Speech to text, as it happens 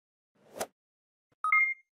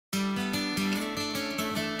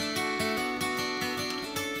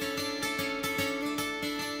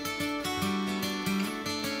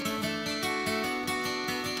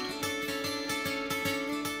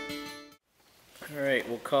All right,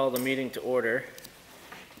 we'll call the meeting to order.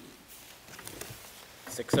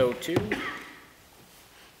 6:02.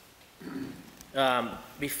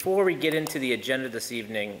 Before we get into the agenda this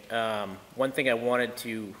evening, one thing I wanted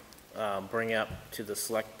to bring up to the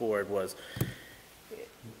select board was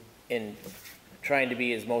in trying to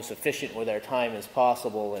be as most efficient with our time as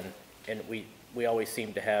possible, and we always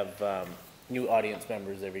seem to have new audience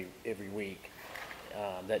members every week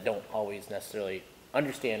that don't always necessarily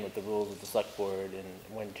understand what the rules of the select board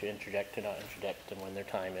and when to interject or not interject and when their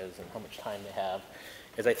time is and how much time they have.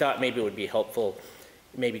 As I thought maybe it would be helpful,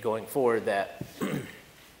 maybe going forward, that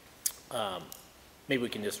maybe we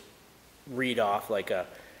can just read off like a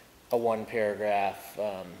one paragraph,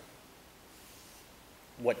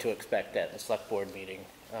 what to expect at the select board meeting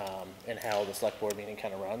and how the select board meeting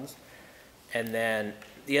kind of runs. And then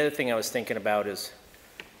the other thing I was thinking about is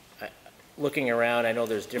looking around. I know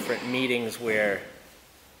there's different meetings where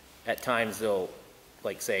at times they'll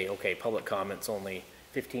like say, okay, public comments only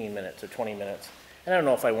 15 minutes or 20 minutes. And I don't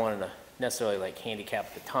know if I wanted to necessarily like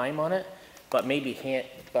handicap the time on it, but maybe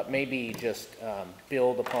just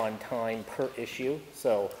build upon time per issue.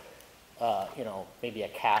 So, you know, maybe a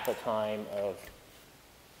cap of time of,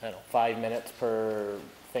 I don't know, 5 minutes per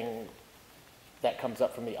thing that comes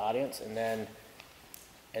up from the audience. And then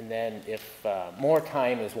if more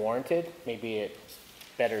time is warranted, maybe it's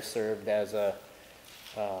better served as a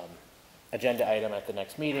agenda item at the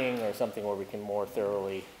next meeting or something where we can more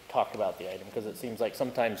thoroughly talk about the item, because it seems like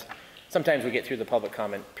sometimes we get through the public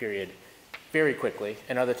comment period very quickly,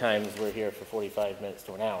 and other times we're here for 45 minutes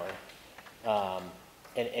to an hour,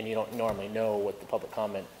 and you don't normally know what the public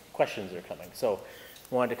comment questions are coming. So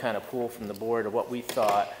I wanted to kind of pull from the board of what we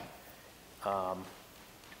thought on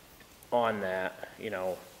that, you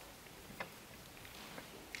know,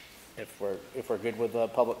 if we're good with the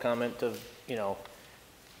public comment of, you know,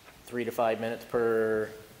 3 to 5 minutes per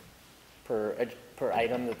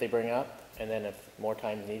item that they bring up, and then if more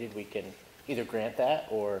time is needed, we can either grant that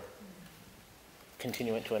or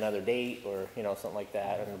continue it to another date, or you know, something like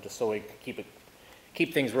that, and just so we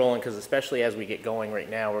keep things rolling, because especially as we get going right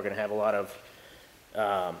now, we're going to have a lot of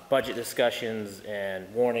budget discussions and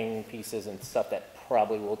warning pieces and stuff that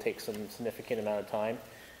probably will take some significant amount of time.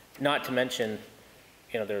 Not to mention,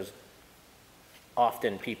 you know, there's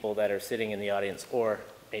often people that are sitting in the audience or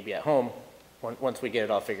maybe at home, once we get it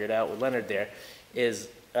all figured out with Leonard there, is,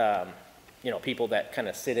 you know, people that kind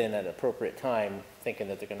of sit in at an appropriate time thinking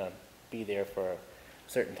that they're going to be there for a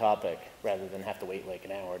certain topic rather than have to wait like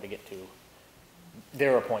an hour to get to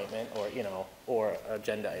their appointment or, you know, or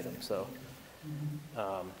agenda item. So,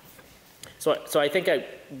 so I think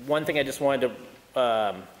one thing I just wanted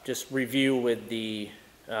to just review with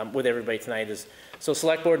with everybody tonight is, so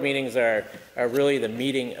select board meetings are really the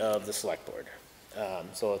meeting of the select board.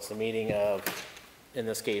 So it's the meeting of, in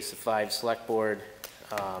this case, 5 select board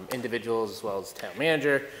individuals as well as town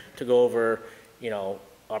manager to go over, you know,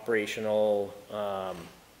 operational,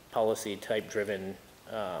 policy type driven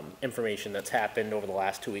information that's happened over the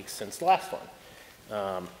last 2 weeks since the last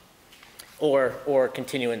one, or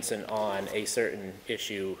continuance on a certain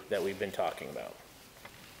issue that we've been talking about.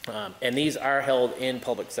 And these are held in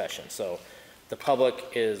public session, so the public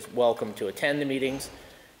is welcome to attend the meetings,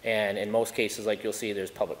 and in most cases, like you'll see, there's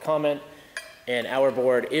public comment, and our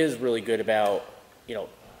board is really good about, you know,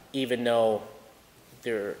 even though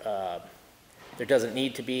there doesn't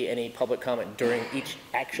need to be any public comment during each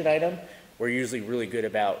action item, we're usually really good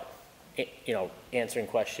about, you know, answering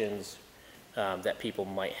questions that people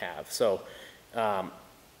might have. So,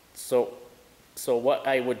 so what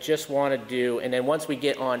I would just want to do, and then once we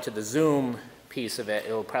get onto the Zoom piece of it,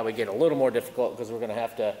 it'll probably get a little more difficult because we're going to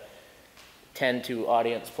have to tend to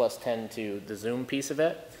audience plus tend to the Zoom piece of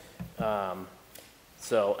it.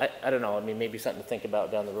 So I don't know. I mean, maybe something to think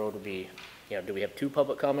about down the road would be, you know, do we have 2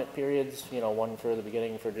 public comment periods? You know, one for the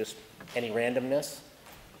beginning for just any randomness,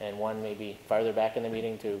 and one maybe farther back in the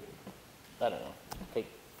meeting to, I don't know,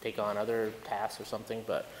 take on other tasks or something.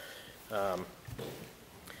 But so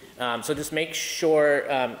just make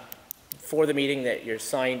sure for the meeting that you're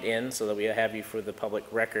signed in so that we have you for the public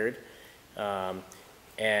record.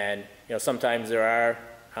 And you know, sometimes there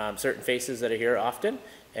are certain faces that are here often,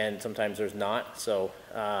 and sometimes there's not. So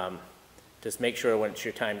just make sure when it's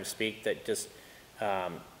your time to speak that just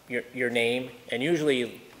your name, and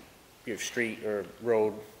usually your street or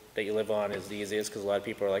road that you live on is the easiest, because a lot of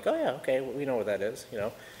people are like, oh yeah, okay, well, we know where that is, you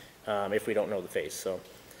know, if we don't know the face. So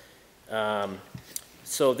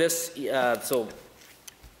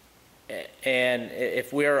and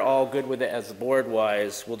if we're all good with it as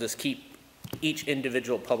board-wise, we'll just keep each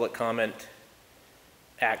individual public comment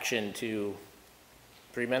action to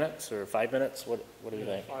 3 minutes or 5 minutes? What do you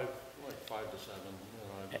think? Like 5 to 7,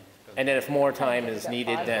 you know. And then if more time is Get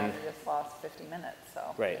needed, five, then, We just lost 50 minutes, so.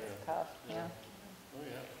 Right. It's tough, yeah. Oh,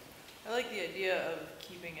 yeah. I like the idea of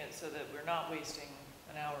keeping it so that we're not wasting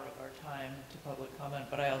an hour of our time to public comment,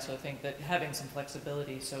 but I also think that having some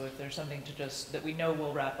flexibility, so if there's something to just, that we know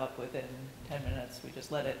we'll wrap up within 10 minutes, we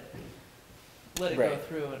just let it go Right.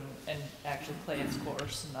 through and actually play its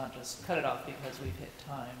course and not just cut it off because we've hit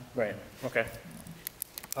time. right, okay.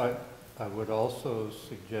 I would also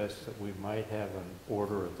suggest that we might have an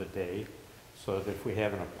order of the day, so that if we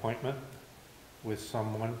have an appointment with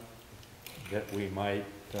someone, that we might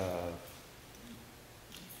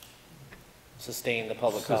Sustain the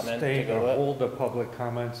public comment to sustain go or up. hold the public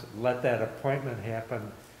comments, let that appointment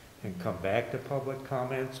happen, and come back to public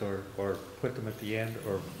comments, or put them at the end,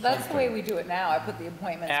 or That's the way something. we do it now. I put the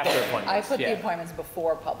appointments. After appointments, I put the yeah. appointments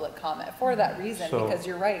before public comment for that reason, So- because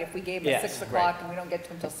you're right. If we gave them Yes, 6 right. o'clock and we don't get to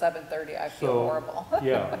them until 7:30, I feel So- horrible.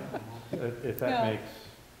 Yeah, if that Yeah.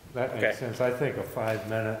 that Okay. makes sense. I think a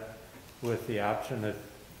 5-minute with the option of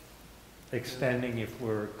extending if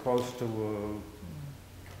we're close to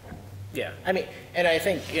Yeah, I mean, and I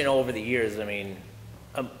think, you know, over the years, I mean,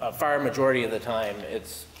 a far majority of the time,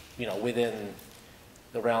 it's, you know, within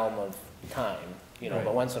the realm of time, you know, but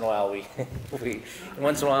Right. once in a while,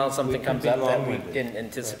 once in a while, something can comes be up that we long-winded. didn't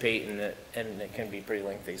anticipate, and it can be pretty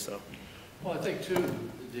lengthy, so. Well, I think too,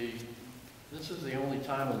 this is the only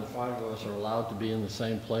time when the 5 of us are allowed to be in the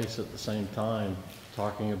same place at the same time,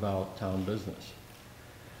 talking about town business.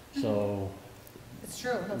 So, It's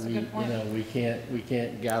true. That's a we, good you point. know, we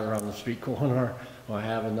can't gather on the street corner or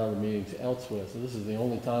have another meeting elsewhere. So this is the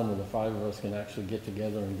only time when the 5 of us can actually get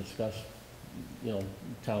together and discuss, you know,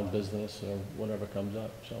 town business or whatever comes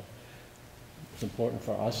up. So it's important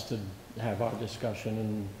for us to have our discussion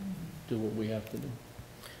and do what we have to do.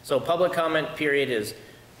 So public comment period is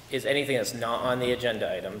anything that's not on the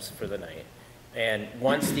agenda items for the night. And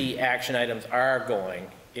once the action items are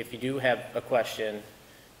going, if you do have a question,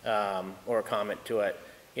 or a comment to it,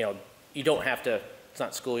 you know, you don't have to, it's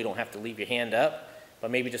not school, you don't have to leave your hand up, but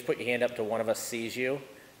maybe just put your hand up till one of us sees you,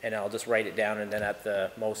 and I'll just write it down, and then at the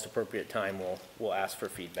most appropriate time, we'll ask for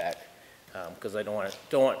feedback. Because I don't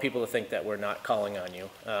want people to think that we're not calling on you,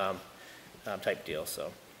 type deal,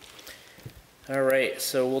 so. All right,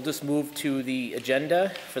 so we'll just move to the agenda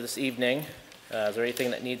for this evening. Is there anything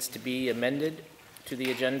that needs to be amended to the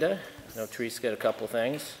agenda? I know Teresa got a couple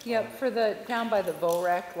things. Yep, for the, down by the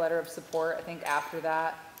VOREC letter of support, I think after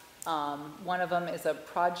that, one of them is a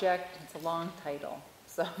project, it's a long title.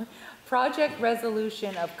 So, project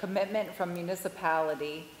resolution of commitment from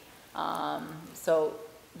municipality. So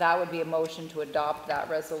that would be a motion to adopt that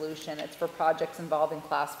resolution. It's for projects involving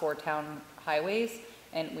class 4 town highways,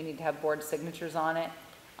 and we need to have board signatures on it.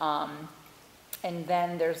 And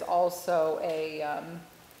then there's also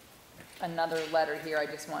another letter here I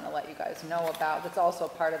just want to let you guys know about, that's also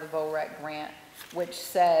part of the VOREC grant, which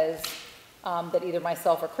says that either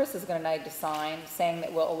myself or Chris is going to need to sign, saying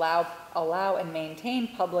that we'll allow and maintain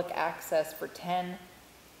public access for 10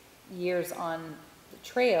 years on the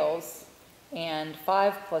trails and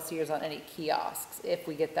 5+ years on any kiosks if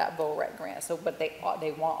we get that VOREC grant. So, but they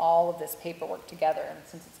want all of this paperwork together, and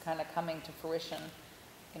since it's kind of coming to fruition,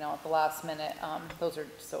 you know, at the last minute, those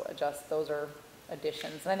are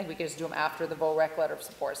additions. And I think we could just do them after the VOREC letter of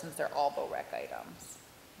support, since they're all VOREC items.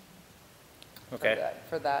 Okay.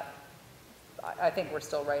 For that, I think we're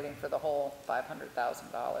still writing for the whole $500,000,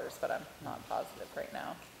 but I'm not positive right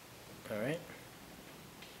now. All right.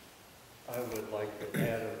 I would like to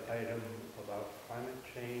add an item about climate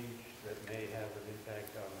change that may have an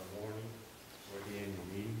impact on the warning or the annual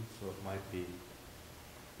meeting, so it might be.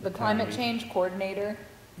 The climate change coordinator,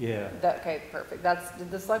 Yeah, okay, perfect. Did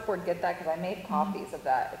the select board get that? Because I made copies of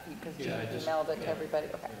that, because Jean Yeah, I just- emailed it to yeah. everybody.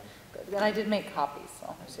 Okay, good. Then I did make copies,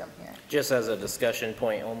 so I see them here. Just as a discussion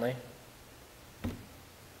point only.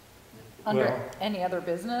 Under Well- any other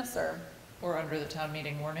business, or? Or under the town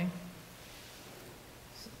meeting warning.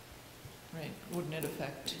 Right, wouldn't it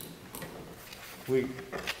affect?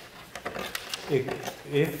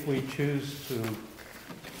 if we choose to,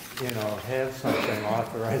 you know, have something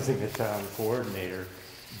authorizing a town coordinator,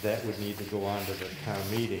 that would need to go on to the town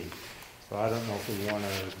meeting. So I don't know if we want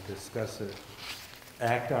to discuss it,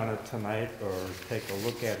 act on it tonight, or take a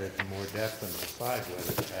look at it in more depth and decide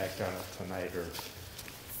whether to act on it tonight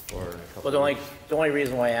or in a couple Well, of weeks. the only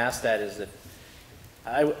reason why I asked that is that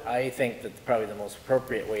I think that probably the most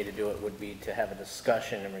appropriate way to do it would be to have a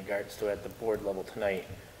discussion in regards to it at the board level tonight.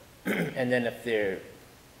 And then if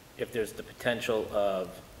there's the potential of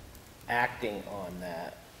acting on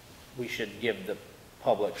that, we should give the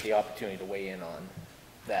public the opportunity to weigh in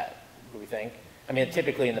that, do we think? I mean,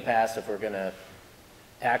 typically in the past, if we're gonna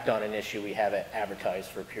act on an issue, we have it advertised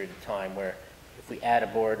for a period of time, where if we add a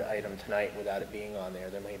board item tonight without it being on there,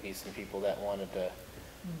 there may be some people that wanted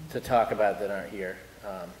to talk about that aren't here.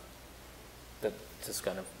 That's just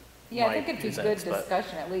kind of Yeah, I my think it'd be 2 good cents, but-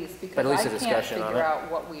 discussion at least, because at least I a can't discussion on figure it. out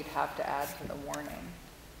what we'd have to add to the warning.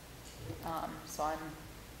 So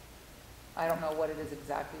I don't know what it is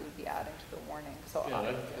exactly we'd be adding to the warning, so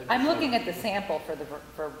I'm looking at the sample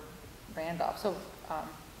for Randolph, so,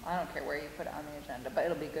 I don't care where you put it on the agenda, but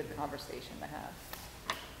it'll be a good conversation to have.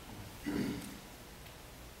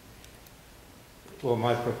 Well,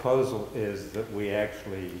 my proposal is that we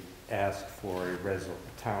actually ask for a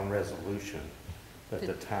town resolution that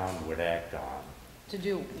the town would act on To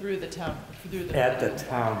do, Through the town, through the. at the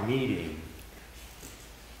town meeting,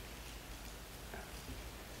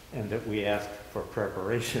 and that we ask for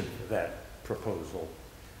preparation for that proposal.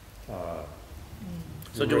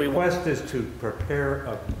 So do we? The request is to prepare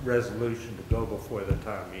a resolution to go before the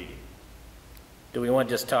town meeting. Do we want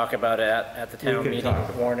to just talk about it at the We town can meeting, talk about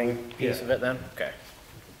it. warning piece Yeah. of it then? Okay.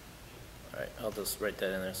 All right, I'll just write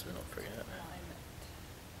that in there so we don't forget.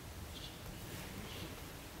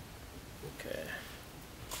 Okay.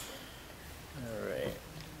 All right.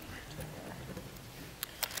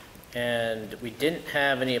 And we didn't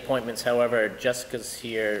have any appointments, however, Jessica's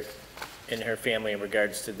here in her family in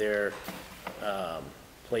regards to their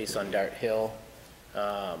place on Dart Hill.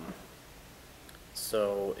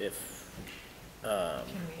 So if, Can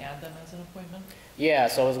we add them as an appointment? yeah,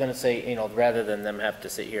 so I was gonna say, you know, rather than them have to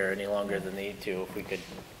sit here any longer than they need to, if we could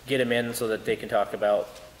get them in so that they can talk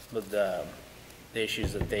about the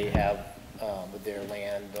issues that they have with their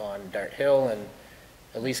land on Dart Hill, and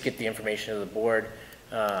at least get the information to the board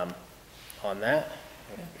on that.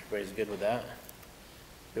 Okay. Everybody's good with that?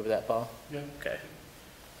 Good with that, Paul? Yeah. Okay.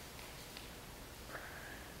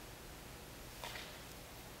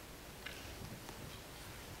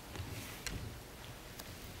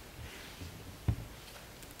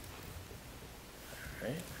 All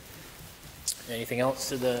right. Anything else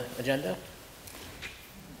to the agenda?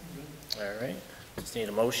 All right. Just need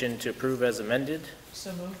a motion to approve as amended.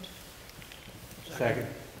 So moved? Second.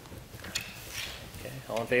 Okay,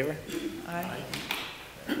 all in favor? Aye.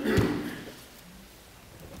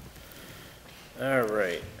 All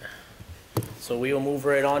right. So we will move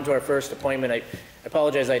right on to our first appointment. I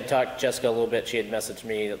apologize, I talked to Jessica a little bit. She had messaged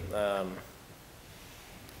me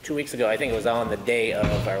 2 weeks ago. I think it was on the day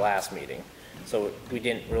of our last meeting. So we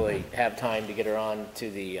didn't really have time to get her on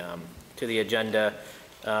to the agenda.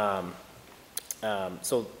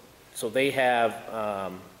 So they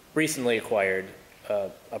have recently acquired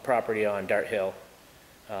a property on Dart Hill.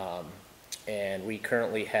 And we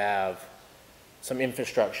currently have some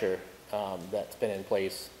infrastructure that's been in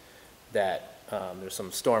place that there's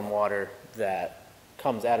some storm water that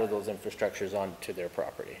comes out of those infrastructures onto their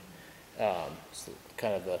property. So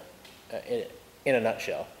kind of in a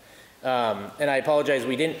nutshell. And I apologize,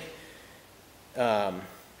 we didn't, I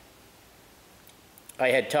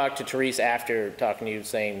had talked to Therese after talking to you,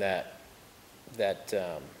 saying that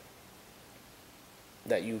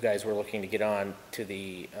you guys were looking to get on to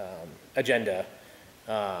the agenda.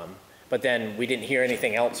 But then we didn't hear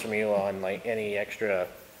anything else from you on like any extra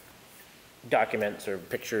documents or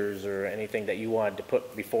pictures or anything that you wanted to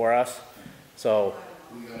put before us. So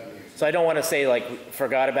I don't want to say like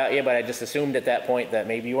forgot about you, but I just assumed at that point that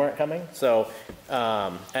maybe you weren't coming. So,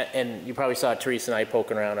 and you probably saw Teresa and I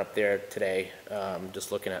poking around up there today,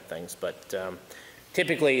 just looking at things. But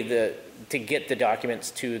typically to get the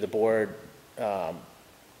documents to the board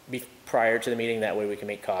prior to the meeting, that way we can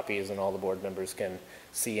make copies and all the board members can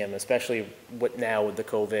see them, especially now with the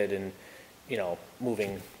COVID and, you know,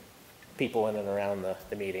 moving people in and around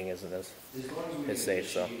the meeting isn't as it's safe,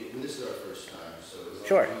 so. This is our first time, so as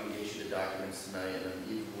Sure. long as we issue the documents tonight, and then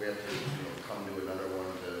even if we have to, come to another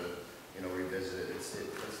one to, revisit it, it's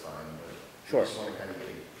fine, but Sure. we just want to kind of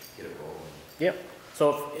get it rolling. Yep.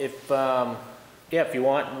 So if you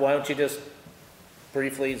want, why don't you just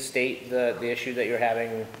briefly state the issue that you're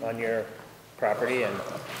having on your property, and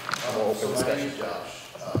we'll open So my discussion. name's Josh,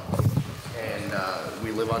 and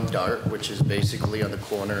we live on Dart, which is basically on the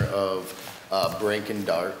corner of Brink and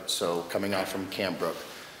Dart, so coming out from Camp Brook.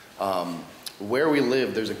 Where we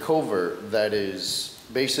live, there's a covert that is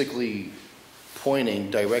basically pointing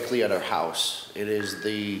directly at our house. It is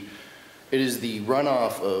the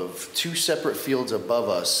runoff of two separate fields above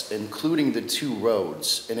us, including the two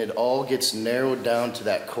roads, and it all gets narrowed down to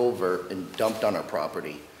that covert and dumped on our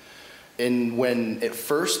property. And when it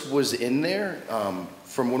first was in there,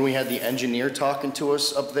 from when we had the engineer talking to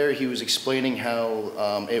us up there, he was explaining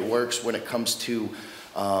how it works when it comes to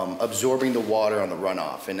absorbing the water on the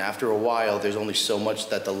runoff. And after a while, there's only so much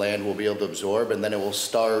that the land will be able to absorb, and then it will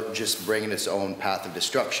start just bringing its own path of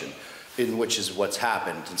destruction, in which is what's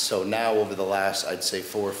happened. And so now over the last, I'd say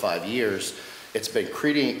 4 or 5 years, it's been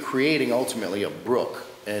creating ultimately a brook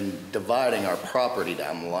and dividing our property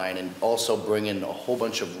down the line, and also bringing a whole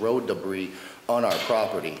bunch of road debris on our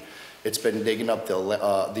property. It's been digging up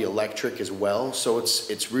the electric as well, so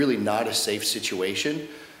it's really not a safe situation.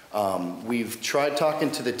 We've tried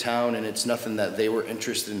talking to the town, and it's nothing that they were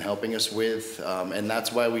interested in helping us with, and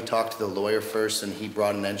that's why we talked to the lawyer first, and he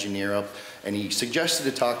brought an engineer up, and he suggested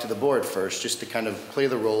to talk to the board first, just to kind of play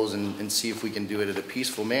the roles and see if we can do it in a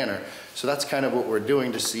peaceful manner. So that's kind of what we're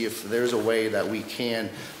doing, to see if there's a way that we can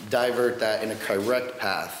divert that in a correct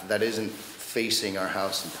path that isn't facing our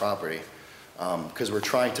house and property. Because we're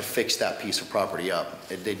trying to fix that piece of property up.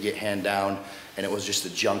 It did get hand down, and it was just a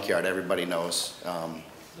junkyard, everybody knows. On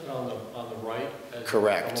the right?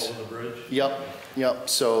 Correct. Over the bridge? Yep.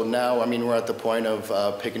 So now, I mean, we're at the point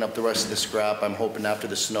of picking up the rest of the scrap. I'm hoping after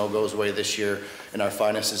the snow goes away this year and our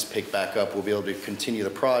finances pick back up, we'll be able to continue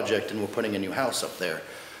the project, and we're putting a new house up there.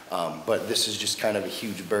 But this is just kind of a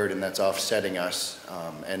huge burden that's offsetting us.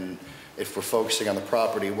 And if we're focusing on the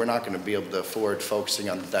property, we're not going to be able to afford focusing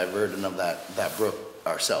on the diversion of that brook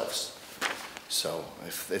ourselves. So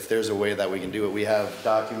if there's a way that we can do it, we have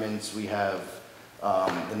documents, we have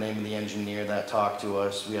the name of the engineer that talked to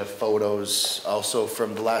us, we have photos also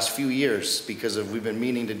from the last few years, because we've been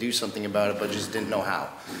meaning to do something about it but just didn't know how.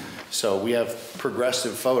 So we have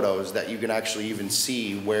progressive photos that you can actually even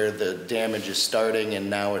see where the damage is starting, and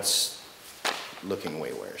now it's looking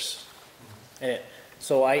way worse.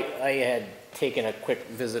 So I had taken a quick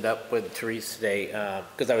visit up with Therese today,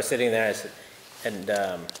 because I was sitting there,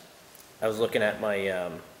 I was looking at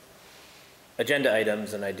my agenda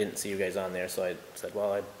items, and I didn't see you guys on there, so I said,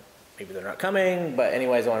 well, maybe they're not coming, but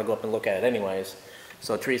anyways, I want to go up and look at it anyways.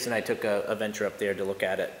 So Therese and I took a venture up there to look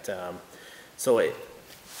at it.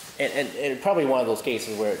 And probably one of those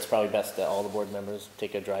cases where it's probably best that all the board members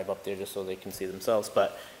take a drive up there just so they can see themselves.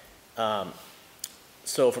 But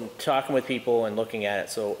so from talking with people and looking at it,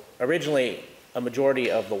 so originally a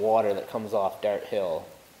majority of the water that comes off Dart Hill,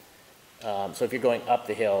 so if you're going up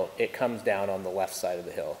the hill, it comes down on the left side of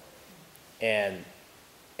the hill. And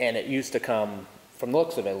it used to come, from the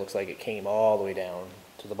looks of it, it looks like it came all the way down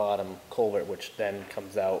to the bottom culvert, which then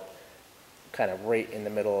comes out kind of right in the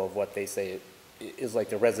middle of what they say is like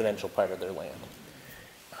the residential part of their land.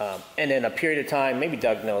 And in a period of time, maybe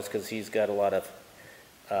Doug knows because he's got a lot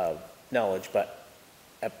of knowledge, but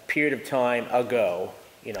a period of time ago,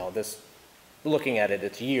 looking at it,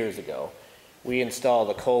 it's years ago, we installed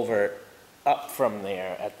a culvert up from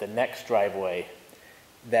there at the next driveway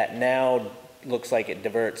that now looks like it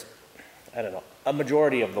diverts, I don't know, a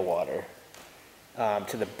majority of the water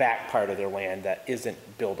to the back part of their land that isn't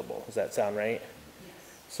buildable. Does that sound right? Yes.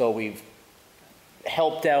 So we've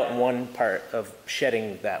helped out in one part of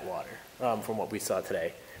shedding that water from what we saw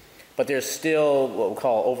today. But there's still what we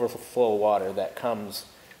call overflow water that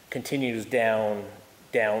continues down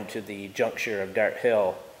to the juncture of Dart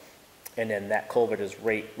Hill, and then that culvert is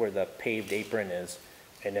right where the paved apron is,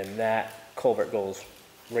 and then that culvert goes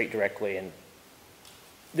right directly, and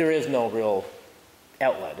there is no real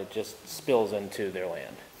outlet. It just spills into their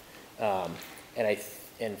land.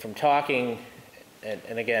 And from talking,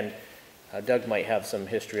 and again, Doug might have some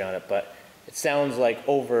history on it, but it sounds like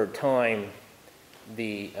over time,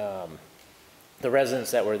 the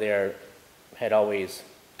residents that were there had always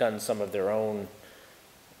done some of their own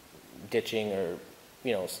ditching, or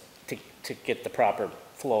to get the proper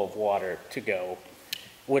flow of water to go,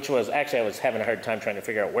 which was actually, I was having a hard time trying to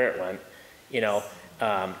figure out where it went,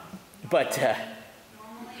 but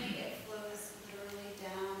normally it flows literally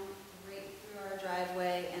down right through our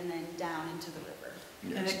driveway and then down into the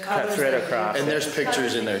river. And it cuts right across. And there's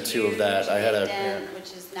pictures in there too of that. I had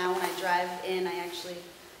which is now when I drive in,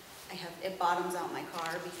 it bottoms out my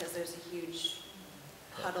car because there's a huge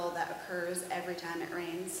puddle that occurs every time it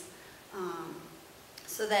rains.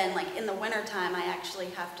 So then, like, in the wintertime, I actually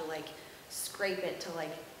have to, like, scrape it to,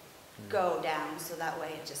 like, go down, so that way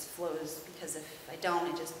it just flows, because if I don't,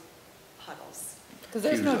 it just puddles. Because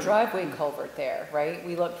there's no driveway culvert there, right?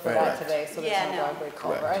 We looked for that today, so there's no driveway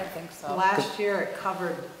culvert. I didn't think so. Last year, it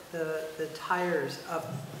covered the tires of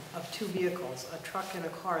two vehicles, a truck and a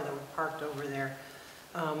car that were parked over there.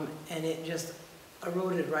 And it just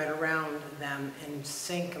eroded right around them and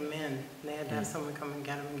sank them in. And they had to have someone come and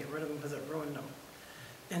get them and get rid of them because it ruined them.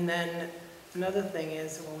 And then another thing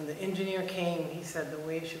is, when the engineer came, he said the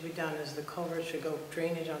way it should be done is the culvert should go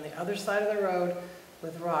drainage on the other side of the road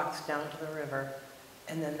with rocks down to the river.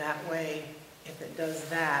 And then that way if it does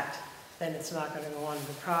that, then it's not gonna go onto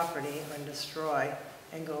the property and destroy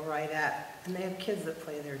and go right at, and they have kids that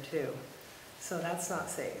play there too. So that's not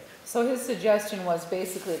safe. So his suggestion was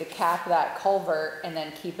basically to cap that culvert and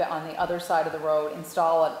then keep it on the other side of the road,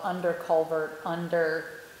 install an under culvert under,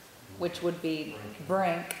 which would be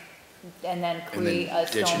brink, and then And then create a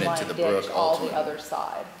ditch it stone into line the ditch brook all the ultimately. other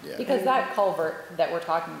side. Yeah. Because that culvert that we're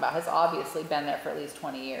talking about has obviously been there for at least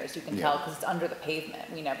 20 years. You can Yeah. tell because it's under the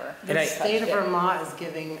pavement. We never And I- The state of touched it. Vermont is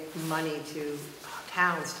giving money to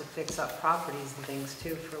towns to fix up properties and things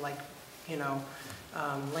too, for like, you know,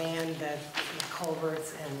 land that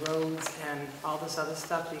culverts and roads and all this other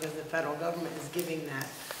stuff, because the federal government is giving that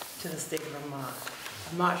to the state of Vermont.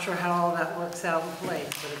 I'm not sure how all that works out in place,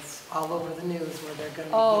 but it's all over the news where they're gonna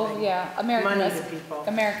Oh, be giving yeah, American money to Rescue, people.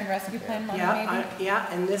 American Rescue Plan money Yeah, maybe? yeah,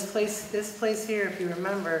 and this place here, if you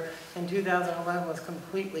remember, in 2011 was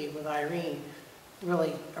completely with Irene,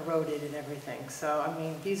 really eroded and everything. So, I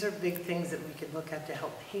mean, these are big things that we could look at to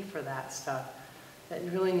help pay for that stuff. That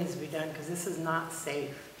really needs to be done, because this is not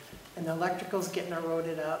safe. And the electrical's getting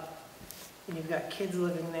eroded up, and you've got kids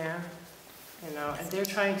living there, you know, and they're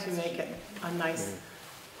trying to make it a nice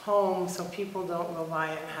home so people don't go by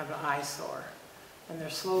it and have an eyesore. And they're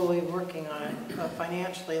slowly working on it, but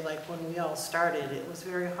financially, like when we all started, it was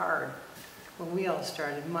very hard. When we all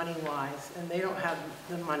started, money-wise, and they don't have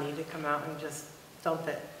the money to come out and just dump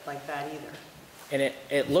it like that either. And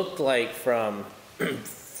it looked like from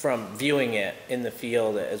viewing it in the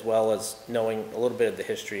field, as well as knowing a little bit of the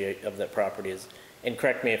history of that property is, and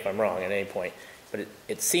correct me if I'm wrong at any point, but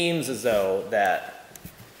it seems as though that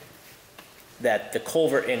the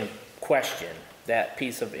culvert in question, that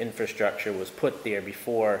piece of infrastructure was put there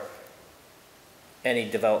before any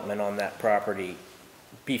development on that property,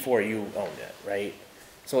 before you owned it, right?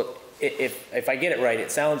 So if I get it right,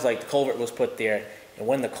 it sounds like the culvert was put there, and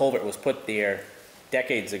when the culvert was put there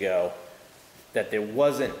decades ago, that there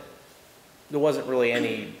wasn't really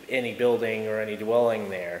any building or any dwelling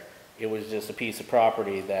there. It was just a piece of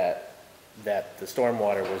property that the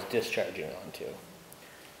stormwater was discharging onto.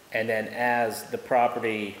 And then as the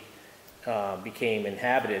property became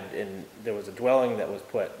inhabited and there was a dwelling that was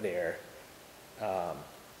put there,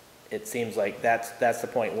 it seems like that's the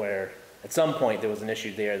point where, at some point, there was an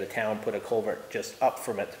issue there. The town put a culvert just up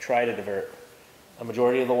from it to try to divert a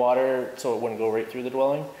majority of the water so it wouldn't go right through the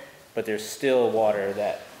dwelling. But there's still water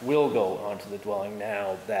that will go onto the dwelling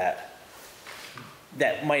now that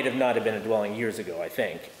might have not have been a dwelling years ago, I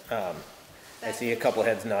think. I see a couple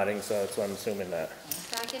heads nodding, so that's what I'm assuming that.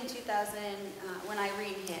 Back in 2000, when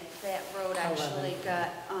Irene hit, that road actually got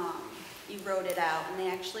eroded out, and they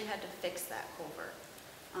actually had to fix that culvert.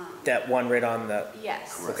 That one right on the,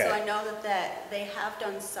 Yes, Okay. so I know that they have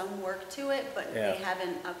done some work to it, but Yeah. they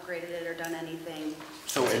haven't upgraded it or done anything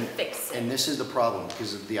So, to and, fix it. and this is the problem,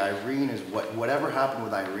 because the Irene is whatever happened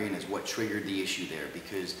with Irene is what triggered the issue there,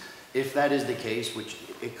 because if that is the case, which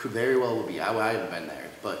it could very well be, I haven't been there,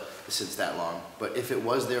 but since that long, but if it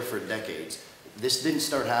was there for decades, this didn't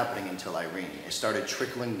start happening until Irene. It started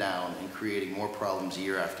trickling down and creating more problems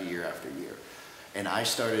year after year after year. And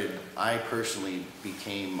I personally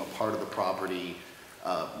became a part of the property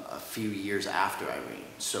a few years after Irene.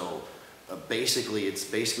 So basically, it's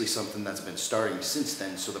basically something that's been starting since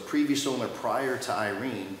then. So the previous owner prior to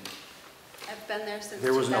Irene, I've been there since 2007.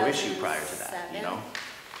 there was no issue prior to that, you know?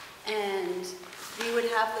 And we would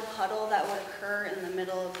have the puddle that would occur in the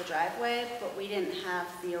middle of the driveway, but we didn't have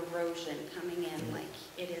the erosion coming in like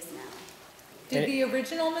it is now. Did the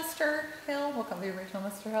original Mr. Hill, we'll call the original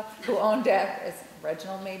Mr. Hill, who owned it, is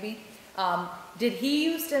Reginald maybe, did he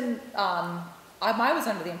used to, I was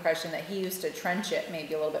under the impression that he used to trench it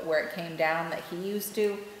maybe a little bit where it came down, that he used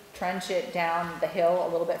to trench it down the hill a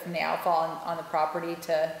little bit from the outfall on the property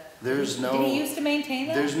to, There's no. did he used to maintain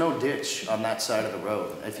that? There's no ditch on that side of the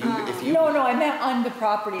road. If you. No, I meant on the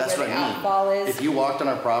property where That's the what I mean. outfall is. If you walked on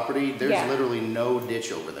our property, there's Yeah. literally no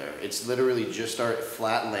ditch over there. It's literally just our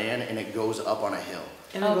flat land and it goes up on a hill.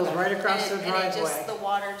 And it goes Okay. right across the And it just, driveway. the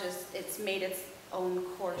water just, it's made its own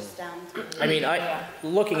course down through. I mean, Yeah.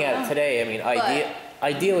 looking at it today, I mean, But-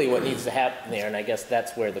 ideally what needs to happen there, and I guess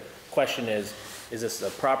that's where the question is this a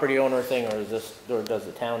property owner thing, or does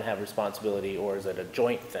the town have responsibility, or is it a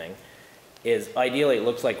joint thing? Is ideally, it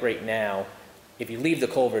looks like right now, if you leave the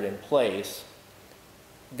culvert in place,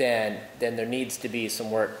 then there needs to be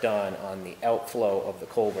some work done on the outflow of the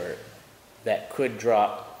culvert that could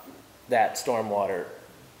drop that stormwater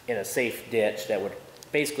in a safe ditch that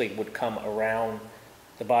would come around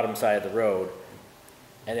the bottom side of the road.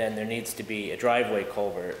 And then there needs to be a driveway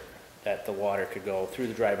culvert that the water could go through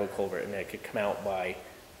the driveway culvert and it could come out by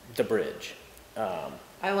the bridge.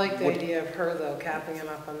 I like the idea of her though, capping it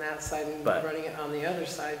up on that side and But- running it on the other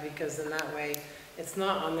side, because then that way it's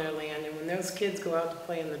not on their land. And when those kids go out to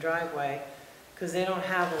play in the driveway, because they don't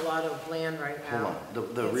have a lot of land right Hold now. on, the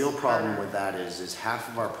it's real problem harder. with that is half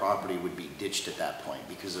of our property would be ditched at that point,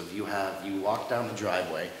 because if you walk down the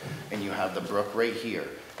driveway, and you have the brook right here,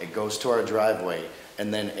 it goes to our driveway,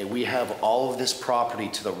 and then we have all of this property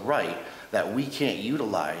to the right that we can't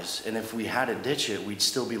utilize, and if we had to ditch it, we'd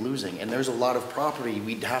still be losing, and there's a lot of property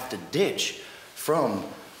we'd have to ditch from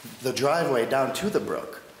the driveway down to the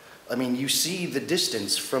brook. I mean, you see the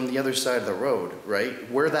distance from the other side of the road, right?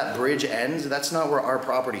 Where that bridge ends, that's not where our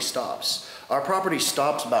property stops. Our property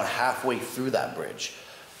stops about halfway through that bridge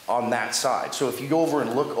on that side. So if you go over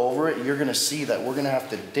and look over it, you're gonna see that we're gonna have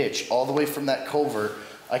to ditch all the way from that culvert.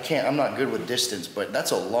 I'm not good with distance, but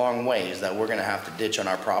that's a long ways that we're gonna have to ditch on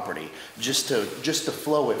our property just to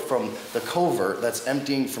flow it from the culvert that's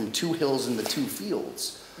emptying from 2 hills into 2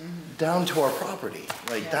 fields down to our property.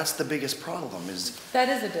 Like, Yeah. that's the biggest problem is, That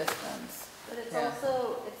is a distance. But it's Yeah.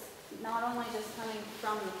 also, it's not only just coming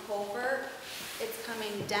from the culvert, it's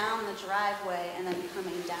coming down the driveway and then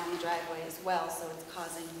coming down the driveway as well, so it's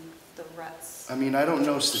causing the ruts. I mean, I don't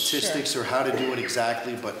know statistics or how to do it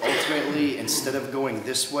exactly, but ultimately, instead of going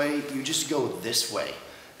this way, you just go this way.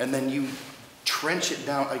 And then you trench it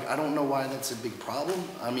down. Like, I don't know why that's a big problem.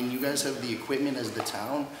 I mean, you guys have the equipment as the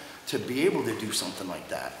town to be able to do something like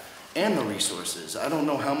that, and the resources. I don't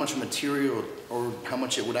know how much material or how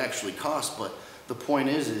much it would actually cost, but the point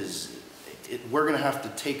is we're gonna have to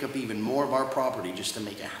take up even more of our property just to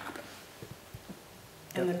make it happen.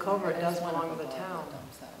 And the culvert There's does one belong up to the above that town.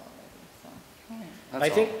 dumps out already, so. That's I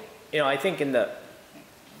think, all. I think in the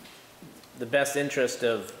best interest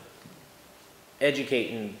of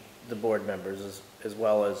educating the board members as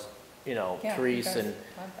well as, Yeah, you Therese guys and,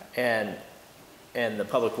 contact. and the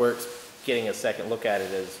Public Works getting a second look at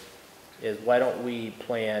it is why don't we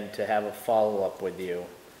plan to have a follow-up with you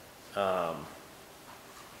at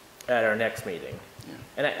our next meeting? Yeah.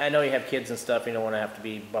 And I know you have kids and stuff, you don't want to have to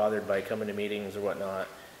be bothered by coming to meetings or whatnot.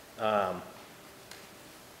 We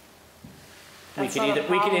That's could not a either, we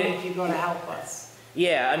problem could, if you go to help us.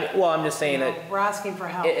 yeah, I mean, well, I'm just You saying know, that we're asking for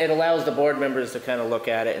help. it allows the board members to kind of look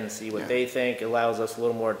at it and see what Yeah. they think. It allows us a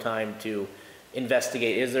little more time to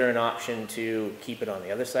investigate, is there an option to keep it on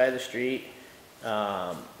the other side of the street?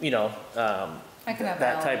 I can have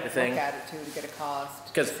that Alan type of thing. look at it too, to get a cost.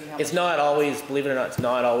 to Because see how it's much not it always, believe it or not, it's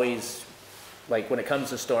not always, like, when it comes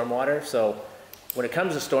to stormwater, so when it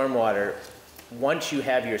comes to stormwater, once you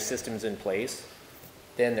have your systems in place,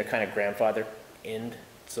 then they're kind of grandfathered in,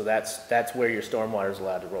 so that's where your stormwater is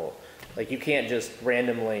allowed to roll. Like, you can't just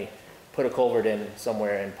randomly put a culvert in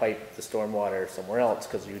somewhere and pipe the stormwater somewhere else,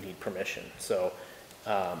 because you need permission. So,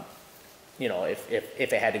 if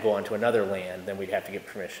it had to go onto another land, then we'd have to get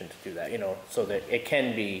permission to do that, so that it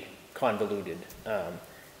can be convoluted.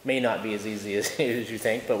 May not be as easy as you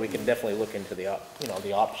think, but we can definitely look into the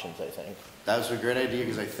options, I think. That was a great idea,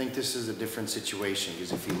 because I think this is a different situation,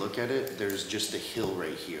 because if you look at it, there's just a hill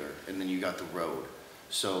right here, and then you got the road.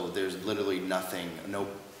 So there's literally nothing,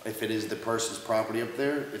 if it is the person's property up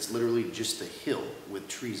there, it's literally just a hill with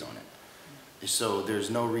trees on it. So there's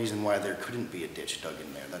no reason why there couldn't be a ditch dug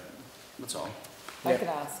in there, that's all. I could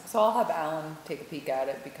ask, so I'll have Alan take a peek at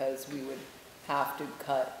it, because we would have to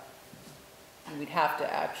we'd have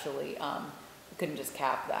to actually, we couldn't just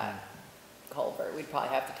cap that culvert, we'd probably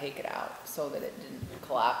have to take it out so that it didn't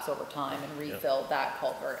collapse over time and refill that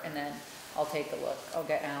culvert, and then I'll take a look, I'll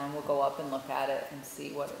get Alan, we'll go up and look at it and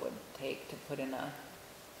see what it would take to put in a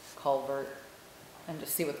culvert, and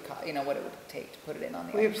just see what what it would take to put it in on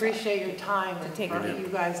the We other side. appreciate your time To and take for it in. you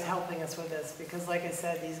guys helping us with this, because like I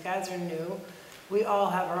said, these guys are new. We all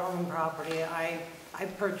have our own property. I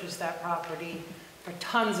purchased that property for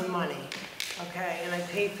tons of money, okay? And I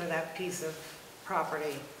paid for that piece of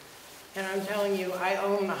property. And I'm telling you, I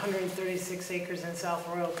own 136 acres in South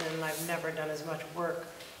Royalton, and I've never done as much work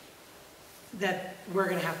that we're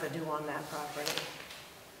gonna have to do on that property.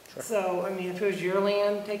 So, I mean, if it was your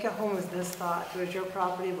land, take it home with this thought. If it was your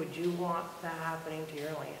property, would you want that happening to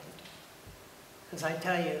your land? Because I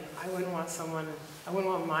tell you, I wouldn't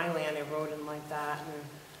want my land eroding like that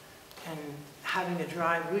and having to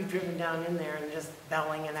drive. We've driven down in there and just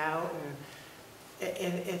belling it out.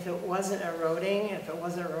 And if it wasn't eroding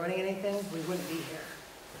anything, we wouldn't be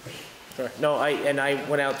here. Sure. No, I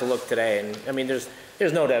went out to look today, and, I mean, there's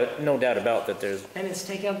no doubt about that there's And it's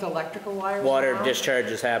taking out the electrical wires water now? discharge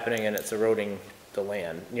is happening, and it's eroding the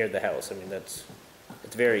land near the house. I mean, it's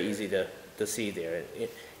very easy to see there.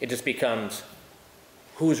 It just becomes,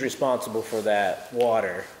 who's responsible for that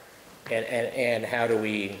water, and how do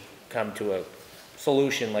we come to a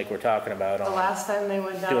solution like we're talking about The on. last time they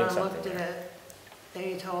went down doing and looked something at it,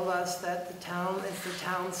 they told us that the town, it's the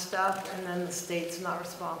town stuff, and then the state's not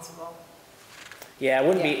responsible. Yeah, it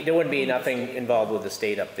wouldn't Yeah. be, there wouldn't be nothing involved with the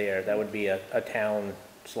state up there. That would be a town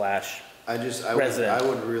slash, I Resident.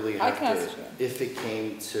 would really I have can to, ask you. if it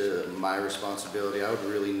came to my responsibility, I would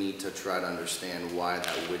really need to try to understand why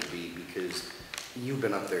that would be, because you've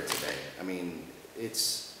been up there today. I mean, it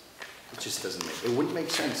just doesn't make, it wouldn't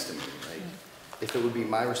make sense to me, like, if it would be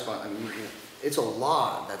my I mean, it's a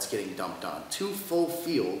lot that's getting dumped on, 2 full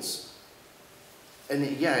fields. And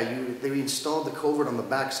yeah, they installed the culvert on the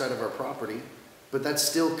backside of our property, but that's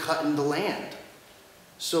still cutting the land.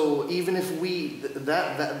 So even if we,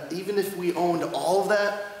 even if we owned all of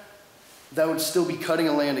that, that would still be cutting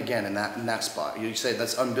a land again in that spot. You say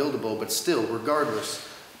that's unbuildable, but still, regardless,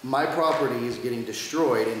 my property is getting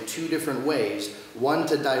destroyed in 2 different ways. One,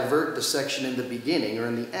 to divert the section in the beginning or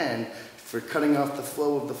in the end for cutting off the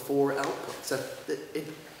flow of the 4 outputs.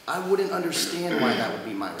 I wouldn't understand why that would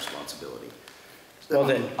be my responsibility. well,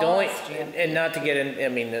 the Oh, only, it's GMP. and not to get in, I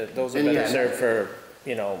mean, those are And better yeah. served for,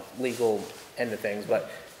 legal end of things, but,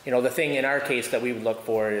 the thing in our case that we would look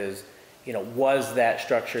for is, was that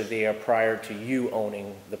structure there prior to you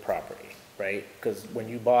owning the property, right? Because when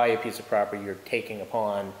you buy a piece of property, you're taking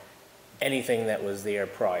upon anything that was there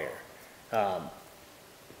prior.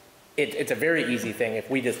 It's a very easy thing if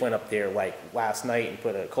we just went up there like last night and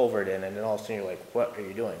put a culvert in, and then all of a sudden you're like, what are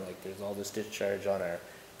you doing? Like, there's all this discharge on our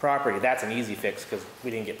property. That's an easy fix because we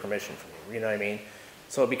didn't get permission from you, you know what I mean?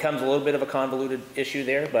 So it becomes a little bit of a convoluted issue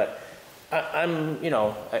there, but I'm, We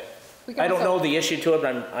can I don't also- know the issue to it,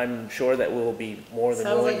 but I'm sure that we'll be more than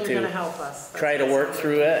Sounds willing like you're gonna to help us. That's try to what it work sounds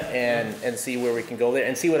through like. it and see where we can go there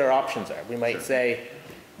and see what our options are. We might say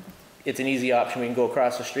it's an easy option, we can go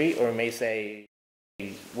across the street, or we may say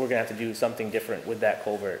we're gonna have to do something different with that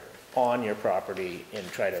culvert on your property and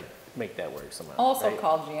try to make that work somehow. I'll also right?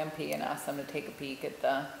 call GMP and ask them to take a peek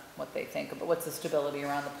at what they think about, what's the stability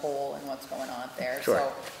around the pole and what's going on there. Sure.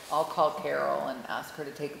 So I'll call Carol and ask her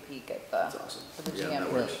to take a peek at That's awesome. the Yeah, that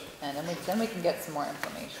GMP. works. And then we can get some more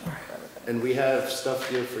information for everybody. And we have stuff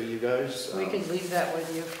here for you guys. We could leave that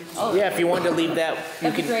with you if you. Oh, Yeah, if you wanted to leave that, you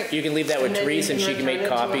That'd be great. can leave that with And then Therese and you she can make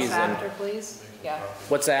return it to us copies and, After, please. Yeah,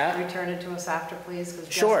 what's that? Return it to us after, please,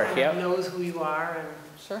 because Sure, Jessica yep. knows who you are and.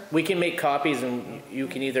 sure. We can make copies and you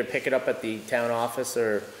can either pick it up at the town office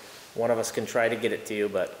or one of us can try to get it to you,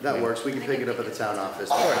 but. That works, we can pick it up at the town office.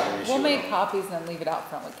 We don't have an issue We'll at make all. copies and then leave it out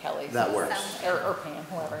front with Kelly. That so- works. Or Pam,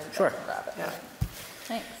 whoever. Sure. can grab it. Yeah.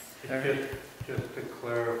 Thanks. Just to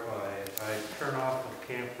clarify, if I turn off of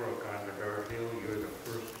Camp Brook onto Dart Hill, you're the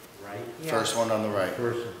first right? First one on the right.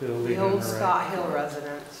 First building The on old the right? Scott Hill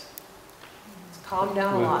residence. It's calmed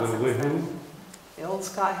down a lot since With then. who? The old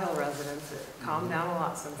Scott Hill residence, it calmed down a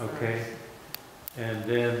lot since then. Okay. And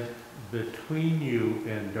then between you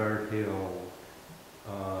and Dart Hill,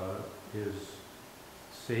 is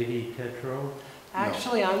Sadie Tetro?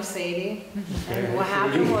 Actually, I'm Sadie, Okay, and what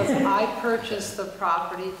Sadie. happened was I purchased the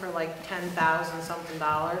property for like $10,000 something, and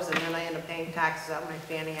then I ended up paying taxes out my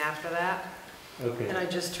fanny after that. And Okay, I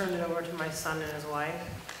just turned it over to my son and his wife.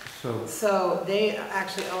 so, So they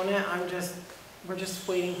actually own it, we're just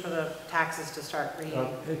waiting for the taxes to start reading.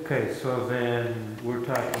 okay, so then we're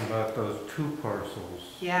talking about those 2 parcels.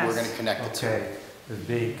 Yes. We're gonna connect the two. Okay, as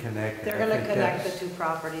being connected. They're I gonna think connect the that's- 2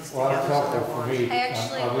 properties Well, together. that's so they're helpful for one. me. I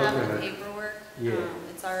actually I'm have looking the at- paperwork. Yeah.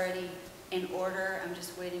 It's already in order. I'm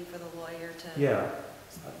just waiting for the lawyer to. Yeah,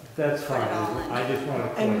 that's Put it fine. all in. I just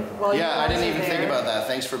want to And clarify. while you Yeah, I guys didn't are even think there, about that,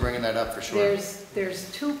 thanks for bringing that up for sure.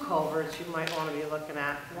 There's 2 culverts you might wanna be looking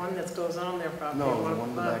at, one that goes on their property, No, and the one one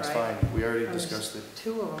in the above, back's right? fine, we already There's discussed it.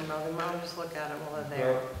 2 of them, though, we might as well just look at them while they're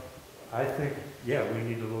there. Well, I think, yeah, we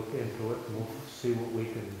need to look into it and we'll see what we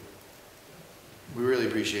can, We really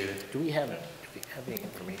appreciate it. Do we have any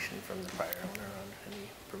information from the prior owner on any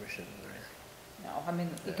permission or anything? No, I mean,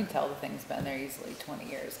 you can tell the thing's been there easily 20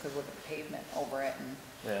 years, because look at the pavement over it and,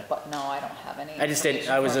 Yeah. but no, I don't have any. I just didn't,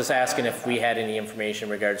 I was information just from asking the if we prior had any information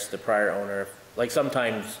in regards to the prior owner. Like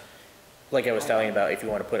sometimes, like I was telling you about, if you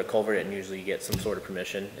want to put a culvert in, usually you get some sort of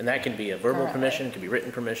permission. And that can be a verbal Currently. permission, it can be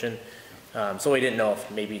written permission. So we didn't know if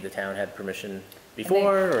maybe the town had permission they-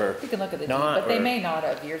 before or You can look at the deed, not, but they or- may not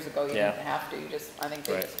have. Years ago, you Yeah. didn't have to, you just, I think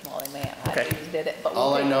they Right. just, well, they may have had Okay. to, you did it, but. we'll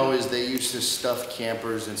All I take know it. is they used to stuff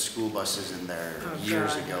campers and school buses in there Oh,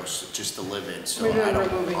 years God. ago, just to live in, so We're doing I don't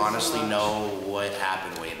removing so honestly much. know what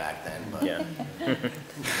happened way back then, but. yeah.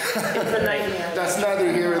 It's a nightmare. That's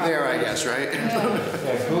neither here or there, I guess, right?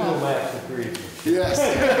 yeah, Google Maps agrees. Yes,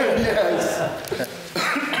 yes.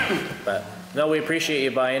 But no, we appreciate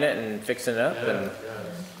you buying it and fixing it up and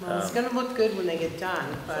Well, it's gonna look good when they get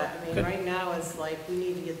done, but I mean, right now, it's like, we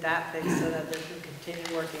need to get that fixed so that they can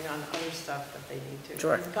continue working on other stuff that they need to.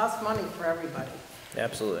 Sure. It costs money for everybody.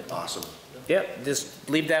 Absolutely. Awesome. Yep, just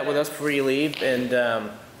leave that with us before you leave, and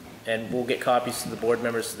we'll get copies to the board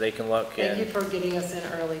members so they can look. Thank you And for getting us in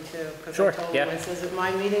early too, because I Sure, told yeah. them, I says, at my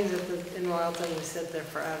meetings in Royalton, we sit there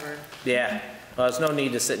forever. yeah, well, there's no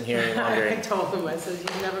need to sit in here any I longer. told them, I said,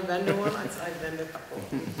 you've never been to one? I said, I've been to a couple.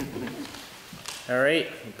 All right,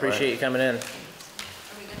 appreciate you coming in. Are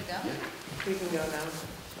we good to go? We can go now.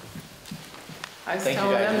 I was Thank you,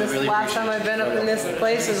 telling guys. them, We this really last time I've been up in this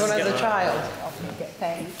place is when I was a child. Okay,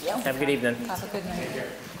 thank you. Have a good evening. Have a good night.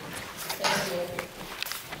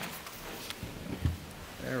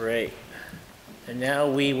 All right, and now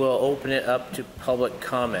we will open it up to public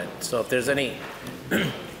comment. So if there's any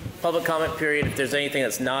public comment period, if there's anything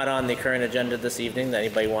that's not on the current agenda this evening that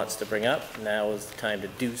anybody wants to bring up, now is the time to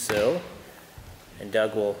do so. And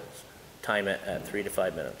Doug will time it at 3 to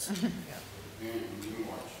 5 minutes.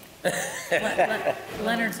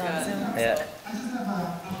 Leonard's on Zoom. Yeah. I just have an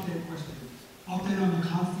update question. Update on the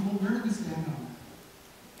constable, where do we stand on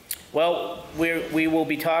that? Well, we will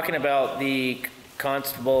be talking about the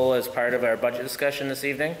constable as part of our budget discussion this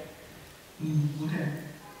evening. Okay.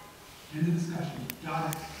 End of discussion.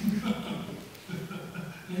 Got it.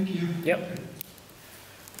 Thank you. Yep.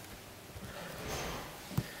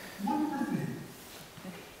 One more thing.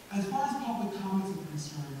 As far as public comments are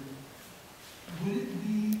concerned, would it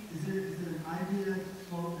be, is there an idea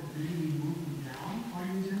float that maybe we move them down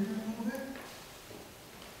on the agenda a little bit?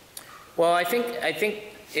 Well, I think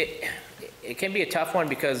it can be a tough one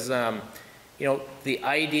because, you know, the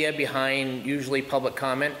idea behind usually public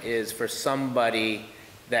comment is for somebody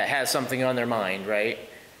that has something on their mind, right?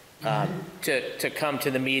 To come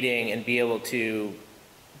to the meeting and be able to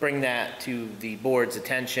bring that to the board's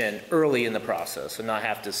attention early in the process and not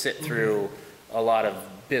have to sit through a lot of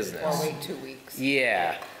business. Or wait 2 weeks.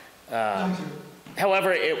 Yeah.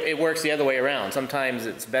 However, it works the other way around. Sometimes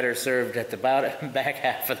it's better served at the back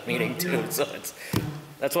half of the meeting too. So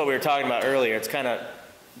that's what we were talking about earlier. It's kind of,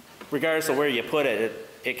 regardless of where you put it,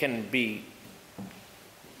 it can be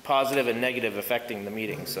positive and negative affecting the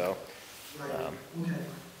meeting. So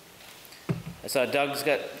I saw Doug's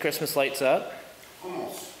got Christmas lights up.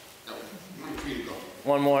 Almost. No, 1 tree to go.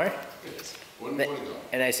 One more. One more to go.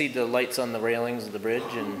 And I see the lights on the railings of the bridge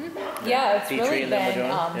and Yeah, it's Dietrich really and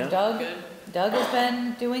them are been, doing it, yeah. Doug has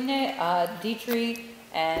been doing it, Dietrich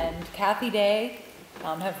and Kathy Day,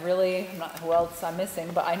 have really, I'm not who else I'm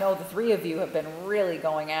missing, but I know the three of you have been really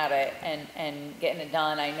going at it and getting it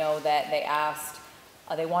done. I know that they asked,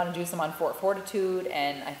 they want to do some on Fort Fortitude,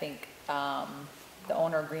 and I think, the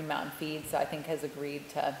owner of Green Mountain Feeds, I think, has agreed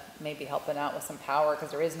to maybe helping out with some power,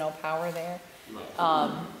 because there is no power there.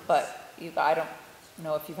 But I don't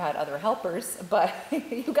know if you've had other helpers, but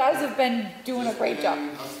you guys have been doing a great job.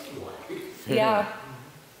 Yeah,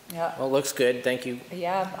 yeah, well, it looks good. Thank you.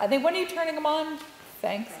 yeah. I think, when are you turning them on?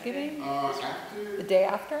 Thanksgiving? The day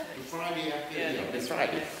after? Friday after, yeah, it's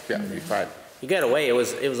Friday. Yeah, it's Friday. You got away. It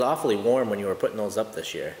was awfully warm when you were putting those up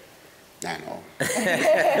this year. I know.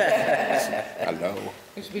 I know.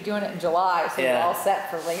 We should be doing it in July, so we're Yeah. all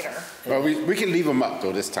set for later. Well, we can leave them up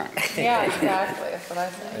though this time. Yeah, exactly. That's what I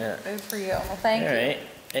say. Yeah. Good for you. Well, thank All you. right.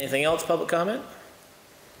 Anything else, public comment?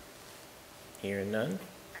 Hearing none,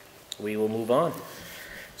 we will move on.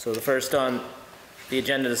 So the first on the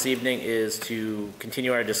agenda this evening is to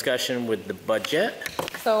continue our discussion with the budget.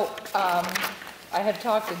 So, I had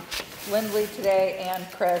talked to Lindley today and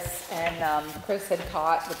Chris, and Chris had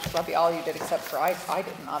caught, which probably all you did except for I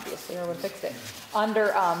didn't, obviously, or would have fixed it.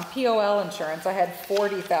 Under POL insurance, I had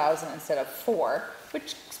 40,000 instead of 4,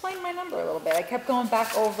 which explained my number a little bit. I kept going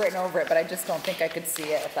back over it and over it, but I just don't think I could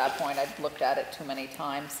see it at that point. I'd looked at it too many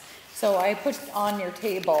times. So I put on your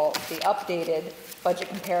table the updated budget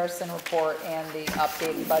comparison report and the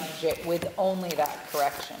updated budget with only that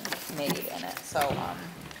correction made in it. So,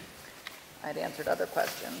 I'd answered other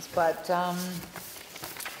questions, but,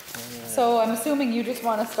 so I'm assuming you just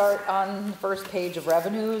want to start on the first page of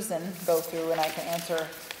revenues and go through, and I can answer.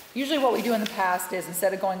 Usually what we do in the past is,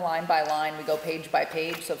 instead of going line by line, we go page by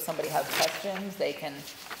page, so if somebody has questions, they can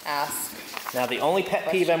ask. Now, the only pet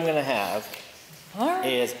peeve I'm gonna have All right.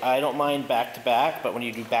 is I don't mind back to back, but when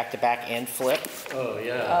you do back to back and flip, Oh,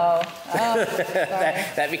 yeah. Sorry.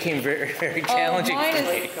 that became very, very challenging Oh, mine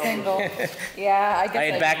for me. is single. Yeah, I guess. I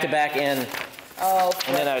had back to back and Oh,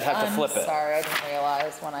 And then I would have to flip it. Sorry, I didn't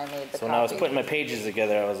realize when I made the So when I was copy. putting my pages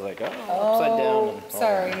together, I was like, oh, upside down. Oh, and-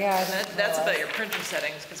 sorry, yeah. I And didn't that's about realize. your printer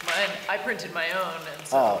settings, because mine, I printed my own, and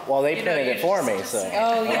so. Oh, well, they you know, printed you it for just- me, so.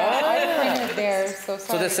 Oh, yeah, I printed theirs, so So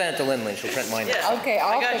sorry. this sent to Lindley, she'll print mine. Yeah, Okay,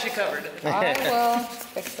 I'll I got fix you it. covered. I will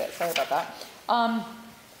fix it, sorry about that.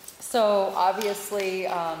 So obviously,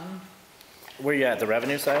 Where you at, the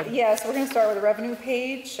revenue side? yes, we're gonna start with the revenue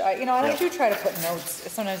page. You know, and I Yep. do try to put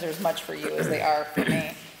notes, sometimes they're as much for you as they are for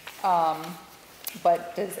me.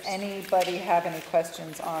 But does anybody have any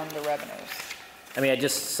questions on the revenues? I mean, I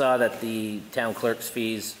just saw that the town clerk's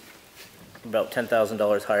fees about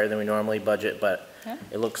 $10,000 higher than we normally budget, but Yeah.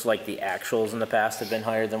 it looks like the actuals in the past have been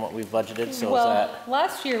higher than what we've budgeted, so is Well, that?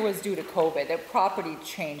 last year was due to COVID. The property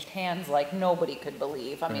changed hands like nobody could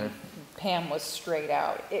believe. I mean, Mm-hmm. Pam was straight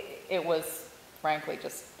out. It was frankly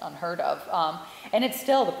just unheard of. And it's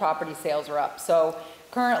still, the property sales are up. So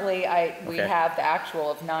currently, we Okay. have the actual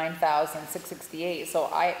of 9,668. So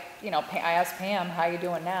I asked Pam, how you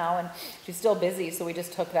doing now? And she's still busy, so we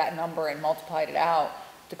just took that number and multiplied it out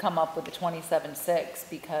to come up with the 27,600,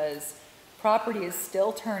 because property is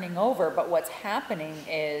still turning over, but what's happening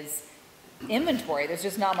is inventory, there's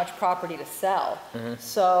just not much property to sell.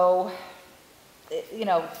 So,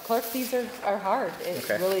 clerk fees are hard. It's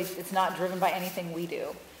Okay. really, it's not driven by anything we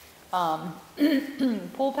do.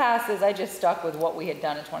 Pool passes, I just stuck with what we had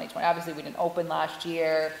done in 2020. Obviously, we didn't open last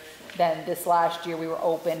year. Then this last year we were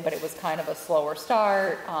open, but it was kind of a slower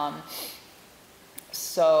start.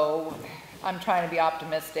 So I'm trying to be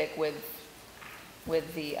optimistic with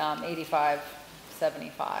the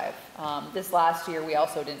 85.75. This last year, we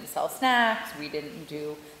also didn't sell snacks.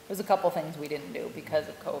 There's a couple things we didn't do because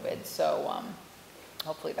of COVID. So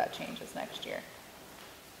hopefully that changes next year.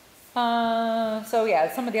 So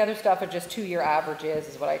yeah, some of the other stuff are just 2-year averages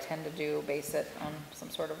is what I tend to do, base it on some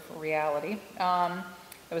sort of reality.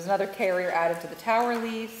 There was another carrier added to the tower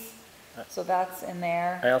lease, so that's in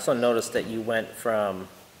there. I also noticed that you went from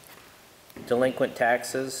delinquent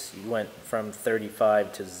taxes, you went from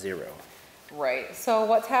 35 to 0. Right, so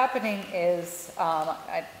what's happening is,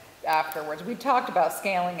 afterwards, we talked about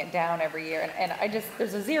scaling it down every year, and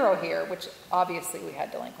there's a 0 here, which obviously we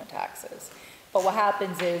had delinquent taxes. But what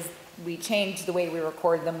happens is, we changed the way we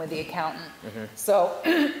record them with the accountant. So,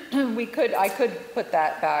 I could put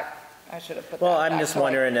that back, I should have put that back. Well, I'm just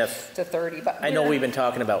wondering if, to 30, but. I know we've been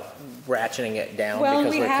talking about ratcheting it down Well,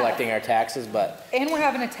 because we we're have. collecting our taxes, but And we're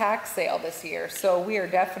having a tax sale this year, so we are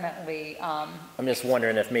definitely, I'm just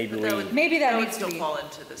wondering if maybe But we, maybe that would needs to still be, fall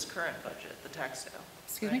into this current budget, the tax sale.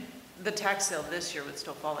 excuse me? right? The tax sale this year would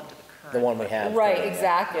still fall into the current. the one we have. Right, currently.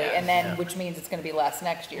 exactly, Yeah. and then, which means it's gonna be less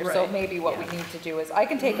next year. So Right, maybe what we need to do is, I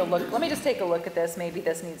can take a look, let me just take a look at this, maybe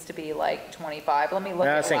this needs to be like 25, let me look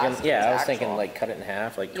I at was last year's thinking, yeah, I was thinking actual. like cut it in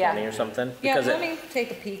half, like Yeah. 20 or something. Yeah, Because let me take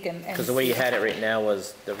a peek and. because the way you see. had it right now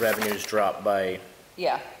was the revenues dropped by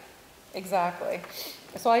Yeah, exactly.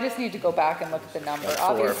 So I just need to go back and look at the number. like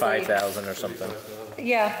 4,000 or Obviously, 5,000 or something.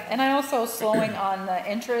 yeah, and I also slowing on the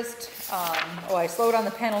interest, I slowed on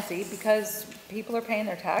the penalty because people are paying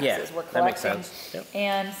their taxes. Yeah, We're that makes collecting. sense. Yep.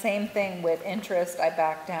 And same thing with interest, I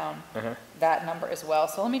backed down that number as well.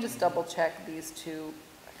 So let me just double check these two.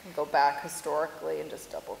 I can go back historically and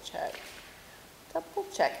just double check.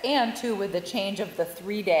 And too, with the change of the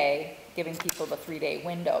 3-day, giving people the 3-day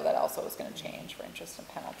window, that also is gonna change for interest and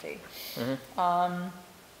penalty.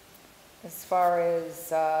 As far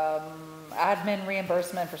as admin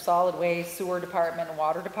reimbursement for solid waste, sewer department, and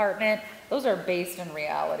water department, those are based in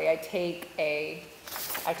reality. I take a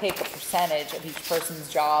percentage of each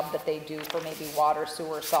person's job that they do for maybe water,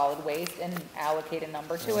 sewer, solid waste, and allocate a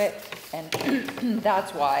number to it. And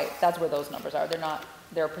that's where those numbers are.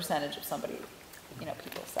 They're a percentage of somebody,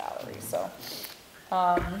 people's salary, so.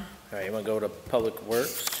 All right, you want to go to Public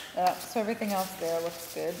Works? So everything else there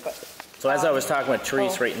looks good, but. So as I was talking with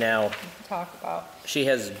Therese right now, we can talk about, she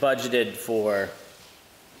has budgeted for,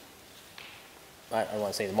 I don't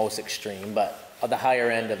want to say the most extreme, but the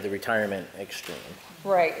higher end of the retirement extreme.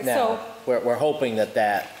 right, Now, so, we're hoping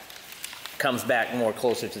that comes back more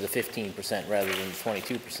closer to the 15% rather than the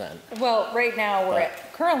 22%. well, right now,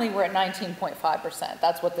 currently we're at 19.5%.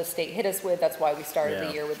 That's what the state hit us with. That's why we started the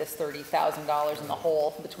Yeah. year with this $30,000 in the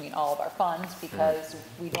hole between all of our funds, because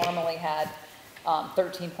we normally had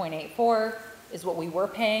 13.84 is what we were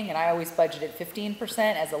paying, and I always budgeted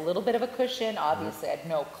 15% as a little bit of a cushion. Obviously, I had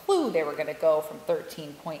no clue they were gonna go from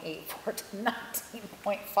 13.84 to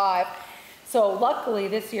 19.5. So luckily,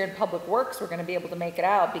 this year in Public Works, we're gonna be able to make it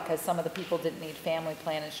out because some of the people didn't need family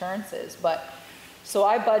plan insurances. So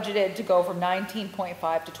I budgeted to go from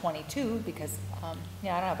 19.5 to 22 because, I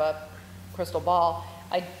don't have a crystal ball.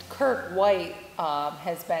 Kirk White,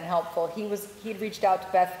 has been helpful. He'd reached out to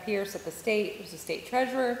Beth Pierce at the state, who's the state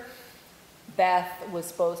treasurer. Beth was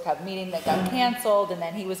supposed to have a meeting that got canceled, and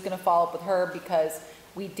then he was gonna follow up with her because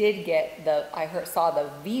we did get saw the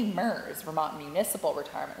VMERS, Vermont Municipal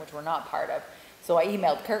Retirement, which we're not part of. So I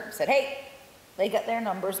emailed Kirk and said, hey, they got their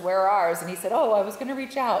numbers, where are ours? And he said, oh, I was gonna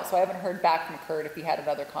reach out. So I haven't heard back from Kurt if he had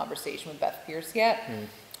another conversation with Beth Pierce yet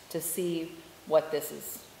to see what this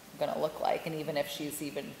is gonna look like, and even if she's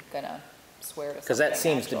even gonna swear to something. Because that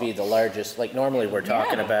seems to be actual. the largest, like normally we're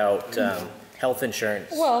talking Yeah. about health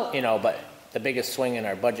insurance, Well- you know, but the biggest swing in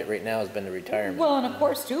our budget right now has been the retirement. Well, and of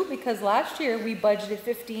course too, because last year we budgeted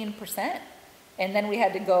 15%, and then we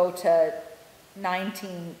had to go to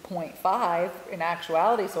 19.5 in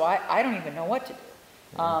actuality, so I don't even know what to do.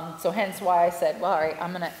 So hence why I said, well, all right,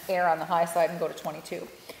 I'm gonna err on the high side and go to 22.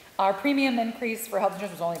 Our premium increase for health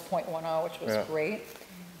insurance was only 0.10, which was Yeah. great.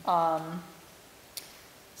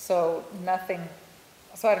 So nothing,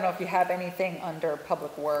 so I don't know if you have anything under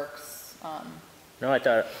Public Works. No, I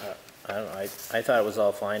thought, I don't know, I thought it was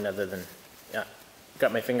all fine, other than, yeah,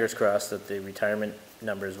 got my fingers crossed that the retirement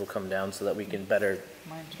numbers will come down so that we can better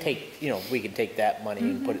Mine too. take, you know, we can take that money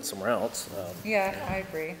and put it somewhere else. Yeah, I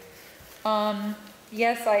agree.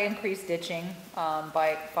 Yes, I increased ditching,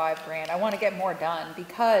 by $5,000. I want to get more done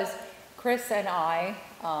because Chris and I,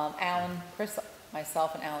 Chris,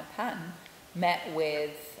 myself and Alan Patton met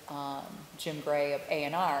with, Jim Gray of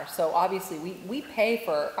A&R. So obviously we pay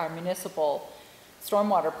for our municipal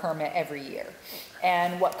stormwater permit every year.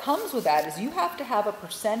 And what comes with that is you have to have a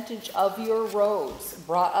percentage of your roads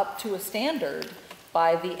brought up to a standard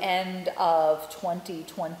by the end of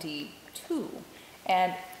 2022.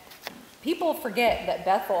 And people forget that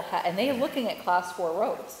Bethel, and they're looking at class 4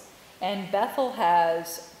 roads, and Bethel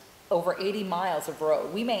has over 80 miles of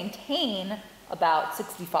road. We maintain about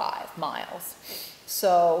 65 miles.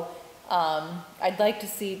 So I'd like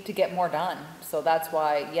to get more done. So that's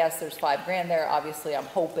why, yes, there's $5,000 there. Obviously, I'm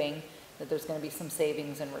hoping that there's gonna be some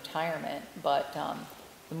savings in retirement, but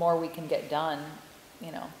the more we can get done,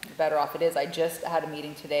 you know, the better off it is. I just had a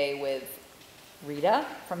meeting today with Rita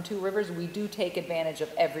from Two Rivers. We do take advantage of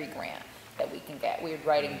every grant that we can get. We're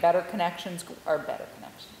writing better connections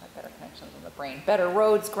in the brain, better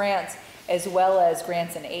roads grants, as well as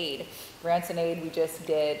grants and aid. Grants and aid we just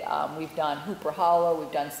did, we've done Hooper Hollow,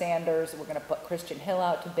 we've done Sanders, we're gonna put Christian Hill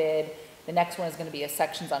out to bid. The next one is gonna be a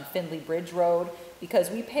sections on Findlay Bridge Road,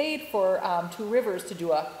 because we paid for Two Rivers to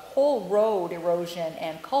do a whole road erosion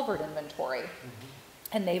and culvert inventory.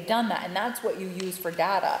 And they've done that, and that's what you use for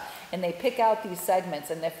data. And they pick out these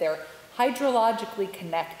segments, and if they're hydrologically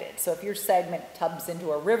connected, so if your segment tubs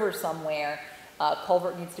into a river somewhere,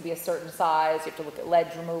 culvert needs to be a certain size, you have to look at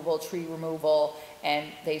ledge removal, tree removal,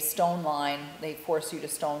 and they force you to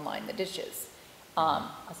stone line the ditches.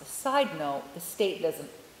 As a side note, the state doesn't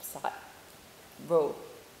stone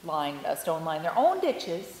line their own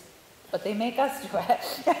ditches, but they make us do it.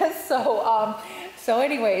 So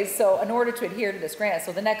anyways, so in order to adhere to this grant,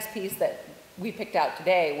 so the next piece that we picked out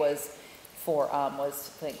today was for,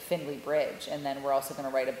 like Findlay Bridge, and then we're also gonna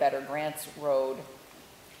write a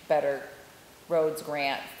Better Roads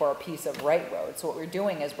grant for a piece of Wright Road. So what we're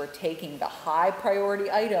doing is we're taking the high priority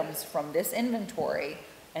items from this inventory,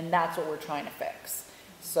 and that's what we're trying to fix.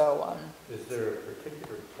 So, Is there a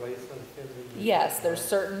particular place on Findlay? yes, there's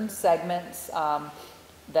certain segments,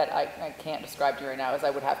 that I can't describe to you right now, as I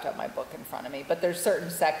would have to have my book in front of me, but there's certain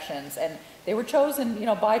sections, and they were chosen, you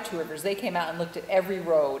know, by Two Rivers. They came out and looked at every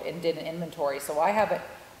road and did an inventory. So I have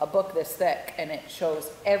a book this thick, and it shows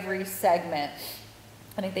every segment.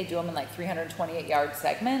 I think they do them in like 328 yard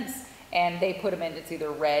segments, and they put them in, it's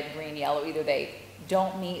either red, green, yellow, either they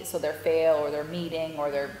don't meet, so they're fail, or they're meeting, or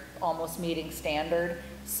they're almost meeting standard.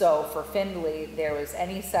 So for Findlay, there was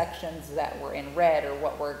any sections that were in red or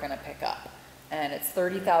what we're gonna pick up. And it's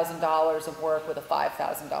 $30,000 of work with a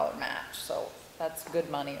 $5,000 match. So that's good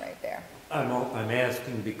money right there. I'm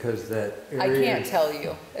asking because that area. I can't tell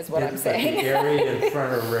you, is what I'm saying. The area in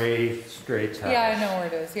front of Ray Straight's house. Yeah, I know where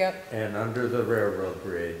it is, yep. And under the railroad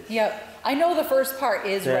bridge. Yep, I know the first part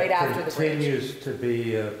is right after the That bridge. continues to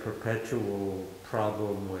be a perpetual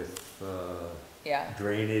problem with Yeah.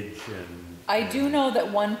 drainage and. I do know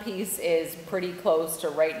that one piece is pretty close to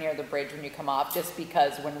right near the bridge when you come off, just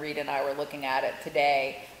because when Rita and I were looking at it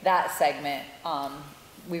today, that segment,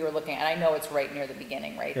 we were looking at, I know it's right near the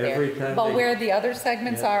beginning right there. Every time But they- where the other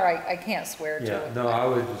segments Yeah. are, I can't swear to Yeah, it. no, I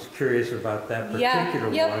was just curious about that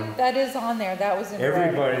particular Yeah, one. yep, that is on there, that was in red.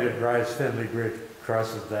 Everybody that drives Findlay Bridge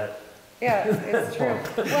crosses that Yeah, it's true.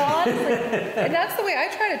 Well, honestly, and that's the way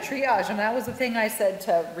I try to triage, and that was the thing I said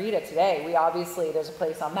to Rita today. We obviously, there's a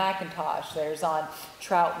place on McIntosh, there's on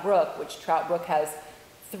Trout Brook, which Trout Brook has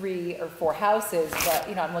 3 or 4 houses, but,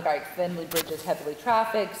 you know, I'm looking at Finley Bridge is heavily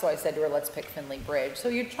trafficked, so I said to her, let's pick Finley Bridge. So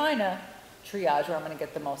you're trying to triage where I'm gonna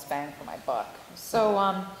get the most bang for my buck. So,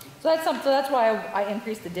 so that's why I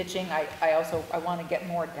increased the ditching. I wanna get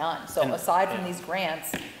more done. So aside from these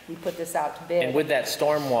grants, we put this out to bid. And with that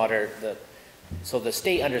stormwater, so the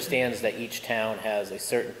state understands that each town has a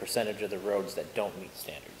certain percentage of the roads that don't meet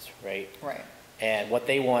standards, right? Right. And what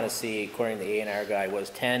they want to see, according to the A&R guy, was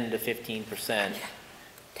 10 to 15%.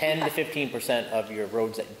 10 to 15% of your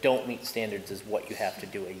roads that don't meet standards is what you have to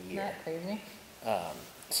do a Isn't year. that crazy?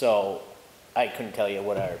 So I couldn't tell you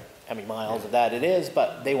how many miles of that it is,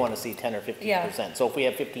 but they want to see 10 or 15%. Yeah. So if we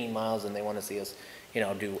have 15 miles and they want to see us, you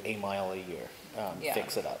know, do a mile a year, Yeah.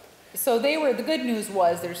 fix it up. So the good news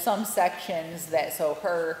was there's some sections that, so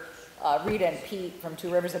Rita and Pete from Two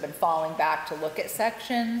Rivers have been falling back to look at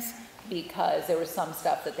sections because there was some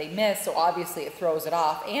stuff that they missed, so obviously it throws it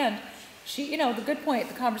off. And she, you know, the good point,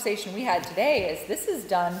 the conversation we had today is this is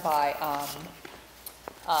done by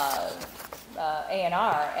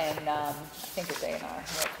A&R, and I think it's A&R,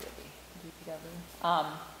 what would it be? DPW.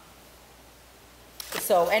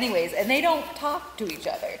 So anyways, and they don't talk to each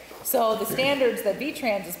other. So the standards that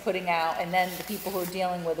V-Trans is putting out and then the people who are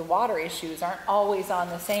dealing with the water issues aren't always on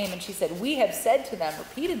the same. And she said, we have said to them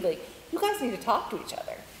repeatedly, you guys need to talk to each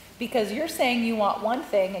other because you're saying you want one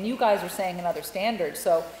thing and you guys are saying another standard.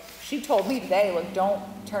 So she told me today, look, don't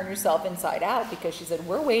turn yourself inside out because she said,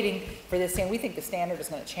 we're waiting for this thing. We think the standard is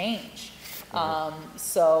going to change.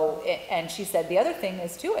 And she said, the other thing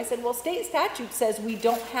is too, I said, well, state statute says we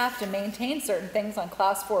don't have to maintain certain things on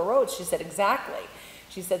class 4 roads. She said, exactly.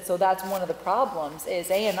 She said, so that's one of the problems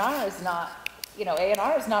is A&R is not, you know,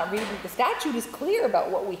 A&R is not reading, the statute is clear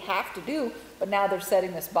about what we have to do, but now they're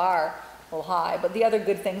setting this bar a little high. But the other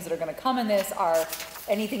good things that are going to come in this are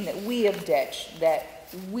anything that we have ditched, that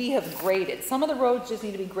we have graded. Some of the roads just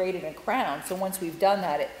need to be graded and crowned. So once we've done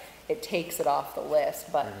that, it takes it off the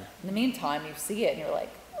list. But in the meantime, you see it and you're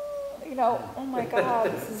like, oh, you know, oh my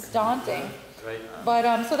God, this is daunting. Right.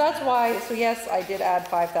 But, so that's why, so yes, I did add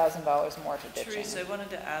 $5,000 more to ditching. Teresa, I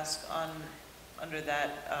wanted to ask under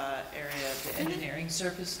that area, the engineering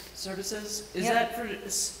services, is Yeah. that for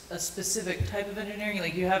a specific type of engineering?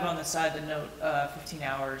 Like you have on the side the note, 15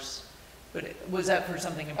 hours, but was that for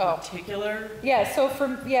something in particular? Yeah, so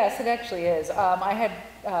yes, it actually is. I had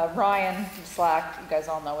Ryan Slack, you guys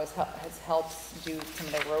all know, has helped do some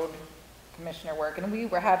of the road commissioner work, and we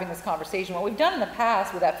were having this conversation. What we've done in the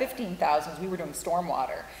past with that 15,000 is we were doing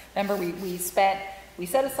stormwater. Remember, we set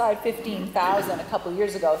aside 15,000 a couple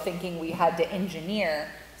years ago thinking we had to engineer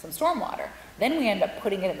some stormwater. Then we ended up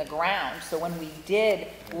putting it in the ground. So when we did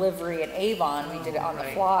Livery and Avon, we did it on the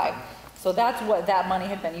fly. So that's what that money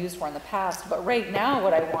had been used for in the past. But right now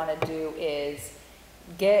what I want to do is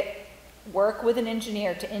work with an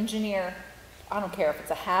engineer to engineer, I don't care if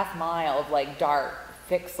it's a half mile of like dart,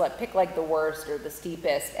 pick like the worst or the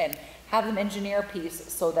steepest and have them engineer a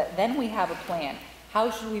piece so that then we have a plan.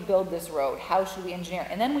 How should we build this road? How should we engineer?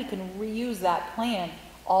 And then we can reuse that plan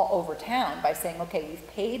all over town by saying, okay, we've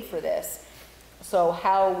paid for this. So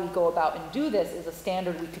how we go about and do this is a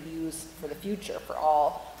standard we could use for the future for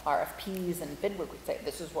all RFPs and bid work. We'd say,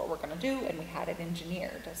 this is what we're gonna do, and we had it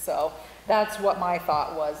engineered. So that's what my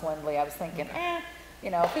thought was, Lindley. I was thinking, you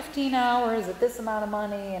know, 15 hours at this amount of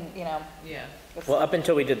money, and you know. Yeah. Well, up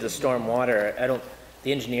until we did the stormwater,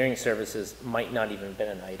 the engineering services might not even been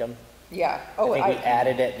an item. Yeah. I think we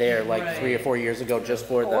added it there like Right. 3 or 4 years ago just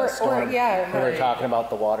for the storm. yeah, We were right. talking about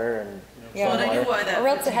the water and Yeah. Well, and I knew stormwater. why that Or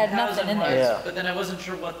else it had nothing 15,000 in was, there. Yeah. but then I wasn't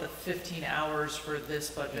sure what the 15 hours for this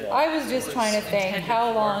budget. Yeah. I was just trying to think, intended how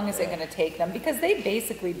for. long is it gonna take them? Because they'd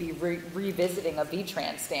basically be revisiting a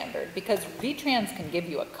V-Trans standard, because V-Trans can give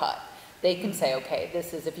you a cut. They can say, okay,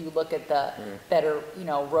 this is, if you look at the better, you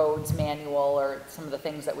know, roads manual or some of the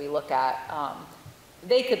things that we look at,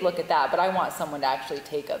 they could look at that, but I want someone to actually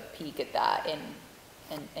take a peek at that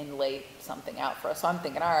and lay something out for us. So I'm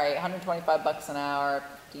thinking, all right, $125 an hour,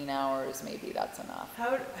 15 hours, maybe that's enough.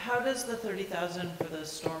 How does the 30,000 for the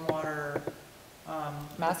stormwater,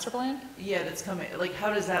 Master plan? yeah, that's coming, like,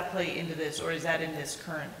 how does that play into this, or is that in this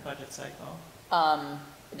current budget cycle?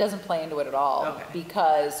 It doesn't play into it at all. Okay.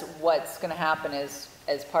 Because what's gonna happen is,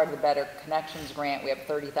 as part of the Better Connections grant, we have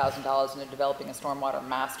 $30,000 into developing a stormwater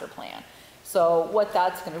master plan. So what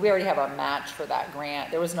that's gonna, we already have our match for that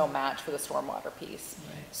grant. There was no match for the stormwater piece.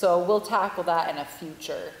 Right. So we'll tackle that in a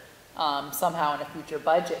future, somehow in a future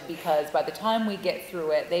budget, because by the time we get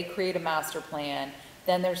through it, they create a master plan,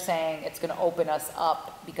 then they're saying it's gonna open us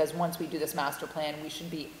up, because once we do this master plan, we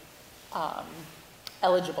should be,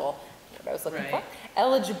 eligible, what I was looking for, Right.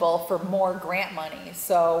 eligible for more grant money.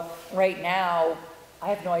 So right now, I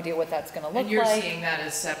have no idea what that's gonna look like. And you're seeing that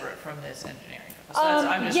as separate from this engineering? So that's-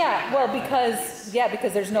 I'm just trying Yeah, to well, clarify.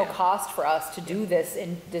 because there's no Yeah. cost for us to do this,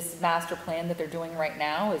 and this master plan that they're doing right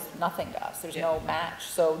now is nothing to us, there's no match.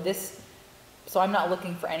 So I'm not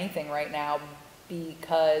looking for anything right now,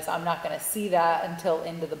 because I'm not gonna see that until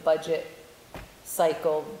into the budget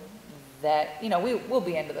cycle that, we'll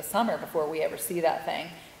be into the summer before we ever see that thing.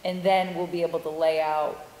 And then we'll be able to lay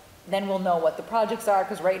out, then we'll know what the projects are,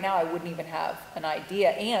 because right now I wouldn't even have an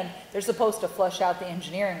idea. And they're supposed to flush out the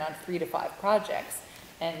engineering on 3 to 5 projects.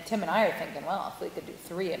 And Tim and I are thinking, well, if we could do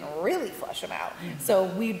 3 and really flush them out, so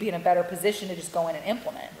we'd be in a better position to just go in and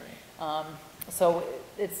implement. So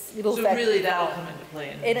it'll So affect. really that'll come into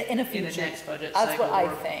play In a the future. next budget That's cycle what I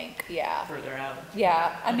or think, yeah. further out?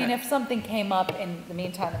 Yeah, I mean, Okay. if something came up in the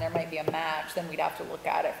meantime and there might be a match, then we'd have to look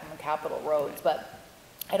at it from the capital roads, but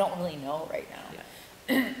I don't really know right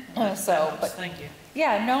now. So, That helps. but, Thank you.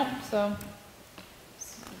 yeah, no, so,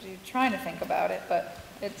 you're trying to think about it, but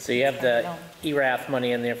it's. So you have I the don't know. ERAF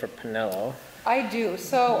money in there for Pinello. I do,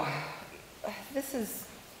 so, this is,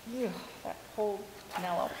 that whole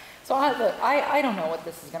Pinello. So I don't know what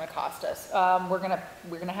this is gonna cost us. We're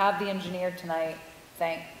gonna have the engineer tonight,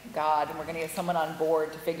 thank God, and we're gonna get someone on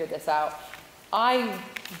board to figure this out. I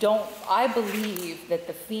believe that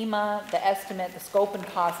the FEMA, the estimate, the scope and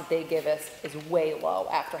cost that they give us is way low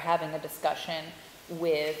after having a discussion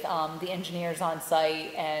with, the engineers on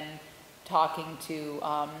site and talking to,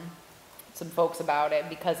 some folks about it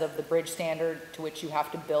because of the bridge standard to which you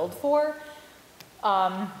have to build for.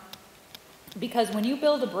 Because when you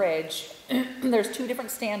build a bridge, there's 2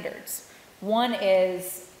 different standards. One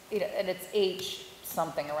is, and it's H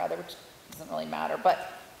something or other, which doesn't really matter,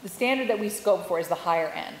 but the standard that we scope for is the higher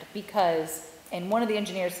end, because, and one of the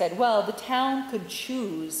engineers said, well, the town could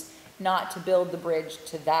choose not to build the bridge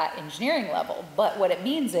to that engineering level, but what it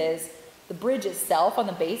means is the bridge itself on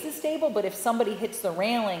the base is stable, but if somebody hits the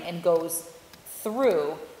railing and goes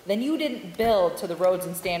through, then you didn't build to the roads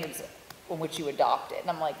and standards in which you adopt it. And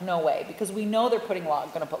I'm like, no way, because we know they're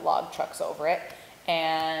gonna put log trucks over it.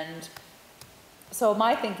 And so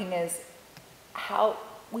my thinking is how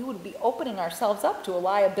we would be opening ourselves up to a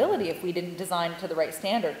liability if we didn't design to the right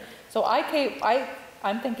standard. So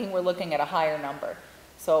I'm thinking we're looking at a higher number.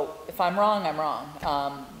 So if I'm wrong, I'm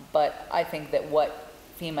wrong. But I think that what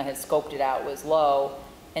FEMA has scoped it out was low.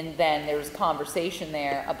 And then there was conversation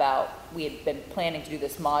there about, we had been planning to do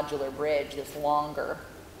this modular bridge, this longer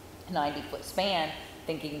 90-foot span,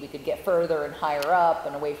 thinking we could get further and higher up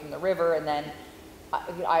and away from the river. And then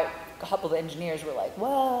a couple of the engineers were like,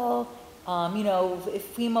 well,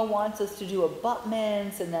 if FEMA wants us to do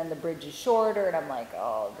abutments and then the bridge is shorter, and I'm like,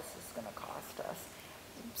 oh, this is gonna cost us.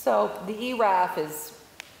 So the ERAF is,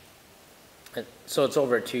 So it's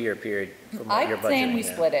over a 2-year period from what you're budgeting. I'm saying we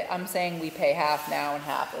now. split it. I'm saying we pay half now and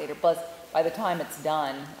half later. Plus, by the time it's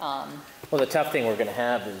done, Well, the tough thing we're gonna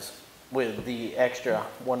have is with the extra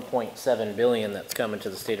 1.7 billion that's coming to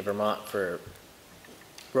the state of Vermont for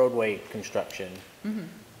roadway construction,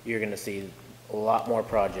 you're gonna see a lot more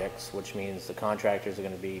projects, which means the contractors are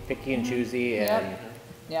gonna be picky and choosy, and,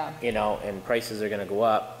 yeah. and prices are gonna go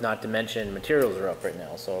up, not to mention materials are up right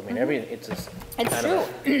now, so I mean, it's just It's kind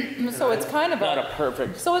of true. So it's kind of not a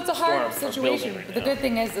perfect So it's a hard storm for building situation. right The now. good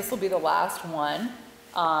thing is this will be the last one.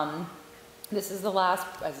 This is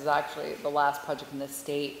actually the last project in the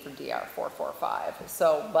state for DR 445.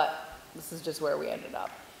 So, but this is just where we ended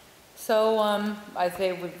up. So, I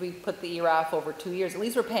say we put the ERAF over 2 years. At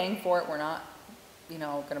least we're paying for it. We're not,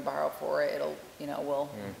 gonna borrow for it. It'll, we'll.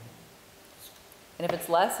 And if it's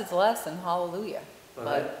less, and hallelujah.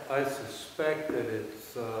 But I suspect that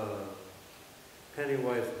it's penny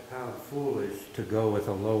wise and pound foolish to go with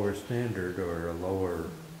a lower standard or a lower.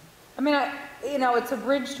 I mean, it's a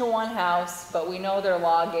bridge to one house, but we know they're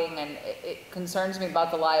logging, and it concerns me about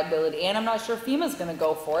the liability. And I'm not sure FEMA's gonna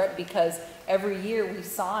go for it, because every year we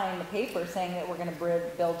sign the paper saying that we're gonna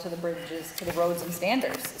build to the bridges, to the roads and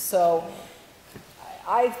standards. So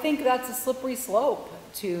I think that's a slippery slope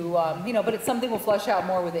to, but it's something we'll flush out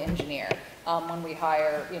more with the engineer. When we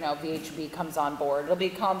hire, VHB comes on board. It'll be a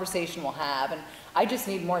conversation we'll have, and I just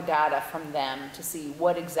need more data from them to see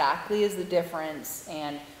what exactly is the difference.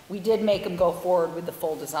 And we did make them go forward with the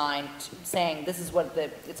full design, saying this is what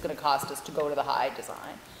it's gonna cost us to go to the high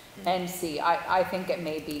design. And see, I think it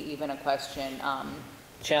may be even a question,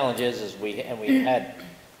 Challenge is we had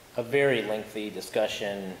a very lengthy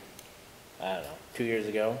discussion, I don't know, 2 years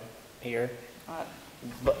ago here.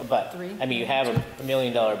 But, Three, I mean, you have a $1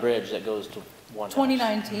 million bridge that goes to one house.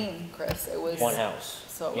 2019, Chris, it was. One house.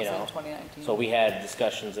 So it you was in know? 2019. So we had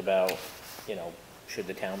discussions about, should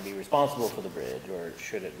the town be responsible for the bridge, or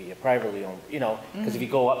should it be a privately owned, because if you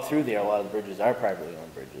go up through there, a lot of the bridges are privately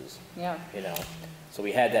owned bridges, Yeah. So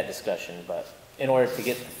we had that discussion, but in order to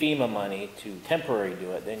get the FEMA money to temporary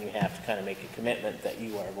do it, then you have to kind of make a commitment that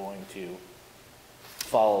you are going to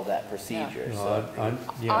follow that procedure, No, so.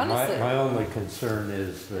 yeah, Honestly. my only concern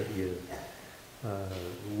is that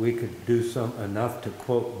we could do enough to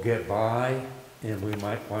quote, get by, and we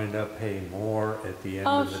might wind up paying more at the end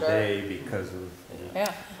Oh, of the sure. day because of.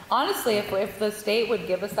 Yeah, honestly, if the state would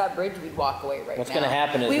give us that bridge, we'd walk away right now. What's gonna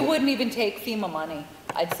happen is- We wouldn't even take FEMA money.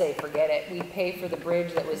 I'd say forget it. We'd pay for the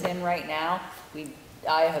bridge that was in right now.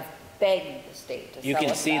 I have begged the state to You sell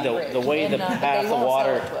can us see that the bridge, way the and, but path they of won't sell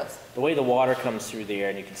water, it to us. the way the water comes through there,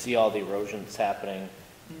 and you can see all the erosion that's happening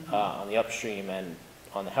on the upstream and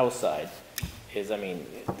on the house side, is, I mean,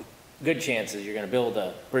 good chances you're gonna build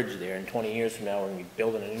a bridge there, and 20 years from now, we're gonna be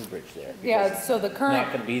building a new bridge there. Yeah, because so the it's current,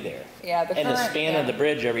 not gonna be there. yeah, the current. And the span of yeah. the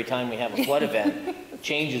bridge, every time we have a flood event,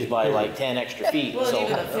 changes by like 10 extra feet. Well, So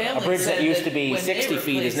even the a family bridge that said used to be when they 60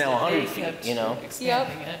 feet is replaced now it, 100 they feet, kept Yep,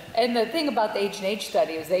 expanding it. And the thing about the H&H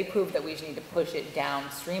study is they proved that we just need to push it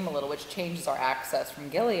downstream a little, which changes our access from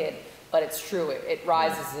Gilead, but it's true, it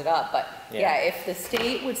rises it up. But Yeah. yeah, if the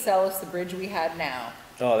state would sell us the bridge we had now,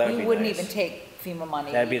 Oh, that would we be wouldn't nice. even take FEMA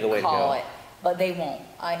money. That'd be the way to call go. it, but they won't.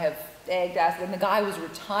 I have begged, asked, and the guy was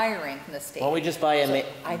retiring from the state. Why don't we just buy So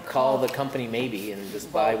I call the called- company maybe, and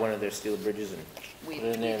just buy Well, one of their steel bridges and We put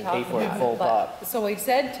it in there and talked pay for it about full but- pop. So we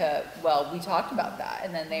said to, well, we talked about that,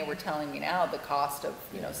 and then they were telling me now the cost of,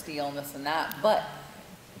 steel and this and that, but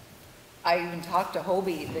I even talked to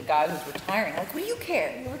Hobie, the guy who's retiring, like, what do you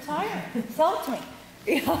care? You're retiring, sell it to me.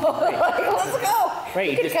 Like, let's go. Right, He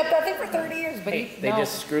you could just- have kept that thing for 30 years, but Hey, he, they no.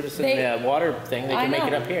 just screwed us in They- the water thing, they I can make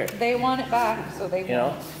it know. up here. They want it back, so they You know?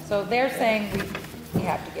 won't. So they're saying we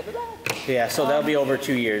have to give it back. Yeah, so that'll be over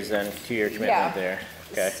 2 years then, 2-year Yeah. commitment there.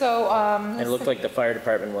 Okay. So, And it looked like the fire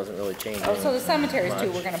department wasn't really changing. oh, so the cemeteries too,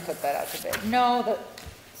 much. we're gonna put that out to bid. No,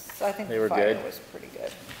 I think They the were fire good? was pretty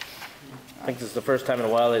good. I think this is the first time in a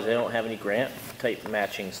while that they don't have any grant type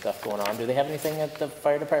matching stuff going on. Do they have anything at the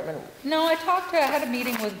fire department? No, I had a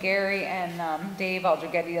meeting with Gary and Dave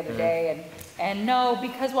Aldrighetti the Mm-hmm. other day, and no,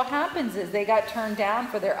 because what happens is they got turned down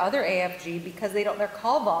for their other AFG because their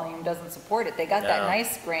call volume doesn't support it. They got that No.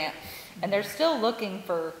 nice grant, and they're still looking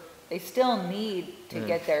for, they still need to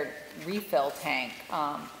get their refill tank.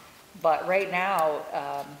 But right now,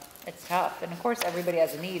 it's tough, and of course, everybody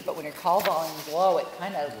has a need, but when your call volume is low, it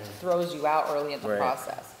kind of throws you out early in the Right.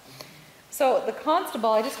 process. So the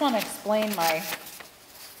constable, I just want to explain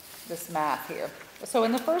this math here. So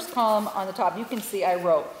in the first column on the top, you can see I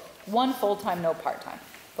wrote 1 full-time, no part-time.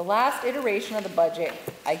 The last iteration of the budget,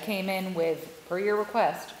 I came in with, per your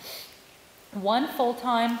request, 1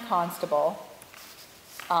 full-time constable,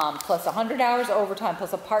 plus 100 hours overtime,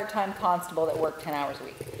 plus a part-time constable that worked 10 hours a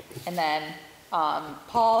week. And then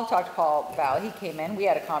talked to Paul Valley, he came in, we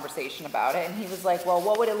had a conversation about it, and he was like, well,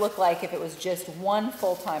 what would it look like if it was just 1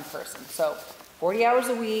 full-time person? So 40 hours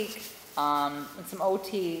a week, and some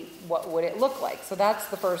OT, what would it look like? So that's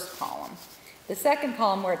the first column. The second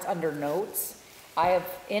column where it's under notes, we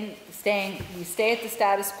stay at the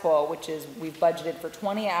status quo, which is we've budgeted for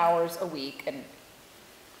 20 hours a week, and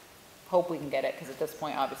hope we can get it, because at this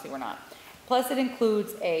point, obviously, we're not. Plus, it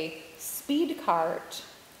includes a speed cart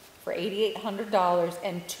for $8,800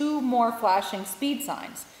 and 2 more flashing speed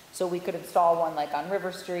signs. So we could install one like on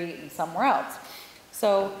River Street and somewhere else.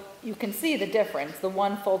 So you can see the difference. The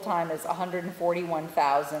 1 full-time is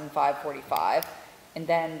 $141,545, and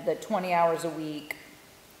then the 20 hours a week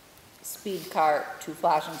speed cart, 2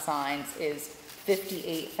 flashing signs is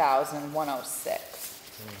 $58,106.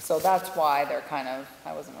 So that's why they're kind of,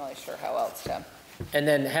 I wasn't really sure how else to. And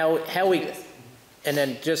then how we, and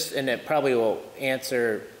it probably will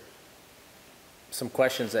answer some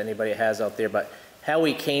questions that anybody has out there, but how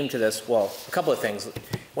we came to this, well, a couple of things.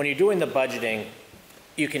 When you're doing the budgeting,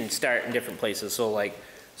 you can start in different places. So like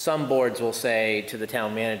some boards will say to the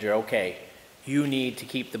town manager, okay, you need to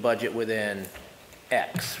keep the budget within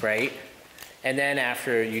X, right? And then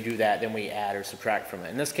after you do that, then we add or subtract from it.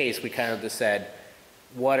 In this case, we kind of just said,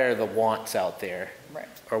 what are the wants out there? Right.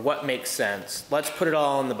 Or what makes sense? Let's put it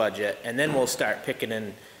all in the budget, and then we'll start picking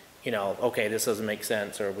in, okay, this doesn't make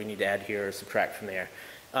sense, or we need to add here or subtract from there.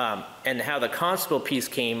 And how the constable piece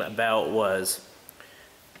came about was,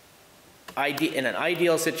 in an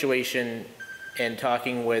ideal situation, and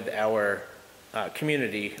talking with our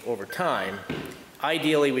community over time,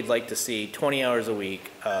 ideally we'd like to see 20 hours a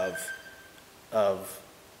week of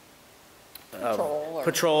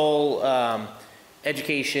patrol,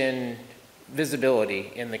 education,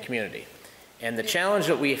 visibility in the community. And the challenge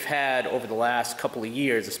that we've had over the last couple of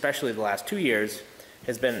years, especially the last 2 years,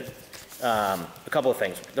 has been a couple of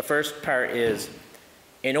things. The first part is,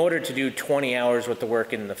 in order to do 20 hours worth of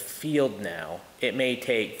work in the field now, it may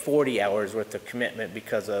take 40 hours worth of commitment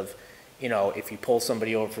because of, you know, if you pull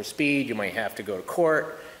somebody over for speed, you might have to go to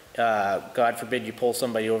court. God forbid you pull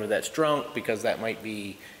somebody over that's drunk, because that might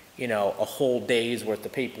be, you know, a whole day's worth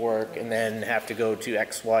of paperwork, and then have to go to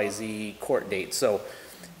XYZ court dates. So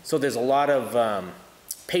there's a lot of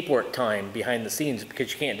paperwork time behind the scenes,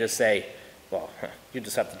 because you can't just say, well, you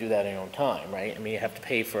just have to do that in your own time, right? I mean, you have to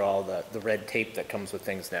pay for all the red tape that comes with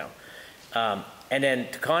things now. And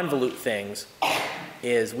then to convolute things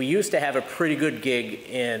is, we used to have a pretty good gig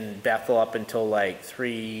in Bethel up until like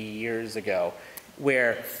 3 years ago,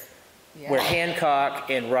 where Hancock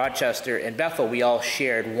and Rochester and Bethel, we all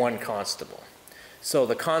shared one constable. So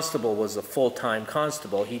the constable was a full-time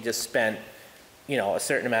constable. He just spent, you know, a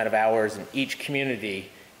certain amount of hours in each community,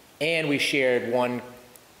 and we shared one.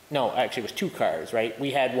 No, actually, it was 2 cars, right?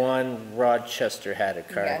 We had one, Rochester had a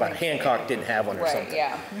car, but Hancock didn't have one or something. Right,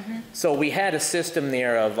 yeah. So we had a system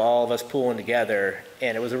there of all of us pulling together,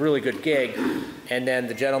 and it was a really good gig. And then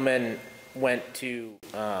the gentleman went to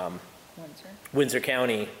Windsor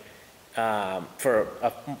County for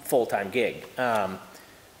a full-time gig.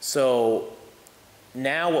 So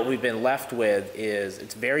now what we've been left with is,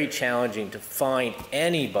 it's very challenging to find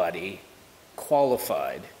anybody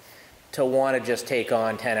qualified to want to just take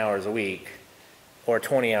on 10 hours a week or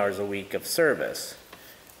 20 hours a week of service.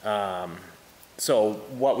 So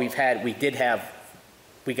what we've had, we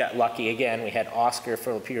got lucky again, we had Oscar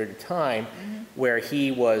for a period of time where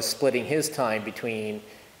he was splitting his time between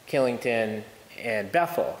Killington and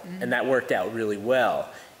Bethel, and that worked out really well.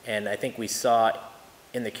 And I think we saw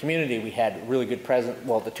in the community, we had really good presence.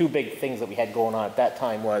 Well, the 2 big things that we had going on at that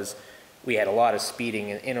time was, we had a lot of speeding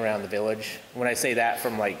in around the village. When I say that,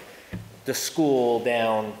 from like the school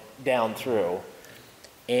down through,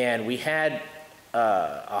 and we had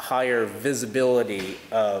a higher visibility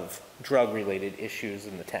of drug-related issues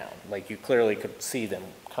in the town. Like, you clearly could see them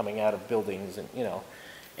coming out of buildings, and you know,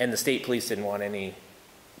 and the state police didn't want any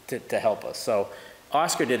to help us. So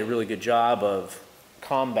Oscar did a really good job of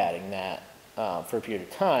combating that for a period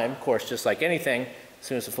of time. Of course, just like anything, as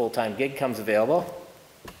soon as a full-time gig comes available,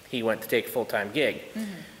 he went to take a full-time gig.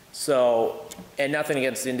 So, and nothing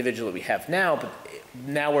against the individual that we have now, but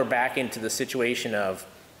now we're back into the situation of,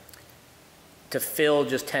 to fill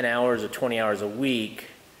just 10 hours or 20 hours a week,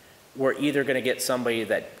 we're either going to get somebody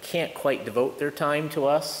that can't quite devote their time to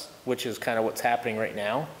us, which is kind of what's happening right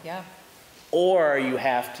now. Yeah. Or you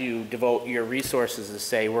have to devote your resources to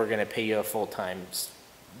say, we're going to pay you a full-time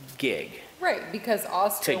gig. Right, because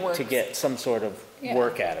Oscar works. To get some sort of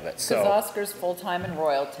work out of it, so. Because Oscar's full-time in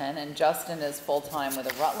Royalton, and Justin is full-time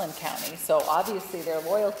with Rutland County, so obviously their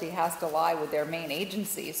loyalty has to lie with their main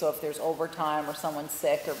agency. So if there's overtime or someone's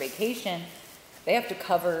sick or vacation, they have to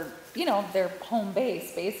cover, you know, their home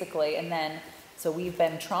base, basically. And then, so we've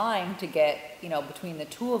been trying to get, you know, between the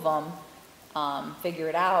 2 of them, figure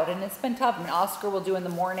it out, and it's been tough. I mean, Oscar will do in the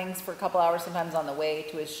mornings for a couple hours, sometimes on the way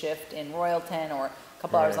to his shift in Royalton, or a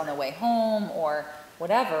couple hours on the way home, or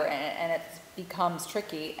whatever, and it becomes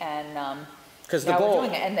tricky. And because the goal, we're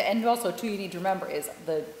doing it. And also too, you need to remember is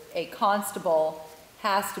a constable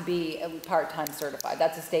has to be part-time certified.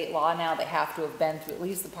 That's a state law now. They have to have been through at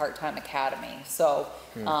least the part-time academy. So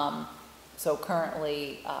so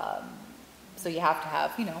currently, so you have to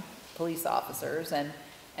have, you know, police officers and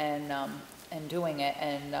doing it.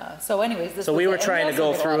 And so anyways, this. So we were trying to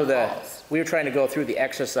go through the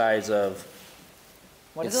exercise of.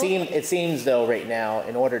 It seems though right now,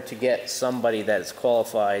 in order to get somebody that is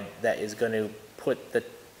qualified, that is going to put the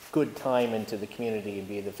good time into the community and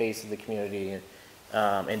be the face of the community,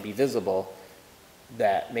 and be visible,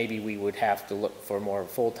 that maybe we would have to look for more of a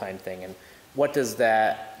full-time thing. And what does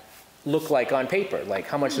that look like on paper? Like,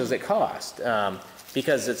 how much does it cost?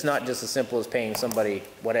 Because it's not just as simple as paying somebody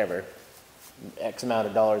whatever X amount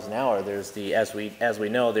of dollars an hour. There's the, as we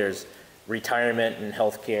know, there's retirement and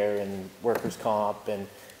healthcare and workers' comp, and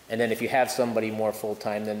then if you have somebody more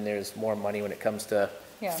full-time, then there's more money when it comes to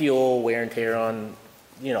fuel, wear and tear on,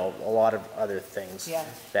 you know, a lot of other things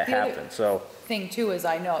that happen. So thing too is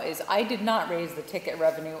I did not raise the ticket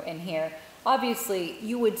revenue in here. Obviously,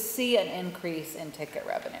 you would see an increase in ticket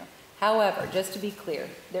revenue. However, just to be clear,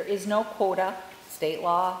 there is no quota. State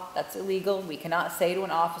law, that's illegal. We cannot say to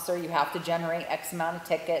an officer, you have to generate X amount of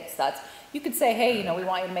tickets. You could say, hey, you know, we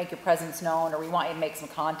want you to make your presence known, or we want you to make some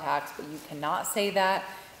contacts, but you cannot say that.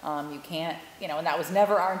 You can't, and that was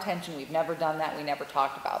never our intention. We've never done that. We never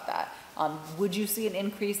talked about that. Would you see an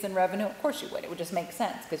increase in revenue? Of course you would. It would just make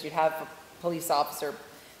sense because you'd have a police officer,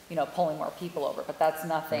 pulling more people over, but that's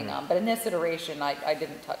nothing. But in this iteration, I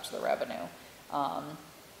didn't touch the revenue.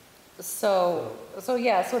 So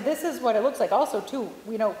this is what it looks like. Also too,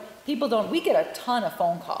 we get a ton of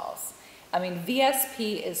phone calls. I mean,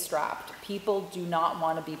 VSP is strapped. People do not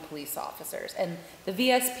want to be police officers. And the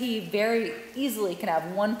VSP very easily can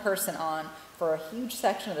have one person on for a huge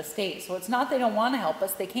section of the state. So it's not they don't want to help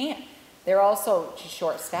us, they can't. They're also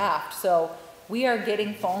short-staffed. So we are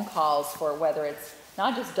getting phone calls for whether it's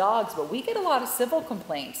not just dogs, but we get a lot of civil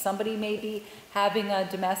complaints. Somebody may be having a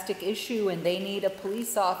domestic issue and they need a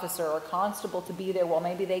police officer or constable to be there. Well,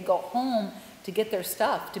 maybe they go home to get their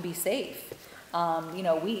stuff to be safe.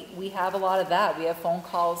 We have a lot of that. We have phone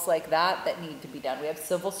calls like that need to be done. We have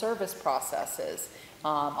civil service processes.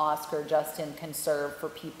 Oscar, Justin can serve for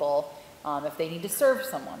people if they need to serve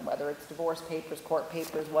someone, whether it's divorce papers, court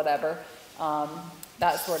papers, whatever,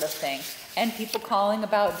 that sort of thing. And people calling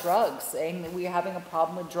about drugs, saying that we're having a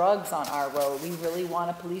problem with drugs on our road. We really want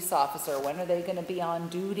a police officer. When are they going to be on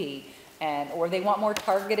duty? Or they want more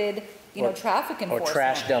targeted, traffic enforcement. Or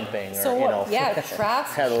trash dumping, yeah, trash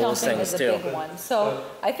have those dumping is things a too. big one. So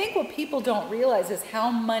I think what people don't realize is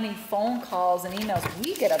how many phone calls and emails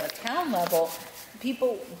we get on the town level,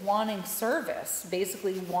 people wanting service,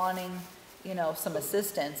 basically wanting, some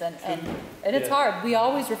assistance. And it's hard. We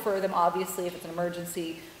always refer them, obviously, if it's an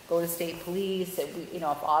emergency, go to state police, if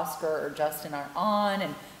Oscar or Justin are on,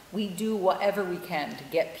 and we do whatever we can to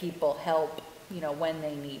get people help, when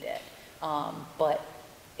they need it. But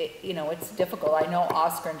it's difficult. I know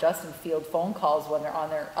Oscar and Justin field phone calls when they're on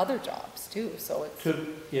their other jobs too, so it's.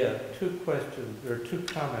 Two questions, or two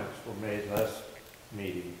comments were made last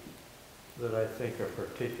meeting that I think are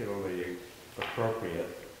particularly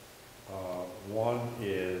appropriate. One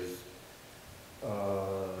is,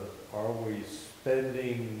 are we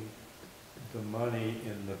spending the money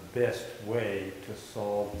in the best way to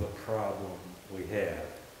solve the problem we have?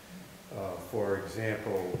 For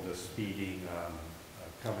example, the speeding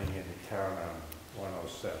coming into town on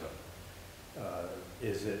 107.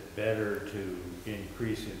 Is it better to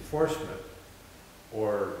increase enforcement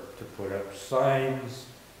or to put up signs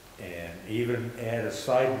and even add a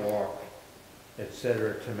sidewalk,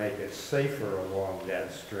 etc., to make it safer along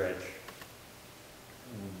that stretch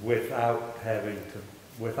without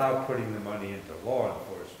putting the money into law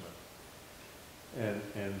enforcement?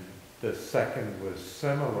 And the second was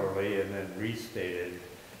similarly, and then restated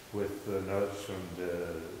with the notes from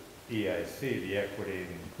the EIC, the Equity and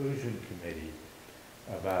Inclusion Committee,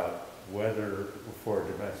 about whether for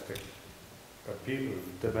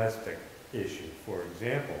domestic issue, for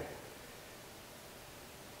example,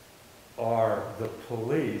 are the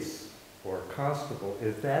police or constable,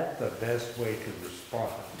 is that the best way to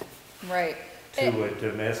respond Right. to a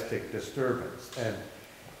domestic disturbance? And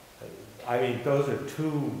I mean, those are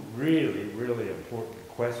two really, really important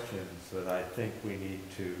questions that I think we need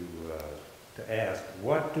to ask.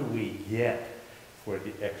 What do we get for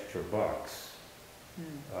the extra bucks?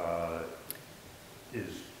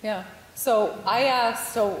 Yeah. So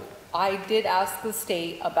I did ask the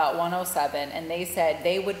state about 107, and they said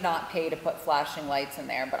they would not pay to put flashing lights in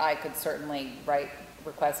there, but I could certainly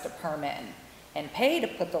request a permit and pay to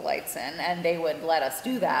put the lights in, and they would let us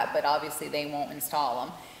do that, but obviously they won't install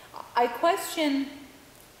them. I question,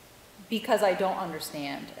 because I don't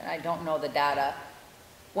understand and I don't know the data,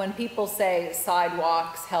 when people say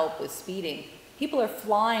sidewalks help with speeding, people are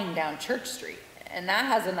flying down Church Street, and that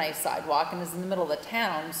has a nice sidewalk and is in the middle of the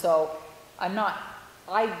town, so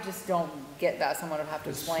I just don't get that. Someone would have to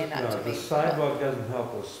explain that to me. The sidewalk doesn't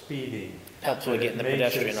help with speeding. Helps with getting the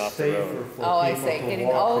pedestrian off the road. Oh, I see. Okay.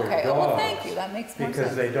 Oh, well, thank you. That makes more sense.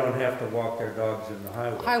 Because they don't have to walk their dogs in the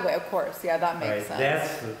highway. Highway, of course. Yeah, that makes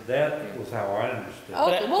sense. That was how I understood it.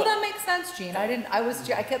 Okay, well, that makes sense, Gene.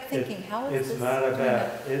 I kept thinking, how is this? It's not about,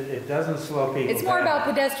 it doesn't slow people down. It's more about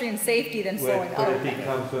pedestrian safety than slowing. But it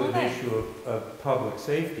becomes an issue of public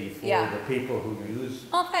safety for the people who use.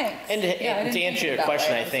 Oh, thanks. And to answer your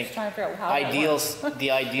question, I think the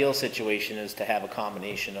ideal situation is to have a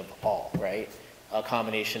combination of all, right? A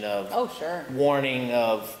combination of warning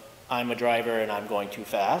of I'm a driver and I'm going too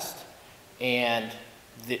fast, and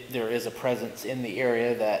there is a presence in the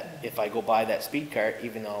area that if I go by that speed cart,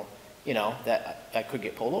 even though, that I could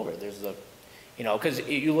get pulled over. There's because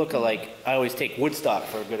you look at, I always take Woodstock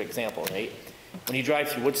for a good example, right? When you drive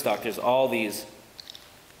through Woodstock, there's all these,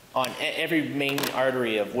 on every main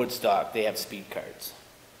artery of Woodstock, they have speed carts.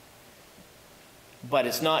 But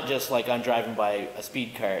it's not just like I'm driving by a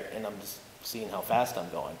speed cart and I'm just, seeing how fast I'm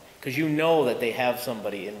going. Because you know that they have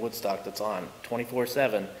somebody in Woodstock that's on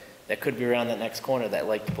 24/7 that could be around that next corner that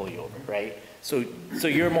like to pull you over, right? So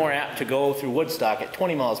you're more apt to go through Woodstock at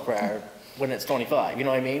 20 miles per hour when it's 25, you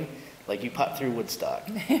know what I mean? Like you putt through Woodstock.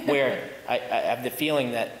 Where I have the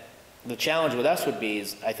feeling that the challenge with us would be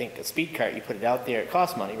is, I think a speed cart, you put it out there, it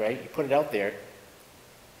costs money, right? You put it out there,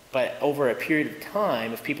 but over a period of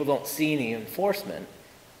time, if people don't see any enforcement,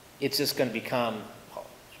 it's just gonna become, well,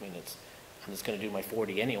 I mean, I'm just gonna do my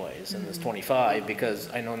 40 anyways, and it's 25, because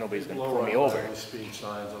I know nobody's gonna pull me over. Lower speed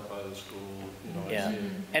signs up by the school, you know, I Yeah, see it.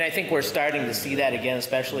 and I think we're starting to see that again,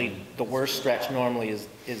 especially the worst stretch normally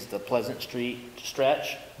is the Pleasant Street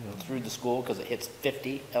stretch through the school, because it hits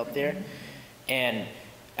 50 out there. And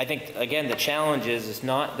I think, again, the challenge is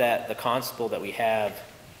not that the constable that we have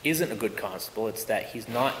isn't a good constable, it's that he's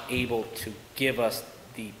not able to give us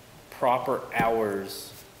the proper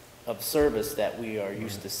hours of service that we are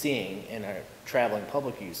used to seeing and our traveling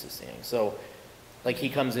public are used to seeing. So, like, he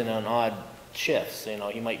comes in on odd shifts, you know,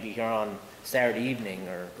 he might be here on Saturday evening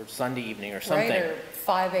or Sunday evening or something. Right, or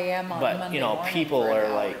 5 AM on Monday But, morning. you know, people for an are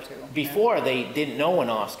hour or like, two. before they didn't know when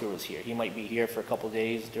Oscar was here. He might be here for a couple of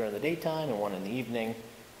days during the daytime and one in the evening.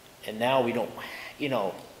 And now we don't, you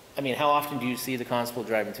know, I mean, how often do you see the constable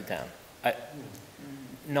driving through town?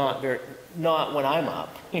 Not when I'm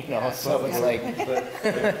up, you know, so it's like,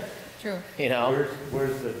 True. you know.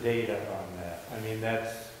 Where's the data on that? I mean,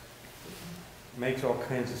 makes all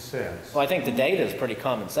kinds of sense. Well, I think the data is pretty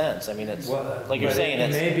common sense. I mean, it's, Well, like you're but saying, it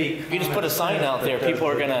it's, may be if you just put a common sign sense, out there, but people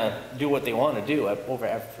are does it- gonna do what they wanna do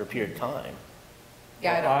after a period of time.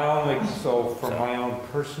 Yeah, I don't. I only, so from So- my own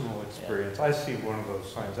personal experience, I see one of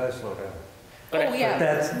those signs, I slow down. But Oh, yeah,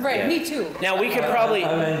 that's- right, yeah. me too. Now, we could probably,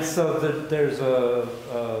 I mean, so there's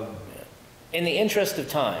in the interest of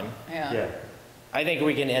time, yeah. I think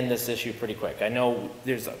we can end this issue pretty quick. I know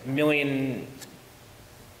there's a million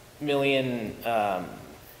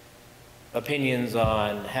opinions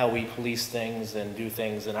on how we police things and do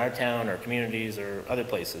things in our town or communities or other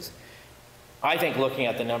places. I think looking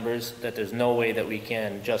at the numbers, that there's no way that we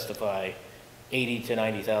can justify $80,000 to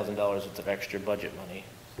 $90,000 worth of extra budget money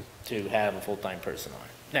to have a full-time person on.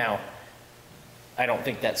 Now, I don't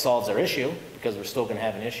think that solves our issue, because we're still gonna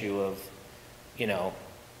have an issue of, you know,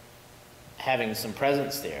 having some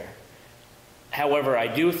presence there. However, I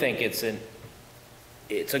do think it's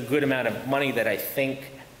a good amount of money that I think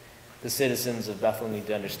the citizens of Bethel need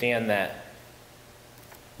to understand, that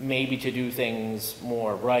maybe to do things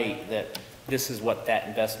more right, that this is what that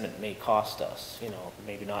investment may cost us, you know,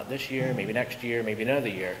 maybe not this year, maybe next year, maybe another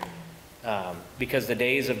year. Because the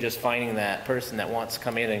days of just finding that person that wants to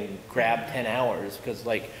come in and grab 10 hours, because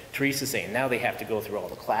like Teresa's saying, now they have to go through all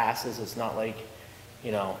the classes, it's not like,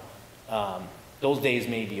 you know, those days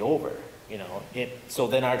may be over, you know. So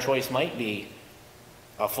then our choice might be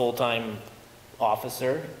a full-time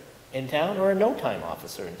officer in town or a no-time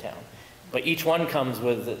officer in town. But each one comes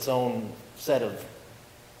with its own set of,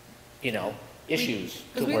 you know, issues to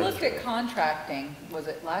Because we work looked through. at contracting, was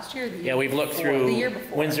it last year or the year Yeah, we've looked before? through The year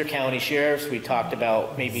before. Windsor County Sheriffs, we talked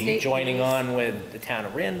about maybe State joining police. on with the town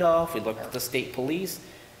of Randolph, we looked at the state police.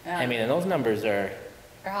 I Yeah. mean, and those numbers are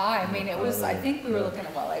They're high, I mean, it was, I think we were looking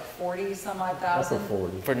at what, like 40 some odd Upper thousand?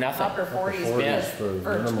 40. for nothing. Upper 40s, 40s because for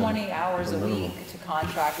for minimum, 20 hours for a minimum. week to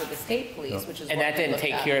contract with the state police, Yeah. which is And what that we didn't looked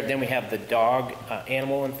take at. care of, then we have the dog,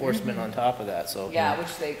 animal enforcement on top of that, so. Yeah,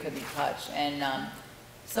 which they couldn't touch, and,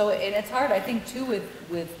 so, and it's hard, I think too,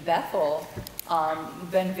 with Bethel,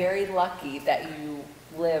 you've been very lucky that you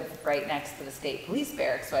live right next to the state police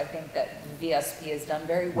barracks, so I think that VSP has done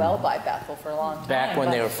very well by Bethel for a long time. Back when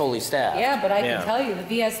but- they were fully staffed. Yeah, but I Yeah. can tell you, the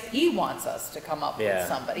VSP wants us to come up Yeah. with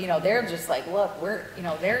somebody, you know, they're just like, look, we're, you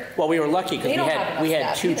know, they're, Well, we were lucky They because don't have we enough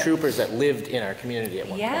had staff two either. troopers that lived in our community at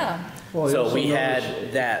one point. yeah, Well, you So also we notice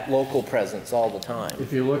had that local presence all the time.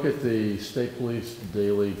 If you look at the state police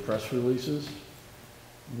daily press releases,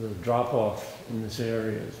 the drop-off in this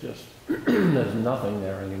area is just, there's nothing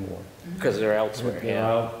there anymore. Because they're elsewhere, They're yeah.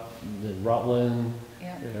 out in Rutland,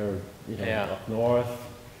 yeah, they're, you know, Yeah. up north.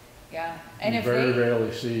 yeah. And You if very they,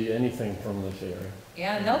 rarely see anything from this area.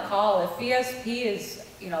 yeah, and they'll call, if VSP is,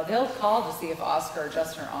 you know, they'll call to see if Oscar or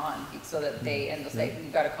Justin are on, so that they, and they'll say, you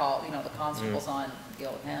gotta call, you know, the constable's on,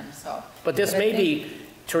 deal with him, so. But this I may think- be,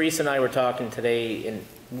 Teresa and I were talking today, and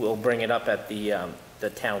we'll bring it up at the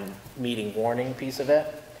town meeting warning piece of it.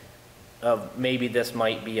 Of maybe this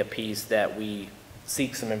might be a piece that we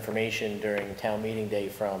seek some information during town meeting day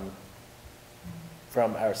from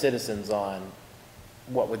our citizens on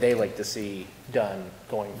what would they like to see done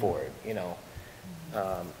going forward, you know?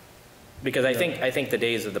 Because I think the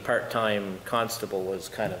days of the part-time constable was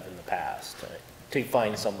kind of in the past, to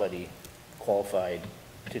find somebody qualified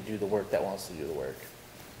to do the work that wants to do the work.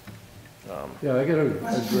 Yeah, I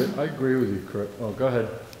agree with you, Chris. Oh, go ahead.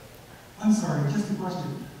 I'm sorry, just a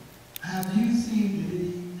question. Have you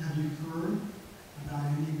heard about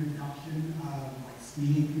any reduction of like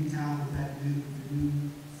speeding in town with the new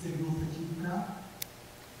signals that you put out?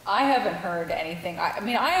 I haven't heard anything. I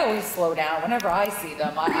mean, I always slow down whenever I see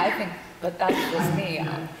them. I think, but that's just me.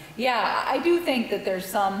 Yeah, I do think that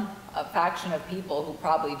there's a faction of people who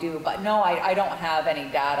probably do, but no, I don't have any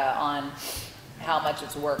data on how much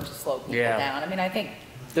it's worked to slow people down. I mean, I think.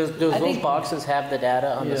 Does those boxes have the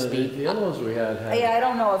data on the speed? The other ones we had. Yeah, I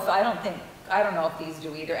don't know if these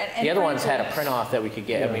do either. And The other ones had a frankly, print off that we could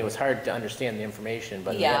get. Yeah. I mean, it was hard to understand the information,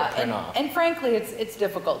 but we had a print off. And frankly, it's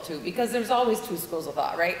difficult too, because there's always two schools of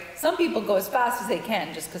thought, right? Some people go as fast as they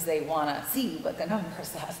can just because they want to see what the number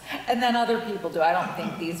says. And then other people do. I don't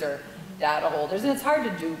think these are data holders. And it's hard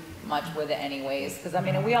to do much with it anyways, because I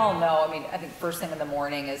mean, we all know, I mean, I think first thing in the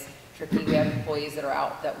morning is tricky. We have employees that are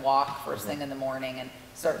out that walk first thing in the morning, and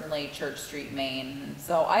certainly Church Street, Main.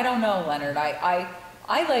 So I don't know, Leonard. I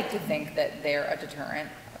like to think that they're a deterrent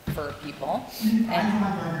for people. I know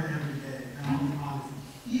I drive here every day, and I'll be honest,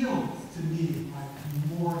 it feels to me like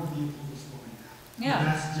more vehicles are slowing down. Yeah.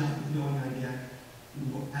 That's just the feeling I get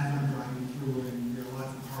as I'm driving through and there are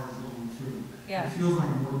lots of cars going through. Yeah. It feels like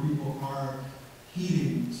more people are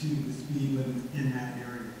heeding to the speed limits in that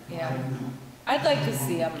area. Yeah. I don't know. I'd like to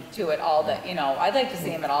see them too at all the, I'd like to see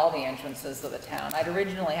them at all the entrances of the town. I'd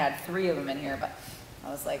originally had 3 of them in here, but I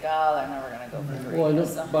was like, oh, they're never gonna go for 3. Well, I know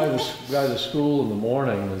so. by the school in the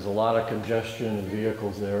morning, there's a lot of congestion and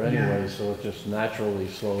vehicles there anyway, so it just naturally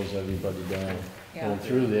slows everybody down going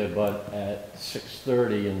through there. But at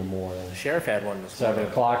 6:30 in the morning, The sheriff had one this 7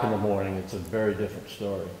 morning. o'clock in the morning, it's a very different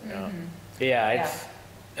story. Yeah, yeah, it's,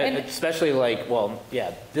 And- especially like,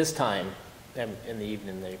 this time in the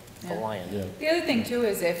evening, the lion. Yeah. The other thing too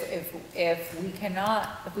is if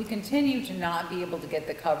we continue to not be able to get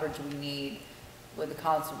the coverage we need with the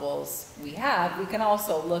constables we have, we can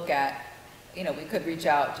also look at, we could reach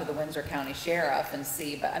out to the Windsor County Sheriff and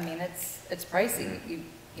see, but I mean, it's pricey. You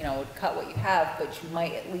cut what you have, but you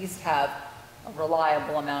might at least have a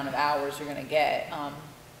reliable amount of hours you're gonna get. I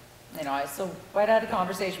had a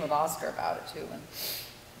conversation with Oscar about it too and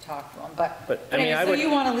talked to him, but I mean, anyway, I so would- you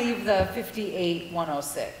wanna leave the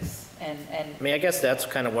 58,106 and. I mean, I guess that's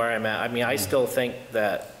kind of where I'm at. I mean, I still think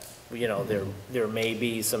that, there may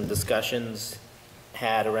be some discussions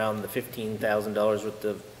had around the $15,000 worth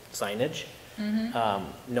of signage.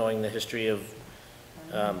 Knowing the history of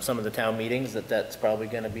some of the town meetings, that's probably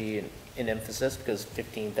going to be an emphasis, because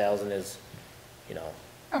 15,000 is,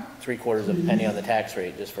 3/4 of a penny on the tax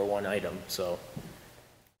rate just for one item, so.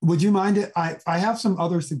 Would you mind, I have some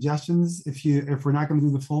other suggestions if we're not going to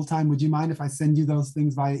do the full time, would you mind if I send you those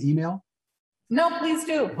things via email? No, please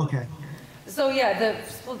do. Okay. So yeah, the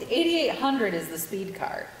 8,800 is the speed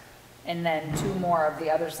cart, and then 2 more of the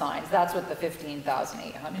other signs. That's what the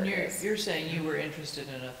 15,800 And is. you're saying you were interested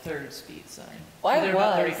in a 3rd speed sign? Well, I They're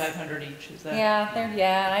about was. 3,500 each, is that?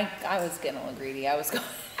 Yeah, I was getting a little greedy. I was going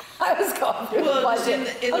through the Well, just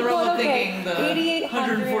budget. in the I'm realm going, of thinking the 8,800.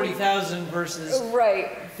 140,000 versus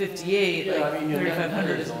Right, 58, Yeah, I like mean, your net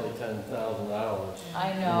 3,500 is is. only $10,000.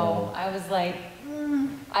 I know. I was like,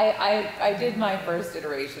 I did my first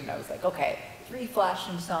iteration. I was like, okay, 3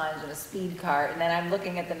 flashing signs and a speed cart, and then I'm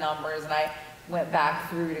looking at the numbers, and I went back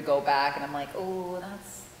through to go back, and I'm like, oh,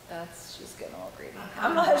 that's just getting a little greedy.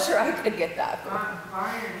 I'm not sure I could get that.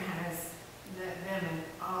 Byron has them in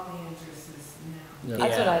all the entrances now. Yeah.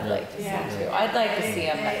 That's what I'd like to see Yeah. too. I'd like to see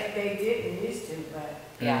them. They didn't used to, but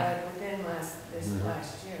Yeah. within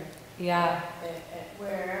last year. Yeah,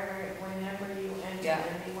 Whenever you enter Yeah.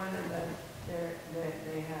 any one of them,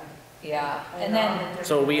 they have. yeah. And all then, the different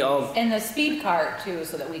So we all, and the speed cart too,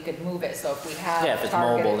 so that we could move it. So if we have. yeah, if it's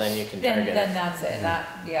targeted- mobile, then you can Then target it. that's it.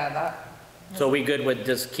 That. So we good with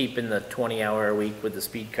just keeping the 20-hour a week with the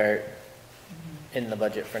speed cart in the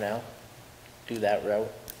budget for now? Do that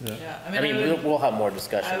route? Yeah, I mean, we'll have more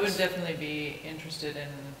discussions. I would definitely be interested in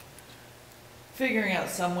figuring out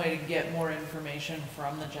some way to get more information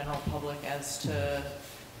from the general public as to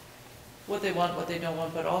what they want, what they don't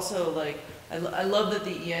want, but also like, I love that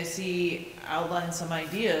the EIC outlined some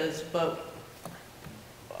ideas, but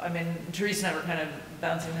I mean, Teresa and I were kind of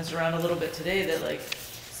bouncing this around a little bit today, that like,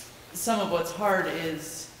 some of what's hard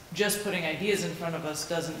is just putting ideas in front of us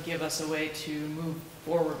doesn't give us a way to move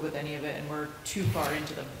forward with any of it, and we're too far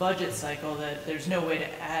into the budget cycle that there's no way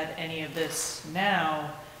to add any of this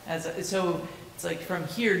now. So it's like, from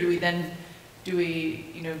here, do we then do we,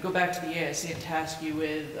 go back to the AIC and task you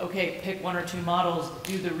with, okay, pick 1 or 2 models,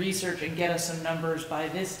 do the research and get us some numbers by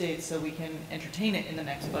this date so we can entertain it in the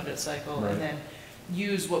next budget cycle, Right. and then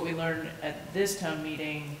use what we learned at this town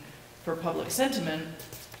meeting for public sentiment,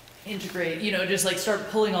 integrate, just like start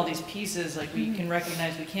pulling all these pieces, like we can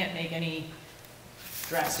recognize we can't make any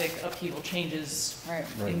drastic upheaval changes Right.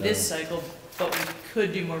 Right in now. this cycle, but we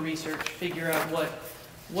could do more research, figure out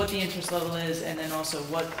what the interest level is, and then also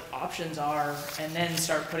what options are, and then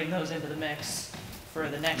start putting those into the mix for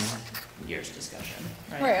the next year's discussion,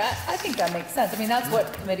 right? Right, I think that makes sense. I mean, that's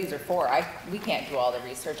what committees are for. We can't do all the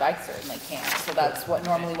research, I certainly can't. So that's what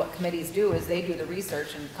committees do, is they do the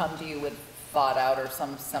research and come to you with thought out or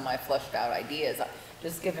some semi-fleshed out ideas.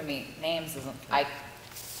 Just giving me names isn't, I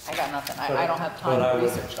got nothing, I don't have time to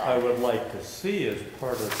research I all. would like to see as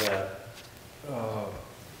part of that,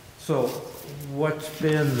 so what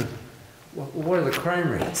are the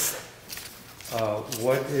crime rates?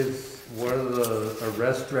 What are the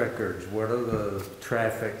arrest records? What are the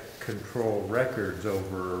traffic control records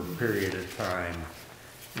over a period of time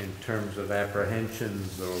in terms of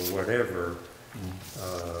apprehensions or whatever?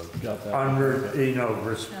 Got that.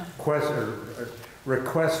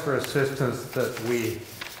 Requests for assistance that we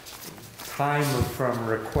time from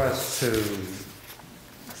request to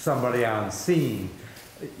somebody on scene,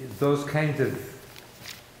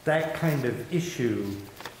 that kind of issue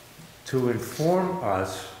to inform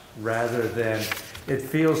us rather than, it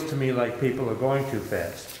feels to me like people are going too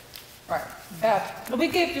fast. Right, yeah, but we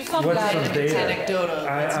gave you some What's guidance. some data? Anecdotal,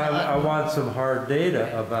 it's I not- want some hard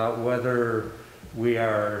data about whether we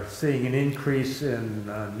are seeing an increase in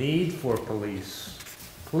need for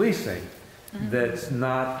policing that's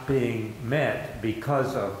not being met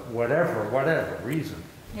because of whatever reason.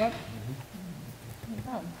 Yep. No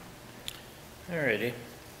problem. Alrighty.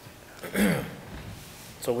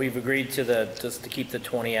 So we've agreed to just to keep the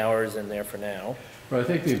 20 hours in there for now. But I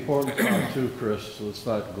think the important part too, Chris, so let's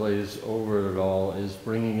not glaze over it at all, is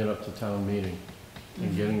bringing it up to town meeting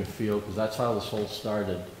and getting a feel, because that's how this whole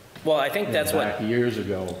started. Well, I think that's what, Back years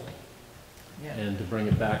ago, Yeah. and to bring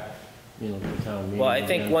it back, to town meeting. well, I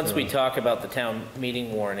think again once for- we talk about the town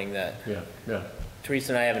meeting warning, that Yeah,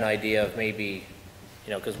 Teresa and I have an idea of maybe,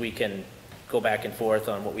 because we can go back and forth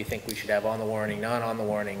on what we think we should have on the warning, not on the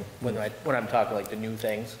warning, when I'm talking like the new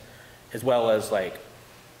things, as well as like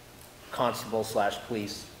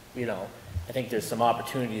constable/police, I think there's some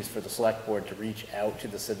opportunities for the select board to reach out to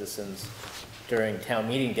the citizens during town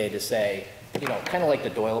meeting day to say, kind of like the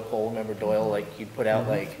Doyle poll, remember Doyle, like you'd put out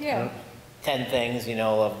like Yeah. 10 things,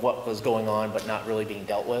 of what was going on but not really being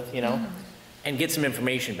dealt with, and get some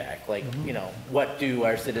information back, like, what do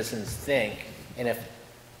our citizens think? And if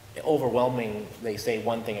overwhelming, they say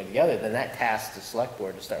one thing or the other, then that tasks the select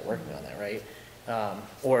board to start working on that, right?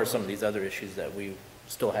 Or some of these other issues that we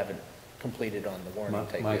still haven't completed on the warning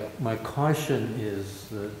type deal. My caution is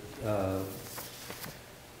that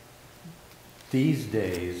these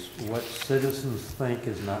days, what citizens think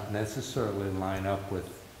is not necessarily line up with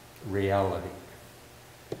reality.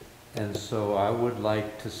 And so I would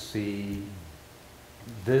like to see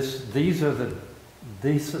this is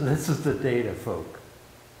the data, folk.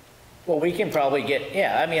 Well, we can probably get,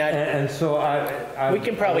 And so we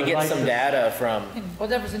can probably get some data from,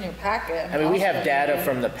 Whatever's in your packet. we have also data maybe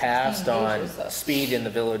from the past 16 on pages of- speed in the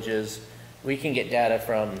villages. We can get data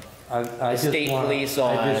from, I just state want- police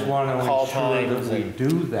I just on want to call ensure times that we and-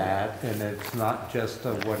 do that, and it's not just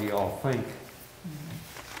a what do y'all think.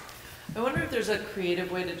 I wonder if there's a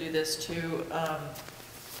creative way to do this too,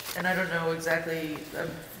 and I don't know exactly, I'm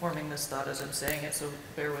forming this thought as I'm saying it, so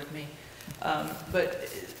bear with me. But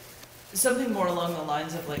something more along the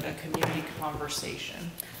lines of like a community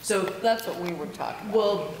conversation. So, That's what we were talking about.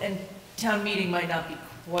 well, and town meeting might not be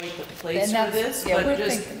quite the place And for that's- this, yeah, but we're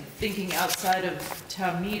just thinking. thinking outside of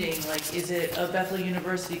town meeting, like, is it a Bethel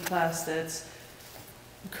University class that's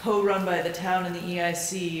co-run by the town and the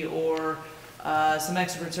EIC, or some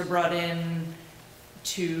experts are brought in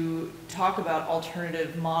to talk about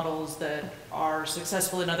alternative models that are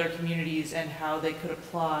successful in other communities and how they could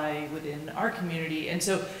apply within our community. And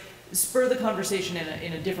so spur the conversation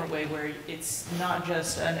in a different way, where it's not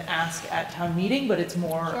just an ask at town meeting, but it's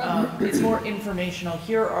more informational.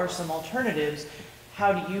 Here are some alternatives.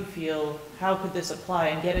 How do you feel? How could this apply?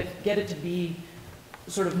 And get it to be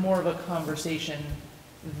sort of more of a conversation.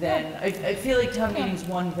 Then I feel like town meeting's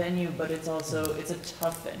one venue, but it's also, it's a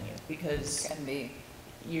tough venue because Can be.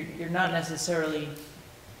 you're not necessarily,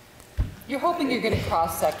 You're hoping you're getting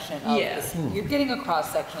cross-section of Yeah. this. You're getting a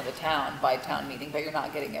cross-section of the town by town meeting, but you're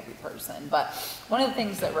not getting every person. But one of the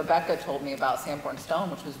things that Rebecca told me about Sanborn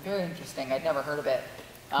Stone, which was very interesting, I'd never heard of it,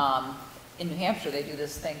 in New Hampshire, they do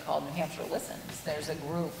this thing called New Hampshire Listens. There's a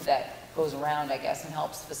group that goes around, I guess, and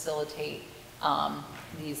helps facilitate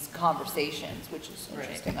these conversations, which is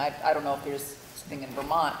interesting. I don't know if there's something in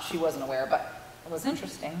Vermont, she wasn't aware, but it was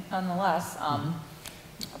interesting nonetheless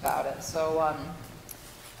about it. So,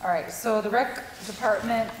 all right, so the rec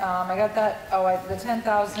department, I got that, the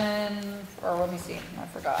 10,000, or let me see, I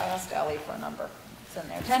forgot, I asked Ellie for a number. It's in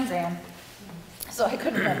there, 10 grand. So I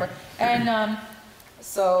couldn't remember. And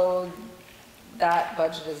so that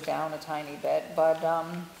budget is down a tiny bit, but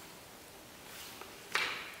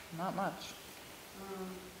not much.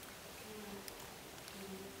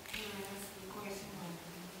 Can I ask a question?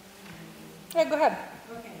 Yeah, go ahead.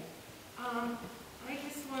 Okay. I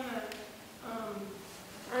just want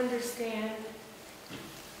to understand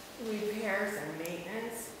repairs and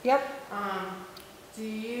maintenance. Yep. Do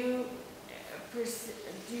you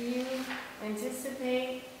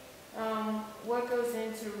anticipate what goes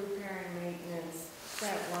into repair and maintenance,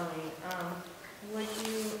 that line? What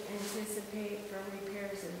do you anticipate for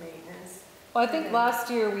repairs and maintenance? Well, I think last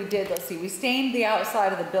year we did, let's see, we stained the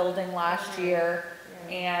outside of the building last year,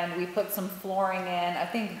 and we put some flooring in. I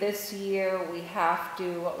think this year we have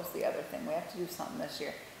to, what was the other thing? We have to do something this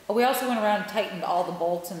year. But we also went around and tightened all the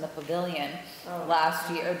bolts in the pavilion last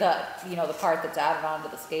year, the part that's added onto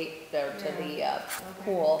the skate, there to the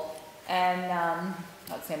pool. And,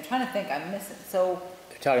 let's see, I'm trying to think, I'm missing, so.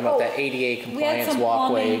 You're talking about that ADA compliance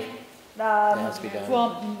walkway. That has to be done.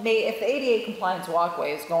 Well, if the ADA compliance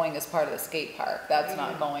walkway is going as part of the skate park, that's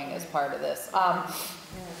not going as part of this.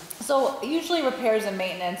 So usually repairs and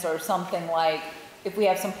maintenance or something like, if we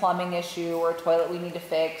have some plumbing issue or a toilet we need to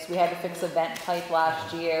fix, we had to fix a vent pipe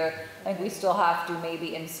last year. I think we still have to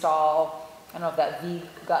maybe install, I don't know if that V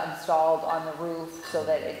got installed on the roof so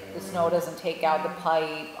that the snow doesn't take out the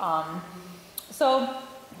pipe. So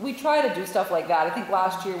we try to do stuff like that. I think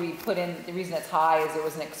last year we put in, the reason it's high is there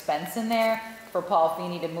was an expense in there for Paul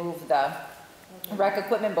Feeney to move the rec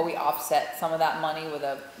equipment, but we offset some of that money with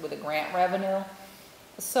a grant revenue.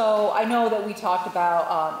 So I know that we talked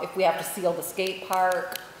about if we have to seal the skate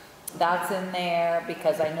park, that's in there,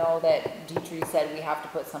 because I know that Dietrich said we have to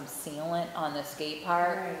put some sealant on the skate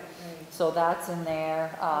park. So that's in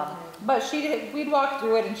there. But we'd walk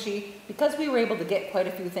through it, and because we were able to get quite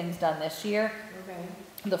a few things done this year,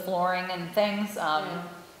 the flooring and things,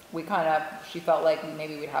 she felt like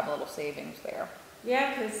maybe we'd have a little savings there.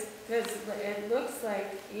 Yeah, because it looks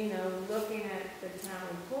like, looking at the town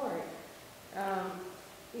report,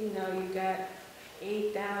 you got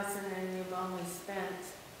 8,000 and you've only spent,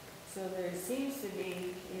 so there seems to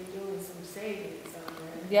be, you're doing some savings on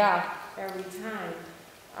there. Yeah. Every time.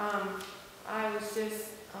 I was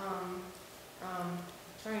just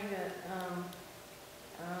trying to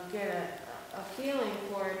get a feeling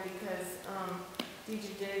for it, because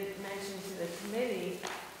Deidre did mention to the committee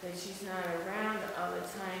that she's not around all the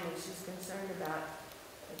time, and she's concerned about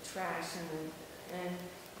the trash and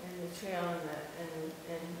the trail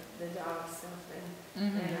and the dog stuff,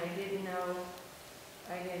 and I didn't know.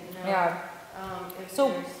 Yeah. If So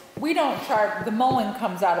there's, we don't charge, the mowing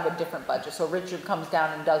comes out of a different budget. So Richard comes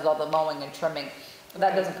down and does all the mowing and trimming.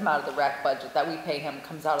 That doesn't come out of the rec budget. That we pay him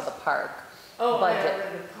comes out of the park budget. Out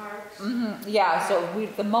of the parks. Yeah. So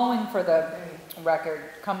the mowing for the record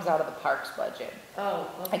comes out of the parks budget. Oh,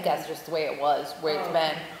 okay. I guess just the way it was, where it's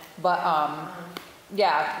been. But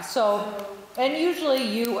yeah. So and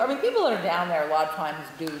usually people that are down there a lot of times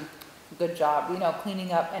do a good job,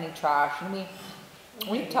 cleaning up any trash. And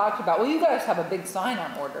we talked about, well, you guys have a big sign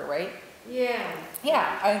on order, right? Yeah.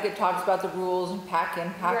 Yeah, I think it talks about the rules and pack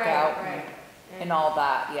in, pack out, and all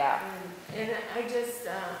that, yeah. And I just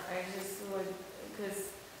would,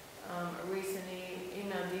 because recently,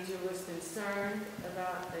 Deidre was concerned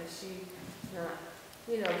about that she's not,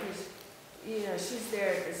 because, she's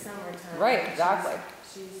there at the summertime. Right, exactly.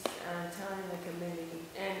 She's telling the committee,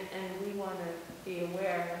 and we want to be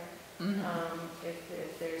aware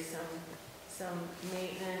if there's some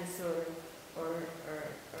maintenance or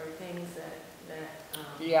things that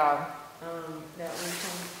we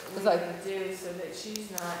can do, so that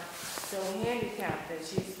she's not so handicapped that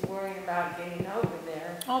she's worrying about getting over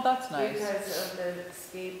there. Oh, that's nice. Because of the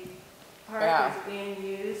skate park is being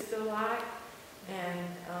used a lot, and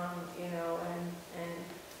I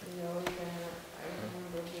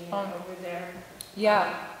remember being over there.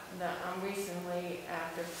 Yeah. Recently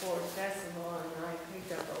after Ford Festival, and I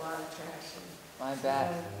picked up a lot of trash. I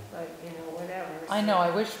bet. But, whatever. I know, I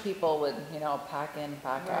wish people would, pack in,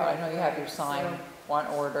 pack out. I know you have your sign, one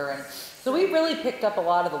order, and so we really picked up a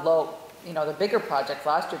lot of the bigger projects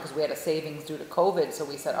last year, because we had a savings due to COVID, so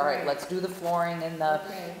we said, all right, let's do the flooring in the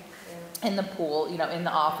in the pool, you know, in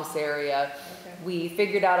the office area. Okay. We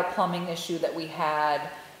figured out a plumbing issue that we had,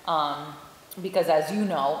 because as you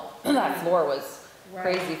know, that floor was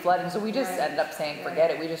crazy flooding, so we just Right. ended up saying, Right.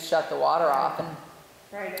 forget it, we just shut the water off,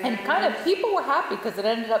 Right. and I kind of, noticed- people were happy, because it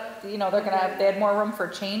ended up, you know, they had more room for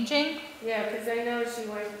changing. Yeah, because I know she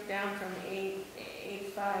went down from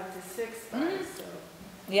 8.5 to 6.5, Mhm. so.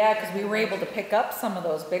 Yeah, because we were able to pick up some of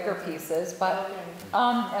those bigger pieces, but, Okay.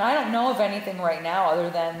 and I don't know of anything right now other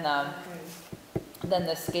than, Okay.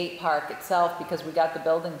 the skate park itself, because we got the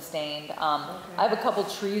building stained. I have a couple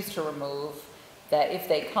trees to remove that if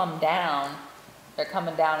they come down, they're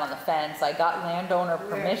coming down on the fence. I got landowner Where?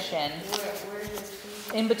 permission Where is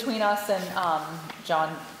this? in between us and,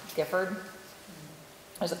 John Gifford.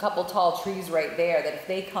 There's a couple tall trees right there that if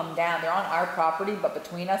they come down, they're on our property, but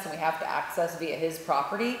between us, and we have to access via his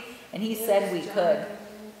property. And he said we could.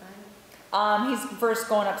 He's first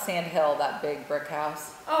going up Sand Hill, that big brick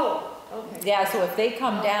house. Oh, okay. Yeah, so if they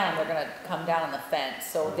come down, they're gonna come down on the fence.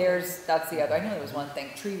 So that's the other, I knew there was one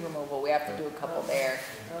thing, tree removal, we have to do a couple there.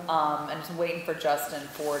 And just waiting for Justin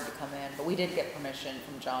Ford to come in, but we did get permission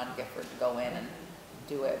from John Gifford to go in and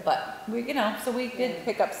do it. But we, you know, so we did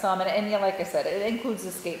pick up some, and yeah, like I said, it includes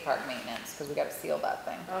the skate park maintenance, because we gotta seal that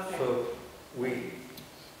thing. Okay. So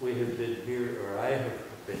we have been here, or I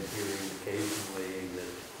have been hearing occasionally that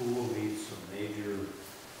the pool needs some major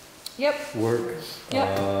Yep, work. Yep,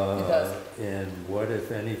 it does. And what,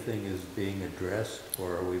 if anything, is being addressed,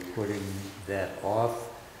 or are we putting that off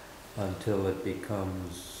until it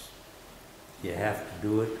becomes, you have to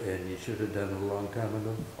do it and you should have done it a long time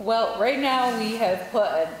ago? well, right now we have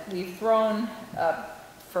we've thrown,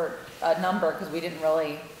 for a number, because we didn't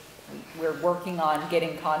really, we're working on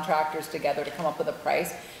getting contractors together to come up with a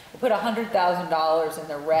price. We put $100,000 in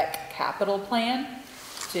the rec capital plan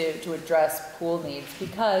to address pool needs,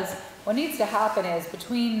 because what needs to happen is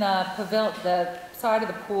between the side of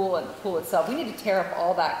the pool and the pool itself, we need to tear up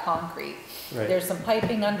all that concrete. Right. There's some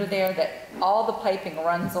piping under there that, all the piping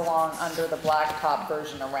runs along under the blacktop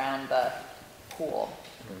version around the pool.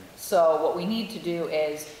 So what we need to do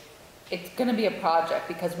is, it's gonna be a project,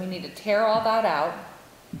 because we need to tear all that out.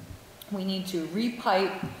 We need to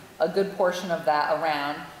repipe a good portion of that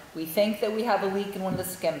around. We think that we have a leak in one of the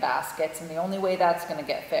skim baskets, and the only way that's gonna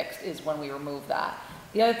get fixed is when we remove that.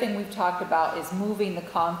 The other thing we've talked about is moving the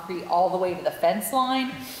concrete all the way to the fence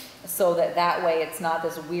line, so that way it's not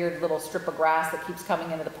this weird little strip of grass that keeps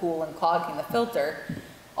coming into the pool and clogging the filter.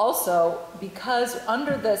 Also, because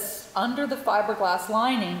under the fiberglass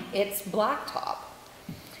lining, it's blacktop.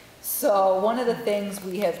 So one of the things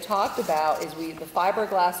we have talked about is the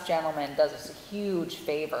fiberglass gentleman does us a huge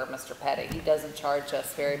favor, Mr. Pettit. He doesn't charge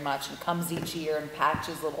us very much and comes each year and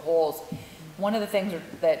patches little holes. One of the things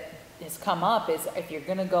that has come up is if you're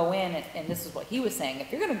gonna go in, and this is what he was saying,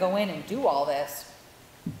 if you're gonna go in and do all this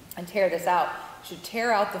and tear this out, you should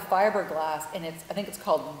tear out the fiberglass, and I think it's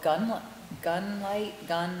called gunite,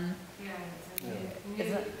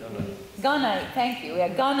 thank you, yeah,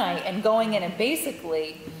 gunite, and going in and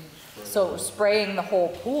basically, so spraying the whole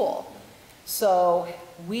pool. So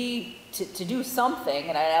to do something,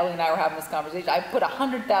 and Ellie and I were having this conversation, I put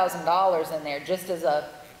 $100,000 in there just as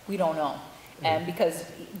we don't know. And because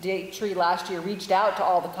Tree last year reached out to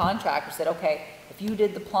all the contractors, said, okay, if you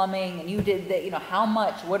did the plumbing and you did the, how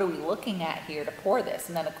much, what are we looking at here to pour this?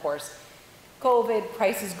 And then of course, COVID,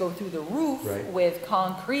 prices go through the roof with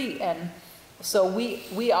concrete, and so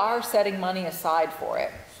we are setting money aside for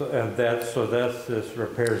it. So that's this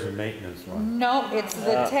repairs and maintenance one? No, it's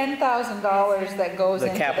the $10,000 that goes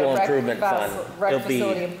into the capital improvement fund. rec It'll be-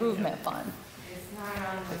 facility improvement fund. It's not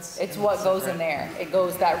on the. It's what goes in there. It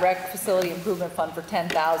goes, that rec facility improvement fund for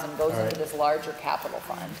 10,000 goes into this larger capital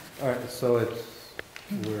fund. All right, so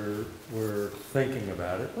we're thinking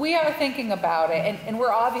about it. We are thinking about it, and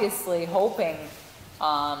we're obviously hoping,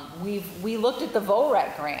 we looked at the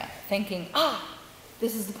VOREC grant, thinking,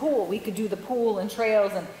 this is the pool, we could do the pool and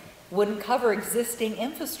trails and wouldn't cover existing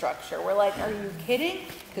infrastructure. We're like, are you kidding?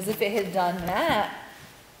 Because if it had done that,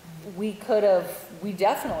 we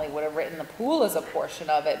definitely would have written the pool as a portion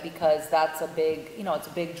of it, because that's a big, it's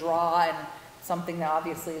a big draw and something that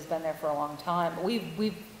obviously has been there for a long time. But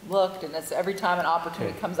we've looked, and it's every time an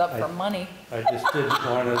opportunity comes up for money. I just didn't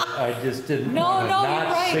want to No, not you're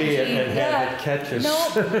right, see it Gene. and have it catch us. No,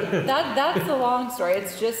 that's the long story.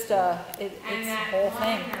 It's just, it's And the that whole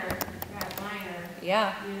thing. that liner,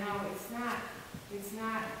 Yeah, it's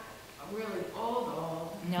not really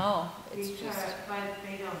old, no, it's because, just, but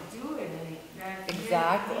they don't do it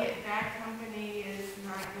Exactly. That company is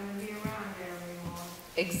not gonna be around there anymore.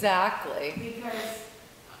 exactly. Because,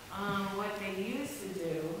 what they used to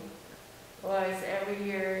do was every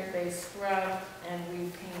year they scrub and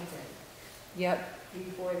repainted Yep.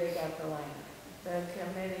 before they got the land. The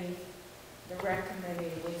committee, the rec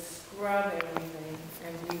committee would scrub everything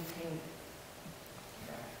and repaint.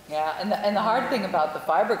 Yeah, and the hard thing about the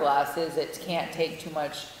fiberglass is it can't take too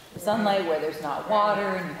much sunlight where there's not water,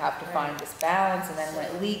 and you have to find this balance, and then when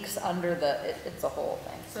it leaks under it's a whole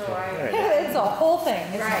thing. So I. It's a whole thing,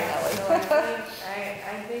 isn't it, Right, Ellie? so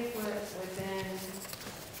I think we're within,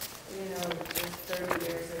 just 30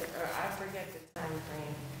 years, or I forget the time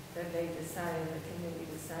frame that they decided, the committee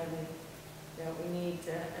decided that we need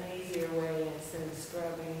an easier way instead of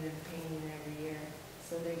scrubbing and painting every year.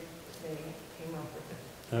 So they came up with it.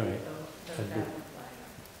 All right.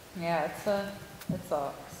 Yeah, it's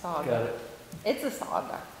a saga. Got it. It's a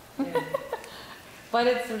saga. Yeah. But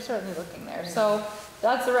we're certainly looking there. So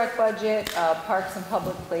that's the rec budget, parks and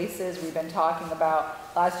public places. We've been talking about,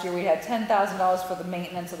 last year we had $10,000 for the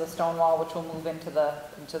maintenance of the stone wall, which will move into the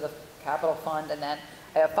capital fund. And then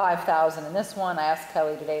I have $5,000 in this one. I asked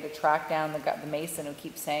Kelly today to track down the mason who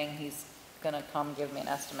keeps saying he's gonna come give me an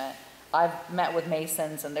estimate. I've met with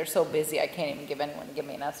masons and they're so busy I can't even give anyone to give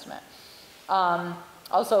me an estimate.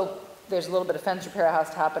 Also, there's a little bit of fence repair that has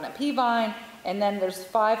to happen at Peavine. And then there's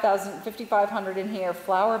 $5,500 in here,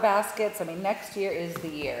 flower baskets. I mean, next year is the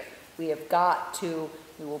year. We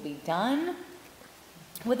will be done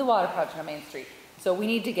with the water project on Main Street. So we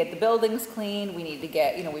need to get the buildings clean. We need to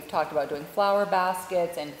get, we've talked about doing flower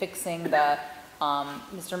baskets and fixing the,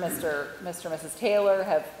 Mr. and Mrs. Taylor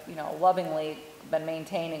have, lovingly been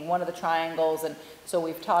maintaining one of the triangles. And so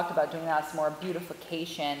we've talked about doing that, some more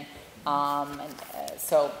beautification. And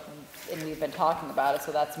we've been talking about it,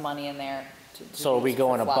 so that's money in there. So are we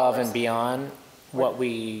going above and beyond what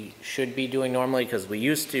we should be doing normally? Because we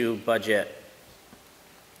used to budget,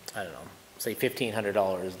 I don't know, say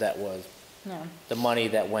 $1,500. That was the money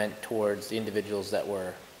that went towards the individuals that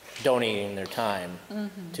were donating their time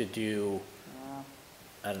to do,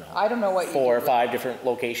 I don't know what 4 or 5 different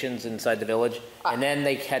locations inside the village. And then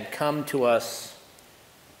they had come to us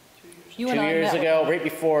 2 years ago, right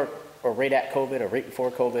before, or right at COVID, or right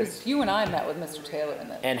before COVID. Because you and I met with Mr. Taylor in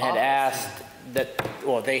the and had office. asked that,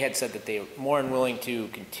 well, they had said that they were more than willing to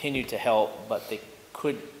continue to help, but they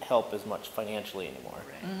couldn't help as much financially anymore.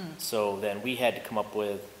 So then we had to come up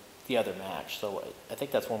with the other match. So I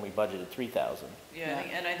think that's when we budgeted $3,000. Yeah, I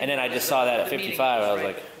think And then I just saw that at the meeting 55, I was right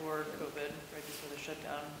like. Before COVID, right before the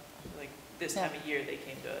shutdown, like this time of year, they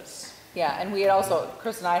came to us. Yeah, and we had also,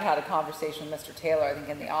 Chris and I had a conversation with Mr. Taylor, I think,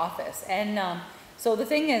 in the office. And so the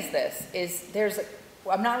thing is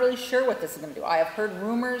I'm not really sure what this is going to do. I have heard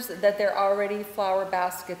rumors that there are already flower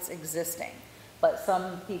baskets existing, but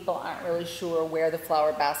some people aren't really sure where the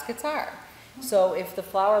flower baskets are. So if the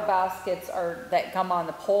flower baskets that come on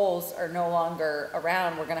the poles are no longer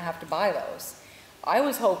around, we're going to have to buy those. I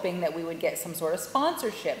was hoping that we would get some sort of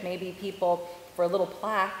sponsorship, maybe people for a little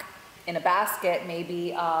plaque in a basket,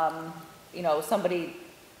 maybe somebody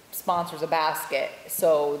sponsors a basket,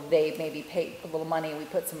 so they maybe pay a little money and we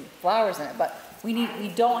put some flowers in it, but we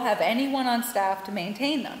don't have anyone on staff to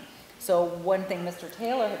maintain them. So one thing Mr.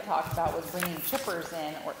 Taylor had talked about was bringing chippers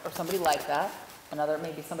in, or somebody like that,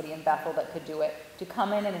 maybe somebody in Bethel that could do it, to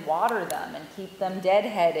come in and water them and keep them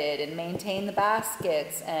deadheaded and maintain the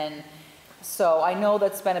baskets. And so I know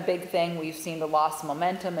that's been a big thing. We've seen the loss of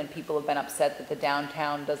momentum, and people have been upset that the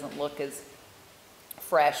downtown doesn't look as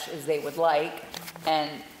fresh as they would like. And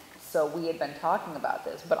so we had been talking about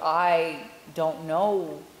this, but I don't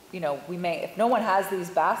know, if no one has these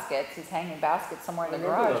baskets, these hanging baskets somewhere in the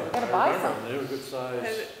garage, we're gonna buy some. They were good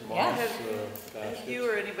size, Yeah. Have you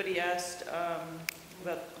or anybody asked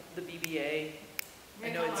about the BBA? I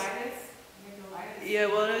know it's. Yeah,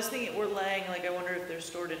 well, I was thinking, we're laying, I wonder if they're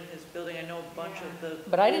stored in his building. I know a bunch of the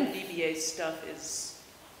old BBA stuff is.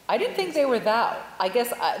 I didn't think they were that. I guess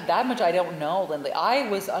that much I don't know, Lindley. I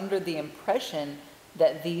was under the impression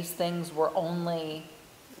that these things were only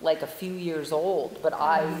a few years old, but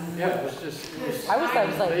I was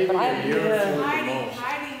like, but I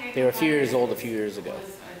They were a few years old a few years ago.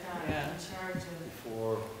 Yeah.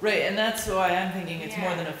 Right, and that's why I'm thinking it's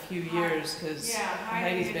more than a few years, because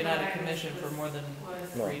Heidi's been out of commission for more than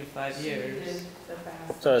 3 to 5 years.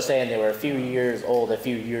 So I was saying they were a few years old a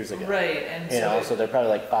few years ago. Right, and so they're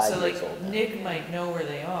probably 5 years so old now. Nick might know where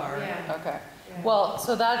they are. okay. Well,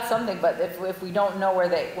 so that's something, but if we don't know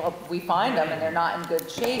where if we find them and they're not in good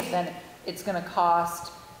shape, then it's gonna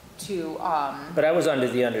cost to, But I was under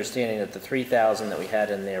the understanding that the 3,000 that we had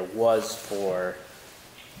in there was for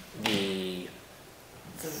the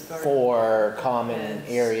 4 common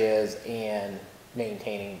areas and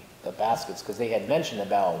maintaining the baskets, because they had mentioned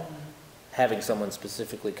about having someone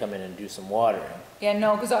specifically come in and do some watering. Yeah,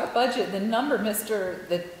 no, because our budget, the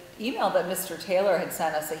email that Mr. Taylor had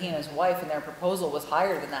sent us, that he and his wife and their proposal was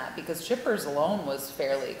higher than that, because chippers alone was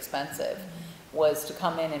fairly expensive, was to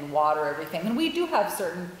come in and water everything. And we do have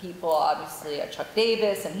certain people, obviously, Chuck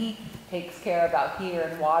Davis, and he takes care of out here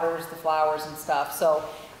and waters the flowers and stuff. So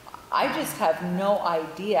I just have no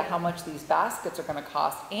idea how much these baskets are gonna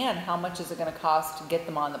cost, and how much is it gonna cost to get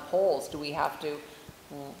them on the poles? Do we have to,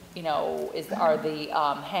 you know, are the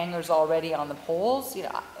hangers already on the poles? You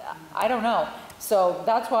know, I don't know. So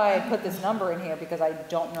that's why I put this number in here, because I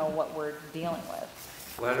don't know what we're dealing with.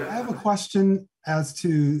 I have a question as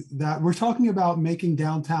to that. We're talking about making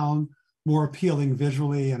downtown more appealing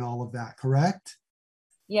visually and all of that, correct?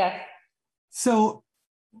 Yeah. So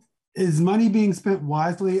is money being spent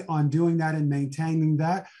wisely on doing that and maintaining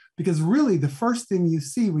that? Because really the first thing you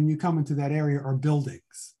see when you come into that area are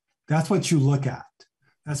buildings. That's what you look at.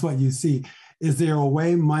 That's what you see. Is there a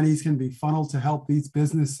way monies can be funneled to help these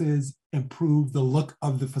businesses improve the look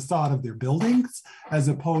of the facade of their buildings, as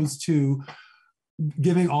opposed to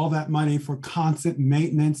giving all that money for constant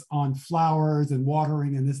maintenance on flowers and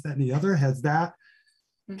watering and this, that, and the other? Has that,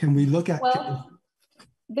 can we look at? Well,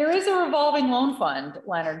 there is a revolving loan fund,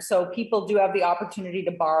 Leonard, so people do have the opportunity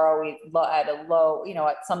to borrow at a low, you know,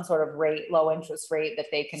 at some sort of rate, low interest rate that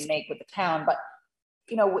they can make with the town. But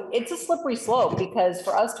you know, it's a slippery slope, because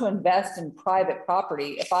for us to invest in private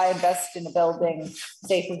property, if I invest in a building,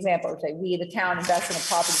 say, for example, say we, the town, invest in a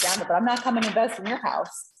property down there, but I'm not coming to invest in your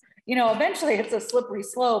house. You know, eventually it's a slippery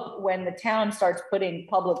slope when the town starts putting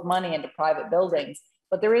public money into private buildings.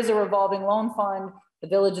 But there is a revolving loan fund. The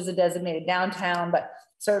village is a designated downtown, but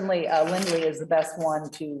certainly Lindley is the best one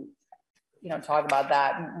to, you know, talk about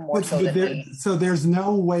that more so than me. So there's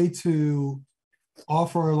no way to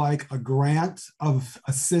offer like a grant of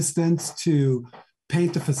assistance to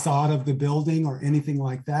paint the facade of the building or anything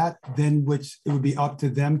like that, then which it would be up to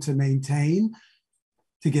them to maintain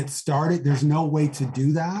to get started? There's no way to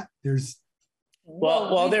do that. There's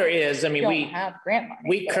Well, there is. I mean, we have grant money.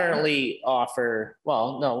 we currently offer.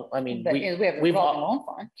 Well, no, I mean We have a revolving loan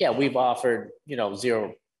fund. Yeah, we've offered, you know,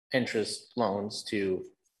 0 interest loans to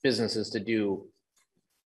businesses to do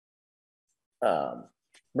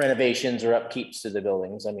renovations or upkeeps to the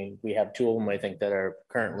buildings. I mean, we have 2 of them, I think, that are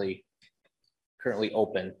currently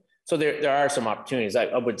open. So there are some opportunities.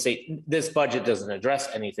 I would say this budget doesn't address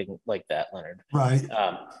anything like that, Leonard. right.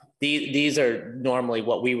 These are normally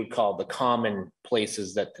what we would call the common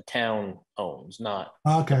places that the town owns, not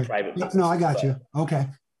Okay. private business. No, I got you. Okay.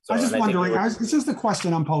 So, I was just and I think wondering, you it's just a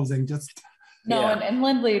question I'm posing, just. No, Yeah. and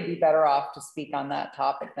Lindley would be better off to speak on that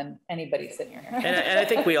topic than anybody sitting here. And I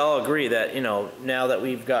think we all agree that, you know, now that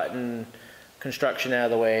we've gotten construction out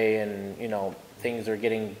of the way and, you know, things are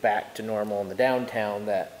getting back to normal in the downtown,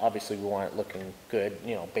 that obviously we want it looking good,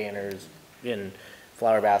 you know, banners and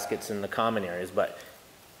flower baskets in the common areas. But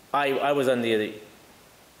I was on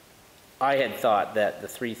I had thought that the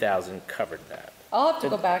 3,000 covered that. I'll have to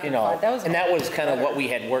go back and find, that was kind of what we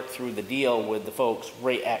had worked through the deal with the folks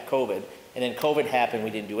right at COVID. And then COVID happened, we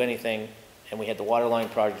didn't do anything, and we had the water line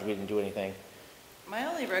project, we didn't do anything. My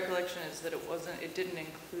only recollection is that it didn't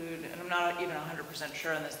include, and I'm not even 100%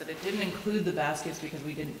 sure on this, that it didn't include the baskets because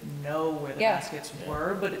we didn't know where the baskets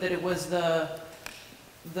were, but that it was the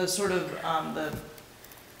sort of, the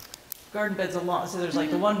garden beds along, so there's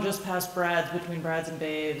like the one just past Brad's, between Brad's and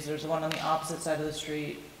Babe's, there's one on the opposite side of the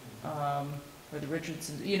street, where the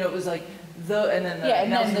Richardsons, you know, it was like and then the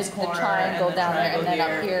Nelson's corner, triangle and the down there, triangle and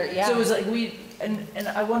then up here, yeah. So it was like and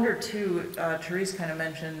I wonder too, Therese kind of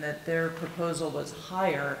mentioned that their proposal was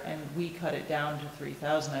higher and we cut it down to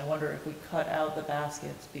 3,000. I wonder if we cut out the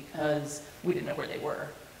baskets because we didn't know where they were.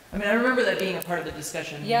 I mean, I remember that being a part of the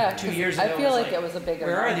discussion 2 years ago. I feel like it was a bigger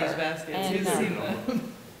Where number. are these baskets? And, Who's seen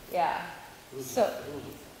them? Yeah, so.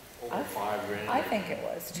 Over $5,000. I think it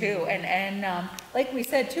was too, and like we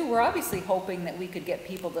said too, we're obviously hoping that we could get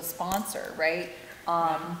people to sponsor, right?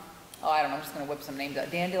 I don't know, I'm just gonna whip some names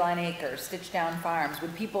out, Dandelion Acres, Stitch Down Farms,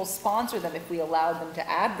 would people sponsor them if we allowed them to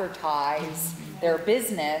advertise their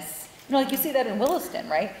business? You know, like you see that in Williston,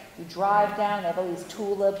 right? You drive down, they have all these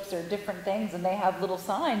tulips or different things, and they have little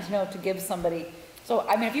signs, you know, to give somebody. So,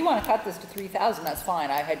 I mean, if you wanna cut this to 3,000, that's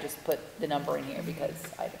fine, I had just put the number in here because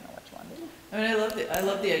I didn't know what you wanted to do. I mean, I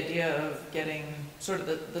love the idea of getting sort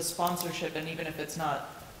of the sponsorship, and even if it's not,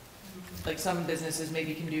 like some businesses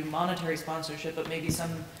maybe can do monetary sponsorship, but maybe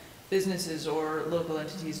some businesses or local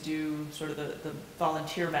entities do sort of the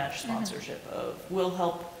volunteer match sponsorship of, we'll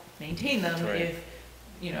help maintain them if,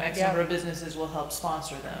 you know, X number of businesses will help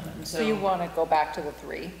sponsor them. And So you want to go back to the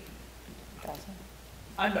 3,000?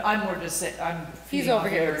 I'm more just saying, I'm He's feeding over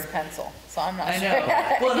off here your- with his pencil, so I'm not I sure. know.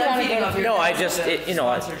 Well, You I'm wanna feeding go off to- your. No, I comments just, about you know,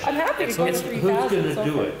 sponsorship. I'm happy to go to 3,000. Who's gonna so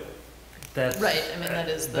do far. it? That's. Right, I mean, that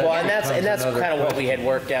is the. well, and that's becomes another kind of what we question. had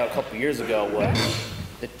worked out a couple years ago, was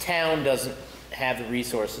the town doesn't have the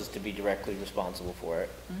resources to be directly responsible for it.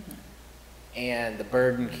 And the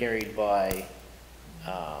burden carried by,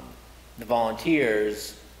 the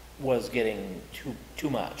volunteers was getting too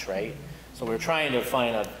much, right? So we're trying to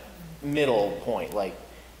find a middle point, like,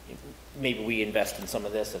 maybe we invest in some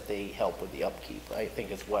of this if they help with the upkeep, I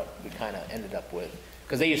think is what we kind of ended up with.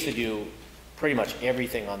 Because they used to do pretty much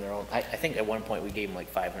everything on their own. I think at one point we gave them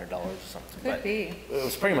like $500 or something. Could but be. It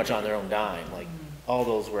was pretty much on their own dime, like, all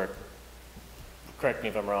those were, correct me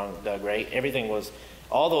if I'm wrong, Doug, right? Everything was,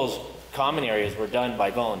 all those common areas were done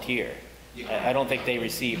by volunteer. I don't think they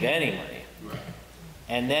received any money.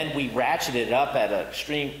 And then we ratcheted it up at a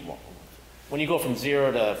extreme, when you go from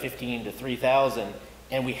 0 to 15 to 3,000,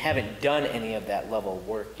 and we haven't done any of that level of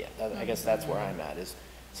work yet. I guess that's where I'm at, is,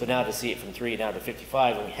 so now to see it from 3 down to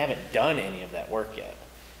 55, and we haven't done any of that work yet.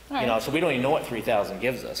 You know, so we don't even know what 3,000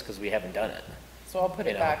 gives us, because we haven't done it. So I'll put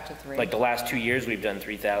You it know, back to 3. Like the last 2 years, we've done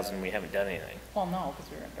 3,000, we haven't done anything. Well, no,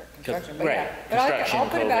 because we were under construction, but right, yeah. But I'll construction,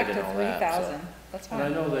 put it back COVID to and all that, so. 3,000. That's And I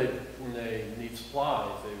fine. know when they need supplies,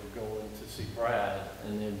 they would go in to see Brad,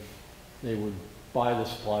 and then they would buy the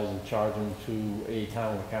supplies and charge them to a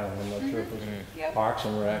town account. I'm not sure if it was Yep, Parks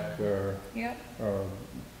and Rec or, yep. or.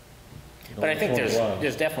 But I think which one it was.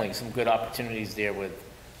 there's definitely some good opportunities there with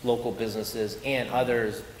local businesses and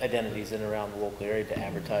others, identities in and around the local area to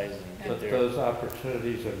advertise and But get their. those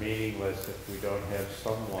opportunities are meaningless if we don't have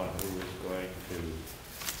someone who is going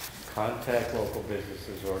to contact local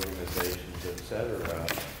businesses, organizations, et cetera.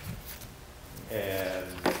 And,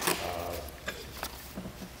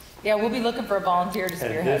 Yeah, we'll be looking for a volunteer to and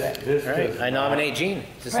spearhead it. this All right, does I not- nominate Gene.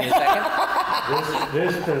 Just need a second?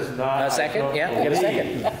 This does not. A second? I don't Yeah, get a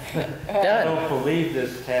second. I Done. don't believe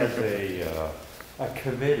this has a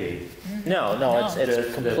committee. No, it's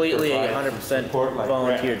That completely provides 100% support like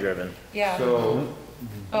volunteer driven. Yeah, So,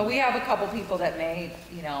 but we have a couple people that may,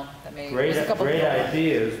 great, there's a couple great people.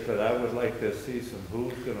 ideas, but I would like to see some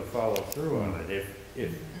who's gonna follow through on it.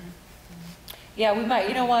 If Yeah, we might,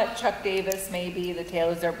 you know what, Chuck Davis, maybe, the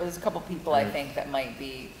Taylors, there's a couple people I think that might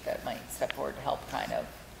step forward to help kind of.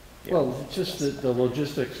 Well, it's just the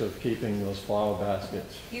logistics of keeping those flower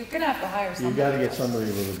baskets. You're gonna have to hire You somebody. gotta get somebody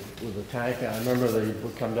with a tank. I remember they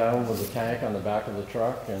would come down with a tank on the back of the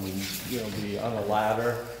truck and, be on a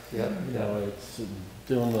ladder. It's,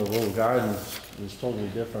 doing the little gardens was totally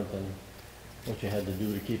different than what you had to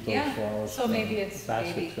do to keep those Yeah, flowers. so maybe it's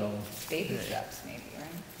baskets going. baby steps maybe, right?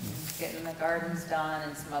 Getting the gardens done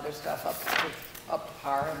and some other stuff up to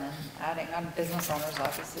par, and then adding on business owners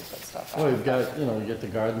obviously put stuff out. Well, you've got, you get the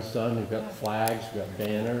gardens done, you've got flags, you've got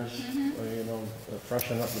banners, or,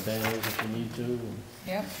 freshen up the banners if you need to, and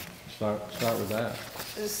Yep. start with that.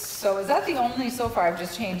 So is that the only, so far, I've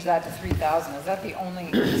just changed that to 3,000, is that the only,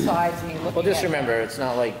 besides me looking at? Well, just remember, it's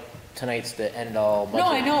not like tonight's the end all budget.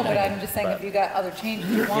 No, I know, but night, I'm just saying, if but- you got other changes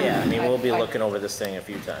you want. Yeah, I mean, we'll be looking over this thing a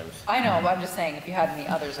few times. I know, but I'm just saying, if you had any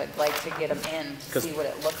others, I'd like to get them in to 'Cause, see what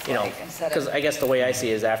it looks You know, like instead because of. I guess the way I see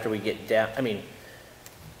it is after we get down, I mean,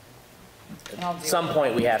 and I'll at do some it.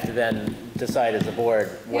 point, we have to then decide as a board,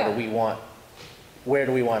 what do Yeah. we want, where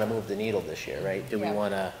do we want to move the needle this year, right? Do we Yeah.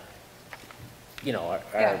 want to,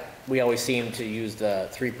 Yeah. we always seem to use the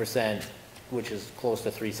 3%, which is close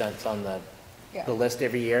to 3 cents on Yeah. the list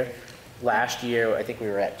every year. Last year, I think we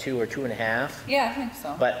were at 2 or 2.5. Yeah, I think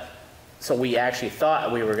so. But, so we actually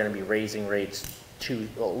thought we were gonna be raising rates a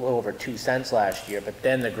little over 2 cents last year, but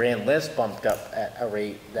then the grand list bumped up at a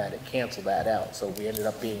rate that it canceled that out, so we ended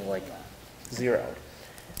up being like 0.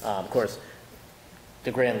 Of course,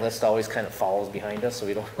 the grand list always kind of follows behind us, so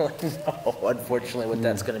we don't really know, unfortunately, what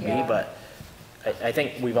that's gonna be, Yeah. but I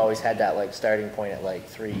think we've always had that like starting point at like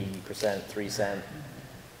 3%, 3 cent,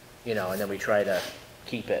 and then we try to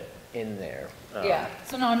keep it in there. Yeah,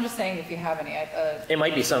 so no, I'm just saying, if you have any, It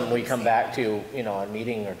might be something we come back to, a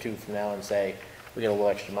meeting or two from now and say, we got a little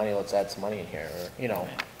extra money, let's add some money in here, or.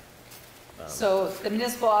 So the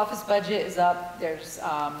municipal office budget is up, there's,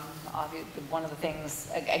 one of the things,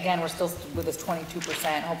 again, we're still with this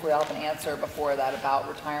 22%, hopefully I'll have an answer before that about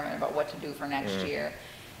retirement, about what to do for next year.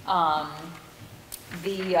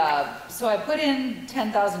 So I put in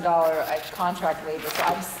 $10,000 contract labor,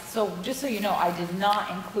 so just so you know, I did not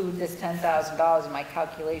include this $10,000 in my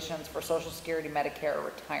calculations for Social Security, Medicare, or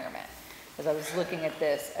retirement, because I was looking at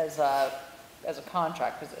this as a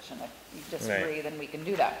contract position. If you disagree, then we can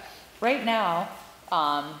do that. Right now,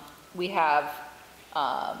 we have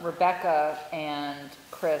Rebecca and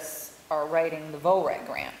Chris are writing the VOREC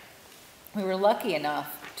grant. We were lucky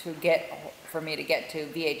enough for me to get to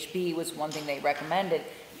VHB was one thing they recommended,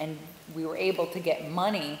 and we were able to get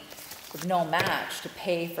money with no match to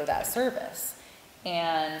pay for that service.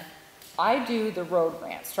 And I do the road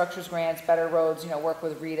grants, structures grants, better roads, work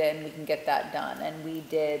with Rita and we can get that done. And we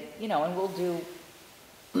did, and we'll do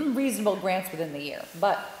reasonable grants within the year.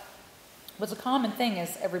 But what's a common thing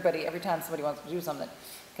is every time somebody wants to do something,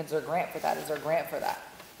 is there a grant for that? Is there a grant for that?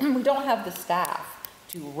 We don't have the staff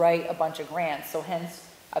to write a bunch of grants. So hence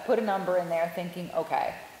I put a number in there thinking,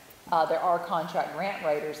 okay, there are contract grant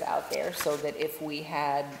writers out there so that if we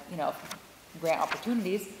had, grant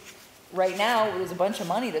opportunities, right now, there's a bunch of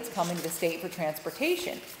money that's coming to the state for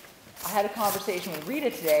transportation. I had a conversation with Rita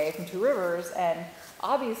today from Two Rivers, and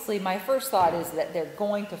obviously my first thought is that they've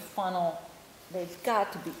got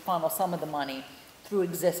to funnel some of the money through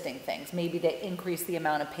existing things. Maybe they increase the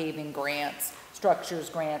amount of paving grants, structures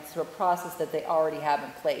grants, through a process that they already have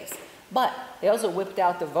in place. But they also whipped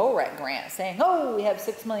out the VOREC grant saying, oh, we have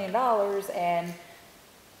 $6 million and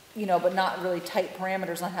but not really tight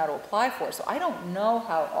parameters on how to apply for it. So I don't know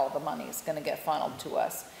how all the money is going to get funneled to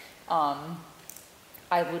us. I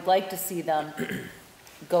would like to see them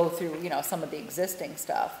go through, some of the existing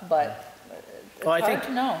stuff, but it's hard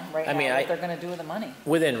to know right now what they're going to do with the money.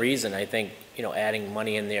 Within reason, I think, adding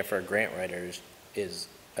money in there for grant writers is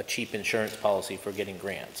a cheap insurance policy for getting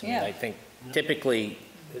grants. I mean, I think typically,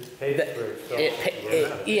 It pays for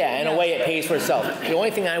itself. in a way it pays for itself. The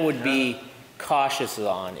only thing I would be cautious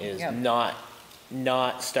on is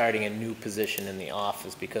not starting a new position in the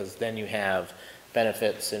office, because then you have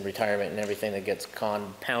benefits and retirement and everything that gets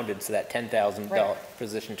compounded, so that $10,000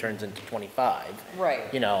 position turns into 25.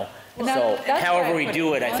 Right. So however we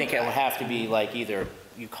do it, I think it would have to be like either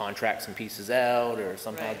you contract some pieces out or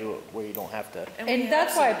somehow do it where you don't have to. And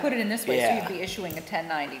that's why I put it in this way, so you'd be issuing a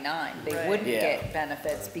 1099. They wouldn't Yeah. get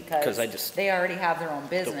benefits because I just- they already have their own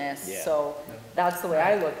business. So that's the way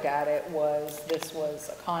I looked at it, this was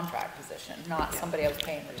a contract position, not somebody I was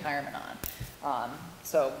paying retirement on.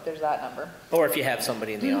 So there's that number. Or if you have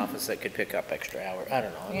somebody in the office that could pick up extra hours, I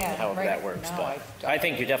don't know, however that works. No, But I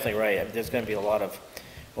think you're definitely right. There's gonna be a lot of,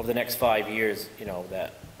 over the next 5 years,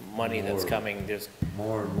 that money that's coming, there's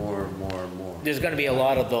More and more and more and more. there's gonna be a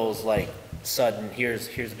lot of those like sudden, here's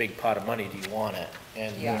a big pot of money, do you want it?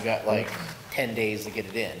 And you've got like 10 days to get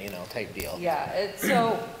it in, type deal. Yeah, it's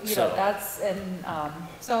so, that's, and,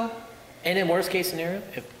 so. And in worst case scenario,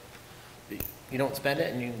 if you don't spend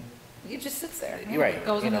it and It just sits there. You're right. It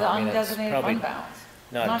goes into the it's undesignated probably fund balance.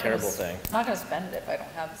 not a terrible thing. I'm not gonna spend it if I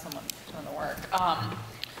don't have someone doing the work.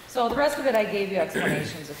 So the rest of it, I gave you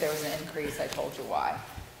explanations. If there was an increase, I told you why.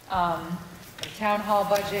 The town hall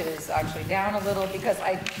budget is actually down a little because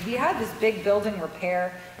we had this big building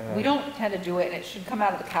repair. We don't tend to do it, and it should come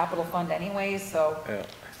out of the capital fund anyways, so.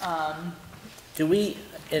 Do we,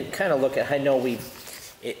 and kind of look at, I know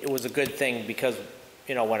it was a good thing because,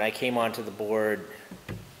 when I came onto the board,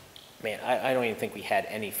 man, I don't even think we had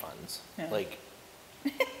any funds. Like,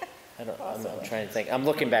 I'm trying to think. I'm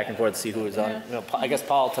looking back and forth to see who was on. I guess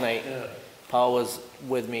Paul tonight. Paul was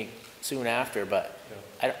with me soon after, but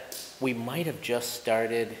we might have just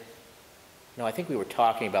started. No, I think we were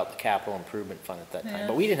talking about the capital improvement fund at that time,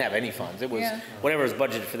 but we didn't have any funds. It was whatever was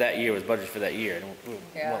budgeted for that year was budgeted for that year, and we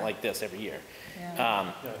went like this every year.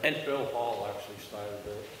 And Bill Hall actually started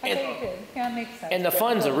it. I think it did. Yeah, it makes sense. And the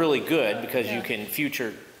funds are really good because you can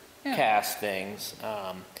future cast things.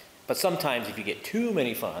 But sometimes if you get too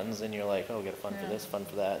many funds, then you're like, oh, we got a fund for this, fund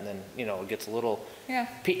for that, and then, it gets a little,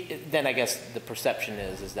 then I guess the perception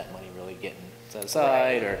is that money really getting set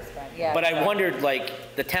aside, or, but I wondered,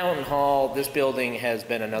 like, the town hall, this building has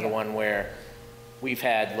been another one where we've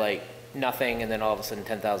had like nothing and then all of a sudden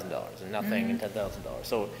 $10,000 and nothing and $10,000.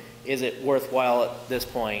 So is it worthwhile at this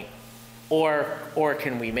point, or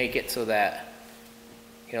can we make it so that,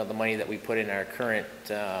 the money that we put in our current,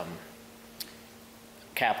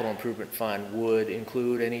 capital improvement fund would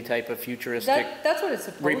include any type of futuristic that's what it's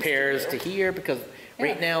supposed repairs to to here? Because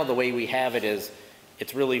right now, the way we have it is,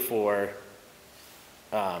 it's really for,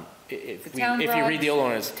 if you read the old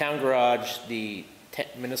one, it's town garage, the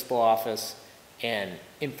municipal office, and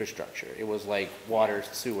infrastructure. It was like water,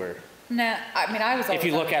 sewer. Nah, I was. If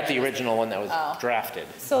you look at the original one that was drafted.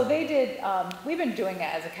 So they did, we've been doing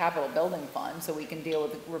it as a capital building fund, so we can deal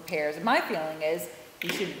with the repairs. And my feeling is, you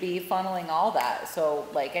should be funneling all that. So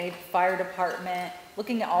like any fire department,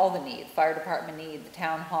 looking at all the needs, fire department need, the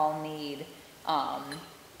town hall need,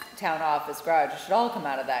 town office, garage, it should all come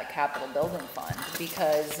out of that capital building fund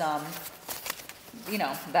because,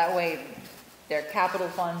 that way they're capital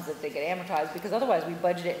funds that they get amortized, because otherwise we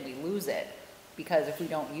budget it and we lose it. because if we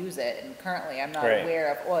don't use it, and currently I'm not Right.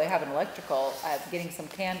 aware of, well, I have an electrical, getting some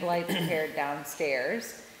candle lights repaired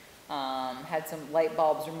downstairs. Had some light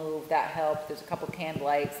bulbs removed, that helped, there's a couple candle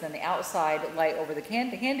lights, then the outside light over the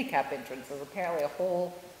handicap entrance, there's apparently a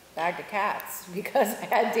whole bag of cats, because I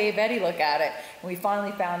had Dave Eddy look at it, and we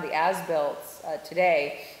finally found the as-built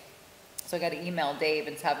today. So I gotta email Dave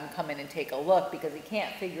and have him come in and take a look, because he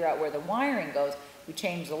can't figure out where the wiring goes. We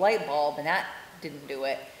changed the light bulb, and that didn't do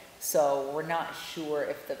it. So we're not sure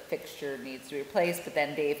if the fixture needs to be replaced, but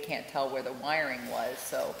then Dave can't tell where the wiring was,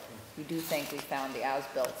 so we do think we found the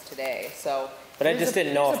as-built today, so. But I just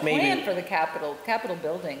didn't know if maybe- There's a plan for the Capitol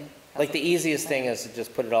building. Like, the easiest thing is to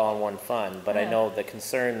just put it all in one fund, but I Yeah. know the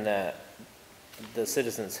concern that the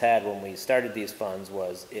citizens had when we started these funds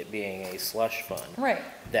was it being a slush fund. Right,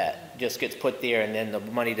 That just gets put there and then the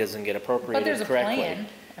money doesn't get but appropriated there's a correctly. plan,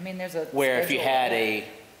 I mean, there's a. Where if you schedule. had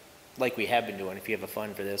like we have been doing, if you have a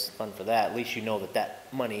fund for this, fund for that, at least you know that that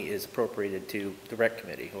money is appropriated to the rec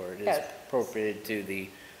committee, or it is Yeah. appropriated to the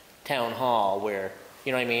town hall where,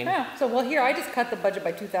 you know what I mean? Yeah, so, well, here, I just cut the budget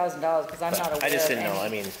by $2,000, because I'm But not aware of I any. just didn't know, I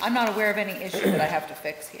mean- I'm not aware of any issue that I have to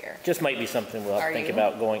fix here. Just might be something we'll have Are to think you?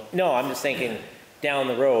 about going, no, I'm just thinking down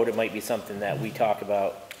the road, it might be something that we talk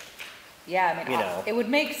about Yeah, I mean, You know, it would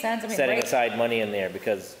make sense, I mean, setting right, aside money in there,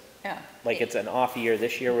 because yeah. like it's an off year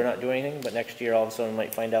this year, we're not doing anything, but next year all of a sudden we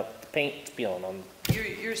might find out the paint's peeling on.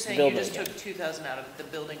 You're saying you building just again. took 2,000 out of the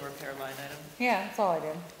building repair line item? Yeah, that's all I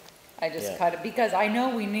did. I just Yeah. cut it, because I know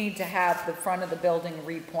we need to have the front of the building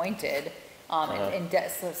repointed,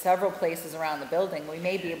 Uh-huh. several places around the building. We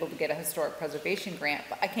may be able to get a historic preservation grant,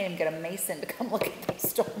 but I can't even get a mason to come look at the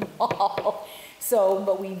stone wall. So,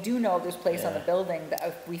 but we do know there's place on the Yeah. building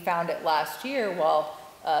that we found it last year while,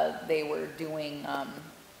 they were doing,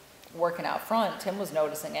 working out front. Tim was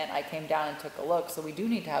noticing it, I came down and took a look, so we do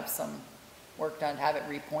need to have some work done to have it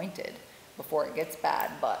repointed before it gets bad,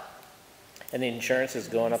 but And the insurance is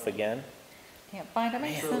going up again? can't find a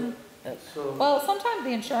mason. So, Well, sometimes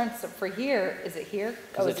the insurance for here, is it here?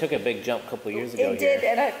 Because it took a big jump a couple of years ago It did, here.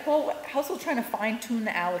 and I was also trying to fine tune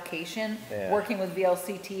the allocation, Yeah. working with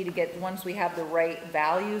VLCT to get, once we have the right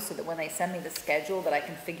value, so that when they send me the schedule, that I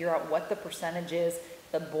can figure out what the percentage is,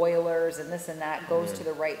 the boilers and this and that goes to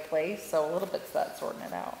the right place, so a little bit's that sorting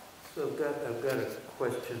it out. so I've got a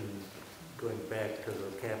question going back to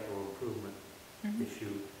the capital improvement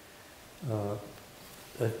issue.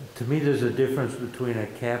 To me, there's a difference between a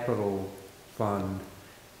capital fund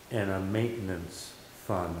and a maintenance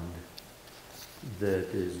fund that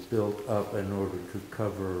is built up in order to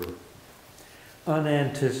cover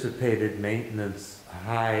unanticipated maintenance,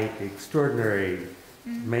 extraordinary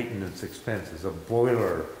maintenance expenses. A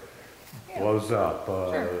boiler blows up,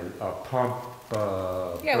 a pump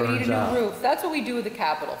Yeah, we need burns a out. new roof, that's what we do with the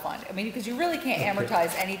capital fund, I mean, because you really can't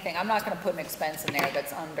amortize anything, I'm not gonna put an expense in there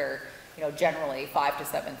that's under, you know, generally 5,000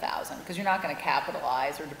 to 7,000, because you're not gonna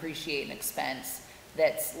capitalize or depreciate an expense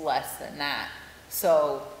that's less than that.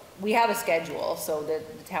 So, we have a schedule, so the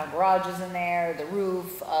town garage is in there, the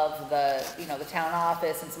roof of the, you know, the town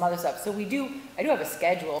office and some other stuff. So I do have a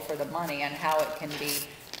schedule for the money and how it can be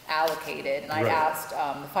allocated. And I Right. asked,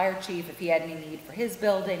 the fire chief if he had any need for his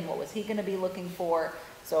building, what was he gonna be looking for?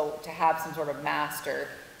 So to have some sort of master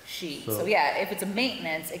sheet. So So- yeah, if it's a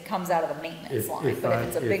maintenance, it comes out of the maintenance line, if but if I-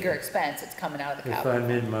 it's a if- bigger expense, it's coming out of the If capital.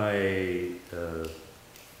 I'm in my,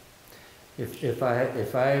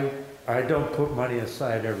 if I don't put money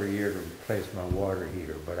aside every year to replace my water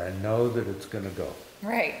heater, but I know that it's gonna go,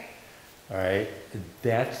 Right, all right?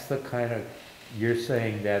 That's the kind of, you're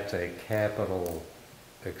saying that's a capital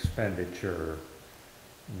expenditure,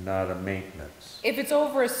 not a maintenance. if it's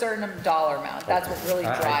over a certain dollar amount, that's what really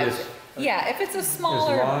I drives just- it. Yeah, if it's a As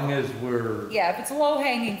smaller. long as we're, Yeah, if it's low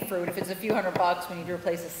hanging fruit, if it's a few $100, we need to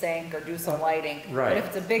replace a sink or do some lighting. right. But if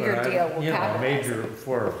it's a bigger but I- deal, we'll you know, capitalize it. major,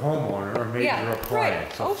 for a homeowner, or Yeah, major right.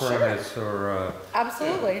 appliance, a Oh, sure. furnace or a,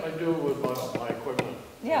 Absolutely, I do it with my equipment,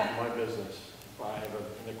 Yeah. my business. If I have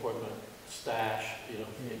an equipment stash, you know,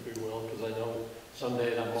 if you will, because I know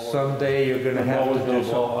someday that mower. someday you're gonna have to do blow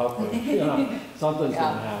something. up, and, you know, something's Yeah.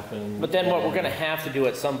 gonna happen. But then what we're gonna have to do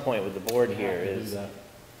at some point with the board We here have to do is that.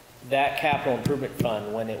 that capital improvement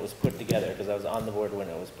fund, when it was put together, because I was on the board when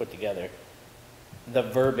it was put together, the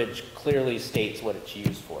verbiage clearly states what it's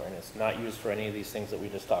used for, and it's not used for any of these things that we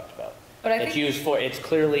just talked about. but I It's think, used for, it's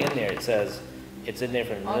clearly in there, it says, it's in there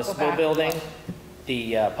for the I'll go municipal back. building,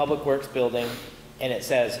 the public works building, and it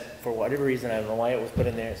says, for whatever reason, I don't know why it was put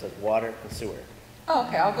in there, it says water and sewer. Oh,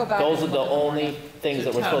 okay, I'll go back. Those are and the look at the only warning. things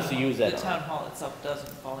that we're supposed to use that The on. town hall itself doesn't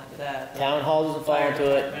fall into that. Town hall doesn't fall Fire into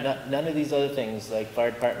it, department. none of these other things, like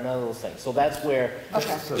fire department, none of those things. So that's where,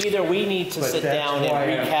 Okay. either we need to But sit that's down why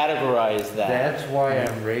and recategorize that, That's why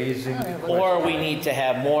I'm raising the question. or we need to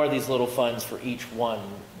have more of these little funds for each one.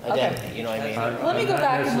 Again, Okay. you know what I mean? Let me go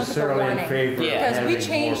back and look at the warning, Yeah. because we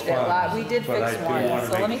changed it, we did but I fix do warning, wanna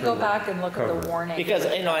so let me make go sure we're back and look at the covered. warning. Because,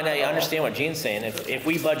 you know, and I understand what Gene's saying, if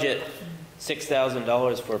we budget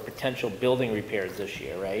 $6,000 for potential building repairs this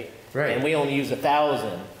year, right? Right. And we only use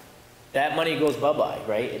 1,000, that money goes bye-bye,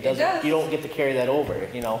 right? It doesn't, does. you don't get to carry that over,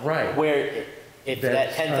 you know? Right. Where if that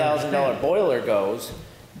That's- I $10,000 understand. boiler goes,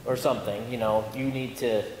 or something, you know, you need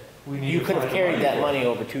to, We need you to could have find carried money that for it. money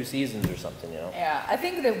over 2 seasons or something, you know? Yeah, I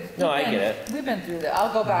think that. No, I we've get been- it. We've been through that,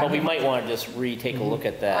 I'll go back. But we and- might want to just retake a look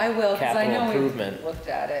at that I will, because I capital know improvement. we've looked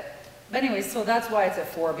at it. But anyways, so that's why it's at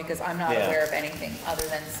 4, because I'm not Yeah. aware of anything other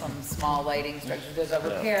than some small lighting structures. There's a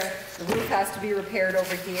Yeah. repair, the roof has to be repaired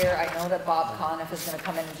over here. I know that Bob Coniff is gonna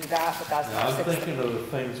come in and do that, but that's Now, not I'm six. thinking of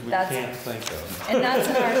the things we That's- can't think of. And that's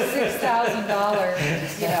in our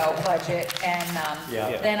 $6,000, you know, budget. And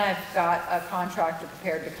Yeah. then I've got a contractor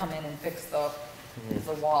prepared to come in and fix the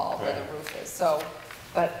wall where the roof is. So,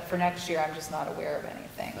 but for next year, I'm just not aware of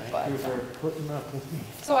anything. But Thank you for putting up with me.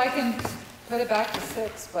 so I can put it back to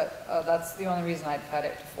 6, but that's the only reason I'd cut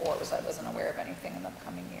it to 4, was I wasn't aware of anything in the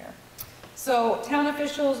coming year. So town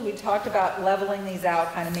officials, we talked about leveling these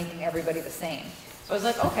out, kind of making everybody the same. So I was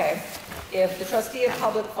like, okay, if the trustee of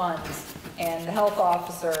public funds and the health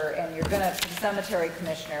officer, and you're gonna, the cemetery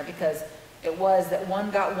commissioner, because it was that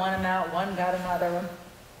one got one amount, one got another.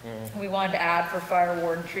 We wanted to add for fire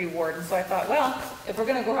warden, tree warden, so I thought, well, if we're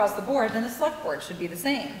gonna go across the board, then the select board should be the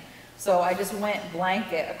same. So I just went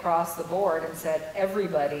blanket across the board and said,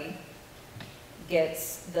 everybody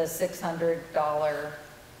gets the $600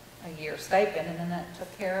 a year stipend, and then that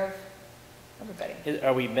took care of everybody.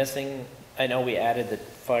 Are we missing, I know we added the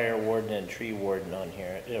fire warden and tree warden on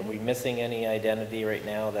here. Are we missing any identity right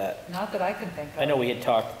now that, Not that I can think of. I know we had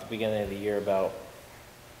talked at the beginning of the year about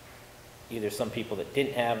either some people that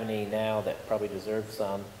didn't have any now that probably deserve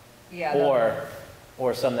some, Yeah,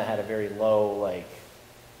 or some that had a very low, like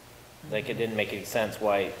it didn't make any sense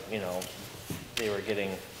why, you know, they were getting,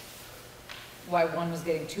 why one was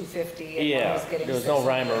getting 250 and one yeah, was getting there was no 600.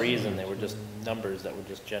 rhyme or reason, they were just numbers that were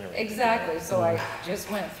just generated. Exactly, so I just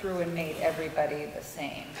went through and made everybody the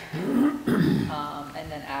same, and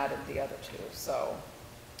then added the other two, so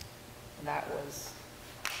that was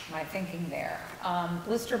my thinking there.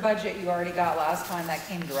 Lister budget you already got last time, that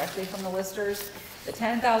came directly from the listers. The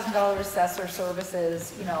 $10,000 assessor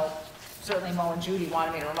services, you know, certainly Mo and Judy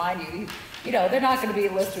wanted me to remind you, you know, they're not gonna be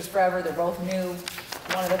listers forever, they're both new.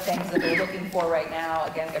 One of the things that they're looking for right now,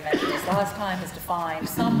 again, I mentioned this last time, is to find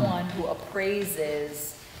someone who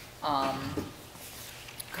appraises,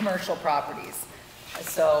 commercial properties.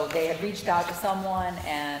 So they had reached out to someone,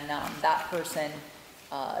 and that person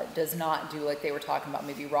does not do, like they were talking about,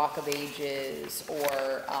 maybe Rock of Ages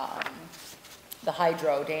or the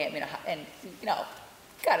hydro dam, you know, and, you know,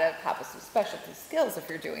 gotta have some specialty skills if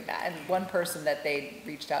you're doing that. And one person that they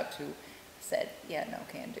reached out to said, yeah, no,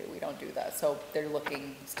 can do, we don't do that. So they're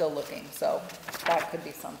looking, still looking, so that could be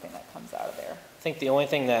something that comes out of there. I think the only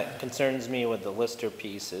thing that concerns me with the Lister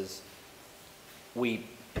piece is we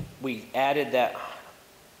added that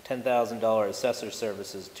 $10,000 assessor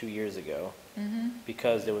services 2 years ago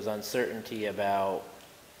because there was uncertainty about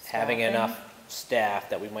having Staffing. enough staff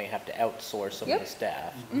that we might have to outsource some of the Yep.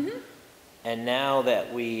 staff. And now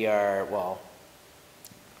that we are, well,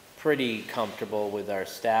 pretty comfortable with our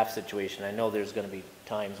staff situation, I know there's gonna be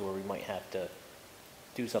times where we might have to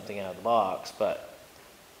do something out of the box, but,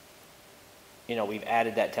 you know, we've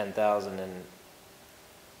added that 10,000 and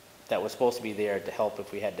that was supposed to be there to help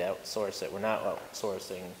if we had to outsource it. We're not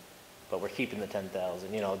outsourcing, but we're keeping the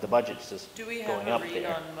 10,000, you know, the budget's just Do we have going a up read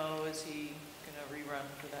there. on Mo? Is he gonna rerun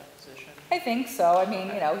for that position? I think so. I mean,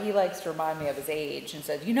 you know, he likes to remind me of his age and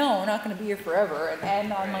said, you know, we're not gonna be here forever.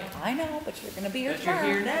 And I'm like, I know, but you're gonna be here But you're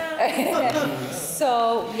here forever. now.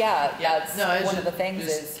 So, yeah, that's No, I one of the just- things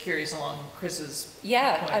just is, curious along Chris's.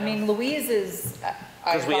 yeah, point I of- mean, Louise is,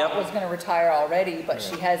 I 'Cause we thought up- was gonna retire already, but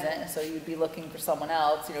she hasn't, so you'd be looking for someone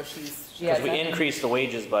else, you know, she Because hasn't. we increased the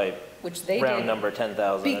wages by Which they round did. number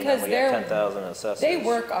 10,000, and Because then we got they're- 10,000 assessors. They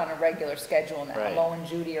work on a regular schedule now. Right. Mo and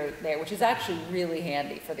Judy are there, which is actually really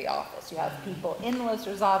handy for the office. You have people in the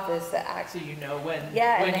Lister's office that So actually, you know when.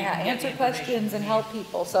 yeah, when and they you can get answer the information questions and you help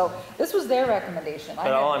people. So this was their recommendation.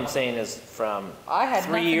 But all I'm saying is from I had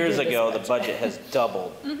 3 nothing to years do with ago, the this budget has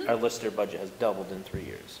doubled. Mm-hmm. Our Lister budget has doubled in 3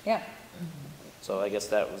 years. Yeah. So I guess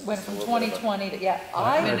that was. Went just a from little bit of a- 2020 to, yeah,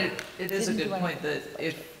 I mean, I, it is a didn't good do point that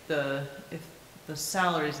anything. if the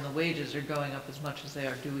salaries and the wages are going up as much as they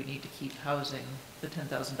are, do we need to keep housing the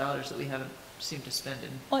 $10,000 that we haven't seemed to spend in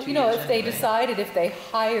 2 well, years you know, if they anyway? decided, if they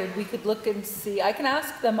hired, we could look and see, I can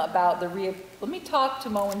ask them about let me talk to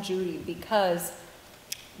Mo and Judy, because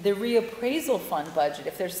the reappraisal fund budget,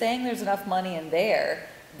 if they're saying there's enough money in there,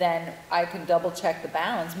 then I can double check the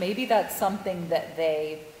balance. Maybe that's something that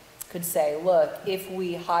they could say, look, if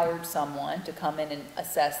we hired someone to come in and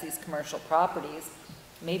assess these commercial properties,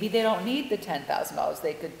 maybe they don't need the $10,000.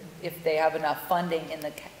 They could, if they have enough funding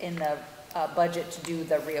in the budget to do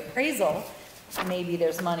the reappraisal, maybe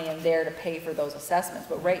there's money in there to pay for those assessments.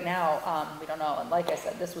 But right now, we don't know. And like I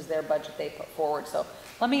said, this was their budget they put forward. So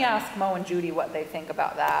let me ask Mo and Judy what they think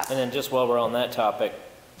about that. And then just while we're on that topic,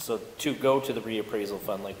 so to go to the reappraisal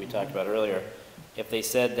fund like we talked about earlier, if they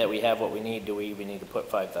said that we have what we need, do we even need to put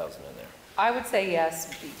 5,000 in there? I would say yes,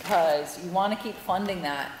 because you want to keep funding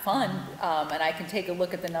that fund, and I can take a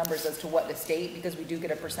look at the numbers as to what the state, because we do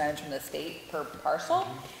get a percentage from the state per parcel.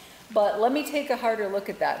 But let me take a harder look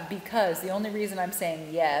at that, because the only reason I'm saying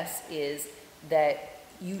yes is that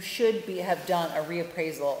you should have done a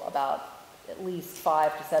reappraisal about at least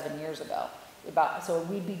 5 to 7 years ago. So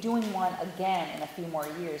we'd be doing one again in a few more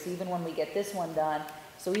years, even when we get this one done.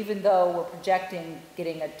 So even though we're projecting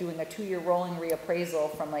doing a 2-year rolling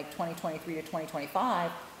reappraisal from like 2023 to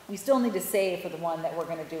 2025, we still need to save for the one that we're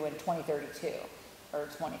going to do in 2032 or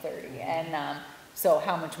 2030. And so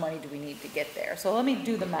how much money do we need to get there? So let me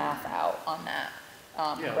do the math out on that,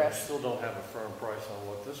 Yeah, we Chris. still don't have a firm price on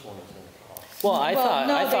what this one is gonna cost. Well, I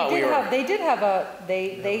thought we were.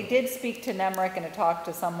 They did speak to Nemrick and to talk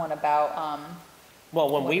to someone about, Well,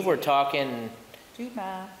 when we were talking, do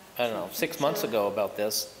math. I don't know, 6 months ago about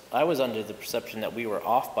this, I was under the perception that we were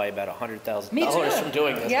off by about Me too. $100,000 from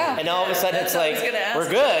doing this. Yeah. And all of a sudden it's like, That's what I was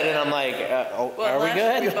gonna we're ask. good, and I'm like, Well, are we last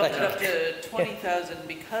year good? we bumped it up to 20,000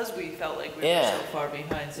 because we felt like we were Yeah. so far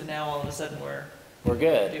behind, so now all of a sudden we're We're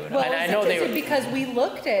good. doing Well, And I it's know they interesting were,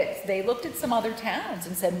 because they looked at some other towns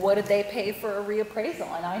and said, what did they pay for a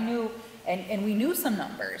reappraisal? And I knew, and we knew some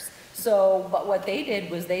numbers. So, but what they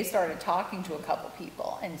did was they started talking to a couple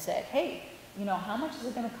people and said, hey, you know, how much is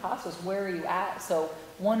it gonna cost us? Where are you at? So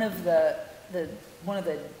one of the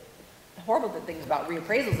horrible things about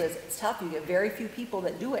reappraisals is it's tough. You get very few people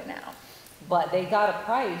that do it now. But they got a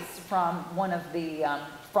price from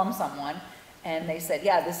from someone, and they said,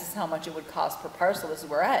 yeah, this is how much it would cost per parcel. This is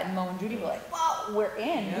where we're at. And Mo and Judy were like, well, we're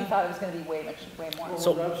in. We thought it was gonna be way more. Well,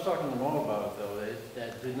 So- when I was talking to Mo about it though,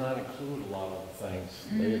 that did not include a lot of the things.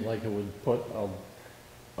 They, like, it would put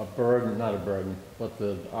a burden, not a burden, but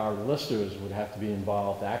our listers would have to be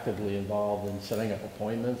actively involved in setting up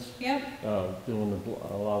appointments, Yep. doing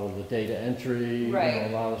a lot of the data entry, you know, Right.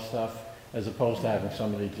 a lot of stuff, as opposed to having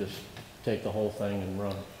somebody just take the whole thing and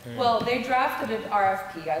run. Well, they drafted an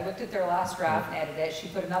RFP. I looked at their last draft and edited it. She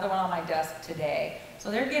put another one on my desk today. So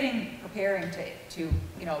they're preparing to,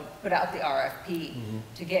 you know, put out the RFP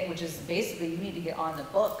to get, which is basically you need to get on the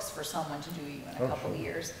books for someone to do you in a couple of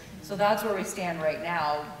years. So that's where we stand right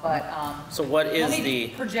now, but, so what is let me the,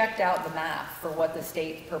 project out the math for what the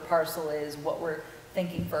state per parcel is, what we're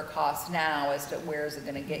thinking for a cost now as to where is it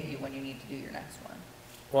gonna get you when you need to do your next one.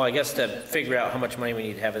 well, I guess to figure out how much money we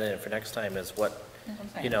need to have in it for next time is what, That's what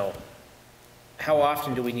I'm saying. you know, how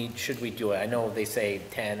often should we do it? I know they say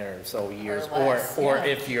 10 or so years, or less, or yeah.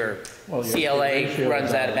 if your Well, your CLA ratio runs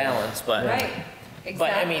is out of out. balance, but. Right, exactly.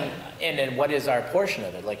 But I mean, and then what is our portion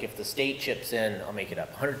of it? Like if the state chips in, I'll make it up,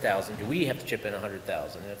 100,000, do we have to chip in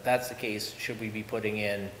 100,000? And if that's the case, should we be putting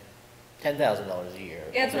in $10,000 a year?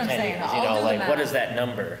 Yeah, that's over what I'm 10 saying. years? I'll You know, do the like what math. is that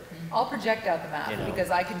number? I'll project out the math, You know. because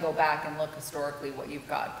I can go back and look historically what you've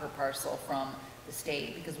got per parcel from the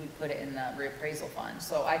state, because we put it in the reappraisal fund.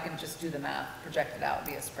 So I can just do the math, project it out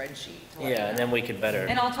via spreadsheet. to let you Yeah, and know. then we could better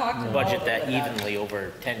And I'll talk to them budget all that about it. evenly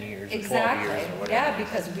over 10 years or 12 years Exactly, or whatever. yeah,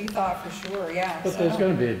 because we thought for sure, yeah. But so- there's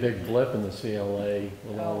gonna be a big blip in the CLA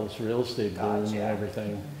with all Oh, this real estate boom and gotcha.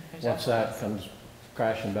 everything. Once that comes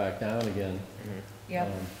crashing back down again. Yep.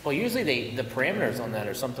 Well, usually the parameters on that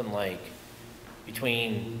are something like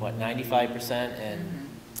between, what, 95% and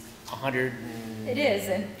 100 and... It is,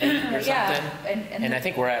 and, or yeah, something. And I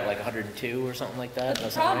think we're at like 102 or something like that. but the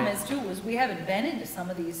Does that problem right? is too, is we haven't been into some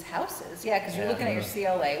of these houses. Yeah, because you're looking at your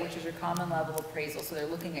CLA, which is your common level appraisal, so they're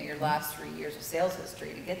looking at your last 3 years of sales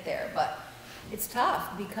history to get there. But it's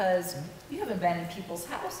tough because you haven't been in people's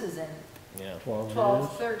houses in Yeah.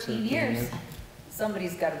 12, 13 years.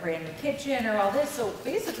 Somebody's got a brand new kitchen or all this, so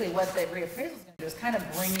basically what the reappraisal is gonna do is kind of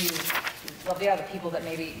bring you of the other people that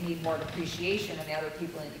maybe need more depreciation and the other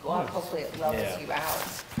people need to go up, hopefully it levels Yeah. you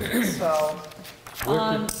out. So,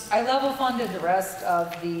 I level funded the rest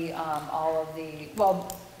of the, all of the,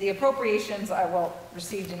 well, the appropriations,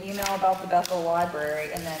 received an email about the Bethel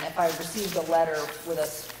Library, and then if I received a letter with a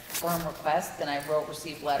firm request, then I wrote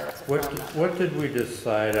received letter. It's a What, firm letter. what did we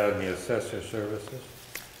decide on the assessor services?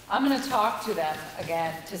 I'm gonna talk to them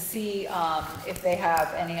again to see, if they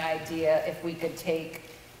have any idea if we could take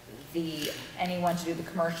anyone to do the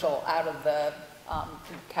commercial out of the,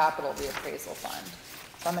 capital reappraisal fund.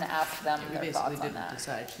 So I'm gonna ask them We their basically thoughts on didn't that.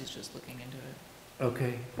 decide, she's just looking into it.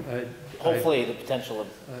 Okay. Hopefully, the potential of,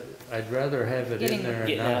 I'd rather have it Getting- in there and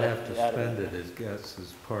Getting not out of- have to out of spend it as guess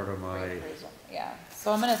as part of my, Reappraisal, yeah.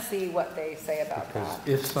 So I'm gonna see what they say about because that.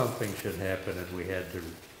 if something should happen and we had to,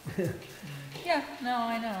 Yeah, no,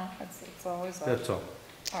 I know, it's always that's all.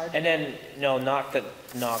 hard. and then, no, not the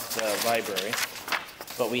library,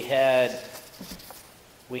 but we had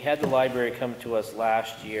the library come to us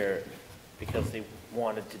last year because they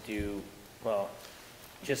wanted to do, well,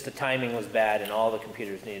 just the timing was bad and all the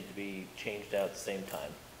computers needed to be changed out at the same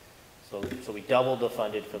time. So we doubled the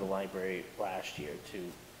funded for the library last year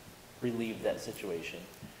to relieve that situation.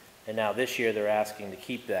 And now this year, they're asking to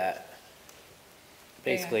keep that,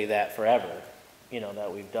 basically that forever,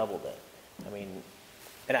 that we've doubled it. I mean,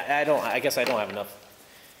 and I guess I don't have enough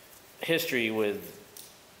history with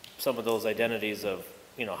some of those identities of,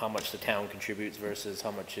 how much the town contributes versus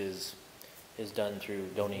how much is done through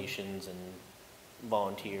donations and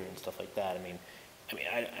volunteer and stuff like that.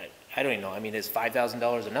 I don't even know. Is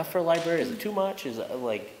 $5,000 enough for a library? Is it too much? Is it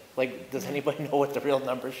like, does anybody know what the real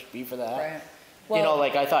number should be for that? Right.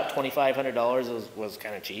 I thought $2,500 was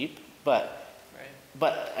kind of cheap, but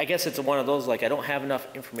I guess it's one of those, I don't have enough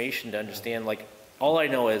information to understand, all I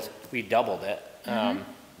know is we doubled it,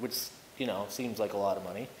 which, seems like a lot of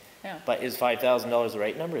money. Yeah. But is $5,000 the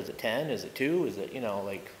right number? Is it 10? Is it 2? Is it, Well,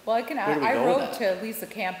 where do we I go with wrote to Lisa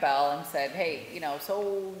Campbell and said, hey,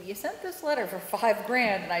 so you sent this letter for $5,000,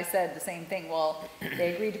 and I said the same thing, well,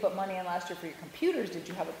 they agreed to put money in last year for your computers, did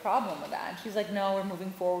you have a problem with that? And she's like, no, we're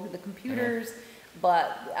moving forward with the computers,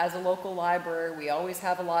 but as a local library, we always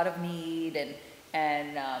have a lot of need,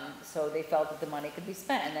 and so they felt that the money could be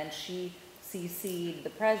spent, and then she CC'd the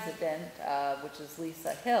president, which is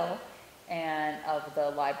Lisa Hill, and of the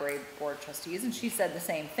library board trustees, and she said the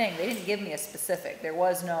same thing. They didn't give me a specific. There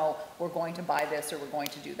was no, we're going to buy this or we're going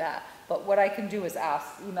to do that. But what I can do is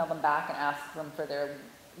email them back and ask them for their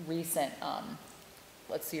recent,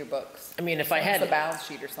 let's see your books. if I Send us had, a balance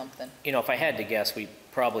sheet or something. if I had to guess, we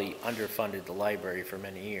probably underfunded the library for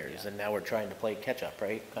many years, and now we're trying to play catch up,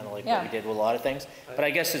 right? Kind of like what we Yeah. did with a lot of things. But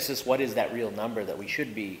I guess it's just, what is that real number that we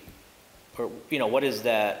should be, or, what is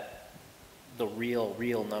that, the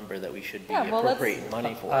real number that we should be Yeah, well, let's- appropriating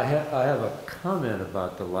money for? I have a comment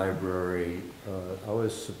about the library. I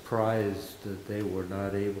was surprised that they were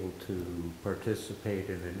not able to participate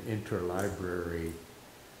in an interlibrary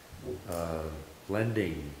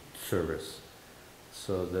lending service,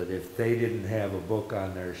 so that if they didn't have a book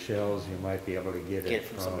on their shelves, you might be able to get it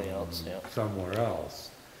from somebody else, yeah. somewhere else.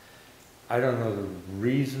 I don't know the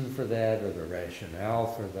reason for that or the rationale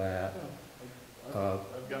for that.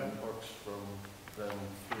 I've gotten books from them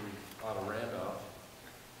through, out of Randolph,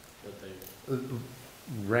 that they.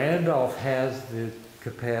 Randolph has the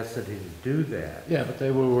capacity to do that. Yeah, but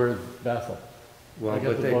they were with Bethel. Well, I got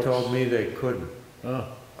but the they books. told me they couldn't.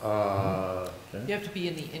 Oh, You have to be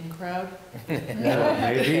in the in crowd,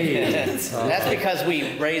 Maybe. That's because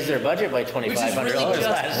we raised their budget by $2,500 just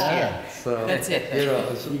last small. year. So, That's it. you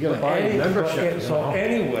know, You gotta buy a membership, So you know.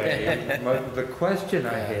 anyway, the question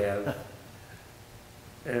I have,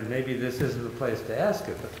 and maybe this isn't the place to ask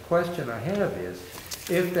it, but the question I have is,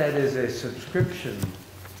 if that is a subscription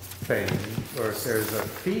thing, or if there's a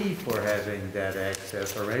fee for having that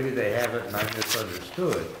access, or maybe they have it and I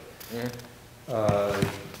misunderstood,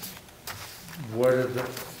 what are the,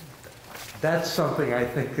 that's something I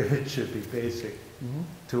think that it should be basic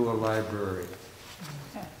to a library.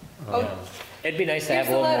 It'd be nice to have a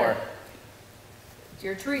Here's the little more. letter.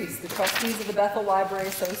 Dear Therese, the trustees of the Bethel Library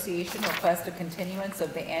Association request a continuance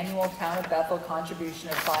of the annual Town of Bethel contribution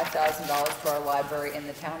of $5,000 to our library in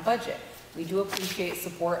the town budget. We do appreciate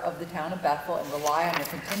support of the Town of Bethel and rely on your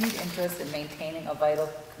continued interest in maintaining a vital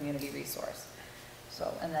community resource.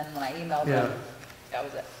 So, and then when I emailed them, that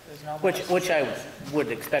was it. There's no more. Which I would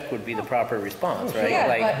expect would be the proper response, right? Yeah,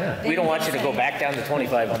 Like, but we don't want you to they go didn't back down to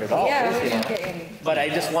 $2,500. Yeah, we you know? didn't get any. But I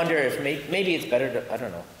just wonder if maybe it's better to, I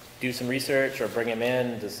don't know. do some research or bring him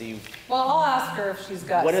in to see Well, I'll ask her if she's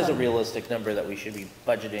got what is a some- realistic number that we should be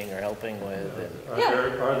budgeting or helping with? And Yeah.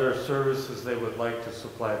 Are there services they would like to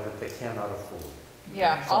supply that they cannot afford?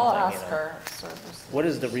 Yeah, I'll something, ask you know. her. Services. what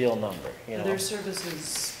is the real number, you know? There's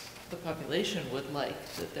services the population would like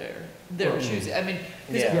that they're choosing, I mean,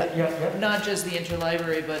 'cause Yeah. not just the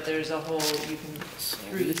interlibrary, but there's a whole, you can,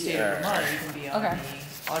 through the state of Vermont, you can be on Okay.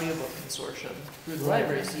 the audiobook consortium through the Right.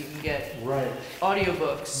 library, so you can get Right.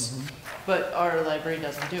 audiobooks, but our library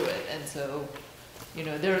doesn't do it, and so, you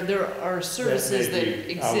know, there are services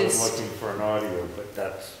that I was exist. looking for an audio, but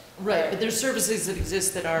that's, Right, but there's services that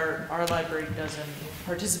exist that our library doesn't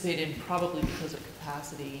participate in, probably because of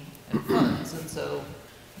capacity and funds, and so,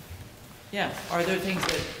 yeah, are there things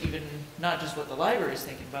that even, not just what the library is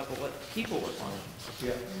thinking about, but what people would want?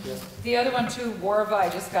 yeah, yeah. The other one too, Warva, I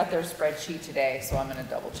just got their spreadsheet today, so I'm gonna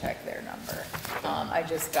double check their number. I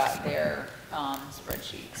just got their,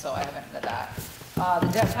 spreadsheet, so I haven't done that. The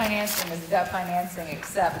debt financing is debt financing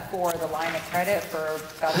except for the line of credit for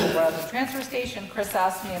Bethel Royalton Transfer Station. Chris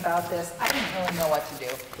asked me about this. I didn't really know what to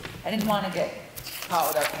do. I didn't wanna get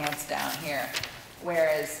caught with our pants down here.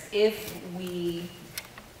 Whereas if we're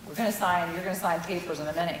gonna sign, you're gonna sign papers in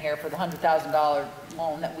a minute here for the $100,000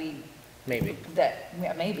 loan that we Maybe.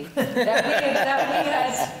 yeah, maybe,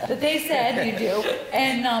 that they said you do,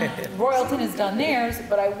 and, Royalton has done theirs,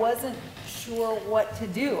 but I wasn't sure what to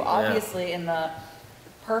do. Obviously, in the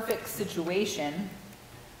perfect situation,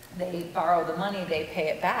 they borrow the money, they pay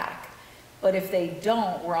it back. But if they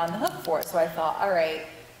don't, we're on the hook for it, so I thought, all right,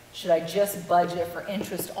 should I just budget for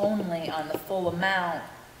interest only on the full amount?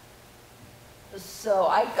 So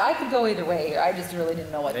I could go either way here, I just really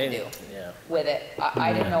didn't know what to do Yeah. with it.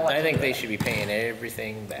 I didn't know what to do. I think they with it. should be paying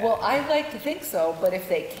everything back. Well, I like to think so, but if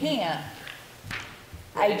they can't,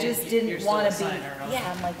 I Right, just you're didn't still a want to be, signer, huh?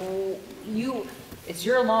 yeah, I'm like, well, it's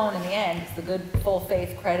your loan in the end, it's the good full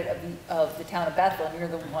faith credit of the town of Bethel, and you're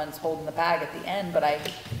the ones holding the bag at the end, but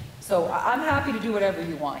so I'm happy to do whatever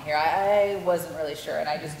you want here. I wasn't really sure, and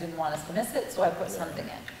I just didn't want us to miss it, so I put something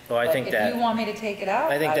in. Well, I think But that- if you want me to take it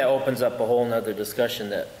out, I think that opens up a whole nother discussion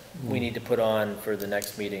that we need to put on for the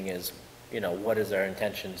next meeting is, you know, what is our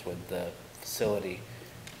intentions with the facility?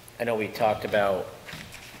 I know we talked about,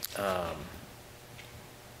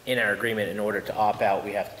 in our agreement, in order to opt out,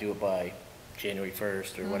 we have to do it by January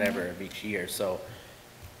 1st or whatever of each year. So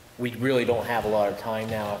we really don't have a lot of time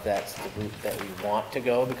now if that's the route that we want to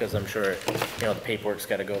go, because I'm sure, you know, the paperwork's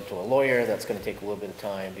got to go to a lawyer. That's going to take a little bit of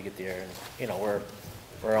time to get there. And, you know,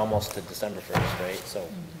 we're almost to December 1st, right? So,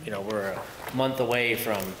 you know, we're a month away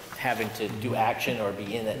from having to do action or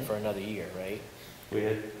be in it for another year, right? We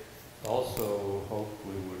had also hoped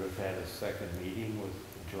we would have had a second meeting with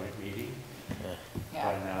a joint meeting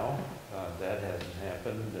by now. That hasn't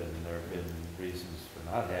happened, and there have been reasons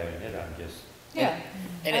for not having it. I'm just, yeah.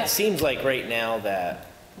 And it seems like right now that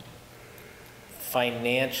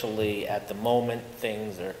financially, at the moment,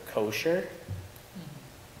 things are kosher,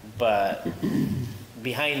 but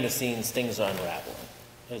behind the scenes, things are unraveling,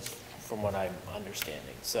 is from what I'm understanding.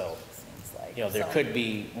 So, Seems like you know, there so. could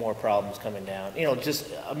be more problems coming down. You know, just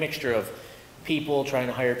a mixture of people trying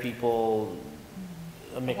to hire people,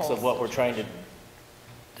 a mix of what we're trying to,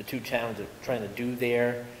 the two towns are trying to do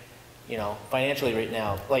there. You know, financially right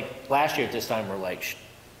now, like last year at this time, we're like,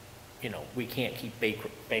 you know, we can't keep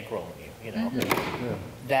bankrolling you, you know? Yeah.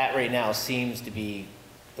 That right now seems to be,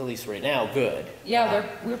 at least right now, good. Yeah,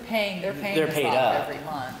 they're paying They're us paid off up. every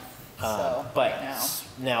month, so, But right now.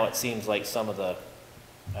 now it seems like some of the,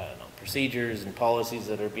 I don't know, procedures and policies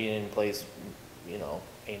that are being in place, you know,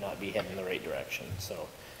 may not be heading in the right direction. So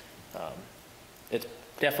it's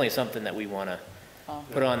definitely something that we want to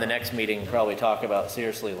put on the next meeting, and probably talk about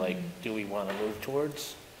seriously, like, do we want to move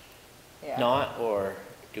towards Yeah. not, or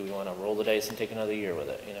do we want to roll the dice and take another year with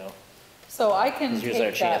it, you know? So I can Because take here's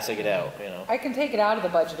our chance to that, get out, you know? I can take it out of the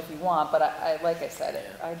budget if you want, but like I said,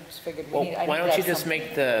 I just figured Well, I need to why don't have you just something.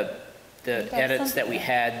 make the Need to have edits that we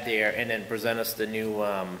something. had there, and then present us the new,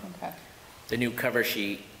 Okay, the new cover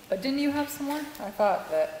sheet. but didn't you have some more? I thought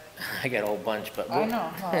that, I got a whole bunch, but. I know,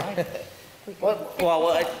 no, we can-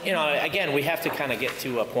 Well, you know, again, we have to kind of get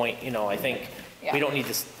to a point, you know, I think, Yeah. we don't need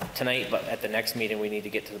this tonight, but at the next meeting, we need to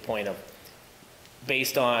get to the point of,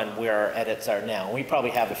 based on where our edits are now, we probably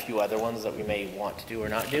have a few other ones that we may want to do or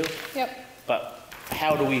not do, Yep, but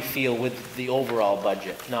how do we feel with the overall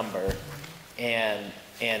budget number and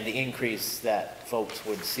the increase that folks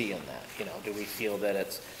would see in that? You know, do we feel that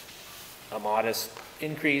it's a modest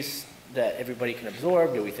increase that everybody can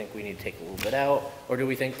absorb? Do we think we need to take a little bit out? Or do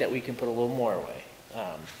we think that we can put a little more away?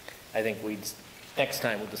 I think next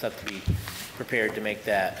time we'll just have to be prepared to make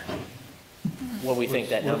that what we think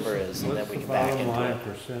that number is, and then we can back into What's the it. bottom line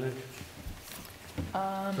percentage?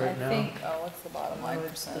 I Right now? think, what's the bottom line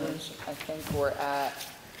percentage? I think we're at,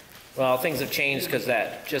 Well, things have changed because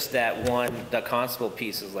just that one, the constable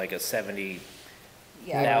piece is like a $70,000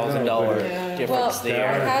 yeah. difference Well, there.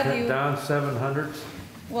 I had you- Down 700?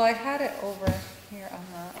 Well, I had it over here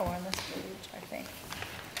on this page, I think.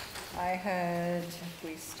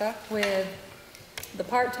 We stuck with the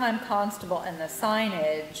part-time constable and the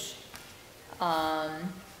signage,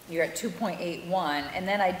 you're at 2.81, and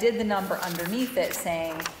then I did the number underneath it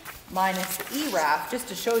saying minus the ERAF, just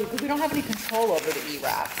to show you, because we don't have any control over the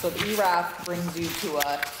ERAF. So the ERAF brings you to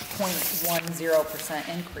a 0.10%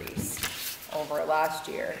 increase over last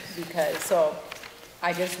year, so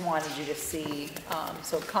I just wanted you to see,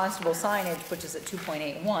 so constable signage, which is at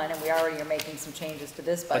 2.81, and we already are making some changes to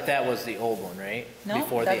this budget. But that was the old one, right? No,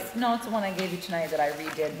 Before no, it's the one I gave you tonight that I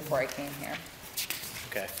redid before I came here.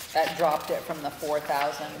 Okay. That dropped it from the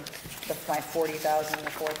 4,000, my 40,000, the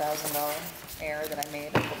 $4,000 error that I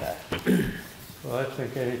made over the, Well, I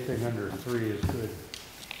think anything under 3 is good,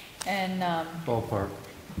 and, ballpark.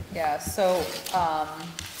 yeah, so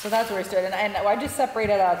that's where we started, and I just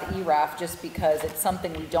separated out the ERAF just because it's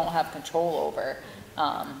something we don't have control over,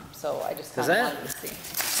 so I just Does kind of that- wanted to see.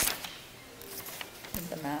 Did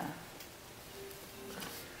the math.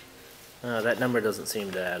 That number doesn't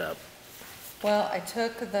seem to add up. Well, I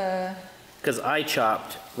took the, Because I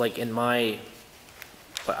chopped, like in what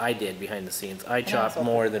I did behind the scenes, I that's chopped okay.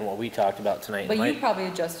 more than what we talked about tonight. but And you my- probably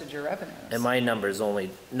adjusted your revenues. And my number's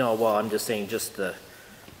only, no, well, I'm just saying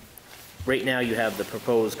right now you have the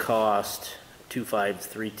proposed cost,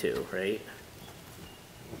 2,532, right?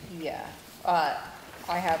 Yeah, I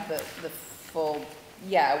have the full,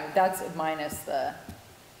 yeah, that's minus the,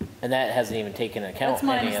 And that hasn't even taken account that's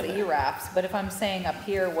any minus of the the. ERAFs, but if I'm saying up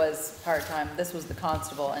here was part-time, this was the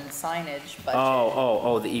constable and signage budget.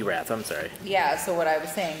 Oh, the ERAF, I'm sorry. Yeah, so what I was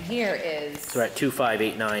saying here is. So we're at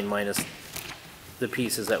 2,589 minus the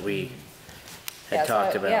pieces that we Yeah, had so I-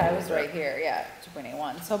 talked about. Yeah, it was right here, yeah,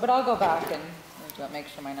 2.81. So, but I'll go back and make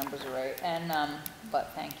sure my numbers are right. And,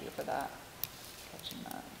 but thank you for that, catching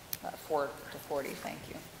that 4 to 40, thank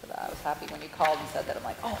you for that. I was happy when you called and said that. I'm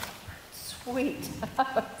like, oh, sweet. I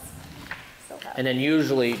was so happy. And then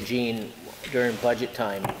usually, Gene, during budget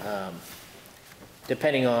time,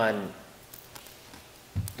 depending on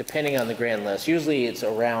the grand list, usually it's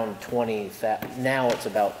around now it's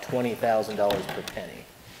about $20,000 per penny.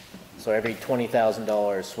 So every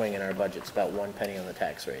 $20,000 swing in our budget's about 1 penny on the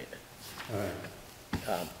tax rate. All right.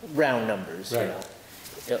 Round numbers, you Right.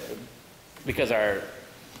 know. Because our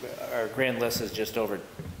grand list is just over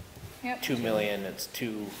Yep. 2 million, it's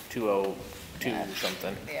 202 Yeah.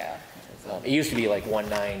 something. Yeah. It used to be like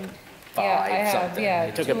 195 Yeah, I have, something. yeah,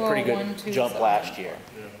 It took a pretty good 201, jump 27. last year.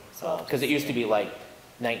 Because it used to be like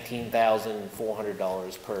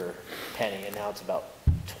 $19,400 per penny, and now it's about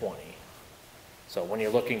 20. So when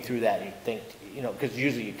you're looking through that, you think, you know, because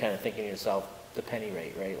usually you kind of thinking to yourself, the penny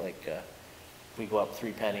rate, right? Like, if we go up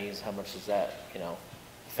 3 pennies, how much does that, you know,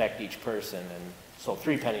 affect each person? And so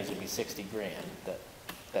 3 pennies would be 60 grand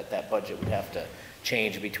that budget would have to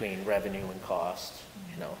change between revenue and cost,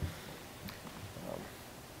 you know.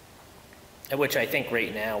 At which I think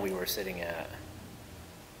right now we were sitting at,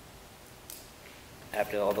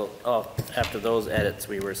 after those edits,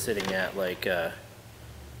 we were sitting at like,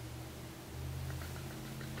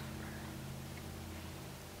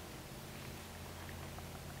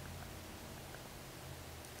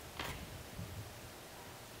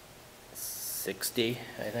 $60,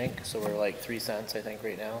 I think. So we're like 3 cents, I think,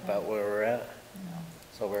 right now, about where we're at.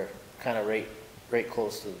 So we're kind of right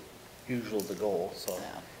close to usual the goal, so.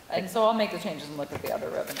 Yeah. And so I'll make the changes and look at the other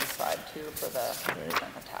revenue side too for the return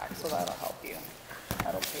of tax, so that'll help you.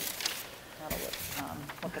 That'll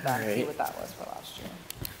look at that and see Alright. what that was for last year.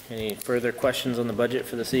 Any further questions on the budget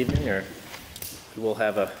for this evening, or we'll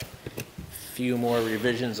have a few more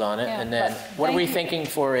revisions on it? Yeah, And then, but what are we thank you. thinking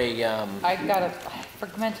for I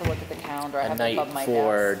meant to look at the calendar, I a have it above night my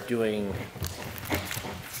for desk. doing,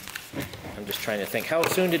 I'm just trying to think, how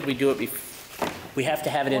soon did we do it we have to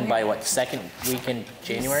have it in by what, second week in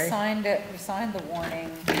January? We signed the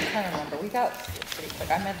warning, I'm trying to remember, we got it pretty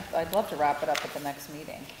quick. I'd love to wrap it up at the next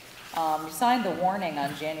meeting. We signed the warning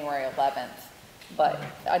on January 11th, but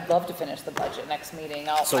I'd love to finish the budget next meeting.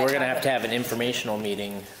 So we're gonna have to have an informational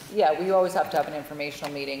meeting. Yeah, we always have to have an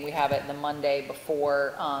informational meeting. We have it the Monday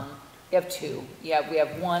before, we have 2. Yeah, we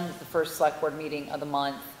have one, the first select board meeting of the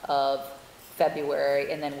month of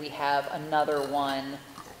February, and then we have another one,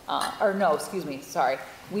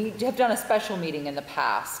 we have done a special meeting in the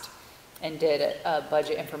past and did a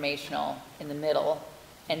budget informational in the middle.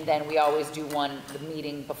 and then we always do the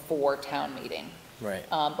meeting before town meeting. Right.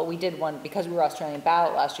 But we did one, because we were Australian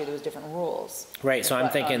ballot last year, there was different rules. Right, so I'm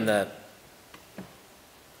But, thinking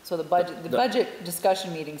So the budget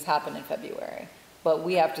discussion meetings happen in February, but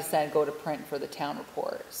we have to go to print for the town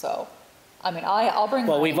report, so, I mean, I'll bring.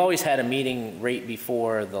 well, mine. we've always had a meeting right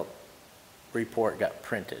before the report got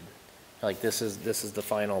printed. Like, this is the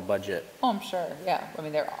final budget. Oh, I'm sure, yeah, I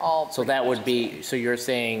mean, they're all. So that would be, so you're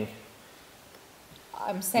saying,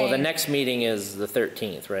 I'm saying. well, the next meeting is the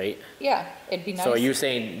 13th, right? Yeah, it'd be nice. So are you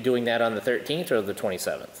saying doing that on the 13th or the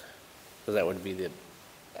 27th? Because that would be the,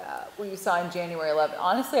 Will you sign January 11th?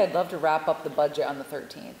 Honestly, I'd love to wrap up the budget on the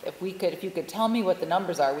 13th. If you could tell me what the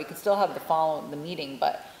numbers are, we could still have the meeting,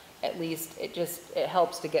 but at least it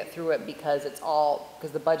helps to get through it because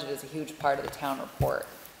because the budget is a huge part of the town report.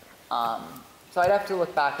 So I'd have to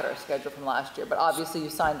look back at our schedule from last year, but obviously you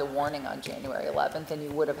signed the warning on January 11th and you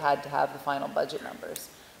would have had to have the final budget numbers.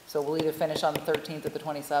 So we'll either finish on the 13th or the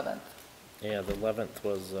 27th. yeah, the 11th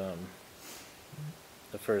was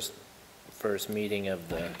the first meeting of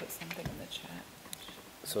I the, can put something in the chat.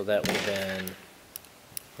 so that would have been,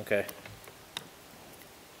 okay.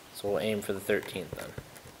 So we'll aim for the 13th then.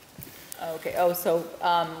 Okay, so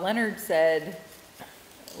Leonard said,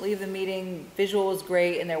 leave the meeting, visual was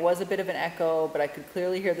great, and there was a bit of an echo, but I could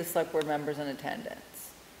clearly hear the select board members in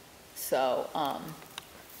attendance. So,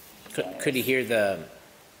 Could he hear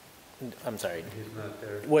I'm sorry, He's not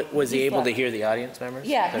there. was he He's able to left. hear the audience members?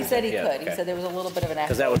 yeah, he said he Yeah, could. He okay. said there was a little bit of an echo.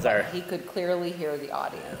 'Cause that was our- but he could clearly hear the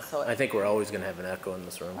audience, so I think we're always gonna have an echo in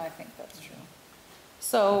this room. I think that's true.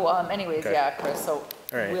 So, anyways, Okay. yeah, Chris, so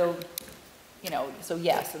All right. we'll, so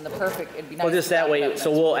yes, and the perfect, it'd be nice. Well, just to wrap that it way, up so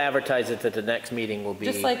next we'll week. advertise it that the next meeting will be.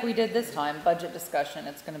 Just like we did this time, budget discussion,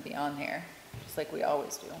 it's gonna be on here, just like we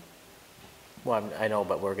always do. Well, I know,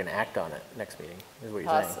 but we're gonna act on it next meeting, is what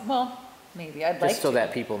you're saying. Well, maybe, I'd like to. Just so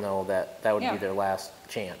that people know that would Yeah. be their last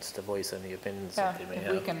chance to voice any opinions Yeah, that they may if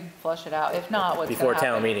we have. can flush it out. If not, what's Before gonna town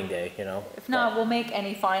happen? meeting day, If not, we'll make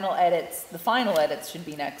any final edits. The final edits should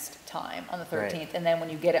be next time on the Right. 13th. And then when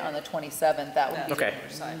you get it on the 27th, that would be Okay.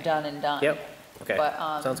 done and done. Yep, okay,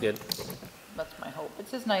 But, sounds good. That's my hope.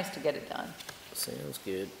 It's just nice to get it done. Sounds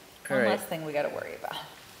good. All One right, less thing we gotta worry about.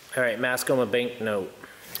 all right, Mascoma Bank note.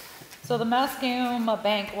 So the Mascoma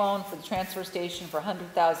Bank loan for the transfer station for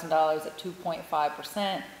 $100,000 at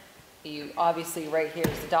 2.5%. You, obviously, right here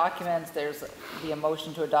is the documents. There's the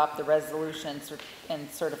motion to adopt the resolution and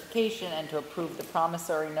certification and to approve the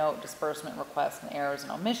promissory note, disbursement requests and errors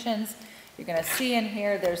and omissions. You're gonna see in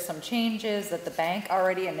here, there's some changes that the bank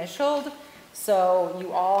already initialed. So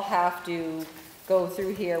you all have to go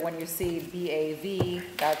through here when you see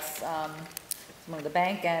BAV, that's some of the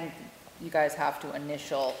bank, and you guys have to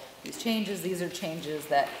initial these changes. These are changes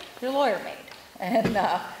that your lawyer made. And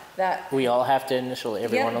that, We all have to initial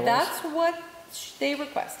every one yeah, of those? that's what they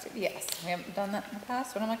requested, yes. We haven't done that in the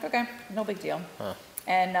past, but I'm like, okay, no big deal. Huh.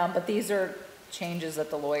 And, but these are changes that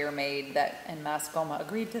the lawyer made and Mascoma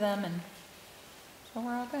agreed to them, and so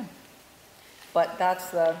we're all good. But that's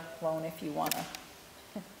the loan if you wanna,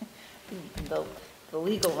 the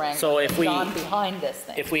legal rank So if we- gone behind this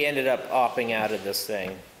thing. If we ended up opting out of this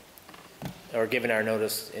thing, or giving our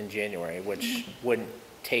notice in January, which Mm-hmm. wouldn't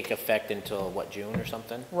take effect until, what, June or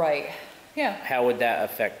something? Right, yeah. How would that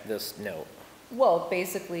affect this note? Well,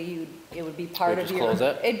 basically, it would be part We'd of just your. close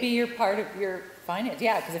it? It'd be your part of your finance,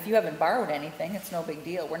 yeah, because if you haven't borrowed anything, it's no big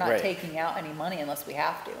deal. We're not Right. taking out any money unless we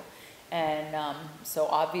have to. And, so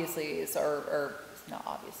obviously, or not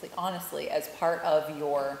obviously, honestly, as part of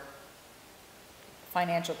your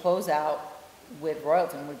financial closeout with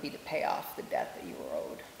Royalton would be to pay off the debt that you were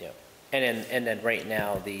owed. Yep. And then right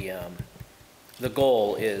now, the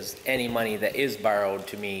goal is any money that is borrowed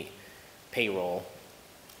to meet payroll,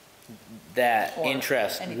 that Or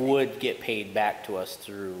interest anything. would get paid back to us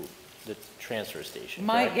through the transfer station,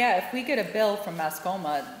 correct? Yeah, if we get a bill from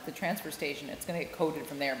Mascoma, the transfer station, it's gonna get coded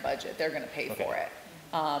from their budget, they're gonna pay for Okay.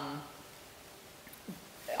 it.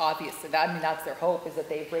 Obviously, that's their hope, is that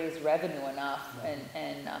they've raised revenue enough,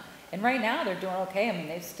 and right now, they're doing okay, I mean,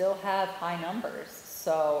 they still have high numbers,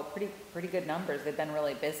 so, pretty good numbers, they've been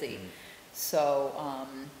really busy. So,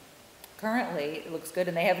 currently, it looks good,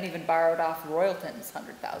 and they haven't even borrowed off Royalton's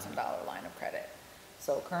 $100,000 line of credit.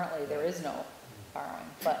 So currently, there is no borrowing,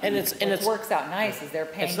 but And what works out nice is they're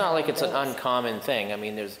paying. It's not their like own it's an bills. uncommon thing. I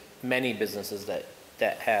mean, there's many businesses that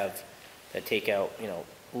take out,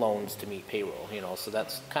 loans to meet payroll, so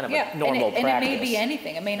that's kind of Yeah, a normal practice. and it may be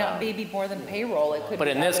anything, it may not be more than payroll, it could be. But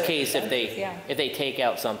in this other case, if expenses, yeah. they take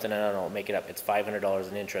out something, and I don't know, make it up, it's $500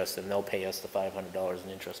 in interest, and they'll pay us the $500 in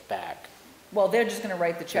interest back. Well, they're just gonna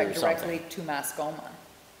write the check Or directly to Mascoma.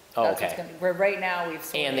 Oh, That's what's okay. where right now we've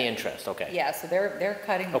sort And the of- interest, okay. Yeah, so they're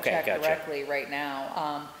cutting the Okay, check gotcha. directly right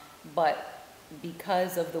now. But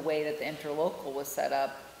because of the way that the interlocal was set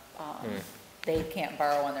up, they can't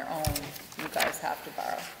borrow on their own. You guys have to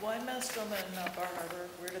borrow. Why Mascoma and not Bar Harbor?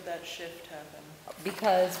 Where did that shift happen?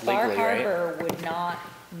 Because Bar Legally, right? Harbor would not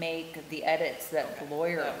make the edits that the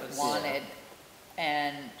lawyer That was- wanted.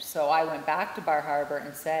 And so I went back to Bar Harbor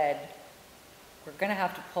and said, we're gonna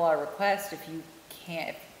have to pull our request if you can't,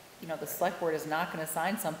 if, you know, the select board is not gonna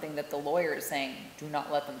sign something that the lawyer is saying, do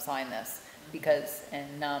not let them sign this. Because,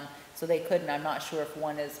 and, so they couldn't, I'm not sure if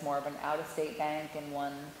one is more of an out-of-state bank and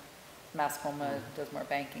one, Mascoma does more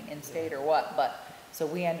banking in-state or what, but, so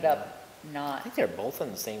we ended up I not. think they're both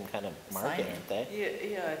in the same kind of market, aren't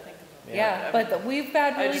they? Yeah, I think. Yeah, I but mean, we've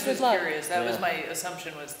had I really just good was luck. curious. That was Yeah. my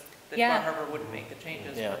assumption was that Yeah. Bar Harbor wouldn't make the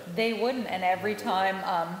changes. Yeah. but- They wouldn't, and every time,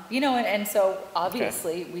 you know, and so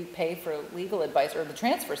obviously we pay for legal advice, or the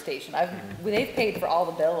transfer station, they've paid for all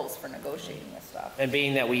the bills for negotiating this stuff. And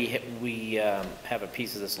being that we have a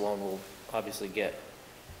piece of this loan, we'll obviously get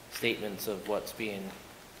statements of what's being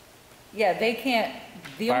Yeah, they can't,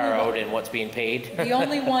 the only borrowed one, and what's being paid. the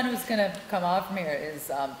only one who's gonna come off from here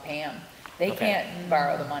is Pam. They Okay. can't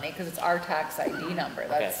borrow the money, because it's our tax ID number,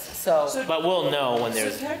 that's, Okay. so, But we'll know when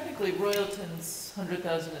there's, So technically Royalton's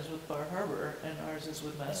 100,000 is with Bar Harbor and ours is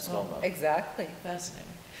with Mascoma. exactly.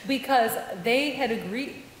 Fascinating. Because they had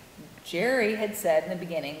agreed, Jerry had said in the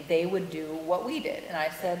beginning, they would do what we did, and I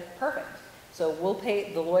said, perfect. So we'll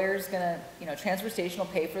pay, the lawyer's gonna, you know, transfer station will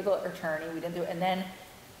pay for the attorney, we didn't do it, and then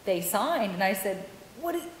they signed, and I said,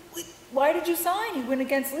 why did you sign? You went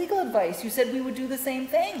against legal advice, you said we would do the same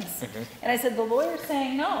things. And I said, the lawyer's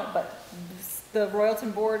saying no, but the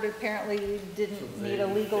Royalton board apparently didn't need a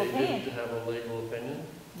legal opinion. They didn't have a legal opinion?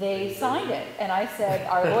 They signed it, and I said,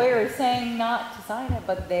 our lawyer is saying not to sign it,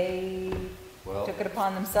 but they took it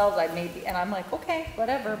upon themselves, and I'm like, okay,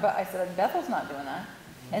 whatever, but I said, Bethel's not doing that.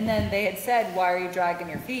 And then they had said, why are you dragging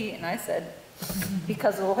your feet? And I said,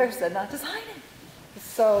 because the lawyer said not to sign it.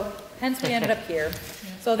 So hence we ended up here.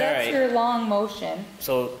 So that's right. your long motion.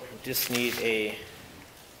 so just need a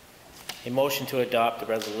motion to adopt the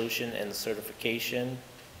resolution and the certification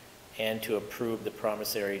and to approve the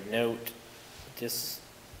promissory note,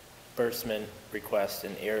 disbursement request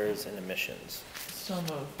and errors and omissions. So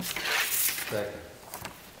moved. Second.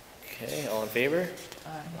 Okay, all in favor?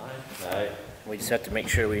 Aye. We just have to make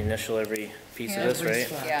sure we initial every piece of this, right?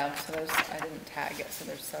 Yeah, so there's, I didn't tag it, so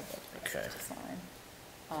there's several things Okay. to sign.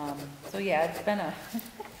 So yeah, it's been a,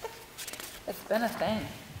 it's been a thing,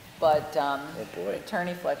 but, boy.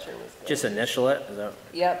 Attorney Fletcher was good. Just initial it, is that?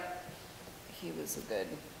 Yep, he was a good,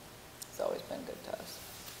 he's always been good to us.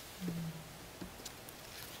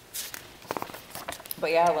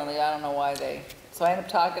 But yeah, Lindley, I don't know why so I ended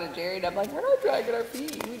up talking to Jerry, and I'm like, we're not dragging our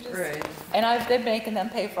feet, we just. Right. And I've been making them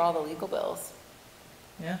pay for all the legal bills.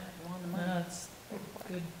 Yeah. They want the money. No, it's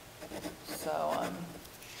good. So,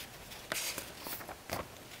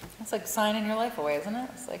 it's like signing your life away, isn't it?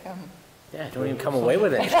 It's like, Yeah, don't even come away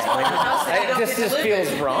with it. It just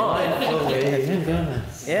feels wrong.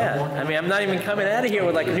 Yeah, I mean, I'm not even coming out of here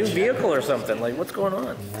with like a new vehicle or something, like, what's going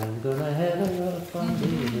on? I'm gonna have a lot of fun.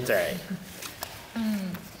 It's all right.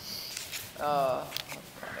 that's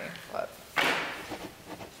funny, but.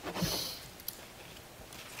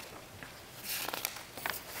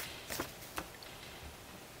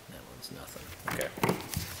 That one's nothing, okay.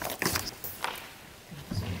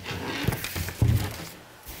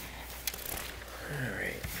 All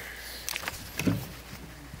right.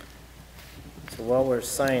 So while we're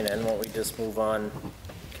signing, why don't we just move on,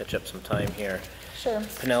 catch up some time here. Sure.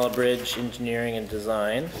 Pinella Bridge Engineering and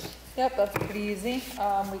Design. Yep, that's pretty easy.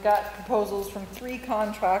 We got proposals from 3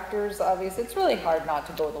 contractors. Obviously, it's really hard not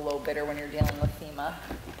to go with a low bidder when you're dealing with FEMA.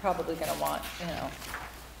 You're probably gonna want, you know,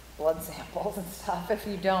 blood samples and stuff if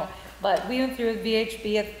you don't. But we went through with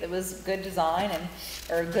VHB, it was good design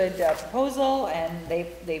or a good proposal, and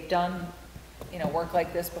they've done, you know, work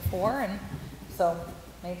like this before, and so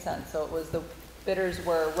made sense. So it was, the bidders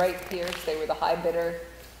were Wright Pierce, they were the high bidder.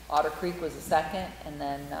 Otter Creek was the second, and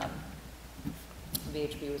then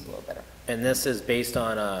VHB was a little better. And this is based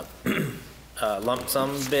on a lump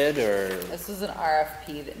sum bid, or? This is an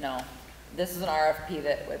RFP this is an RFP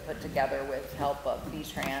that we put together with help of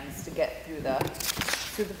V-Trans to get through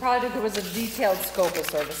the project. There was a detailed scope of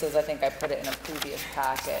services. I think I put it in a previous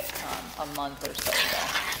packet a month or so ago.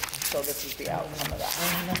 So this is the outcome of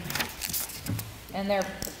that. And their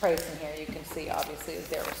pricing here, you can see obviously is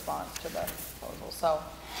their response to the proposal. So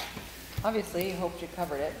obviously you hoped you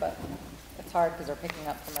covered it, but it's hard because they're picking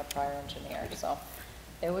up from a prior engineer. So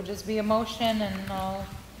it would just be a motion, and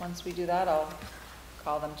once we do that, I'll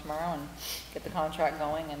call them tomorrow and get the contract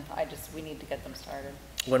going, and we need to get them started.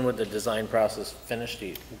 When would the design process finish?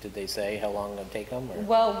 Did they say how long it'd take them, or?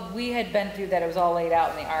 Well, we had been through that, it was all laid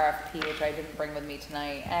out in the RFP, which I didn't bring with me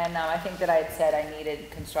tonight, and I think that I had said I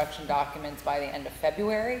needed construction documents by the end of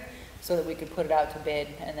February, so that we could put it out to bid,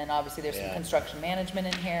 and then obviously there's some Yeah. construction management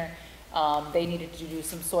in here. They needed to do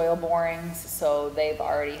some soil borings, so they've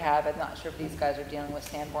already have, I'm not sure if these guys are dealing with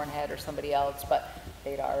Sanborn Head or somebody else, but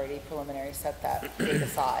they'd already preliminary set that date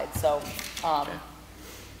aside, so,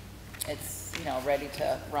 it's, you know, ready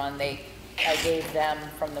to run. I gave them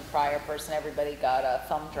from the prior person, everybody got a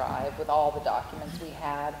thumb drive with all the documents we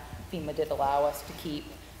had. FEMA did allow us to keep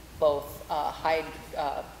both,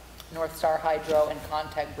 North Star Hydro and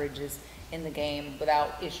contact bridges in the game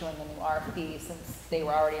without issuing a new RFP, since they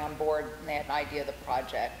were already on board and they had an idea of the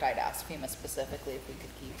project. I'd asked FEMA specifically if we could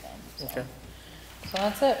keep them, so. Okay. So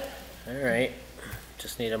that's it. All right,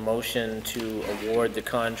 just need a motion to award the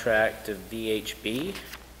contract to VHB.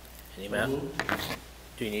 Any amount?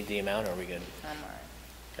 Do you need the amount, or are we good? I'm all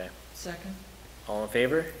right. Okay, Second? all in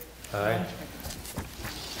favor? Aye.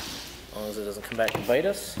 As long as it doesn't come back and bite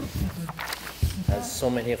us, as so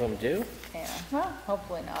many of them do. Yeah, well,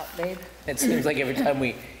 hopefully not. It seems like every time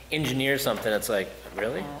we engineer something, it's like,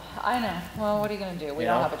 really? I know. Well, what are you gonna do? We You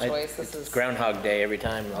don't know, have a choice. This It's is. Groundhog Day every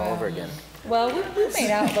time, all over again. Well, we made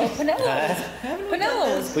out though.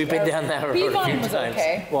 Pinello was. We've been down that road a few Beavon was times.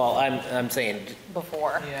 okay Well, I'm saying,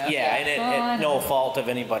 before. yeah, and Oh, I know. no fault of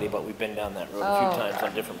anybody, but we've been down that road a Oh, few times God.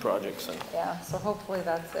 on different projects, and Yeah, so hopefully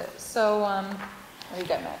that's it. So, what do you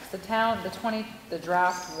got next? The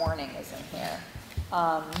draft warning is in here,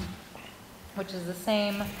 which is the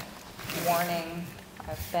same warning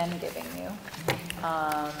I've been giving you.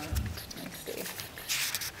 Let me see.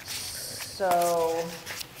 So,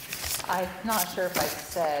 I'm not sure if I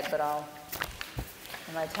said, but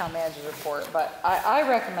in my town manager's report, but I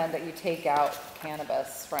recommend that you take out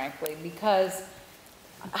cannabis, frankly, because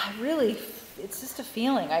it's just a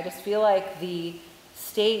feeling. I just feel like the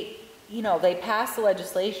state, you know, they passed the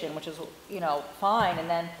legislation, which is, you know, fine, and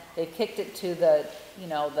then they kicked it to the, you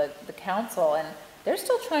know, the council, and they're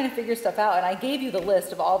still trying to figure stuff out. And I gave you the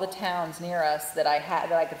list of all the towns near us that I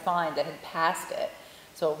could find that had passed it.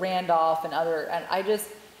 So Randolph and other, and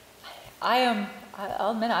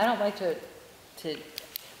I'll admit, I don't like to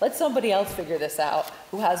let somebody else figure this out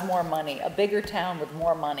who has more money, a bigger town with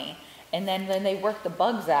more money. And then when they work the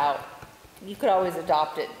bugs out, you could always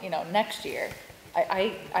adopt it, you know, next year.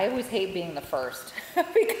 I always hate being the first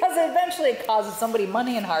because eventually it causes somebody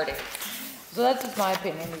money and heartache. So that's just my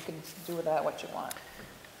opinion. You can do with that what you want.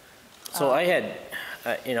 so I had,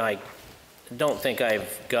 you know, I don't think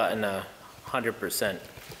I've gotten 100%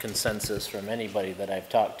 consensus from anybody that I've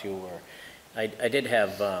talked to, or I did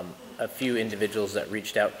have a few individuals that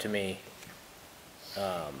reached out to me.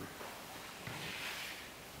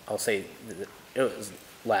 I'll say it was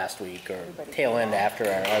last week or tail end after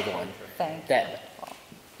our other one. Thank you.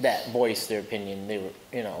 That voiced their opinion. They were,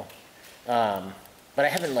 you know, but I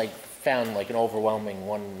haven't like found like an overwhelming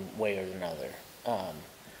one way or another.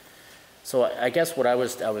 So I guess what I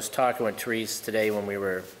was talking with Therese today when we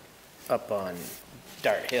were up on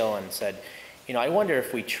Dart Hill, and said, you know, I wonder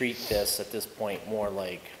if we treat this at this point more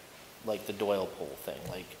like the Doyle poll thing.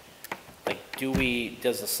 Like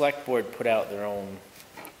does the select board put out their own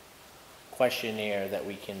questionnaire that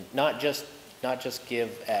we can not just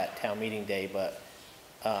give at town meeting day, but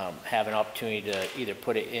have an opportunity to either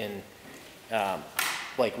put it in,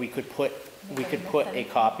 like we could put a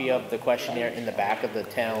copy of the questionnaire in the back of the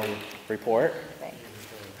town report.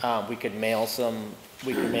 We could mail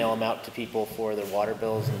them out to people for their water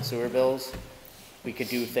bills and sewer bills. We could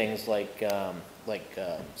do things like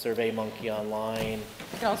Survey Monkey online,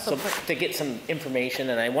 to get some information.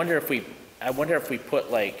 And I wonder if we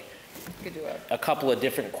put like a couple of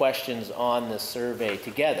different questions on the survey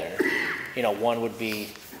together. You know, one would be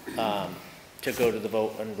to go to the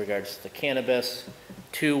vote in regards to cannabis.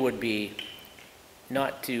 Two would be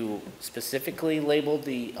not to specifically label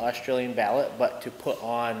the Australian ballot, but to put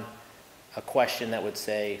on a question that would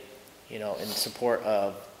say, you know, in support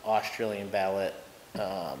of Australian ballot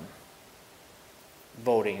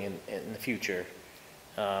voting in the future.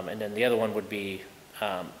 And then the other one would be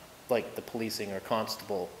like the policing or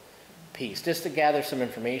constable piece, just to gather some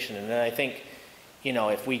information. And then I think, you know,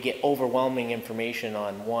 if we get overwhelming information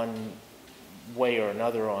on one way or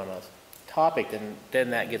another on a topic, then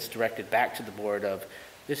that gets directed back to the board of,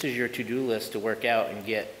 this is your to-do list to work out and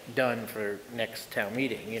get done for next town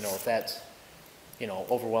meeting. You know, if that's, you know,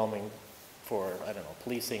 overwhelming for, I don't know,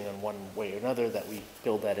 policing in one way or another, that we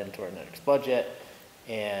build that into our next budget.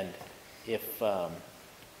 And if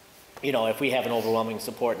you know, if we have an overwhelming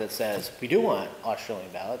support that says we do want Australian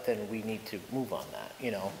ballot, then we need to move on that,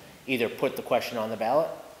 you know, either put the question on the ballot,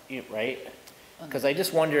 right? Because I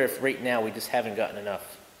just wonder if right now we just haven't gotten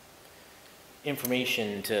enough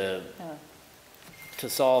information to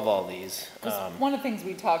solve all these. 'Cause one of the things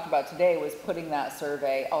we talked about today was putting that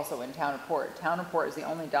survey also in town report. Town report is the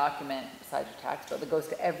only document besides your tax bill that goes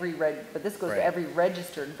to every but this goes Right. to every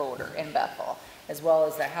registered voter in Bethel, as well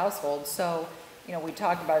as their household. So, you know, we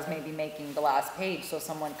talked about is maybe making the last page so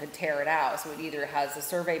someone could tear it out. So it either has the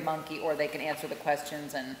survey monkey, or they can answer the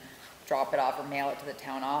questions and drop it off or mail it to the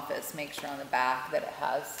town office. Make sure on the back that it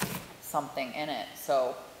has something in it.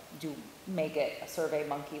 So do make it a survey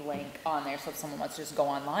monkey link on there, so if someone wants to just go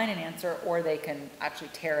online and answer, or they can actually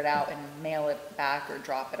tear it out and mail it back or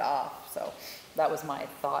drop it off. So that was my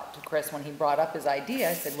thought to Chris when he brought up his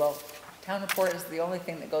idea. I said, well, town report is the only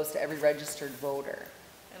thing that goes to every registered voter.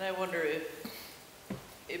 And I wonder if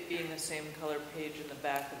it being the same color page in the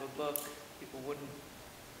back of a book, people wouldn't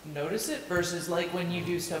notice it, versus like when you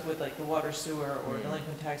do stuff with like the water, sewer, or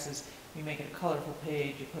delinquent taxes, you make it a colorful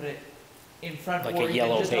page, you put it in front, Like or a even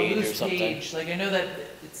yellow just a page or loose something. page. Like I know that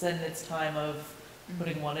it's then it's time of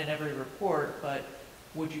putting one in every report, but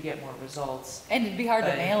would you get more results? And it'd be hard to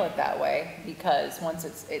But- mail it that way, because once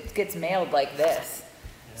it gets mailed like this.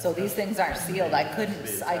 So these things aren't sealed. I couldn't,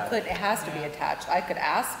 it has to be attached. I could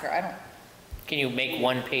ask her, I don't, Can you make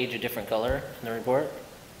one page a different color in the report?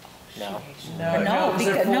 No. no, 'cause they're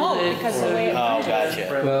because, no, folded, because so the way. Oh,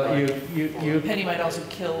 gotcha. Well, you Penny might also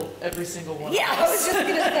kill every single one. Yeah, I was just gonna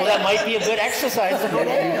Well, say. that might be a good exercise to go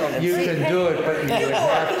down. You can do it, but you would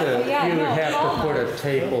have to, Yeah, you would no, have Paul- to put a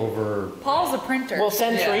tape over. Paul's a printer. We'll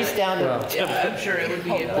send Yeah. Therese down Well, to, I'm sure it would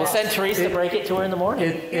be. we'll send Therese to break it to her in the morning,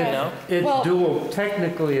 It, you know? it's Well, dual,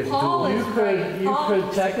 technically it's Paul dual. is- You Paul could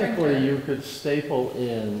is a technically, printer. you could staple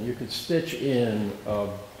in, you could stitch in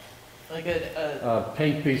Like a a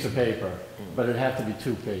pink piece of paper, but it'd have to be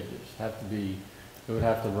 2 pages. It would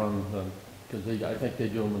have to run, because I think they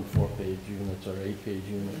do them in 4-page units or 8-page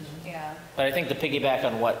units. Yeah. But I think to piggyback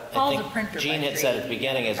on what Paul's I a printer think Gene by had said at the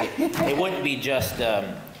beginning is it wouldn't be just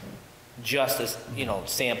as, you know,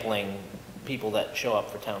 sampling people that show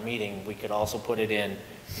up for town meeting. We could also put it in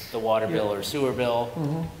the water bill or sewer bill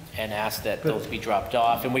and ask that those be dropped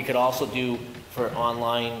off. And we could also do for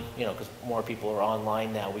online, you know, because more people are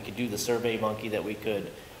online now, we could do the Survey Monkey that we could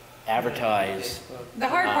advertise. The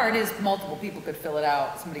hard part is multiple people could fill it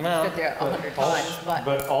out. Somebody Well, could fit there 100 times, but.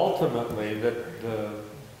 But ultimately, the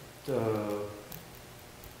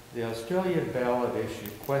Australian ballot issue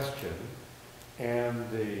question and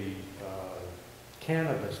the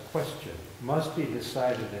cannabis question must be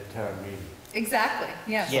decided at town meeting. Exactly,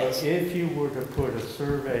 yes. Yes. So if you were to put a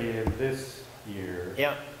survey in this year,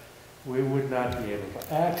 Yeah, we would not be able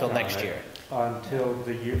to act till on next it year. until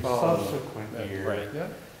the subsequent year. Right. Yeah.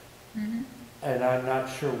 Mhm. And I'm not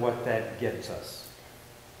sure what that gets us.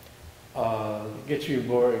 It gets you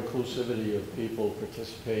more inclusivity of people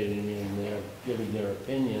participating in their, giving their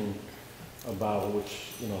opinion about which,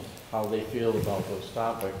 you know, how they feel about those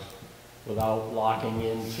topics without locking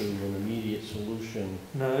into an immediate solution.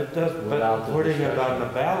 No, it doesn't, Without but the putting it on discussion. the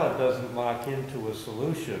ballot doesn't lock into a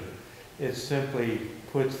solution. It simply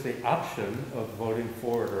puts the option of voting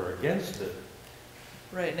for it or against it.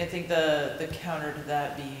 Right, and I think the counter to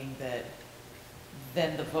that being that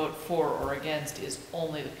then the vote for or against is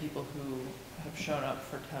only the people who have shown up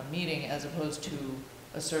for town meeting, as opposed to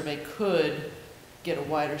a survey could get a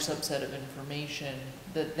wider subset of information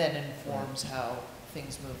that then informs how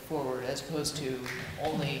things move forward, as opposed to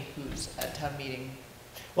only who's at town meeting.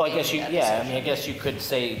 Well, I guess you, making that yeah, I mean, decision. I guess you could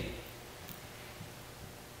say,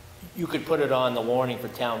 you could put it on the warning for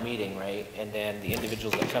town meeting, right? And then the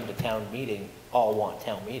individuals that come to town meeting all want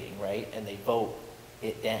town meeting, right? And they vote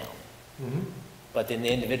it down. But then the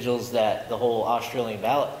individuals that the whole Australian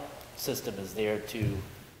ballot system is there to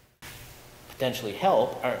potentially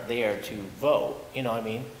help aren't there to vote, you know what I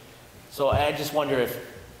mean? So I just wonder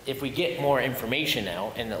if we get more information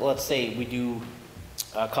out, and let's say we do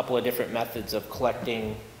a couple of different methods of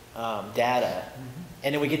collecting data,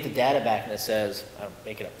 and then we get the data back and it says,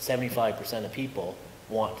 make it up, 75% of people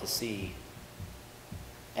want to see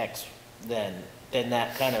X, then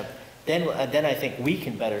that kind of, then I think we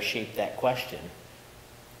can better shape that question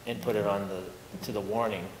and put it on to the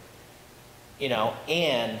warning, you know,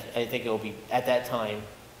 and I think it'll be, at that time,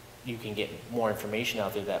 you can get more information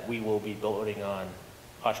out there that we will be voting on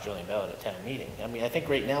Australian ballot at town meeting. I mean, I think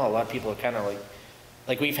right now, a lot of people are kind of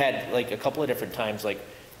like we've had like a couple of different times, like,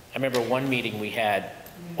 I remember one meeting we had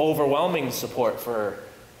overwhelming support for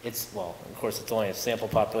well, of course, it's only a sample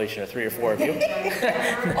population of 3 or 4 of you.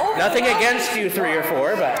 Nothing against you 3 or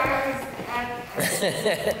 4, but.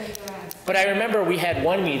 But I remember we had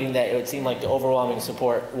one meeting that it seemed like the overwhelming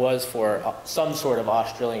support was for some sort of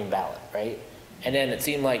Australian ballot, right? And then it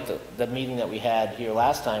seemed like the meeting that we had here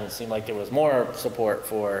last time, it seemed like there was more support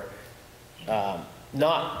for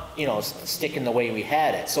not, you know, sticking the way we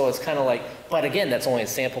had it. So it's kind of like, but again, that's only a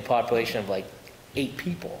sample population of like 8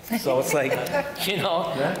 people. So it's like, you know,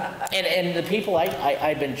 and the people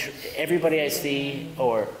I've been, everybody I see,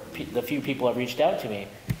 or the few people have reached out to me,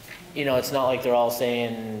 you know, it's not like they're all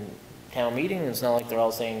saying town meeting, it's not like they're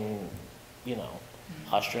all saying, you know,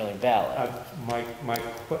 Australian ballot. I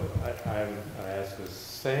ask the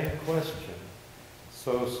same question.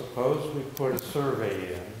 So suppose we put a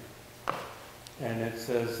survey in, and it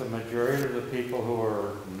says the majority of the people who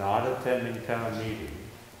are not attending town meeting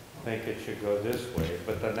think it should go this way,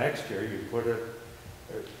 but the next year you put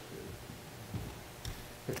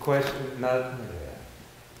the question,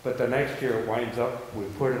 but the next year it winds up, we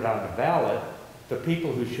put it on the ballot, the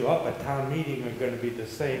people who show up at town meeting are going to be the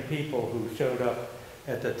same people who showed up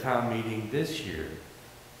at the town meeting this year.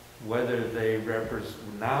 Whether they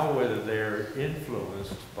whether they're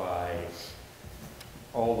influenced by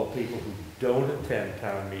all the people who don't attend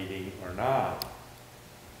town meeting or not,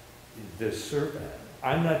 this survey,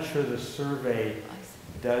 I'm not sure the survey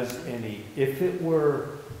does any, if it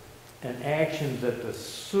were an action that the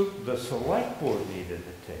select board needed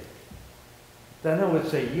to take, then I would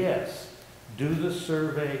say yes, do the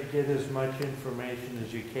survey, get as much information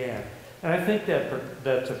as you can. And I think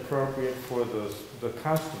that's appropriate for the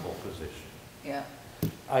constable position. Yeah.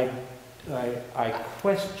 I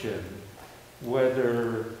question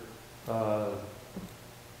whether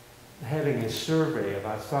having a survey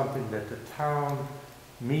about something that the town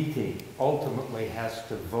meeting ultimately has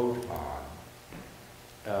to vote on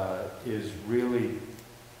is really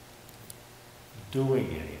doing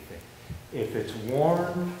anything. If it's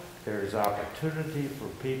warned, there's opportunity for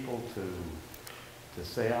people to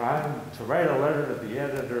say, to write a letter to the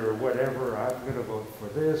editor or whatever, I'm going to vote for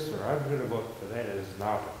this or I'm going to vote for that. It is an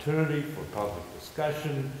opportunity for public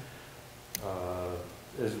discussion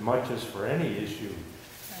as much as for any issue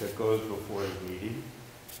that goes before the meeting.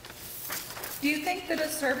 Do you think that a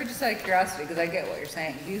survey, just out of curiosity, because I get what you're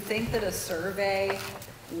saying, do you think that a survey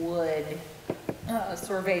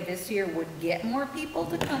this year would get more people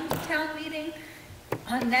to come to town meeting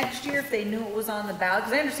next year if they knew it was on the ballot?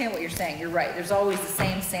 Because I understand what you're saying. You're right. There's always the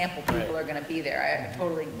same sample people are going to be there.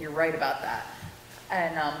 You're right about that.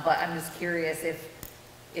 And but I'm just curious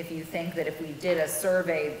if you think that if we did a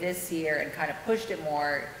survey this year and kind of pushed it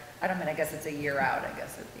more, I guess it's a year out. I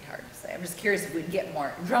guess it'd be hard to say. I'm just curious if we'd get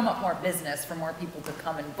drum up more business for more people to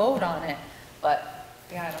come and vote on it. But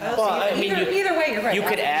yeah, I don't know. Well, I mean, either way, you're right. You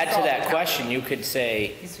could add to that question. You could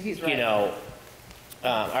say, he's right. You know,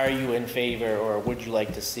 are you in favor or would you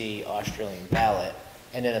like to see Australian ballot?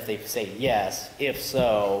 And then if they say yes, if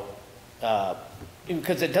so,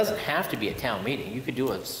 because it doesn't have to be a town meeting. You could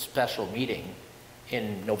do a special meeting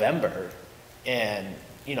in November and,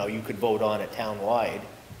 you know, you could vote on it townwide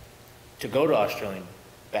to go to Australian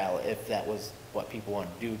ballot if that was what people want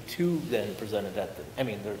to do to then present it at the,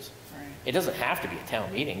 it doesn't have to be a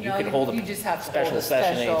town meeting. You could hold a special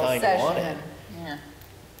session anytime you want it. Yeah.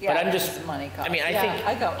 But I'm just,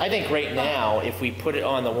 I think right now, if we put it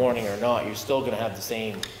on the warning or not, you're still going to have the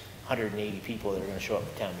same 180 people that are going to show up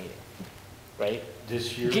at town meeting, right?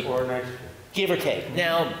 This year or next year? Give or take.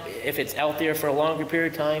 Now, if it's out there for a longer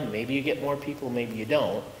period of time, maybe you get more people, maybe you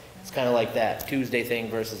don't. It's kind of like that Tuesday thing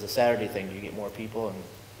versus a Saturday thing. You get more people and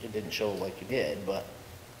it didn't show like you did, but.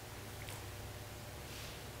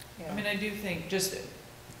 I mean, I do think, just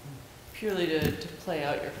purely to play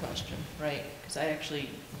out your question, right? Because I actually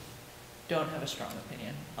don't have a strong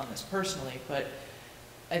opinion on this personally, but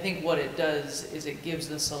I think what it does is it gives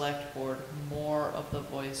the select board more of the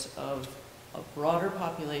voice of a broader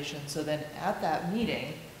population. So then at that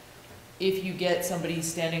meeting, if you get somebody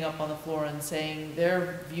standing up on the floor and saying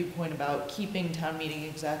their viewpoint about keeping town meeting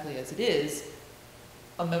exactly as it is,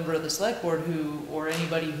 a member of the select board or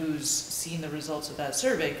anybody who's seen the results of that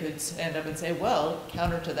survey could stand up and say, well,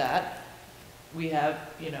 counter to that, we have,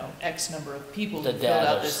 you know, X number of people who filled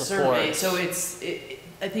out this survey. So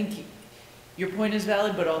I think your point is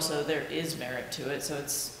valid, but also there is merit to it. So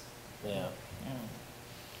it's, yeah.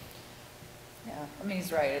 Yeah, I mean,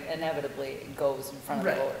 he's right. It inevitably it goes in front of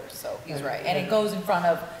the voters, so he's right. And it goes in front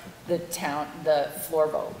of the floor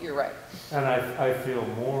vote. You're right. And I feel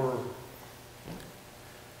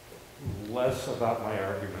less about my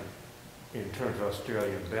argument in terms of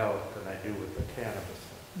Australian ballot than I do with the cannabis.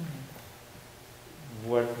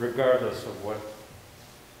 regardless of what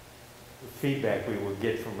feedback we would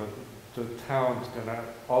get from it, the town's gonna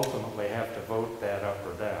ultimately have to vote that up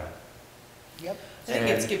or down. Yep. I think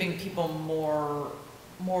it's And- giving people more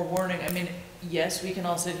warning. I mean, yes, we can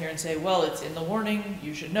all sit here and say, well, it's in the warning,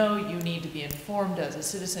 you should know, you need to be informed as a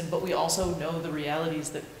citizen, but we also know the realities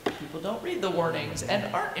that people don't read the warnings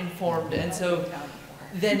and aren't informed, and so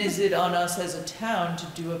then is it on us as a town to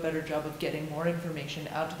do a better job of getting more information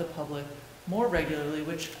out to the public more regularly,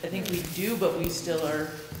 which I think we do, but we still are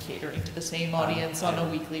catering to the same audience on a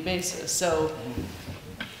weekly basis. So,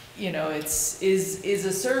 you know, is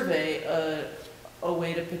a survey a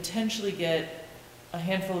way to potentially get a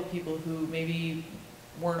handful of people who maybe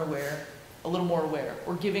weren't aware, a little more aware,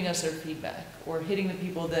 or giving us their feedback, or hitting the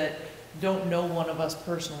people that don't know one of us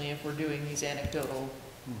personally if we're doing these anecdotal,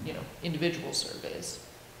 you know, individual surveys.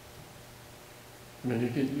 I mean,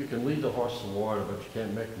 you can lead the horse to water, but you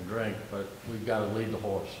can't make him drink, but we've got to lead the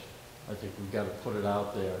horse. I think we've got to put it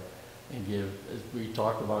out there and give, as we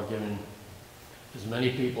talked about, giving as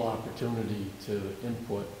many people opportunity to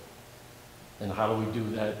input. And how do we do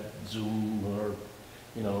that, Zoom or,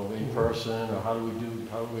 you know, in person, or how do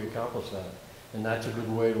we accomplish that? And that's a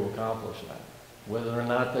good way to accomplish that. Whether or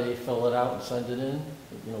not they fill it out and send it in,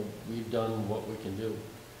 you know, we've done what we can do.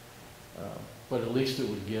 But at least it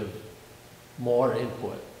would give more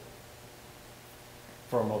input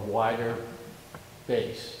from a wider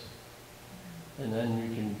base. And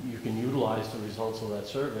then you can utilize the results of that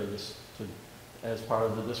survey as part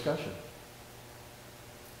of the discussion.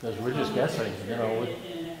 Because we're just guessing, you know.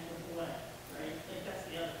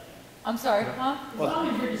 I'm sorry, huh? As long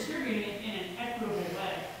as you're distributing it in an equitable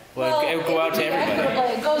way. Well, it would go out to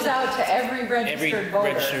everybody. It goes out to every registered voter.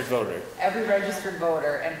 Every registered voter. Every registered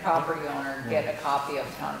voter and property owner get a copy of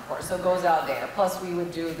the town report, so it goes out there. Plus, we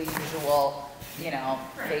would do the usual, you know,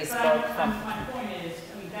 Facebook. My point is,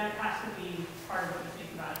 I mean, that has to be part of what you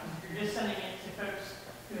think about. If you're just sending it to folks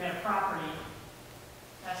who have property,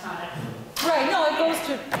 that's not equitable. Right, no, it goes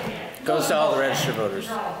to. Goes to all the registered voters.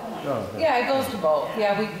 Yeah, it goes to both.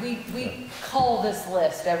 Yeah, we cull this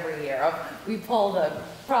list every year. We pull the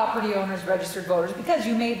property owners, registered voters, because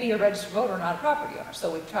you may be a registered voter, not a property owner.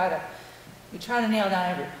 So we try to nail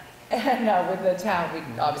down everybody. And with the town,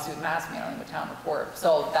 we obviously with mass mailing, with town report.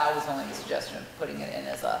 So that was only the suggestion of putting it in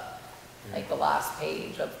as like the last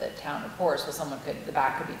page of the town report, so the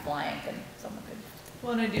back could be blank and someone could.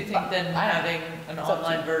 Well, and I do think then having an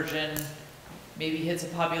online version maybe hits a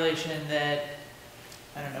population that,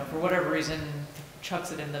 I don't know, for whatever reason,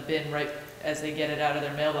 chucks it in the bin right as they get it out of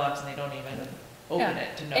their mailbox and they don't even open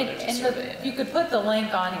it to know there's a survey in it. You could put the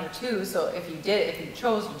link on here too, so if you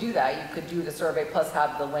chose to do that, you could do the survey plus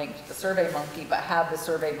have the link to the Survey Monkey, but have the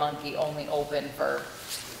Survey Monkey only open for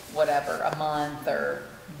whatever, a month or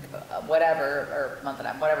whatever, or month and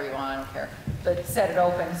a half, whatever you want, I don't care. But set it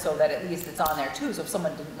open so that at least it's on there too, so if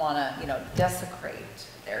someone didn't want to, you know, desecrate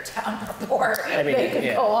their town report, they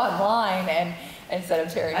could go online and instead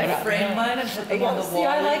of tearing it I up. frame mine and put them on the wall See,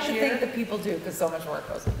 I like each to year. think that people do, because so much work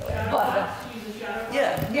goes into it. But,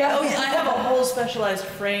 Yeah, Yeah. oh yeah, I have a whole specialized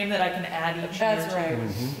frame that I can add each year. that's right.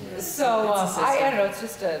 too. So, It's a I system. don't know, it's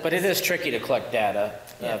just a. But it is tricky to collect data,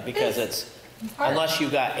 Yeah. because it's, hard. unless you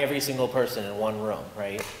got every single person in one room,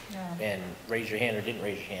 right? Yeah. And raise your hand or didn't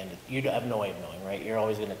raise your hand, you have no way of knowing, right? You're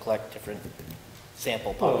always gonna collect different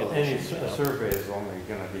sample Well, any populations. you know? survey is only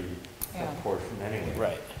gonna be Yeah. a portion anyway.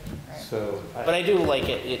 Right. So. But I do like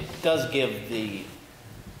it, it does give the,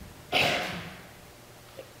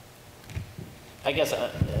 I guess,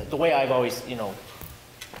 the way I've always, you know,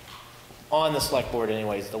 on the select board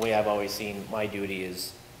anyways, the way I've always seen my duty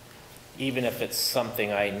is, even if it's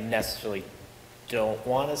something I necessarily don't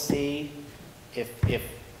want to see, if,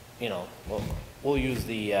 you know, we'll use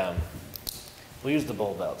the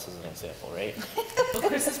bulb outs as an example, right?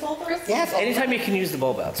 Chris's bulb? Yes, anytime you can use the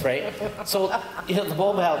bulb outs, right? So, you know, the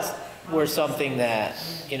bulb outs were something that,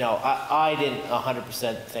 you know, I didn't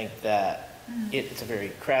 100% think that it's a very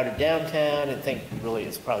crowded downtown, and think really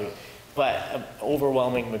it's probably, but an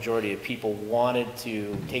overwhelming majority of people wanted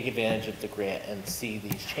to take advantage of the grant and see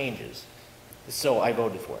these changes. So I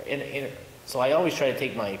voted for it. And so I always try to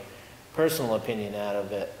take my personal opinion out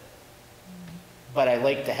of it, but I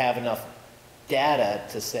like to have enough data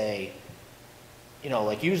to say, you know,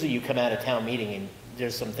 like usually you come out of town meeting and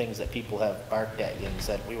there's some things that people have barked at you and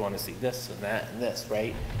said, we want to see this and that and this,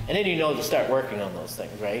 right? And then you know to start working on those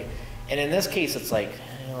things, right? And in this case, it's like,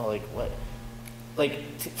 you know, like what,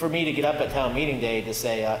 like for me to get up at town meeting day to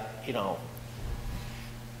say, you know,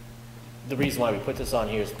 the reason why we put this on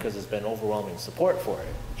here is because there's been overwhelming support for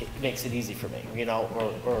it. It makes it easy for me, you know,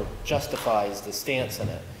 or justifies the stance in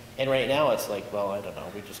it. And right now, it's like, well, I don't know,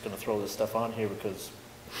 we're just gonna throw this stuff on here because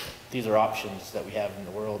these are options that we have in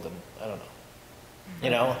the world, and I don't know. You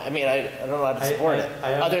know, I mean, I don't know how to support it.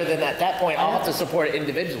 Other than at that point, I'll have to support it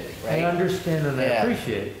individually, right? I understand and I Yeah.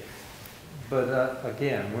 appreciate it. But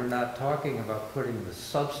again, we're not talking about putting the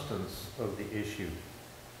substance of the issue.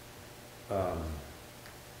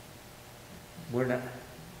 We're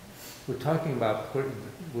talking about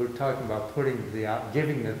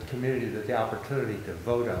giving the community the opportunity to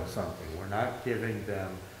vote on something. We're not giving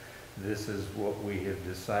them, this is what we have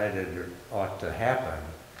decided or ought to happen.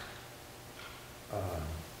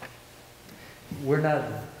 We're not,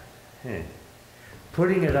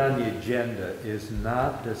 putting it on the agenda is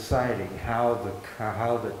not deciding how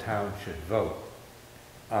the town should vote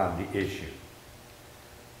on the issue.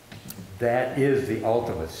 That is the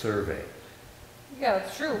ultimate survey. Yeah,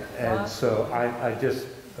 it's true. And so I just,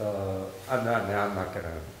 I'm not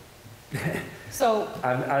gonna, So,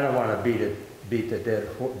 I don't wanna beat it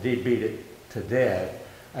to death.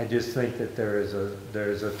 I just think that there's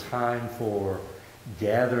a time for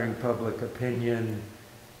gathering public opinion,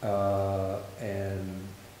 and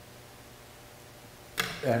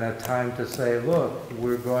a time to say, look,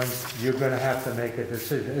 you're gonna have to make a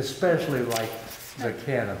decision, especially like the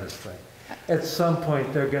cannabis thing. At some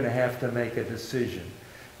point, they're gonna have to make a decision,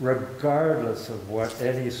 regardless of what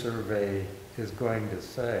any survey is going to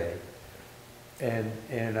say. And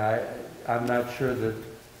I'm not sure that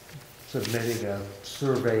submitting a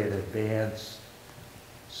survey in advance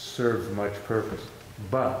serves much purpose.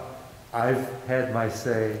 But I've had my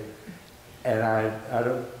say, and I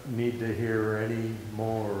don't need to hear any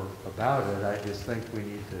more about it. I just think we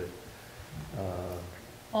need to,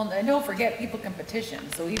 well, and don't forget, people can petition,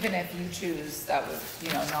 so even if you choose that was,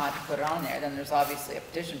 not to put it on there, then there's obviously a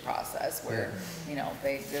petition process where,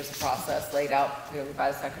 there's a process laid out clearly by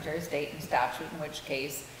the Secretary of State and statute, in which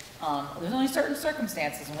case, there's only certain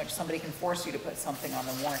circumstances in which somebody can force you to put something on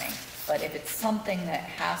the warning. But if it's something that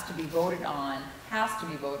has to be voted on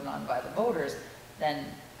by the voters, then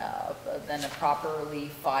a properly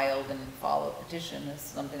filed and followed petition is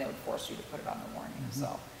something that would force you to put it on the warning,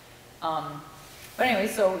 so. But anyway,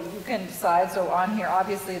 so you can decide. So on here,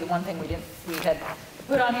 obviously, the one thing we had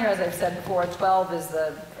put on here, as I've said before, 12 is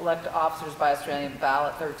the elect officers by Australian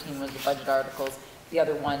ballot, 13 was the budget articles. The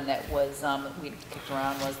other one that was, we kicked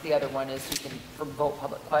around was, the other one is you can vote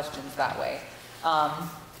public questions that way.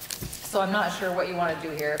 So I'm not sure what you want to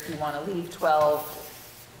do here, if you want to leave 12,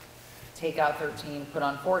 take out 13, put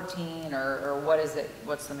on 14, or what is it,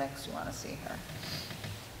 what's the mix you want to see here?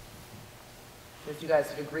 Because you guys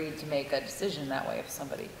had agreed to make a decision that way if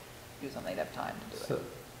somebody used them, they'd have time to do it. so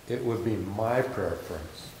it would be my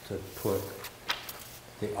preference to put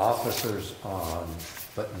the officers on,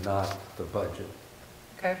 but not the budget.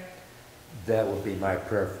 Okay. That would be my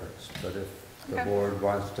preference, but if the Okay. board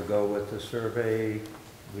wants to go with the survey,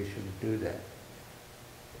 we should do that.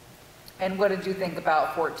 And what did you think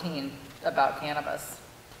about 14, about cannabis?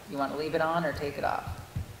 You want to leave it on or take it off?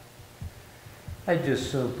 I'd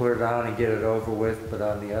just soon put it on and get it over with, but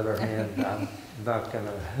on the other hand, I'm not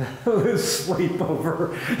gonna lose sleep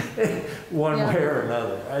over one Yeah. way or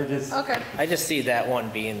another. Okay. I just see that one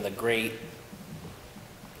being the great,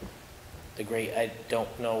 I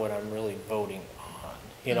don't know what I'm really voting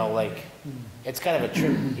on. Like, it's kind of a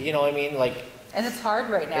trip, you know what I mean? Like, And it's hard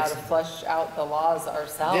right now to flush out the laws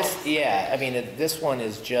ourselves. this one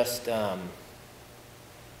is just,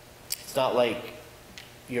 it's not like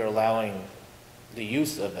you're allowing the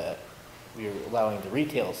use of it, you're allowing the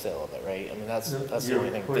retail sale of it, right? I mean, that's the only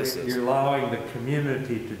thing this is. You're allowing the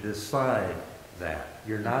community to decide that.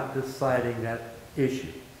 You're not deciding that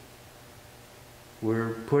issue.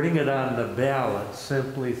 We're putting it on the ballot,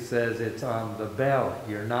 simply says it's on the ballot.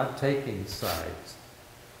 You're not taking sides.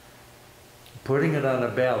 Putting it on a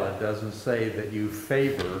ballot doesn't say that you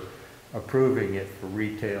favor approving it for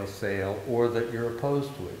retail sale or that you're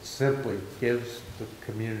opposed to it. It simply gives the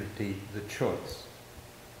community the choice.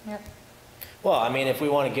 Yep. Well, I mean, if we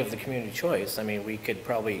want to give the community choice, I mean,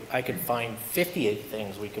 I could find 50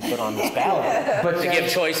 things we could put on this ballot to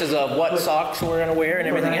give choices of what socks we're going to wear and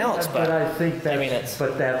everything else, But I think that's,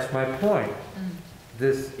 but that's my point.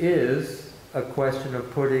 This is a question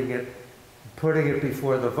of putting it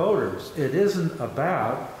before the voters. It isn't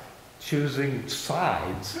about choosing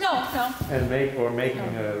sides. No. And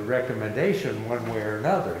making a recommendation one way or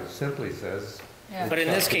another. It simply says. Yeah. But in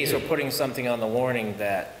this case, we're putting something on the warning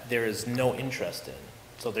that there is no interest in.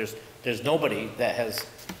 So there's nobody that has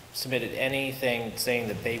submitted anything saying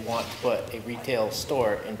that they want to put a retail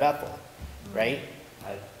store in Bethel, right?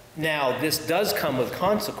 Now, this does come with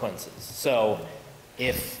consequences. So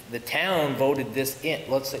if the town voted this in,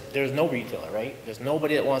 let's say, there's no retailer, right? There's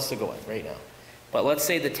nobody that wants to go in right now. But let's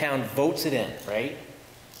say the town votes it in, right?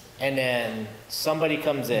 And then somebody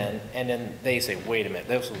comes in, and then they say, wait a minute,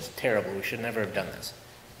 this was terrible, we should never have done this.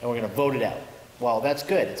 And we're gonna vote it out. Well, that's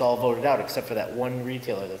good, it's all voted out, except for that one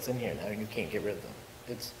retailer that's in here now, you can't get rid of them.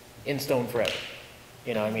 It's in stone forever,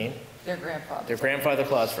 you know what I mean? Their grandfather. Their grandfather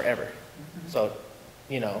clause forever. So,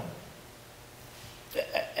 you know,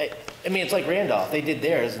 I mean, it's like Randolph, they did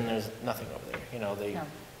theirs, and there's nothing over there, you know, No.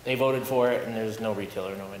 they voted for it, and there's no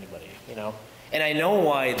retailer, no anybody, you know? And I know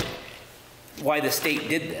why the state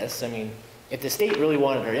did this. I mean, if the state really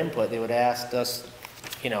wanted our input, they would have asked us,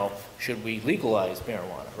 you know, should we legalize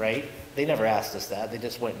marijuana, right? They never asked us that, they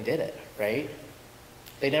just went and did it, right?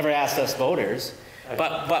 They never asked us voters,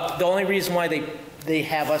 but the only reason why they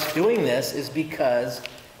have us doing this is because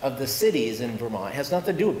of the cities in Vermont. It has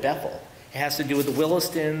nothing to do with Bethel. It has to do with the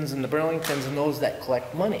Willistons and the Burlingtons and those that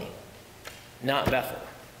collect money, not Bethel.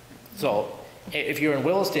 So if you're in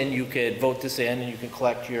Williston, you could vote this in and you can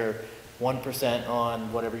collect your 1%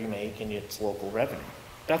 on whatever you make and it's local revenue.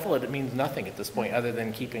 Bethel, it means nothing at this point other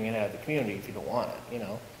than keeping it out of the community if you don't want it, you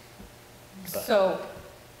know? But- So,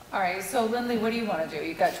 all right, so Lindley, what do you want to do?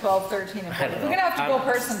 You got 12, 13, and I 14. don't We're know. gonna have to go I'm-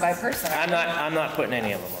 person by person. I'm not putting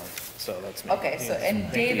any of them on, so that's me. Okay, so, and Make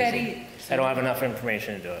it Dave, easy. Eddie, I don't have enough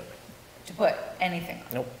information to do it. to put anything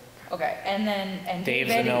on? Nope. Okay, and then, and Dave,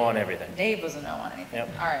 Dave's a Eddie? no on everything. Dave was a no on anything? Yep.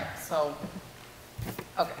 All right, so,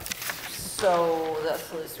 okay, so that's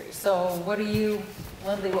those three. So what do you,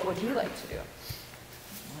 Lindley, what would you like to do?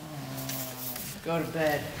 Go to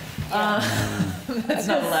bed. That's That's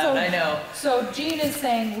not allowed, I know. So Gene is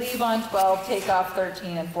saying leave on 12, take off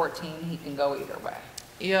 13 and 14, he can go either way.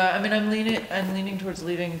 Yeah, I mean, I'm leaning towards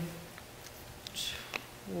leaving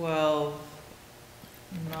 12,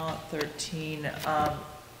 not 13.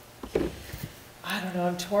 I don't know,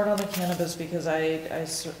 I'm torn on the cannabis because I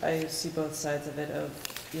see both sides of it of,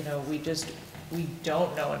 you know, we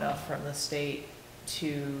don't know enough from the state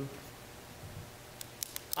to,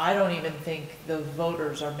 I don't even think the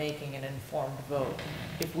voters are making an informed vote.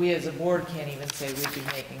 If we as a board can't even say we'd be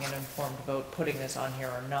making an informed vote, putting this on here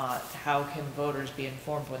or not, how can voters be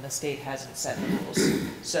informed when the state hasn't set the rules?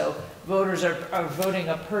 So voters are voting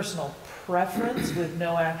a personal preference with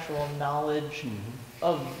no actual knowledge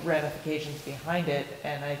of ramifications behind it,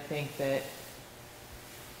 and I think that,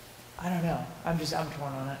 I don't know, I'm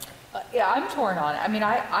torn on it. Yeah, I'm torn on it. I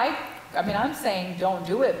mean, I'm saying don't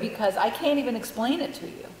do it because I can't even explain it to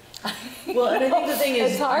you. Well, and I think the thing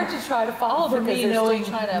is, it's hard to try to follow for because me, they're still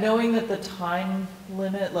trying to. knowing that the time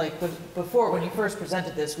limit, like before, when you first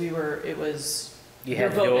presented this, it was. You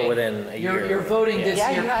have to do it within a year. You're voting this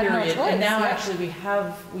Yeah, year you had no period, choice, and now yeah. actually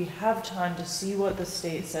we have time to see what the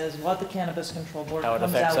state says, what the Cannabis Control Board How it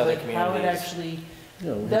comes affects out other with, how it communities. actually You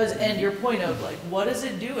know, does, and your point of like, what does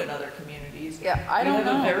it do in other communities? Yeah, I don't We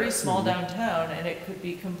have a know. very small downtown, and it could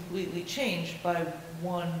be completely changed by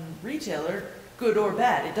one retailer, good or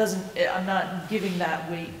bad. It doesn't, I'm not giving that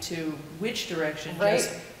weight to which direction,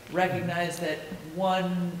 just Right. recognize that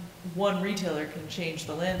one retailer can change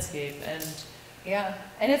the landscape, and Yeah,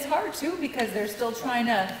 and it's hard too because they're still trying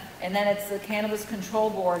to, and then it's the Cannabis Control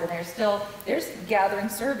Board and there's gathering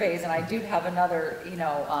surveys and I do have another,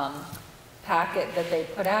 packet that they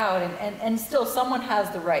put out and still someone has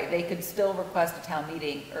the right, they could still request a town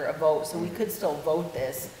meeting or a vote, so we could still vote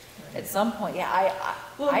this at some point. Yeah,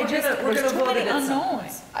 Well, I we're just, gonna there's too vote many it at some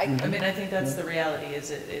unknowns. I mean, I think that's the reality, is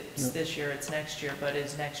it's this year, it's next year, but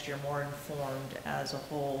is next year more informed as a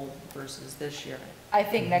whole versus this year? I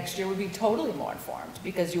think next year would be totally more informed,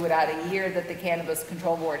 because you would add a year that the Cannabis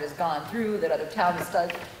Control Board has gone through, that other towns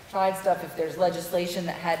tried stuff, if there's legislation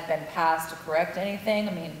that had been passed to correct anything.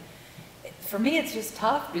 I mean, for me, it's just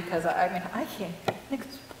tough, because I can't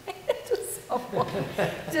explain it to someone.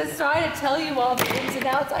 Just try to tell you all the ins and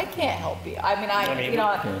outs, I can't help you.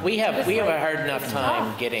 We have it's a like- hard enough it's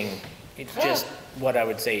time tough. getting, it's just what I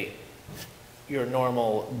would say, your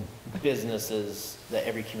normal businesses that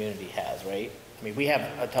every community has, right? I mean, we have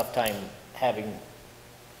a tough time having,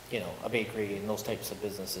 a bakery and those types of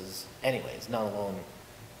businesses anyways, not alone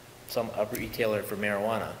a retailer for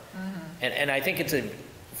marijuana. And I think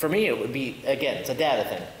for me, it would be, again, it's a data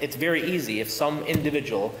thing. It's very easy if some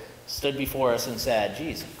individual stood before us and said,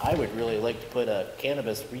 geez, I would really like to put a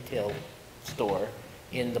cannabis retail store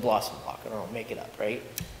in the Blossom Block. I don't know, make it up, right?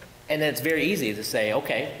 And then it's very easy to say,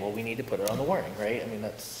 okay, well, we need to put it on the warning, right? I mean,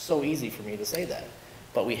 that's so easy for me to say that.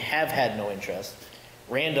 But we have had no interest.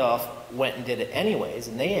 Randolph went and did it anyways,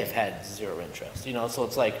 and they have had zero interest, so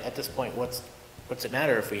it's like, at this point, what's it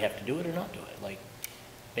matter if we have to do it or not do it? Like,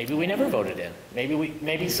 Maybe we never voted in.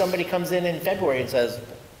 Maybe somebody comes in February and says,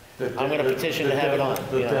 I'm gonna petition to have it on.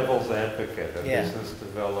 The you know? devil's advocate, a Yeah. business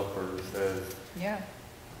developer says, Yeah,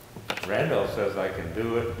 Randolph says I can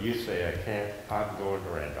do it, you say I can't, I'm going to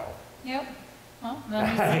Randolph. yep. Well,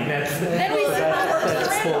 I mean, that's, then we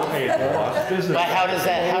that's full a lost business. But how does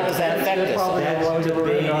that affect They're us? probably gonna That's want to go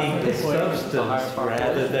debating around the this way. It's a substance higher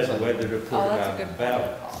rather than population. whether to put Oh, it that's a on good the point,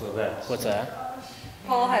 ballot, Paul. so that's. What's that?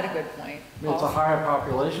 Paul had a good point. I mean, it's a Paul. higher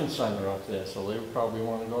population center up there, so they would probably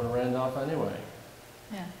want to go to Randolph anyway.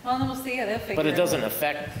 Yeah, well, then we'll see how they'll figure it out. But it doesn't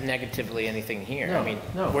affect negatively anything here. I No, mean,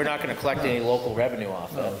 no. we're not gonna collect any local revenue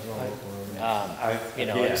off No, it. it's not local revenue. You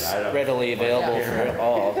know, Again, it's I don't- readily available for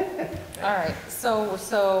all. All right,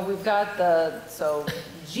 so we've got so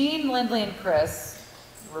Jean, Lindley, and Chris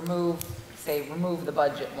remove the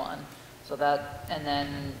budget one. So that, and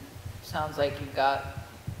then sounds like you've got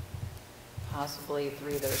possibly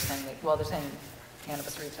 3 that are saying, well, they're saying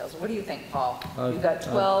cannabis retail. So what do you think, Paul? You've got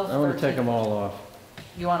 12, I want to 13. take them all off.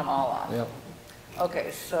 You want them all off? Yep,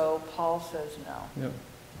 Okay, so Paul says no. yep.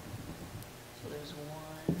 So there's 1.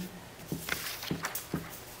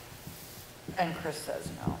 And Chris says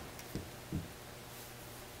no.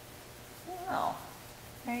 Well,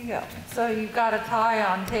 there you go. So you've got a tie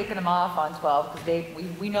on taking them off on 12, because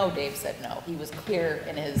Dave, we know Dave said no. He was clear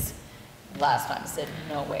in his last time, said,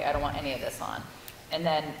 no way, I don't want any of this on. And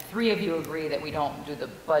then 3 of you agree that we don't do the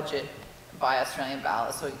budget by Australian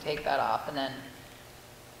ballot, so you take that off. And then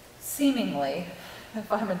seemingly,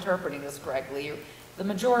 if I'm interpreting this correctly, the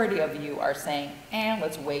majority of you are saying,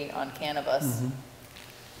 let's wait on cannabis.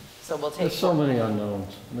 So we'll take. There's so many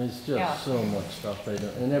unknowns. I mean, it's Yeah. just so much stuff they do.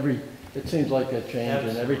 And it seems like they're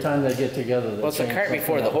changing. Every time they get together, they Well, it's the change cart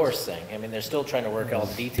before the something else. horse thing. I mean, they're still trying to work all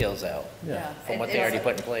the details out Yeah. from what they It's- already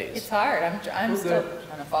put in It's place. hard, I'm still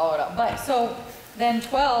trying to follow it up, but, so, then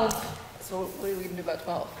 12, so what are we gonna do about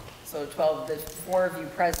 12? So 12, there's 4 of you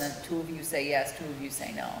present, 2 of you say yes, 2 of you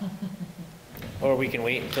say no. Or we can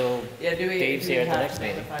wait until Yeah, do we, Dave's do we here at the have next to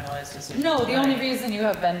make a meeting. finalized decision? No, the only tonight? reason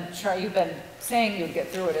you've been saying you'd get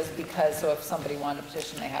through it is because, so if somebody wanted to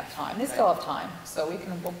petition, they have time, they still have time, so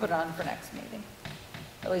we'll put it on for next meeting.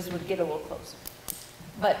 At least we'd get a little closer.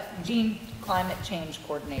 But Jean, Climate Change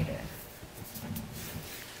Coordinator.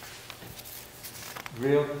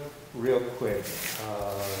 Real quick,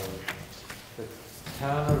 the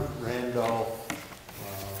town of Randolph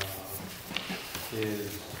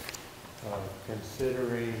is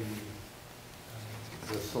considering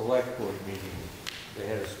the select board meeting. They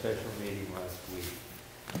had a special meeting last week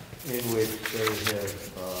in which they have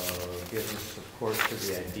given support to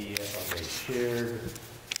the idea of a shared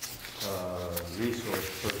resource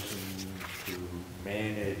person to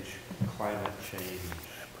manage climate change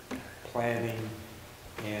planning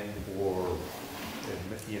and/or,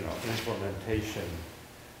 implementation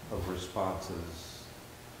of responses.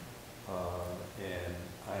 And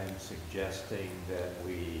I'm suggesting that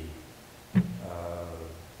we,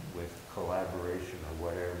 with collaboration or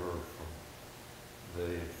whatever from the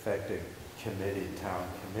affected town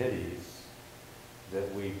committees, that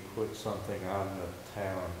we put something on the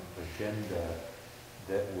town agenda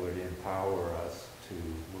that would empower us to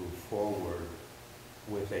move forward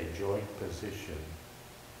with a joint position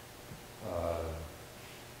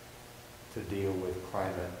to deal with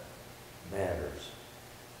climate matters.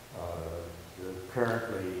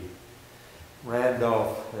 Currently,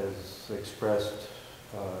 Randolph has expressed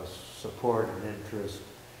support and interest.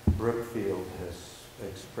 Brookfield has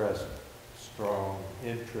expressed strong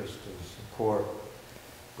interest and support.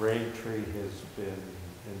 Braintree has been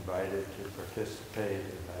invited to participate,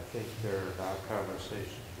 and I think there are now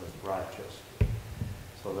conversations with Rochester.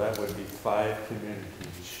 So that would be 5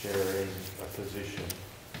 communities sharing a position.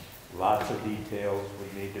 Lots of details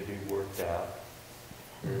would need to be worked out.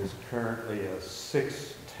 There is currently a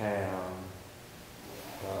 6-town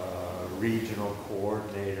regional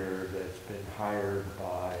coordinator that's been hired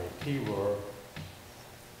by T-Rourke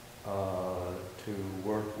to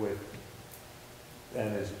work with,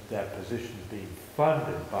 and that position is being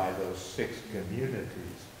funded by those 6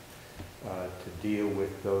 communities to deal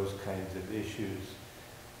with those kinds of issues.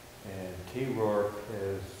 And T-Rourke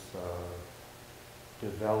is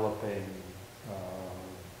developing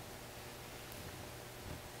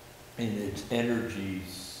in its energy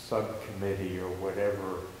subcommittee or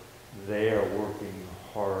whatever, they are working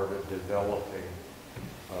hard at developing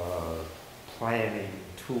planning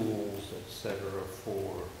tools, etc.,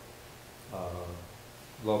 for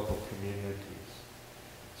local communities.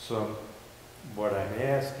 So what I'm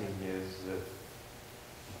asking is that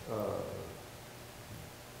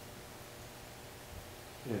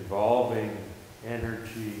involving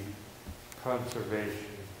energy, conservation,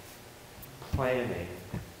 planning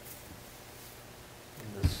and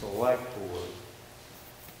the select board,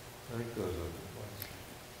 I think those are the ones,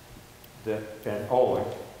 that, and, oh, and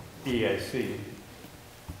EIC,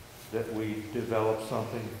 that we develop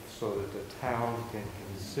something so that the town can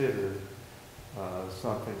consider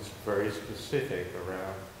something very specific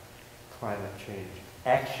around climate change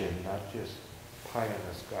action, not just pie in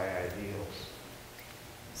the sky ideals.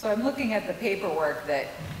 So I'm looking at the paperwork that,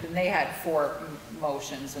 and they had 4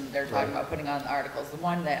 motions, and they're talking Right. about putting on the articles. The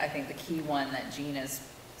one that, I think the key one that Gene is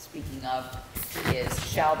speaking of is,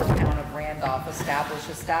 shall the town of Randolph establish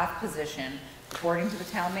a staff position reporting to the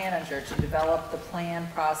town manager to develop the plan,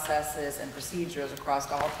 processes, and procedures across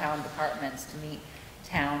all town departments to meet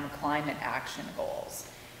town climate action goals.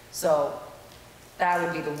 So that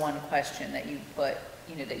would be the one question that you put,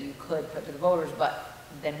 you know, that you could put to the voters, but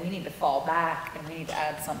then we need to fall back and we need to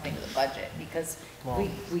add something to the budget, because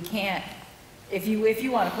we can't, if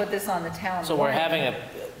you want to put this on the town. So warrant,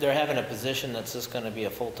 they're having a position that's just gonna be a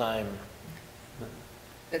full-time,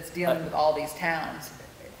 that's dealing with all these towns.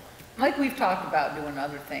 Like we've talked about doing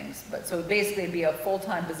other things, but so basically it'd be a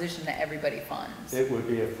full-time position that everybody funds. It would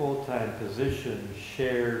be a full-time position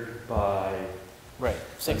shared by right,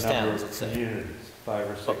 a 6 number towns, of let's say. communities, 5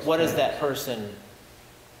 or 6 But what does towns. that person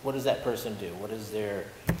do? What is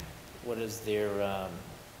their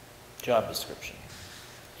job description?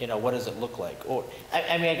 You know, what does it look like? Or,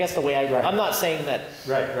 I mean, I guess the way Right. I'm not saying that,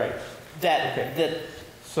 Right. that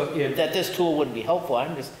So if, this tool wouldn't be helpful.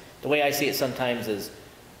 I'm just, the way I see it sometimes is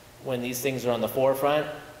when these things are on the forefront,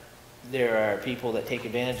 there are people that take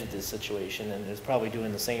advantage of this situation and is probably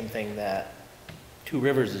doing the same thing that Two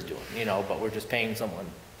Rivers is doing, you know, but we're just paying someone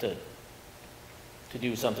to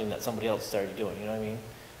do something that somebody else started doing, you know what I mean?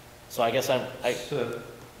 So I guess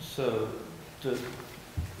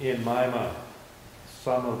in my mind,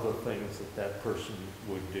 some of the things that that person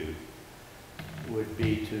would do would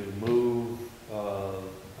be to move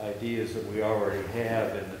ideas that we already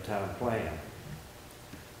have in the town plan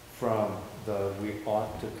from the we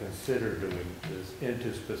ought to consider doing this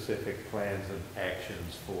into specific plans and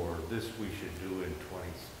actions for this we should do in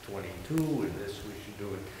 2022 and this we should do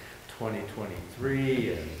in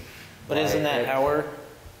 2023 and. But isn't that our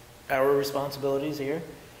responsibilities here?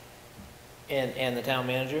 And the town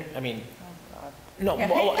manager? I mean, no,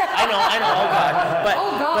 well, I know, oh God.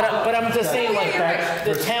 Oh, God. But I'm just saying, like, Yeah,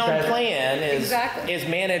 the town plan Exactly. is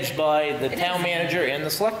managed by the town manager and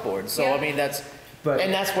the select board. So, Yeah. I mean, that's But-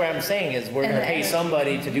 where I'm saying is we're And gonna the pay energy.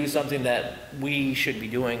 somebody to do something that we should be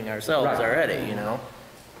doing ourselves Right. already, you know?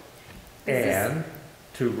 And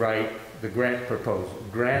to write the grant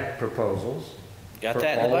proposals. Got for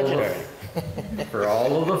that in the all budget of already. For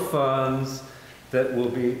all of the funds that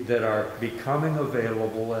are becoming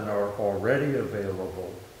available and are already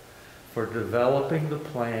available for developing the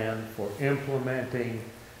plan, for implementing,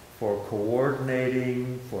 for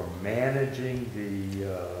coordinating, for managing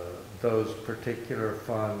those particular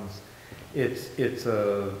funds. It's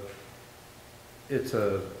a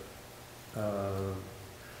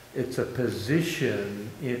position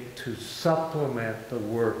to supplement the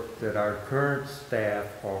work that our current staff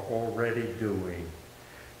are already doing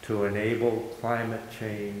to enable climate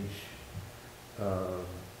change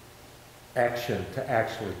action to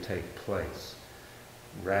actually take place,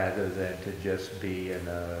 rather than to just be in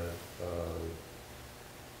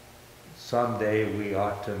someday we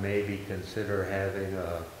ought to maybe consider having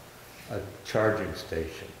a charging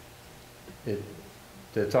station.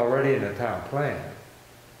 It's already in the town plan.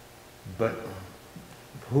 But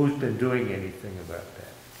who's been doing anything about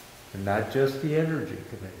that? And not just the Energy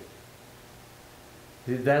Committee.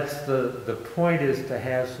 That's the point, is to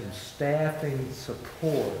have some staffing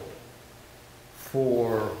support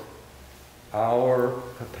for our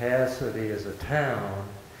capacity as a town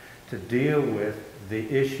to deal with the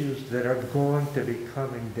issues that are going to be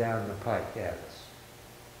coming down the pike at us.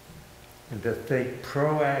 And to think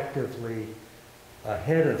proactively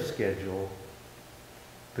ahead of schedule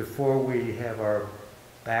before we have our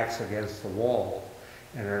backs against the wall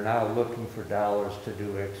and are now looking for dollars to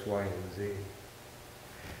do X, Y, and Z.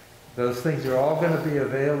 Those things are all going to be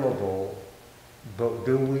available, but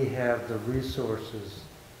do we have the resources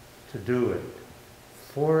to do it?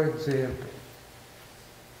 For example,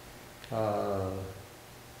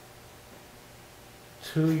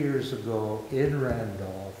 2 years ago in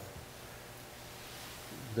Randolph,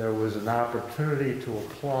 there was an opportunity to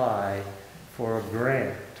apply for a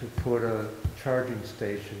grant to put a charging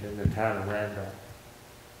station in the town of Randolph.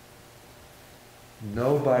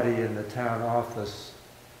 Nobody in the town office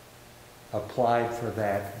applied for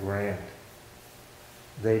that grant.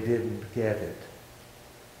 They didn't get it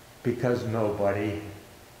because nobody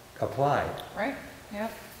applied. Right,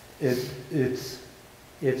 yep. It's,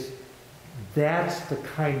 that's the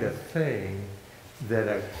kind of thing that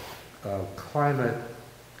a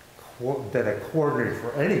that a coordinator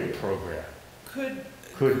for any program could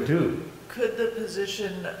do. Could the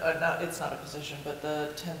position, it's not a position, but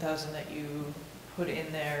the 10,000 that you put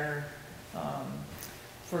in there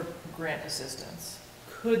for grant assistance,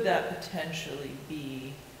 could that potentially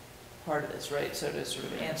be part of this, right? So to sort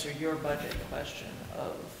of answer your budget question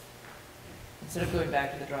of, instead of going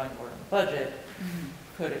back to the drawing board on the budget,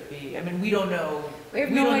 could it be, I mean, we don't know. We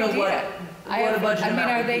have no idea. What a budget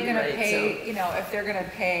amount are would they be, gonna right? pay, So- you know, if they're gonna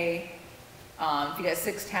pay, if you got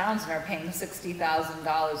 6 towns and are paying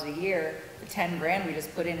 $60,000 a year, the 10 grand we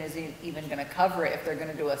just put in isn't even gonna cover it if they're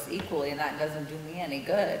gonna do us equally, and that doesn't do me any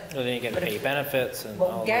good. Well, then you gotta But pay if- benefits and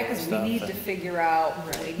Well, all yeah, that because we stuff. need to and- figure out,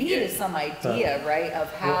 what we need is some idea, right,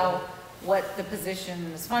 of how, what the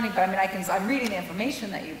position is funding, but I mean, I'm reading the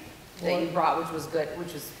information that you brought, which was good,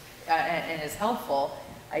 which is, and is helpful.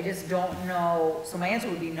 I just don't know, so my answer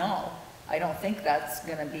would be no. I don't think that's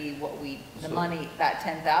gonna be what the money, that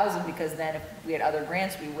 10,000, because then if we had other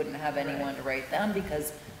grants, we wouldn't have anyone to write them,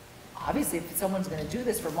 because obviously if someone's gonna do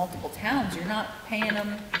this for multiple towns, you're not paying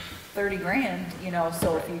them 30 grand, you know,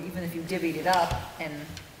 so even if you divvied it up, and,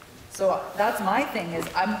 so that's my thing is,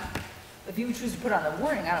 if you choose to put it on the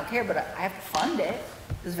warning, I don't care, but I have to fund it,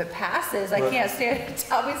 because if it passes, I can't stand and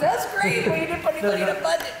tell me, that's great, we didn't put anybody in a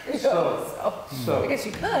budget. You know, so, I guess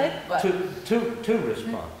you could, but. Two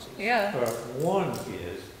responses. Yeah. One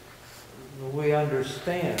is, we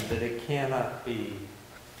understand that it cannot be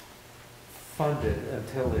funded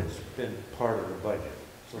until it's been part of the budget.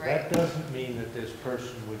 So that Right. doesn't mean that this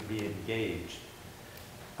person would be engaged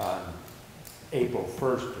on April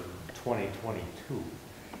 1st of 2022.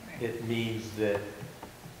 It means that,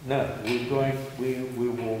 no, we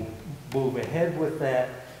will move ahead with that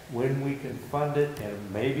when we can fund it,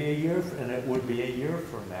 and maybe and it would be a year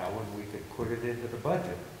from now when we could put it into the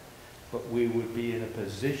budget. But we would be in a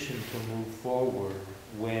position to move forward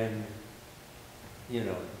when, you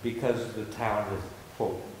know, because the town has,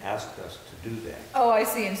 quote, asked us to do that. Oh, I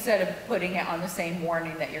see, instead of putting it on the same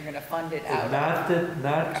warning that you're gonna fund it out. Not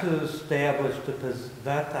to establish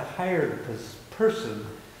not to hire the person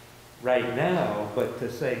right now, but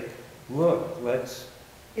to say, look,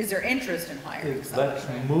 Is there interest in hiring someone? let's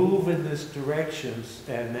move in this direction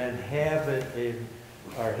and then have it in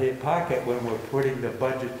our hip pocket when we're putting the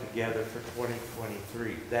budget together for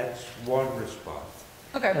 2023. That's one response.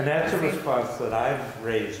 Okay. And that's a response that I've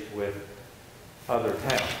raised with other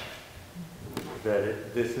towns.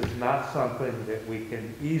 That this is not something that we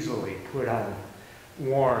can easily put on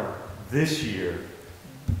warrant this year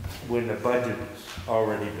when the budget's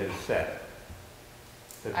already been set.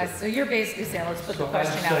 So you're basically saying, let's put the So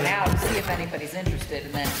question I'm out saying- now to see if anybody's interested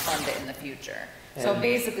and then fund it in the future. So And-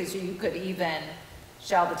 basically, so you could even,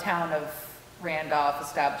 shall the town of Randolph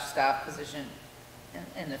establish staff position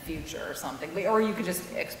in the future or something, or you could just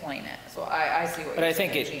explain it. So I see what But you're I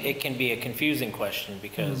think saying, Gene. it can be a confusing question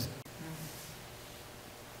because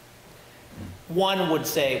one would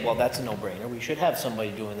say, well, that's a no-brainer. We should have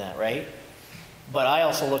somebody doing that, right? But I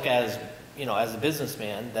also look at as, you know, as a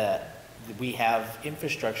businessman that we have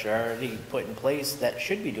infrastructure already put in place that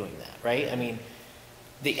should be doing that, right? I mean,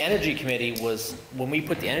 the Energy Committee was, when we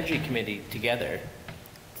put the Energy Committee together,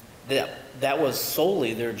 that was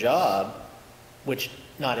solely their job, which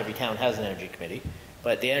not every town has an Energy Committee,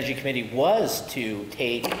 but the Energy Committee was to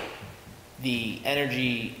take the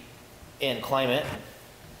energy and climate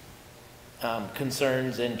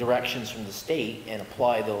concerns and directions from the state and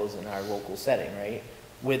apply those in our local setting, right?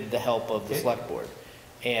 With the help of the select board.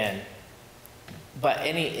 And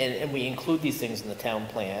we include these things in the town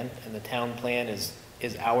plan, and the town plan is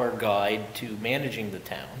our guide to managing the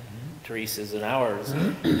town. Teresa's and ours.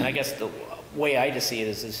 And I guess the way I just see it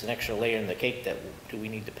is it's an extra layer in the cake that do we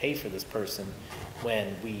need to pay for this person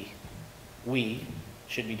when we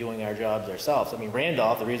should be doing our jobs ourselves. I mean,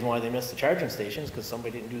 Randolph, the reason why they missed the charging station is because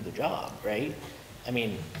somebody didn't do the job, right? I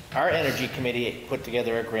mean, our Energy Committee put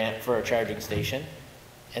together a grant for a charging station,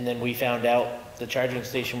 and then we found out the charging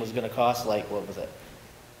station was gonna cost like, what was it?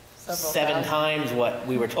 Several 7 thousand. times what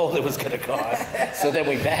we were told it was gonna cost, so then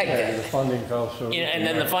we bagged Yeah, the it. funding fell through. You know, and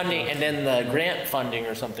then the funding, and then the grant funding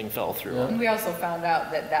or something fell through. And we also found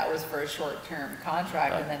out that that was for a short-term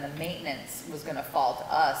contract, and then the maintenance was gonna fall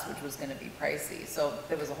to us, which was gonna be pricey, so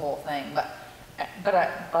there was a whole thing, but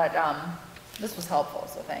this was helpful,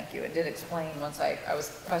 so thank you. It did explain once I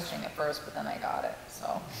was questioning it first, but then I got it,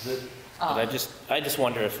 so. But I just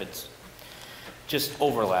wonder if it's just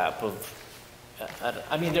overlap of,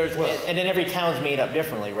 I mean, there's, and then every town's made up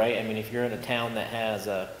differently, right? I mean, if you're in a town that has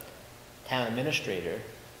a town administrator,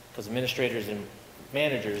 because administrators and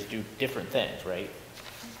managers do different things, right?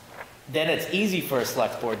 Then it's easy for a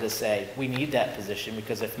select board to say, we need that position,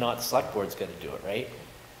 because if not, the select board's gonna do it, right?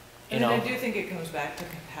 You And I know, do think it comes back to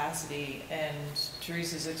capacity, and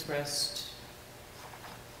Teresa's expressed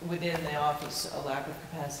within the office a lack of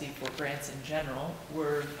capacity for grants in general.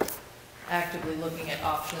 We're actively looking at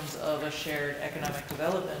options of a shared economic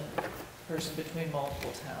development person between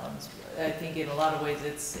multiple towns. I think in a lot of ways,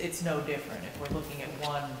 it's no different. If we're looking at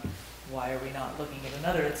one, why are we not looking at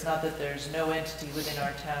another? It's not that there's no entity within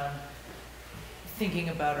our town thinking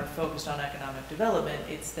about or focused on economic development.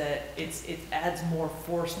 It's that it adds more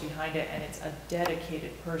force behind it, and it's a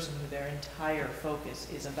dedicated person who their entire focus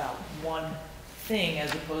is about one thing,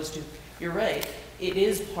 as opposed to, you're right, it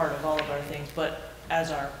is part of all of our things, but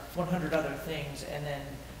as our 100 other things, and then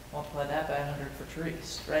multiply that by 100 for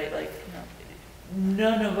Therese, right? Like,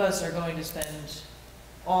 none of us are going to spend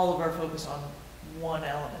all of our focus on one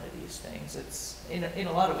element of these things. It's, in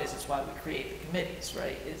a lot of ways, it's why we create the committees,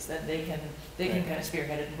 right? It's that they can kind of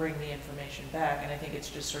spearhead it and bring the information back, and I think it's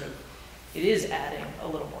just sort of, it is adding a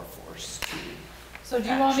little more force to. So do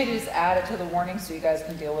you want me to just add it to the warning so you guys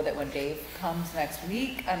can deal with it when Dave comes next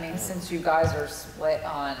week? I mean, since you guys are split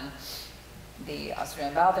on the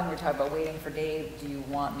Australian ballot thing, we're talking about waiting for Dave, do you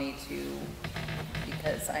want me to,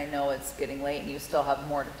 because I know it's getting late and you still have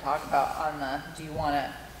more to talk about on the,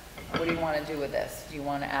 what do you want to do with this? Do you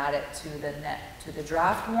want to add it to the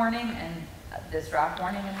draft warning and this draft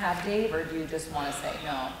warning and have Dave, or do you just want to say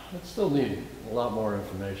no? I'd still need a lot more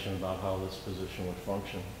information about how this position would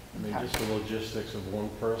function. I mean, Okay. just the logistics of one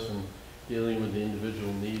person dealing with the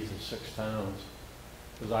individual needs of 6 towns.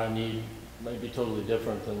 Because our need might be totally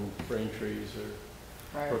different than Braintree's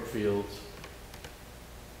or Right. Brookfield's.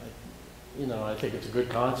 I think it's a good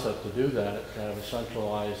concept to do that, to have a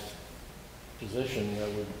centralized position that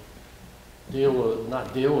would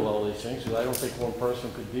not deal with all these things, because I don't think one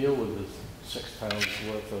person could deal with the 6 towns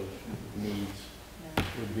worth of needs. Yeah.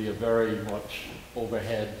 It would be a very much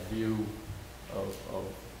overhead view of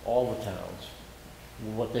all the towns.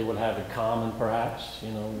 What they would have in common, perhaps,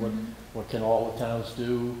 what can all the towns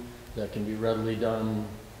do that can be readily done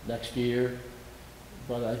next year.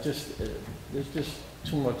 But there's just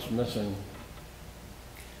too much missing.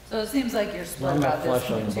 So it seems like you're split Not enough about this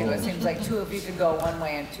flesh on one the too. It bones. seems like 2 of you could go one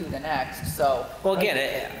way and 2 the next, so. well,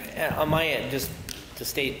 again, on my end, just to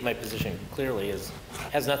state my position clearly,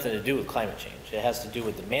 has nothing to do with climate change. It has to do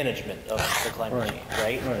with the management of the climate Right. change,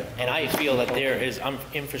 right? Right. And I feel that there is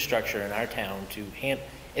infrastructure in our town to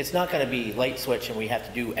it's not gonna be light switch and we have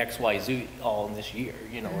to do X, Y, Z all in this year,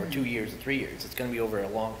 or 2 years or 3 years. It's gonna be over a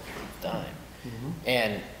long period of time.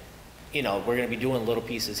 And, we're gonna be doing little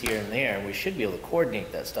pieces here and there, and we should be able to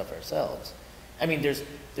coordinate that stuff ourselves. I mean, there's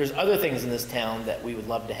other things in this town that we would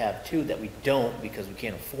love to have too, that we don't because we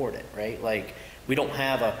can't afford it, right? Like, we don't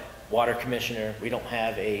have a water commissioner, we don't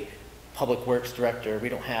have a public works director, we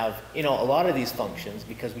don't have, a lot of these functions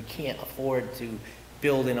because we can't afford to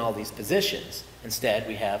build in all these positions. Instead,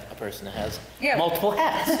 we have a person that has multiple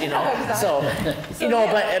hats, So,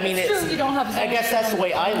 but I mean, It's true, you don't have I guess that's the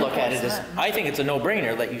way I look at it, is enforcement. I think it's a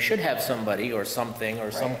no-brainer that you should have somebody or something or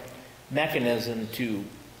some mechanism to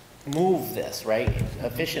move this, right,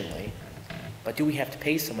 efficiently. But do we have to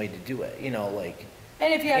pay somebody to do it,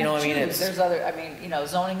 And if you have You know to what I mean? choose, It's- there's other,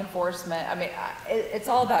 zoning enforcement, it's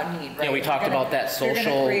all about need, right? we talked about that If you're gonna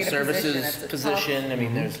social create a services it's a tough- position, I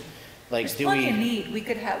mean, there's, There's do plenty of we, need, we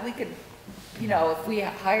could, if we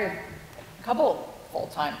hired a couple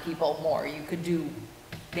full-time people more, you could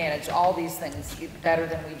manage all these things better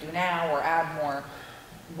than we do now, or add more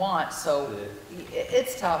want, so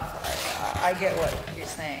it's tough. I get what you're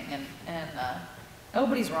saying, and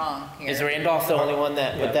nobody's wrong here. is Randolph the only one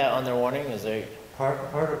that put that on their warning? Is there,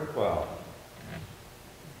 Well,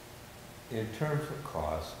 in terms of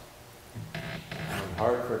cost, when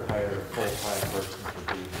Hartford hired a full-time person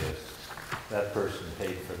to do this, that person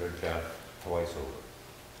paid for their job twice over.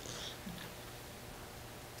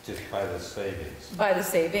 Just by the savings. By the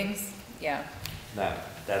savings, yeah. Now,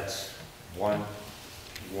 that's one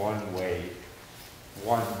way,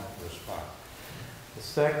 one response. The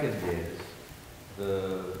second is,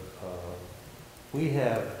 we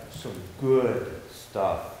have some good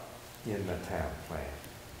stuff in the town plan.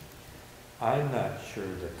 I'm not sure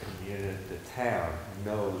the town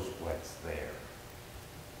knows what's there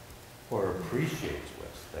or appreciates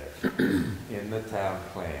what's there in the town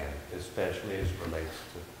plan, especially as relates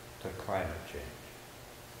to climate change.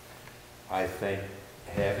 I think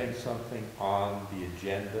having something on the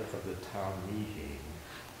agenda of the town meeting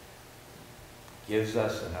gives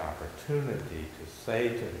us an opportunity to say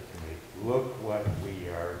to the committee, look what we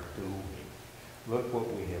are doing. look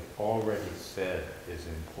what we have already said is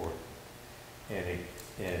important.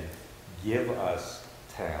 And give us,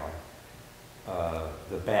 town,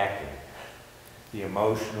 the backing, the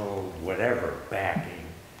emotional, whatever backing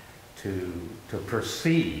to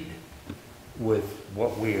proceed with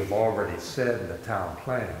what we have already said in the town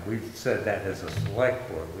plan. We've said that as a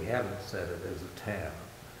select board, we haven't said it as a town.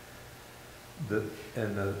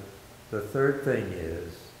 The third thing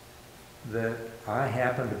is that I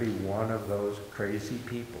happen to be one of those crazy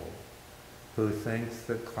people who thinks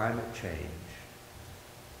that climate change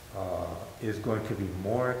is going to be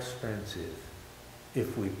more expensive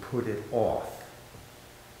if we put it off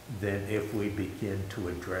than if we begin to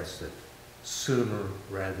address it sooner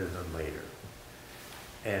rather than later.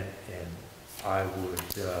 And I would,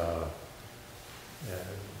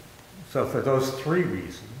 so for those three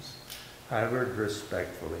reasons, I would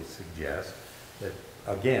respectfully suggest that,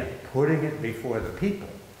 again, putting it before the people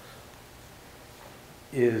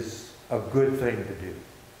is a good thing to do.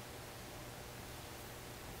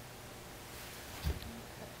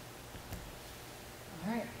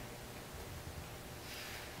 All right.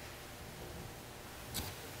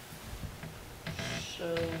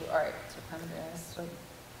 So, all right, so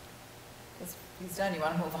he's done, you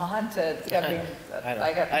want to move on to,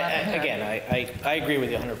 I agree with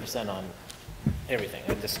you 100% on everything.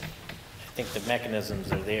 I think the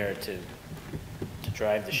mechanisms are there to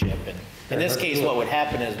drive the ship. And in this case, what would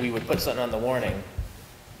happen is we would put something on the warning.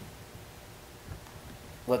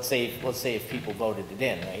 Let's say if people voted it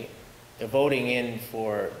in, right? They're voting in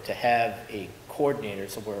to have a coordinator,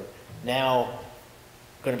 so we're now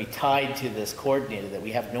going to be tied to this coordinator that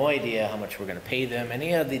we have no idea how much we're going to pay them,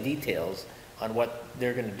 any of the details on what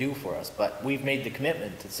they're going to do for us. But we've made the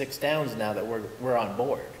commitment to 6 towns now that we're on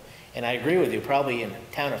board. And I agree with you, probably in the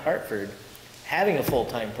town of Hartford, having a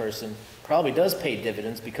full-time person probably does pay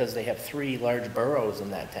dividends because they have 3 large boroughs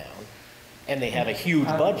in that town. And they have a huge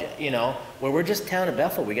budget, you know, where we're just town of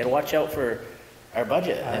Bethel. We got to watch out for our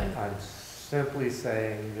budget. I'm simply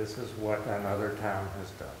saying this is what another town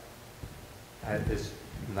has done. It's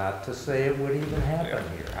not to say it would even happen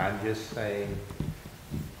here. I'm just saying,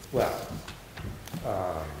 well,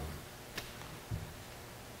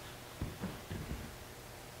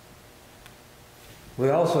 we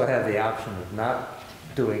also have the option of not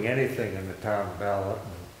doing anything in the town ballot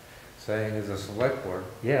and saying as a select board,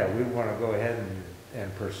 yeah, we want to go ahead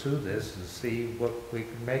and pursue this and see what we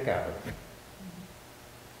can make out of it.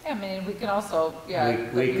 yeah, I mean, we can also,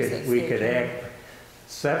 yeah. We could act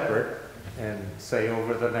separate and say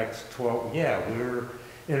over the next 12, yeah, we're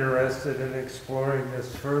interested in exploring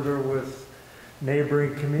this further with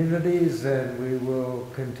neighboring communities, and we will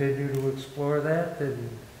continue to explore that, and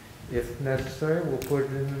if necessary, we'll put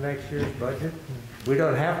it in the next year's budget. We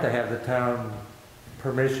don't have to have the town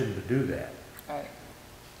permission to do that. Right.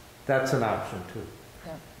 That's an option too.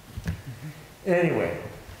 Yeah. Anyway,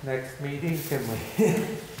 next meeting, can we?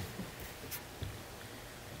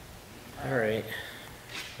 All right.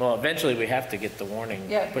 Well, eventually we have to get the warning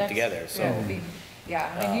put together, so.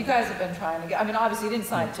 Yeah, I mean, you guys have been trying to get, I mean, obviously you didn't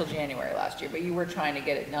sign it till January last year, but you were trying to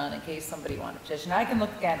get it done in case somebody wanted to petition. I can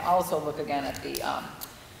look again, also look again at the,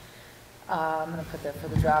 I'm gonna put that for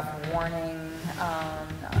the draft warning, 9.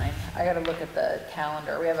 I gotta look at the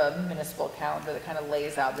calendar. We have a municipal calendar that kind of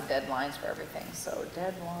lays out the deadlines for everything. So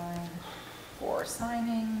deadline for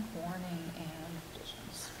signing, warning, and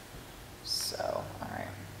petitions. So, all right.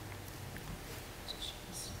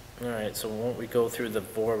 All right, so won't we go through the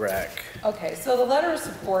VORAC? Okay, so the letter of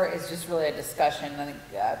support is just really a discussion. I think,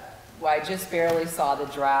 well, I just barely saw the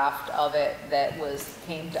draft of it that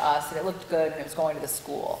came to us, and it looked good, and it was going to the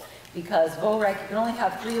school. Because VORAC, you can only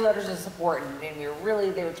have 3 letters of support, and they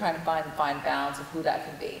were trying to find the fine balance of who that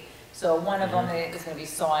could be. So one of them is going to be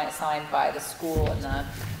signed by the school and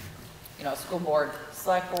the, school board,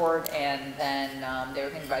 select board, and then they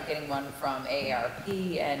were thinking about getting one from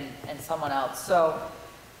AARP and someone else. So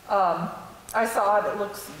I saw it, it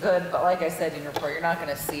looks good, but like I said in your report, you're not going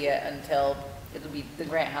to see it until the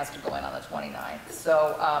grant has to go in on the 29th.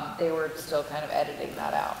 So they were still kind of editing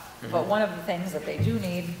that out. But one of the things that they do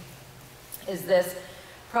need is this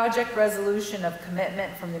project resolution of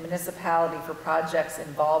commitment from the municipality for projects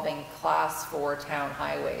involving class 4 town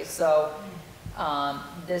highways. So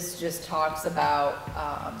this just talks about,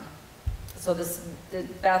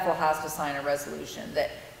 Bethel has to sign a resolution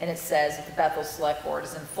and it says that the Bethel Select Board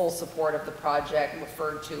is in full support of the project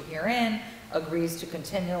referred to herein, agrees to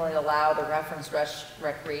continually allow the referenced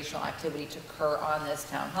recreational activity to occur on this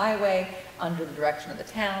town highway under the direction of the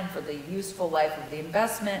town for the useful life of the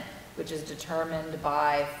investment, which is determined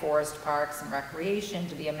by Forest Parks and Recreation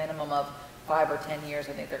to be a minimum of 5 or 10 years.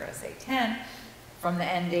 I think they're going to say 10. from the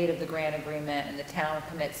end date of the grant agreement, and the town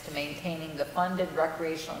commits to maintaining the funded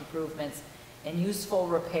recreational improvements and useful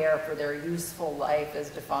repair for their useful life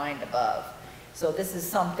as defined above. So this is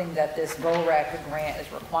something that this VOREC grant is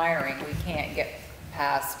requiring. We can't get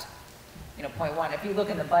past, you know, point one. If you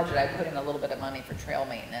look in the budget, I put in a little bit of money for trail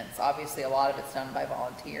maintenance. Obviously, a lot of it's done by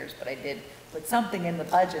volunteers, but I did put something in the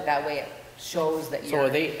budget. That way it shows that So you're.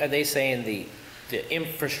 are they saying the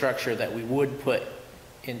infrastructure that we would put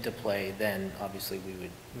into play, then obviously we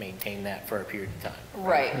would maintain that for a period of time?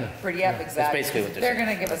 Right, yep, exactly. basically what they're They're saying.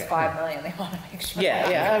 gonna give us 5 million, they wanna make sure.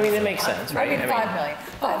 Yeah, I mean, it makes sense, right? I mean, 5 million,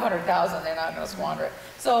 500,000, they're not gonna squander it.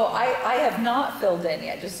 So I have not filled in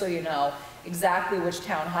yet, just so you know, exactly which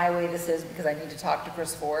town highway this is, because I need to talk to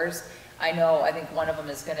Chris Forrest. I think one of them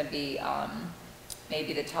is gonna be,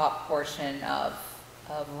 maybe the top portion of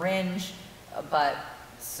Ringe, but,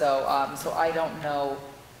 so I don't know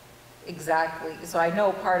exactly, so I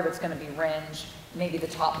know part of it's gonna be Ringe, maybe the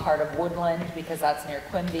top part of Woodland, because that's near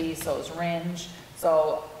Quimby, so is Ringe.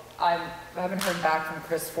 So I haven't heard back from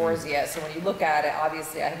Chris Forrest yet, so when you look at it,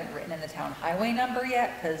 obviously I haven't written in the town highway number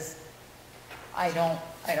yet, because I don't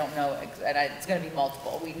know, and it's gonna be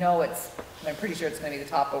multiple. We know I'm pretty sure it's gonna be the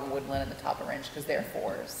top of Woodland and the top of Ringe, because they're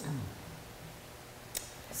fours.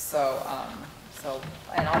 So,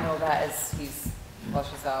 and I'll know that as he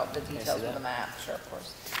flushes out the details of the map, sure, of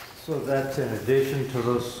course. So that's in addition to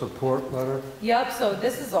the support letter? Yep, so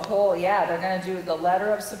this is a whole, yeah, they're gonna do the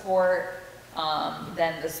letter of support,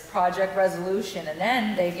 then this project resolution, and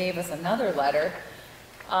then they gave us another letter,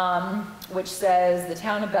 which says, the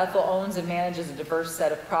town of Bethel owns and manages a diverse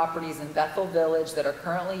set of properties in Bethel Village that are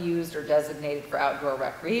currently used or designated for outdoor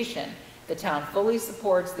recreation. The town fully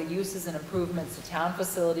supports the uses and improvements to town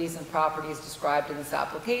facilities and properties described in this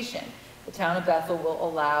application. The town of Bethel will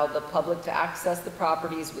allow the public to access the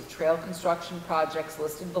properties with trail construction projects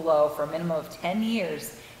listed below for a minimum of 10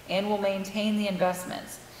 years and will maintain the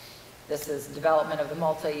investments. This is development of the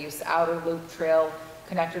multi-use outer loop trail,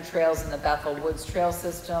 connector trails in the Bethel Woods Trail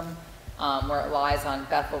System, where it lies on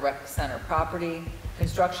Bethel Rec Center property,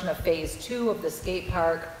 construction of phase 2 of the skate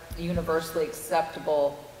park, universally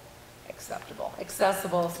accessible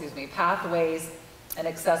pathways, an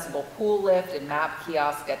accessible pool lift and map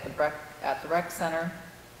kiosk at the rec center,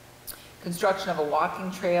 construction of a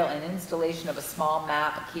walking trail and installation of a small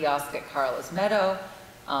map kiosk at Carla's Meadow,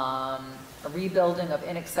 a rebuilding of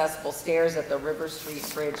inaccessible stairs at the River Street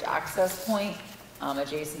Bridge access point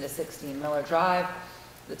adjacent to 16 Miller Drive.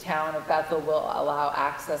 The town of Bethel will allow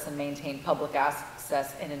access and maintain public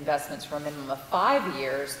access and investments for a minimum of 5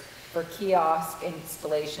 years for kiosk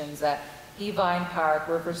installations at Evine Park,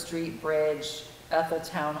 River Street Bridge, Bethel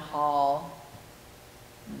Town Hall,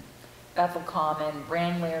 Bethel Common,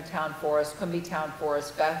 Brandmere Town Forest, Quimby Town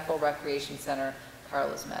Forest, Bethel Recreation Center,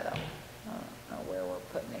 Carla's Meadow. I don't know where we're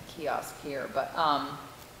putting a kiosk here, but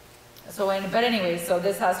but anyway, so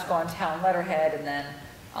this has to go on town letterhead, and then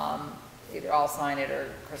either I'll sign it or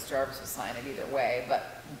Chris Jarvis will sign it, either way.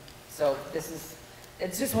 But so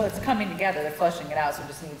it's just when it's coming together, they're fleshing it out, so it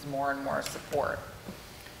just needs more and more support.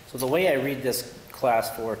 So the way I read this class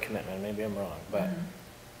 4 commitment, maybe I'm wrong, but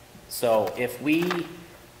so if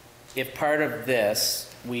part of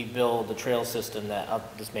this, we build a trail system that, I'll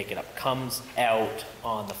just make it up, comes out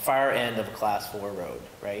on the far end of a class 4 road,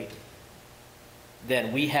 right?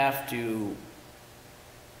 Then we have to,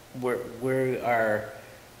 we are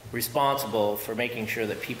responsible for making sure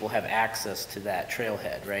that people have access to that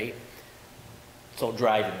trailhead, right? So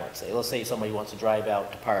driving, let's say somebody wants to drive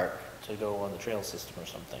out to park to go on the trail system or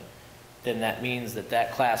something, then that means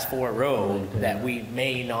that class 4 road that we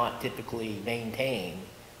may not typically maintain,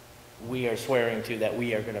 we are swearing to that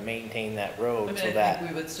we are going to maintain that road. I mean, so I that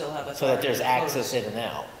think we would still have so that authority there's to access close. in and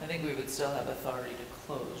out. I think we would still have authority to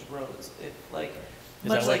close roads, if like, Is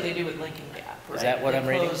much that like what- they do with Lincoln Gap, right? Is that what I'm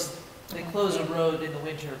reading? They close a road in the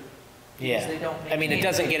winter because they don't I mean, it maintain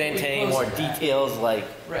doesn't get We into any close more that. details like,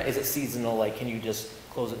 Right. is it seasonal, like can you just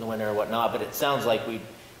close it in the winter or whatnot, but it sounds like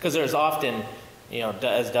because there's often,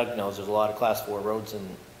 as Doug knows, there's a lot of class 4 roads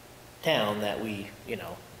in town that we,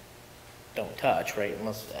 don't touch, right,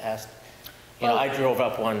 unless it has, I drove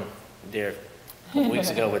up one there a couple weeks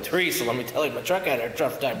ago with Teresa, let me tell you, my truck had a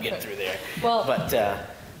tough time getting through there. Well, But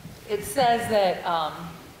it says that,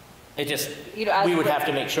 it just, as we would the- have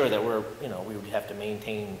to make sure that we would have to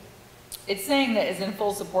maintain. it's saying that is in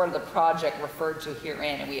full support of the project referred to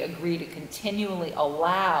herein, and we agree to continually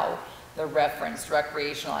allow the referenced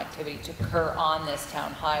recreational activity to occur on this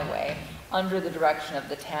town highway under the direction of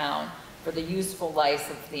the town for the useful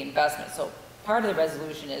life of the investment. So part of the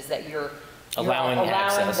resolution is that you're Allowing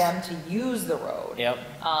access. them to use the road. Yep.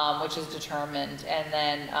 Which is determined, and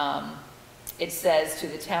then it says to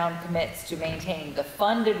the town commits to maintain the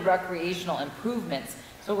funded recreational improvements.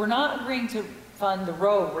 So we're not agreeing to fund the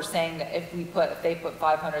road, we're saying that if they put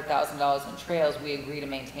 $500,000 in trails, we agree to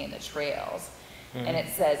maintain the trails. And it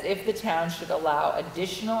says, if the town should allow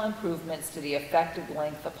additional improvements to the affected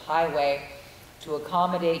length of highway to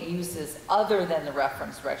accommodate uses other than the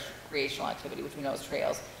referenced recreational activity, which we know is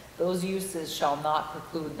trails, those uses shall not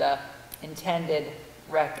preclude the intended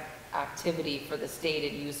rec activity for the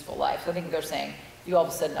stated useful life. So I think they're saying, if you all of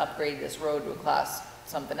a sudden upgrade this road to a class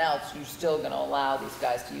something else, you're still gonna allow these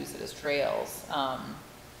guys to use it as trails.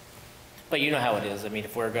 But you know how it is. I mean,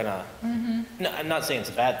 if we're gonna, no, I'm not saying it's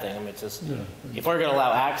a bad thing. I mean, it's just, if we're gonna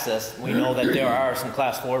allow access, we know that there are some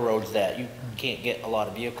class 4 roads that you can't get a lot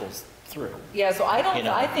of vehicles through. Yeah, so I don't, You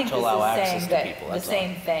know, I think to this allow is access saying to that, people, the that's all.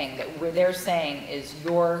 same thing, that they're saying is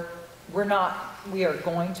we are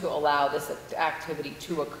going to allow this activity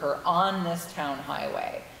to occur on this town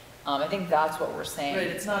highway. I think that's what we're saying. Right,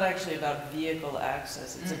 it's not actually about vehicle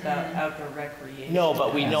access, it's about outdoor recreation. No,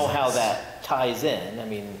 but we know how access. that ties in. I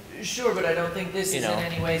mean, Sure, but I don't think this You is in know.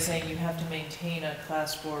 any way saying you have to maintain a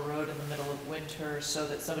class 4 road in the middle of winter so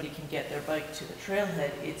that somebody can get their bike to the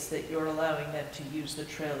trailhead. It's that you're allowing them to use the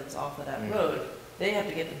trail that's off of that road. They have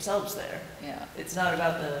to get themselves there. Yeah. It's not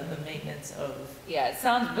about the maintenance of. Yeah, it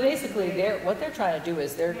sounds, basically, what they're trying to do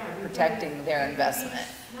is they're protecting their investment.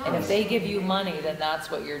 And if they give you money, then that's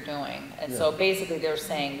what you're doing. And so basically, they're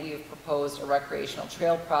saying, we have proposed a recreational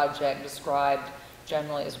trail project described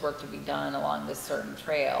generally as work to be done along this certain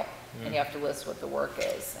trail, and you have to list what the work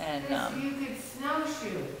is. And, You could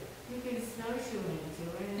snowshoe, you could snowshoe into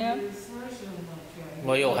it Yeah. and do snowshoeing on trail.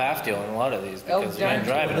 well, you'll have to on a lot of these because you're not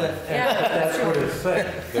driving them. yeah, That's what it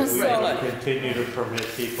said, that we So- will continue to permit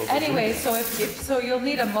people to do anyway, so so you'll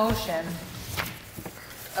need a motion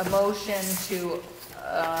to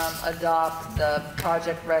adopt the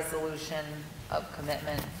project resolution of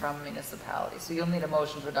commitment from municipality. So you'll need a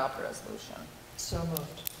motion to adopt the resolution. So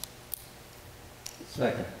moved.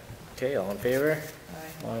 Second. Okay, all in favor?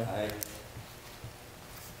 Aye.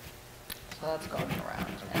 So that's going around.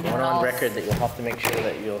 And Going then on I'll- record that you'll have to make sure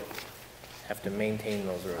that you'll have to maintain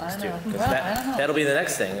those roads I too. know. 'Cause Well, I don't know. that'll be the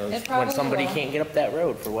next thing, is when probably somebody will. can't get up that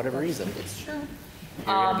road for whatever reason. It's true. You're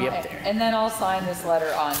gonna be up there. And then I'll sign this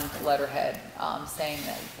letter on letterhead, saying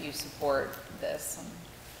that you support this.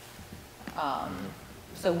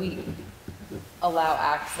 So we allow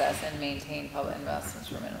access and maintain public investments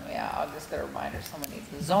for minimum, yeah, I'll just get a reminder, someone needs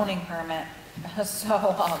a zoning permit,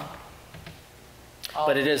 so,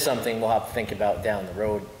 But it is something we'll have to think about down the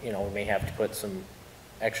road. You know, we may have to put some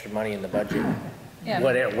extra money in the budget, yeah.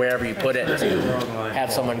 wherever you put it, to Wrong line, have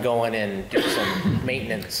Paul. someone go in and do some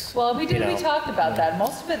maintenance. Well, we you know. talked about that,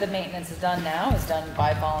 most of it, the maintenance is done now, is done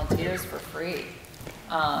by volunteers for free.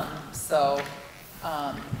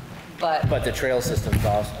 But But the trail system's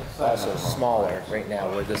also smaller right now,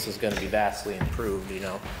 where this is gonna be vastly improved, you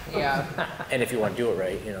know? yeah. And if you wanna do it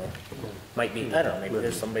right, you know, might be, I don't know, maybe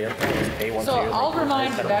there's somebody up there who's pay once a So year. I'll they do it.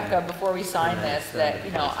 remind I don't know. Becca before we sign this that, you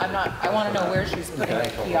know, I want to know where she's putting the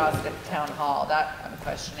kiosk at the town hall, that I'm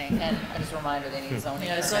questioning, and I just remind her they need zoning.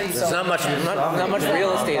 Yeah, I saw you. permits. There's not much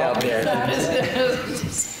real estate out there.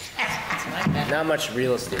 Not much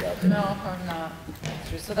real estate out there. No, or not. That's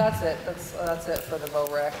true. So that's it, that's it for the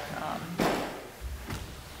VOREC.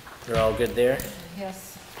 You're all good there?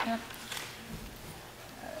 Yes, yep.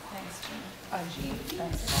 Thanks, Jean. Jean,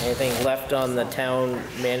 thanks. Anything left on the town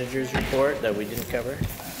manager's report that we didn't cover?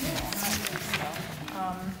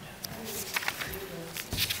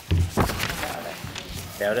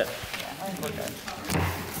 Doubt it? Yeah, I think we're good.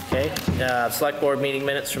 Okay, select board meeting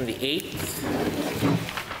minutes from the 8th.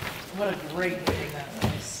 What a great meeting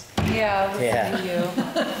that was. Yeah, Yeah. listen to you.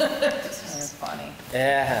 That's funny.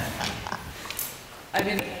 Yeah, I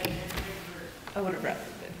mean, I would have rather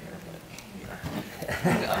been here,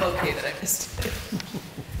 but I'm okay that I missed it.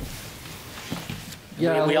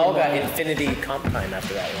 Yeah, we all got infinity comp time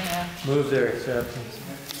after that one. Yeah. Move their acceptance.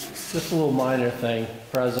 Just a little minor thing,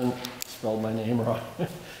 present, spelled my name wrong.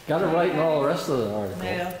 Got it right in all the rest of the article.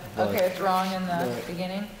 Yeah. but- Okay, it's wrong in the Right.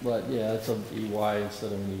 beginning? But yeah, it's a EY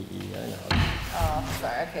instead of an EE, I know. Oh,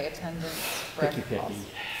 sorry, okay, attendance, Picky, Brick Falls.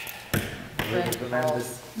 picky. Brick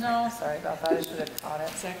Falls. No, sorry about that, I should have caught it.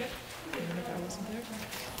 Second? Even if I wasn't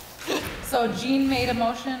there. So Jean made a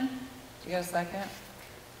motion, do you get a second?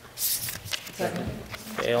 Second.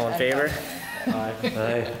 Okay, all in favor? Aye.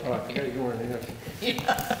 Aye. Oh, I forgot you weren't here.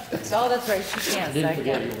 Oh, that's right, she I can't didn't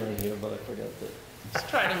forget second. you weren't here, but I forgot that. Just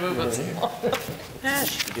trying to move us along.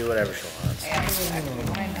 She can do whatever she wants. Yeah, exactly,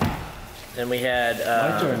 why not? Then we had,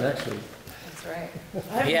 My turn next week. That's right.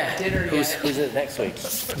 I haven't Yeah, had dinner who's, yet. who's it next week?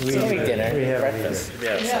 We Dinner, haven't breakfast.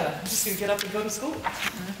 Yeah. Yeah, I'm just gonna get up and go to school.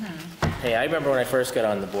 Hey, I remember when I first got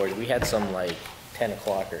on the board, we had some like 10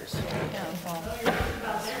 o'clockers. Yeah, well,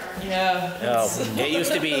 Yeah. Oh, it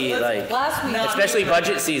used to be like, last week, especially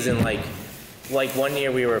budget season, like 1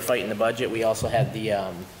 year we were fighting the budget, we also had the,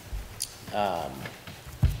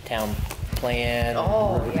 town plan.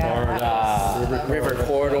 oh, yeah. River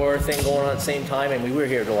corridor thing going on at the same time, and we were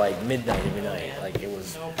here till like midnight every night, like it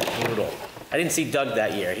was brutal. I didn't see Doug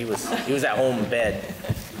that year, he was at home in bed.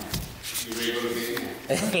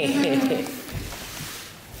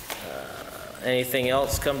 Anything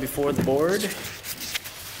else come before the board?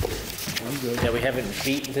 I'm good. That we haven't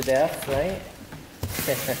beaten to death, right?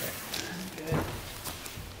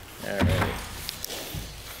 All right.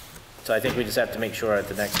 So I think we just have to make sure at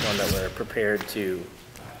the next one that we're prepared to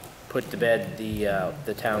put to bed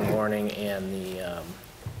the town warning and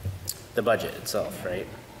the budget itself, right?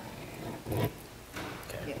 Okay.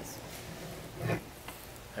 yes.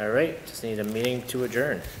 All right, just need a meeting to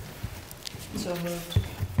adjourn. So moved.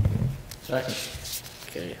 Second.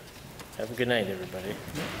 Okay. Have a good night, everybody.